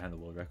minute behind the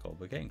world record,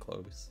 but getting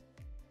close.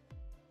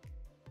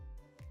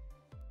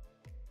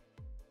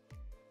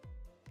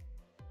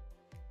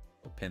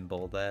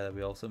 Pinball there that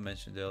we also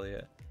mentioned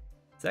earlier.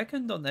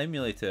 2nd on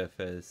emulator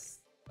for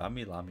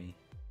Spammy Lammy.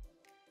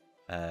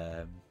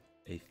 A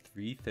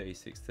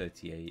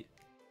 336.38.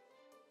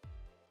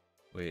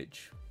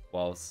 Which,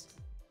 whilst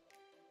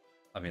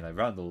I mean like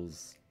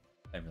Randall's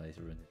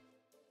emulator run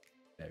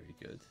very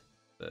good,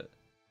 but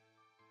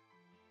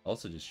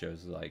also just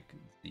shows like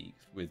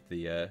with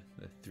the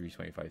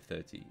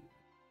 325.30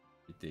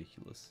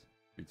 ridiculous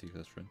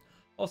run.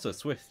 Also,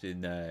 Swift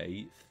in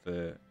 8th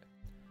for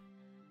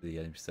the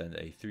 80%,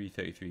 a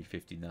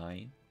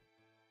 3:33.59.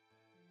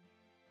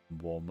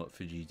 Warm up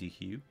for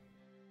GDQ.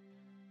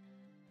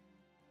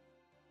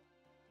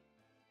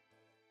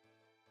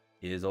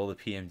 Here's all the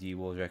PMD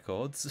world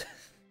records.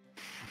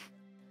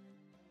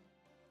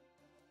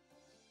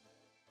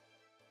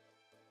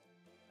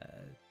 I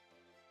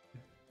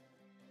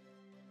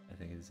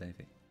think it's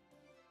anything.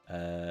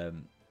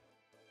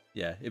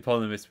 Yeah,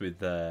 eponymous with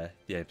the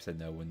 80%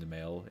 No Wonder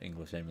Mail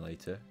English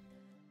emulator.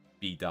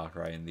 Beat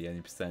Darkrai and the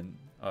 80%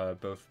 are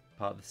both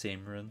part of the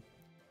same run.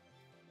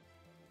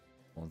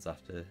 One's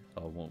after,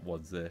 or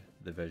one's the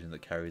version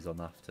that carries on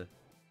after.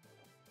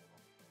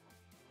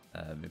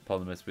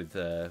 Eponymous with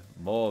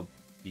more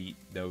Beat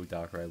No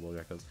Darkrai world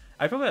records.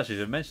 I probably actually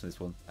didn't mention this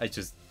one. I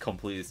just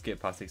completely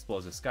skipped past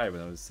Explorers of Sky when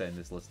I was setting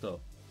this list up.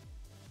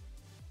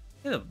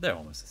 You know, they're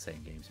almost the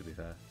same game, to be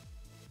fair.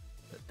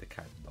 They're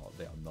kind of not,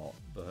 they are not,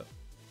 but...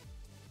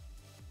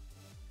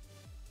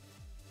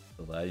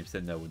 So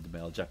 80% No Wonder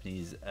Mail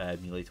Japanese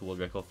emulator world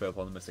record for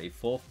eponymous, a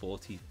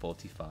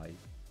 4:40.45.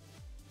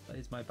 That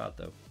is my bad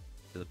though.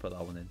 Should have put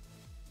that one in.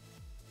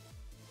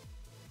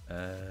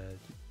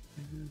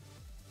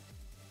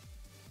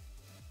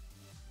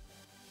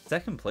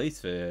 Second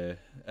place for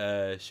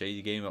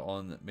Shady Gamer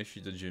on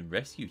Mystery Dungeon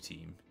Rescue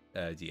Team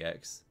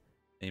DX.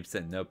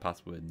 80% no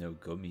password, no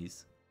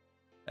gummies.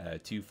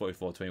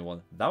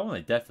 2:44.21. That one I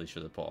definitely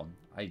should have put on.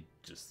 I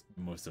just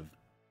must have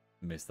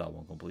missed that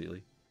one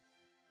completely.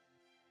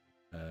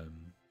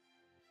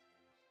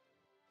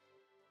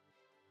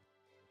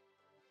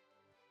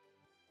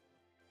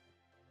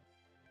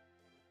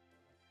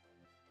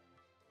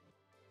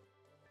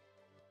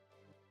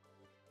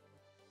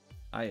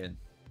 Iron.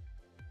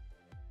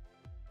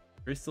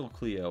 Crystal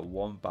Clear,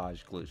 1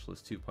 badge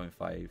glitchless,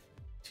 2.5,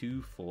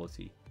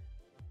 240.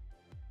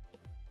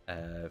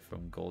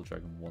 From Gold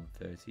Dragon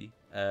 130.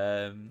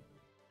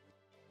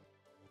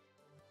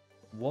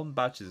 1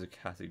 badge is a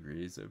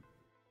category. Is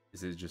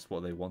it just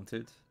what they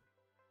wanted?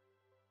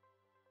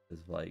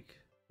 There's like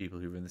people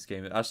who run this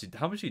game. Actually,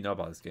 how much do you know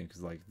about this game?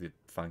 Because like the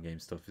fan game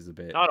stuff is a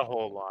bit. Not a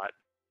whole lot.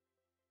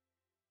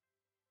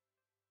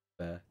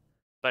 Fair.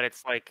 But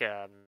it's like,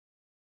 yeah,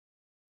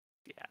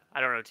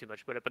 I don't know too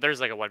much about it. But there's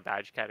like a 1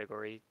 badge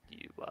category.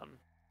 You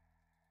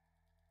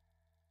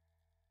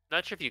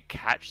not sure if you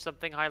catch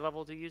something high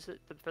level to use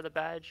it for the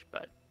badge,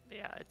 but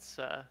yeah, it's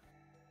kind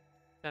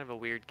of a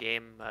weird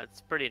game.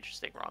 It's pretty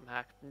interesting ROM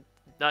hack.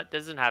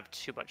 Doesn't have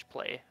too much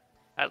play,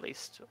 at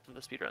least from the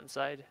speedrun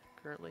side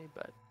currently,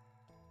 but.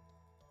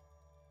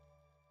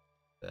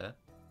 There.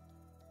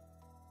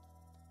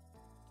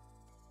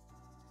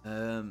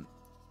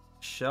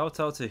 Shout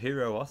out to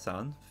Hiro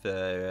Osan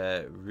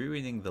for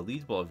ruining the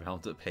leaderboard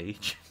roundup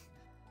page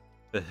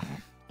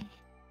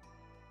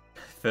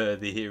for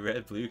the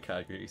red-blue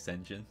category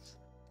extensions.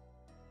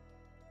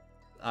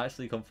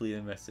 Actually completely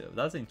messed it up.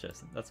 That's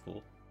interesting. That's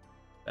cool.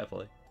 Fair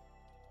play.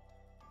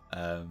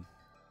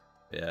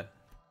 Yeah.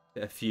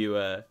 A few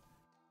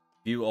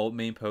old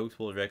main pokes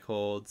world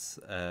records.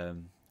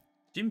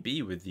 Jim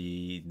B with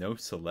the no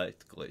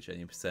select glitch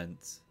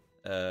 80%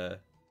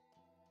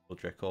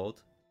 world record.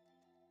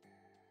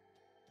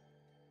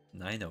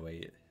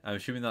 908. I'm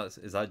assuming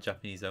is that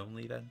Japanese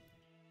only then?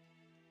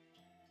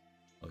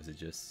 Or is it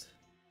just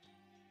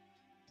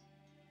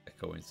a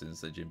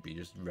coincidence that Jim B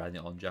just ran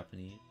it on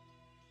Japanese?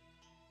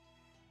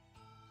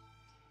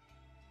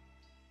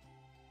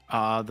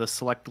 The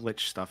select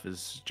glitch stuff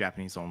is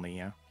Japanese only,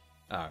 yeah.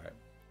 Alright.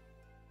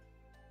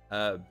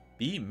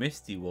 B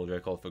Misty world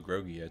record for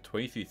Grogia,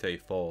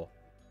 23:34.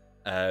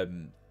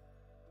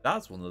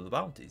 That's one of the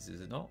bounties,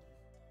 is it not?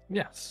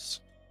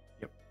 Yes.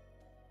 Yep.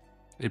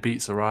 It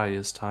beats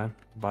Araya's time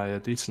by a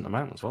decent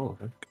amount as well,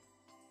 I think.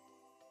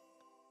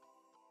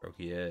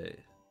 Grogia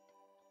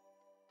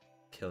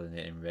killing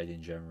it in red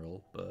in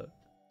general, but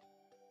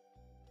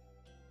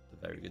it's a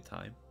very good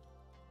time.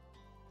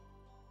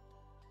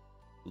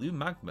 Blue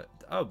Magma.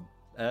 Oh,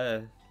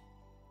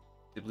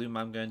 did Blue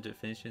Magma end up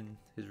finishing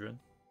his run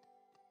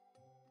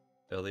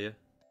earlier?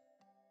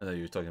 I know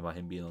you were talking about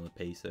him being on the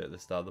pacer at the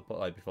start of the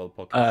like before the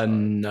podcast started.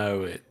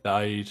 No, it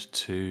died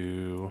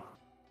to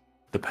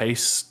the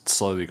pace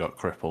slowly got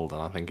crippled,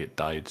 and I think it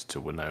died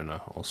to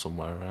Winona or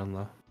somewhere around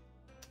there.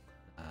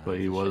 But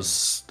he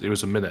was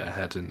a minute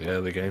ahead in the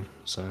early game,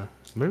 so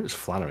maybe it was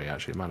Flannery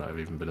actually. It might not have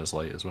even been as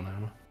late as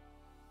Winona.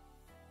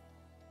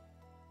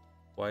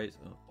 Quite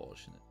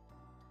unfortunate.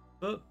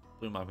 But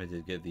Blue Magma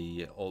did get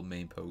the old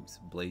main pokes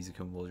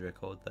Blaziken world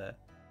record there.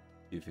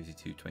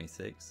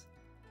 2:52.26.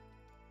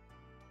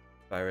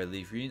 Fire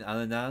Leaf Green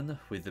Ananan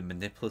with the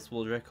Manipulus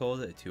world record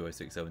at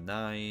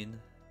 2:06.09.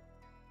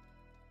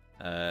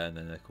 And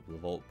then a couple of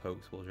Volt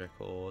Pokes world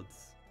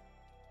records.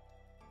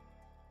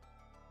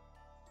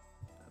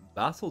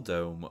 Battle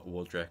Dome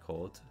world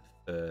record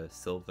for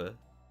Silver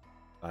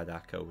by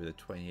Dako with a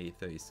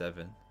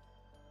 28:37.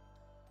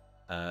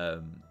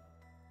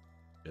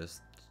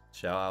 Just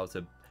shout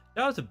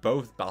out to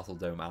both Battle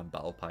Dome and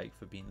Battle Pike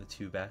for being the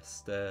two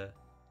best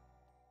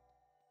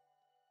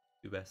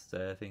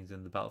things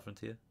in the Battle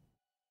Frontier.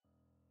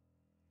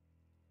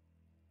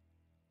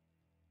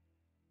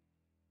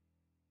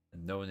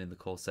 no one in the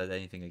call said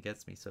anything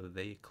against me, so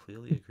they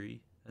clearly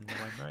agree and know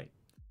I'm right.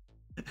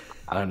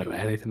 I don't know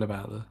anything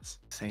about this.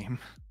 Same.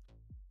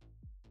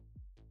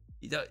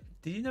 Did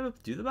you never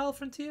do the Battle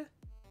Frontier?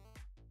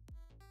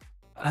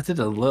 I did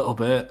a little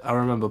bit. I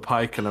remember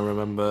Pike and I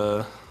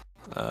remember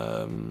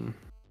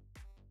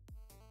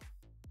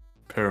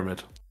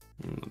Pyramid.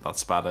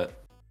 That's about it.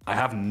 I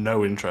have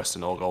no interest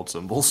in all gold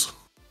symbols.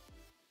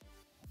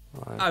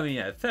 Right. I mean,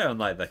 yeah, fair on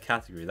like the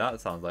category.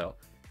 That sounds like,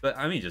 but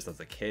I mean, just as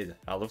a kid,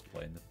 I loved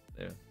playing them.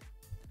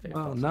 Yeah.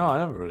 Well, no, I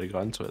never really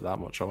got into it that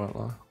much. I won't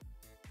lie.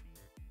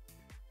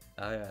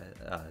 No,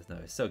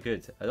 it's so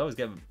good. I'd always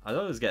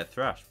get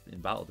thrashed in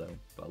Battle Dome,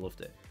 but I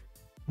loved it.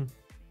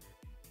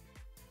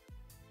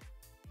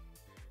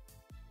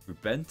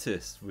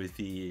 Rubentus with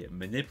the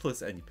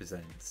Manipulus Any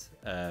Presents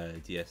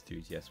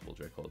DS2 DS World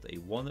Record, a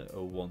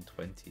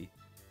 101.20.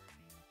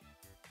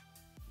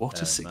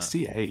 Water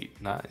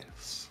 68,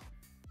 nice.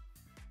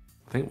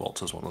 I think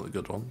Walter's one of the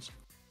good ones.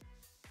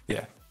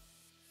 Yeah.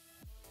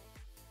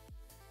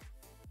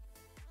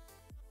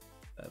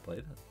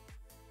 Play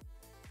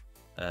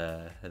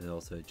that. And then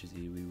also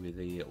Jazzy with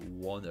a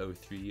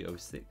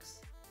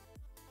 103.06.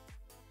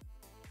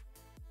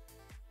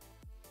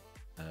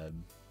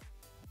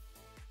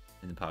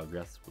 In the Power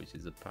Grass, which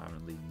is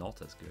apparently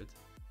not as good.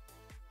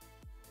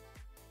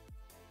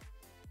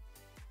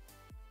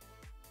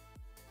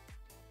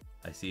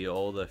 I see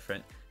all the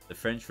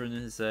French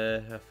runners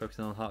are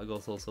focusing on Heart of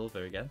Gold, Soul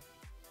Silver again.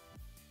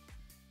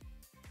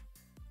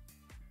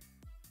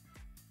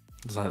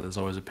 It's like there's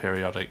always a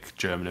periodic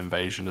German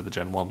invasion of the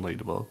Gen 1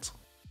 leaderboards.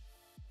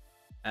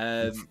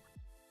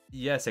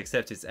 Yes,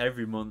 except it's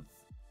every month.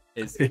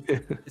 It's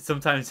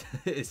sometimes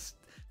it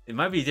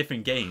might be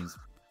different games,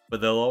 but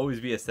there'll always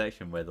be a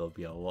section where there'll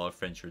be a lot of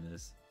French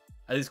runners,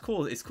 and it's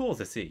cool. It's cool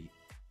to see.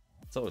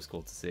 It's always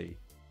cool to see.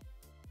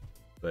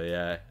 But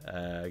yeah,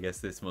 I guess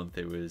this month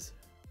it was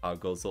Heart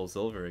Gold Soul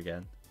Silver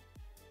again,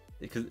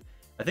 because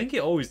I think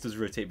it always does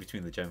rotate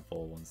between the Gen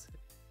 4 ones.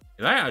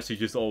 It might actually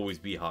just always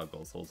be Heart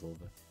Gold Soul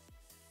Silver.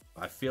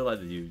 But I feel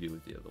like they do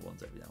with the other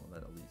ones every now and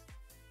then at least.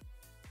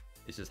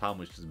 It's just how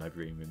much does my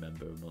brain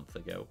remember a month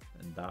ago,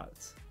 and that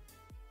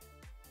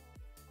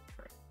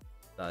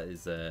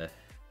is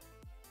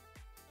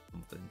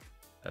something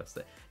else.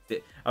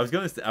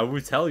 I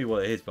would tell you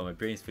what it is, but my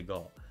brain's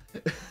forgot.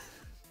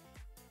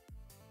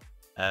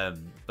 But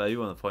I do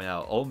want to point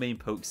out all main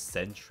pokes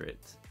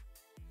Centrit.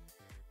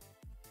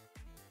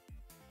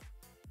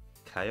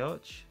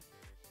 Kayosh?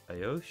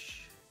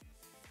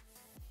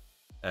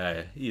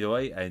 Either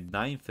way, a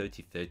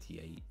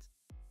 9:30.38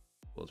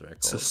 world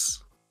record.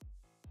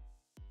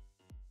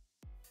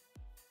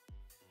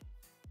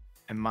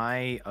 And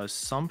my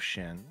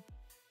assumption,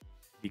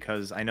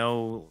 because I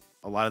know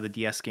a lot of the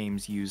DS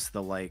games use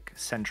the like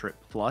Centrit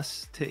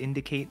Plus to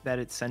indicate that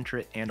it's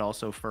Centrit and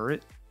also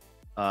Furret,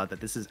 that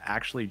this is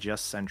actually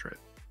just Centrit.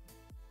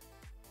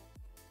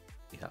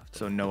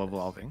 So no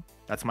evolving.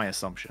 That's my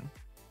assumption.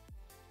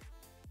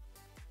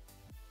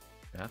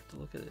 You have to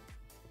look at it.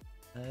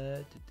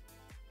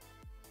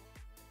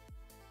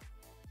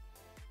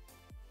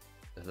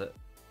 Is it?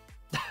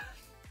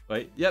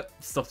 Wait, yep,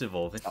 stopped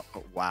evolving.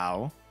 Oh,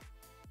 wow.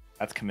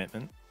 That's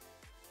commitment.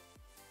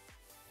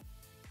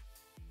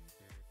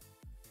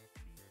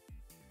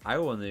 I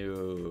want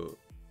to.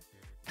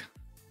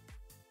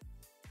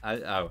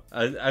 I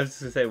was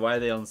gonna say, why are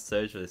they on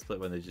Surge for they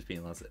split when they're just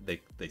being Lance? They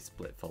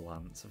split for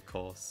Lance, of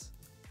course.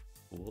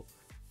 Cool.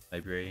 My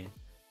brain.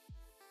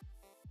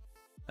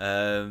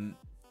 A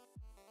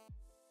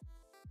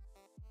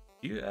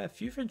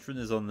few French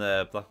runners on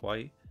the Black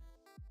White.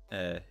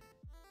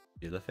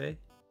 Bielefeld.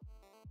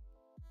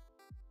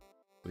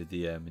 With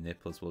the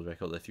Manipulus world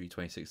record at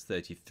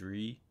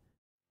 3:26.33.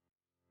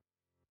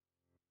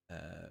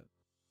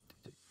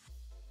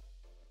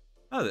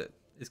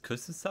 Is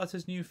custom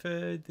starters new for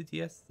the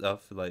DS?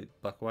 For like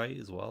Black White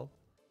as well?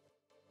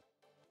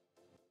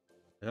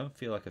 I don't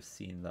feel like I've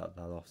seen that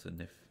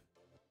often, if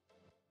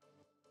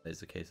that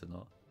is the case or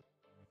not.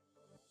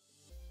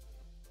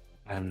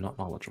 I am not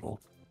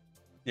knowledgeable.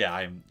 Yeah,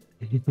 I'm.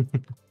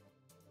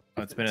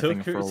 It's been a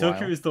thing for a while.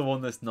 Tucker is the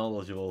one that's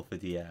knowledgeable for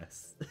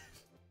DS.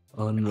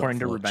 According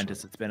to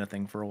Rubentus, it's been a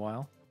thing for a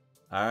while.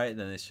 Alright,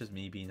 then it's just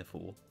me being a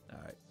fool.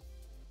 Alright.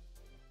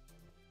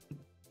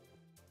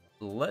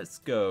 Let's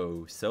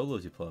go. Solo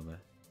Diploma.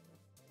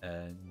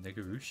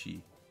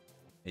 Nagarushi.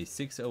 A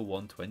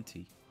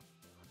 6:01.20.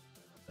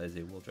 That is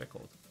a world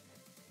record.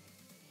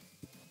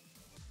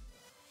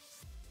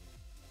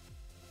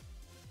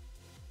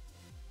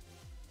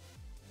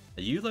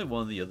 Are you like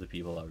one of the other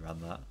people that ran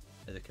that,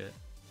 Eddaket?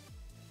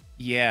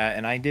 Yeah,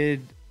 and I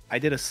did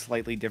a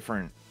slightly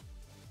different.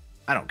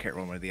 I don't care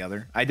one way or the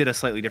other. I did a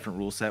slightly different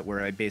rule set where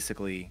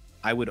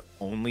I would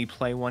only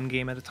play one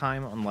game at a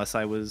time unless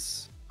I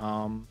was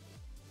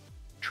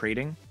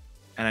trading.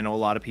 And I know a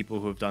lot of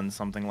people who have done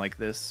something like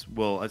this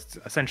will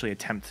essentially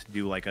attempt to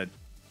do like a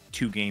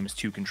 2 games,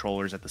 2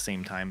 controllers at the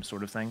same time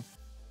sort of thing.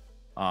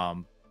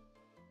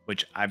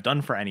 Which I've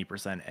done for any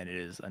percent, and it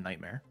is a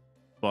nightmare.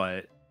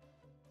 But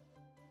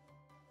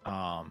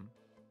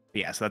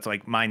yeah, so that's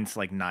like mine's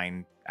like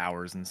 9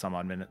 hours and some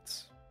odd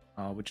minutes,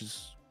 which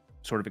is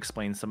sort of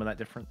explains some of that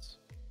difference.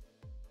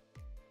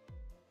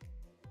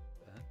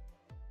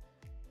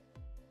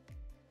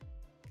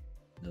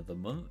 Another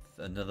month,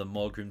 another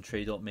Morgrim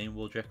trade up main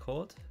world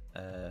record.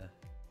 For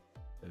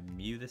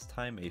Mew this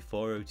time, a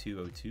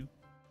 402.02.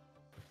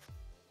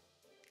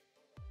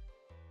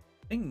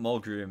 I think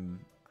Morgrim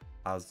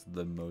has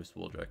the most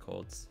world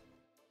records.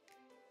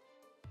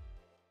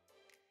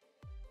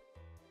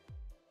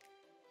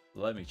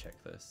 Let me check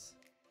this.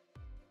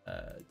 Do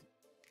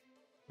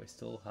I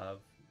still have...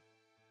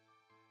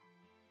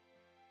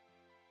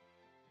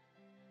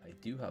 I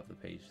do have the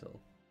page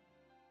still.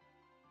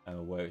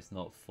 Where it's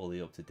not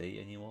fully up to date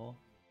anymore.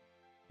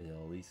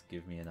 It'll at least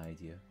give me an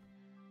idea.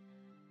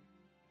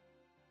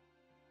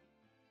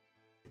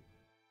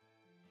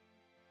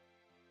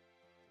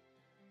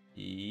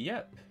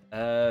 Yep.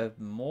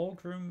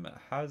 Morgrim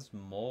has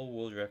more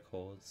world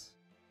records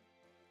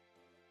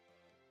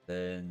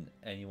than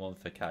anyone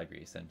for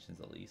category extensions,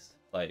 at least.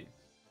 Like,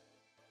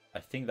 I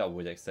think that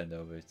would extend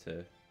over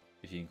to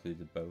if you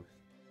included both.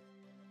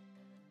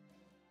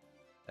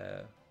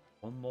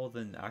 One more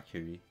than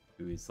Akiri,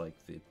 who is like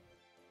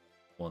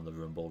one of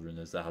the Rumble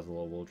runners that has a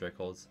lot of world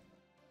records.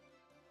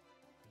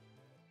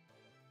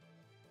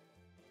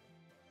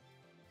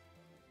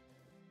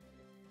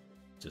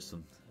 Just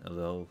a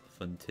little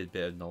fun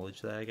tidbit of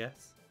knowledge there, I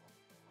guess.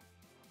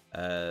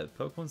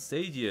 Pokemon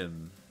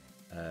Stadium.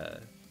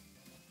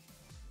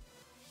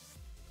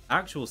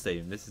 Actual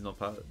Stadium. This is not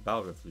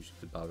Battle Revolution,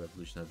 because Battle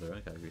Revolution has their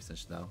own category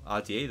extension now.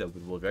 RDA though,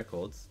 with world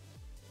records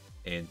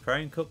in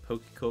Prime Cup,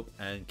 Poke Cup,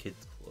 and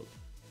Kids Club.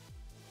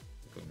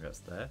 Congrats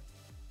there.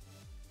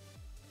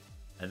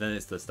 And then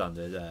it's the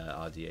standard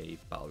RDA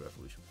Battle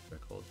Revolution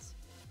records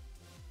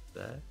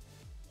there.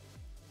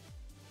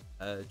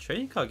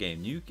 Trading card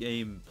game, new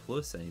game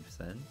plus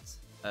 80%.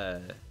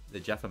 The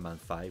Jaffa Man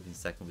 5 in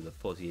second with a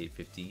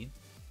 48.15.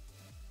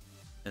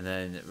 And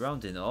then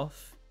rounding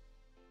off,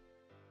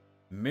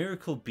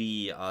 Miracle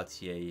B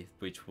RTA,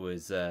 which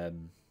was a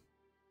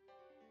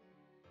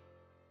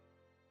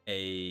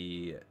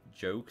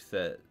joke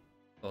that,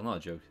 well, not a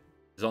joke.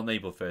 It was on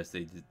April 1st.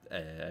 They did,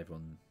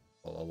 everyone,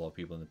 well, a lot of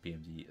people in the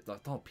PMD,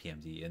 not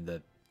PMD, in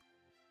the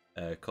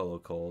color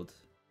code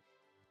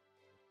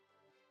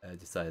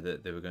decided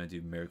that they were going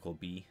to do Miracle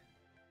B,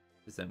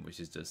 which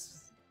is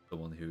just the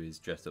one who is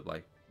dressed up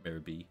like Mirror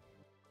B.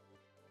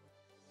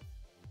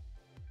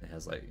 It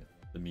has like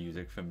the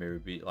music from Mirror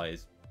B, like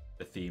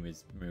the theme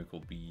is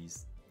Miracle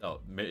B's. Oh,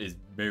 is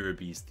Mirror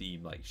B's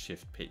theme like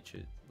shift pitched?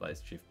 Like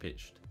it's shift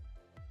pitched.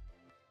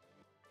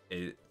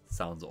 It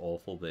sounds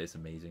awful, but it's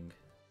amazing.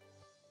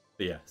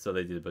 But yeah, so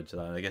they did a bunch of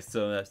that. And I guess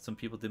some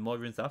people did more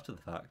runs after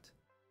the fact.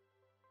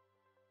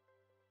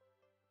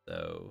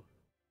 So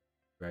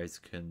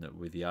Ryzukun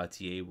with the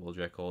RTA world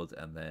record,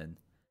 and then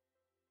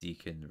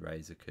Deacon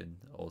Ryzukun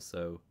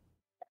also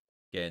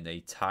getting a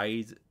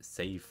tied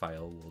save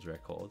file world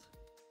record.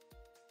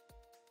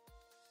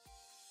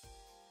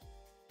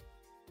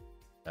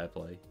 Fair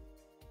play.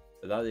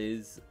 But that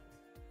is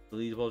the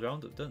leaderboard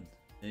roundup done,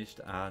 finished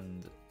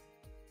and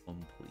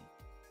complete.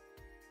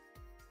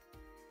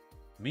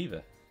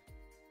 Amoeba,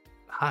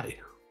 Hi.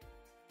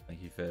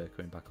 thank you for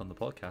coming back on the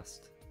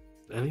podcast.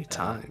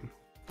 Anytime.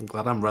 I'm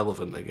glad I'm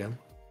relevant again.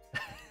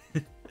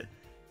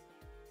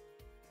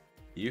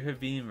 You have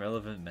been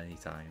relevant many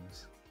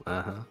times.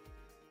 Uh-huh.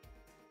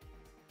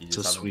 You It's a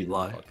haven't sweet been on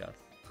lie. the podcast.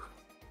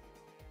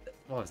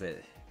 What was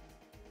it?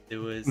 It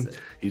was...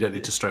 You don't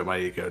need to stroke my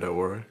ego, don't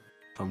worry.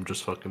 I'm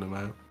just fucking him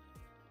out.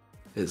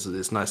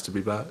 It's nice to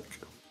be back.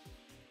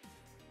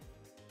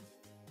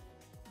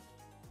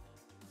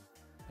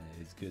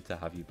 It's good to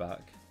have you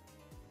back.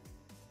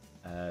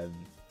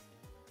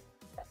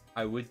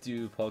 I would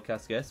do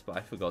podcast guests, but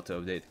I forgot to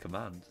update the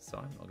command, so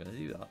I'm not going to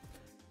do that.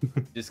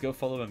 Just go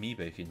follow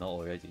Amoeba if you're not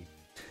already.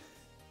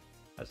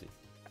 Actually,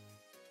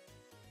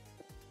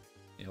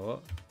 you know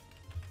what?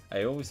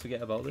 I always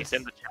forget about this. He's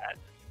in the chat.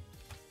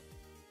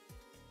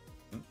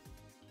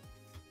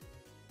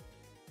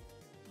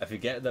 I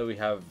forget that we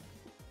have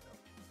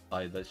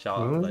like the shout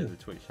out, like the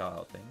Twitch shout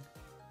out thing.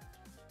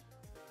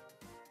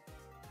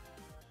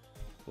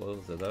 What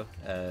was it though?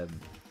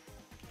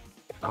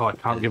 Oh, I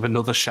can't give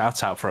another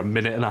shout out for a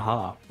minute and a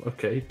half.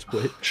 Okay,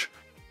 Twitch.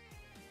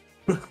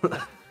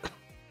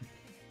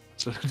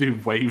 So I do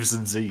Waves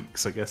and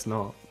Zeeks, I guess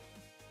not.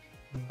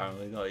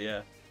 Apparently not,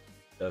 yeah.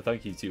 So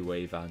thank you to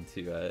Wave and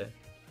to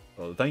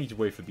well, thank you to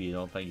Wave for being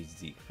on, thank you to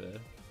Zeke for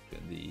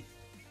getting the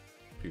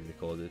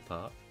pre-recorded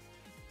part.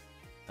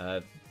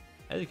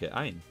 Eddaket,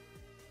 Ein,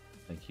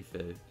 thank you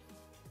for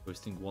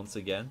hosting once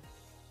again.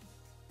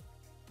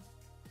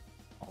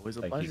 Always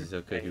a Thank pleasure. you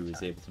to Zuka, who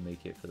was able to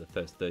make it for the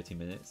first 30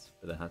 minutes,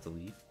 but then had to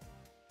leave.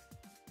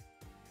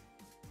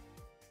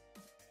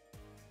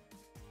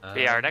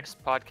 Yeah, our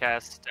next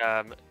podcast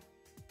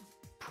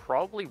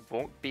probably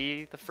won't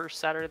be the first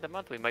Saturday of the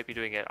month. We might be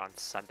doing it on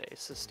Sundays.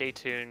 So stay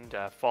tuned.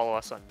 Follow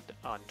us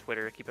on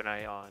Twitter. Keep an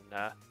eye on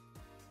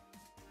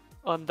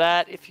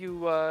that if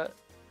you are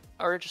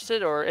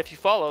interested, or if you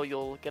follow,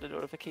 you'll get a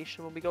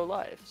notification when we go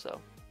live.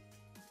 So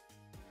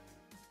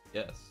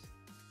Yes.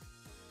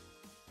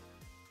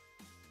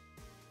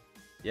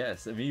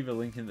 Yes, Amoeba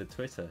link in the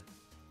Twitter.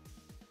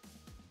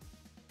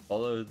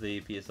 Follow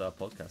the PSR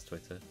podcast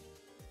Twitter,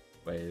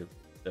 where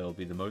there will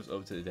be the most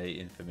up-to-date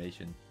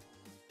information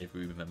if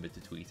we remember to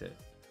tweet it.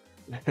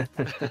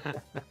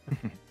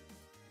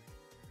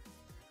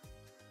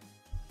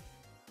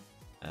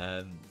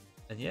 And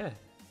yeah,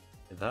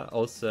 that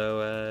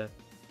also,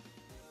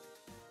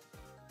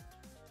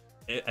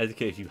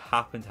 eddaket, if you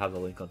happen to have the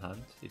link on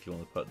hand, if you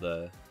want to put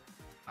the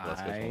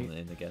Let's Go tournament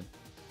in again.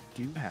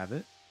 Do have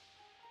it?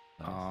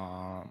 Nice.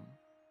 Oh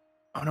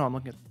no, I'm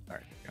looking at. All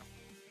right, here we go.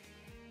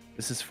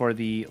 This is for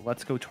the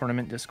Let's Go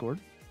tournament Discord.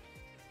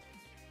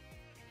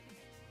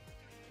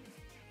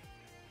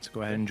 Let's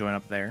go ahead and join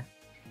up there.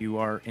 You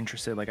are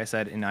interested, like I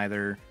said, in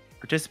either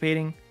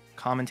participating,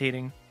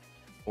 commentating,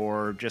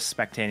 or just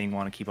spectating,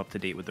 want to keep up to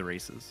date with the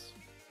races.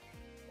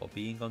 Or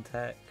being on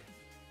tech.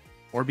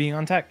 Or being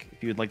on tech,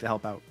 if you would like to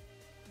help out.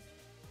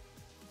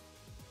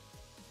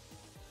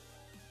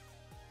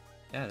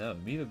 Yeah, no,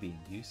 Amoeba being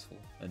useful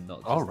and not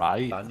just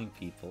Alright. banning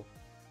people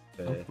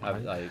for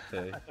having, like,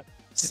 for...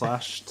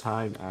 Slash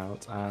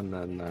timeout and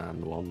then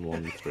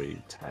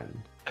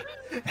 11310.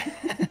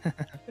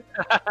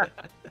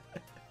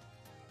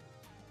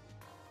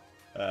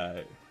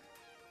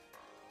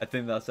 I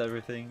think that's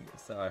everything,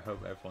 so I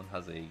hope everyone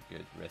has a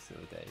good rest of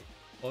the day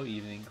or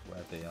evening,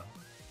 wherever they are.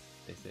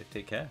 Stay safe,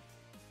 take care.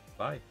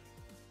 Bye.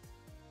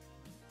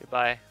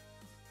 Goodbye.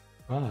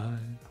 Bye.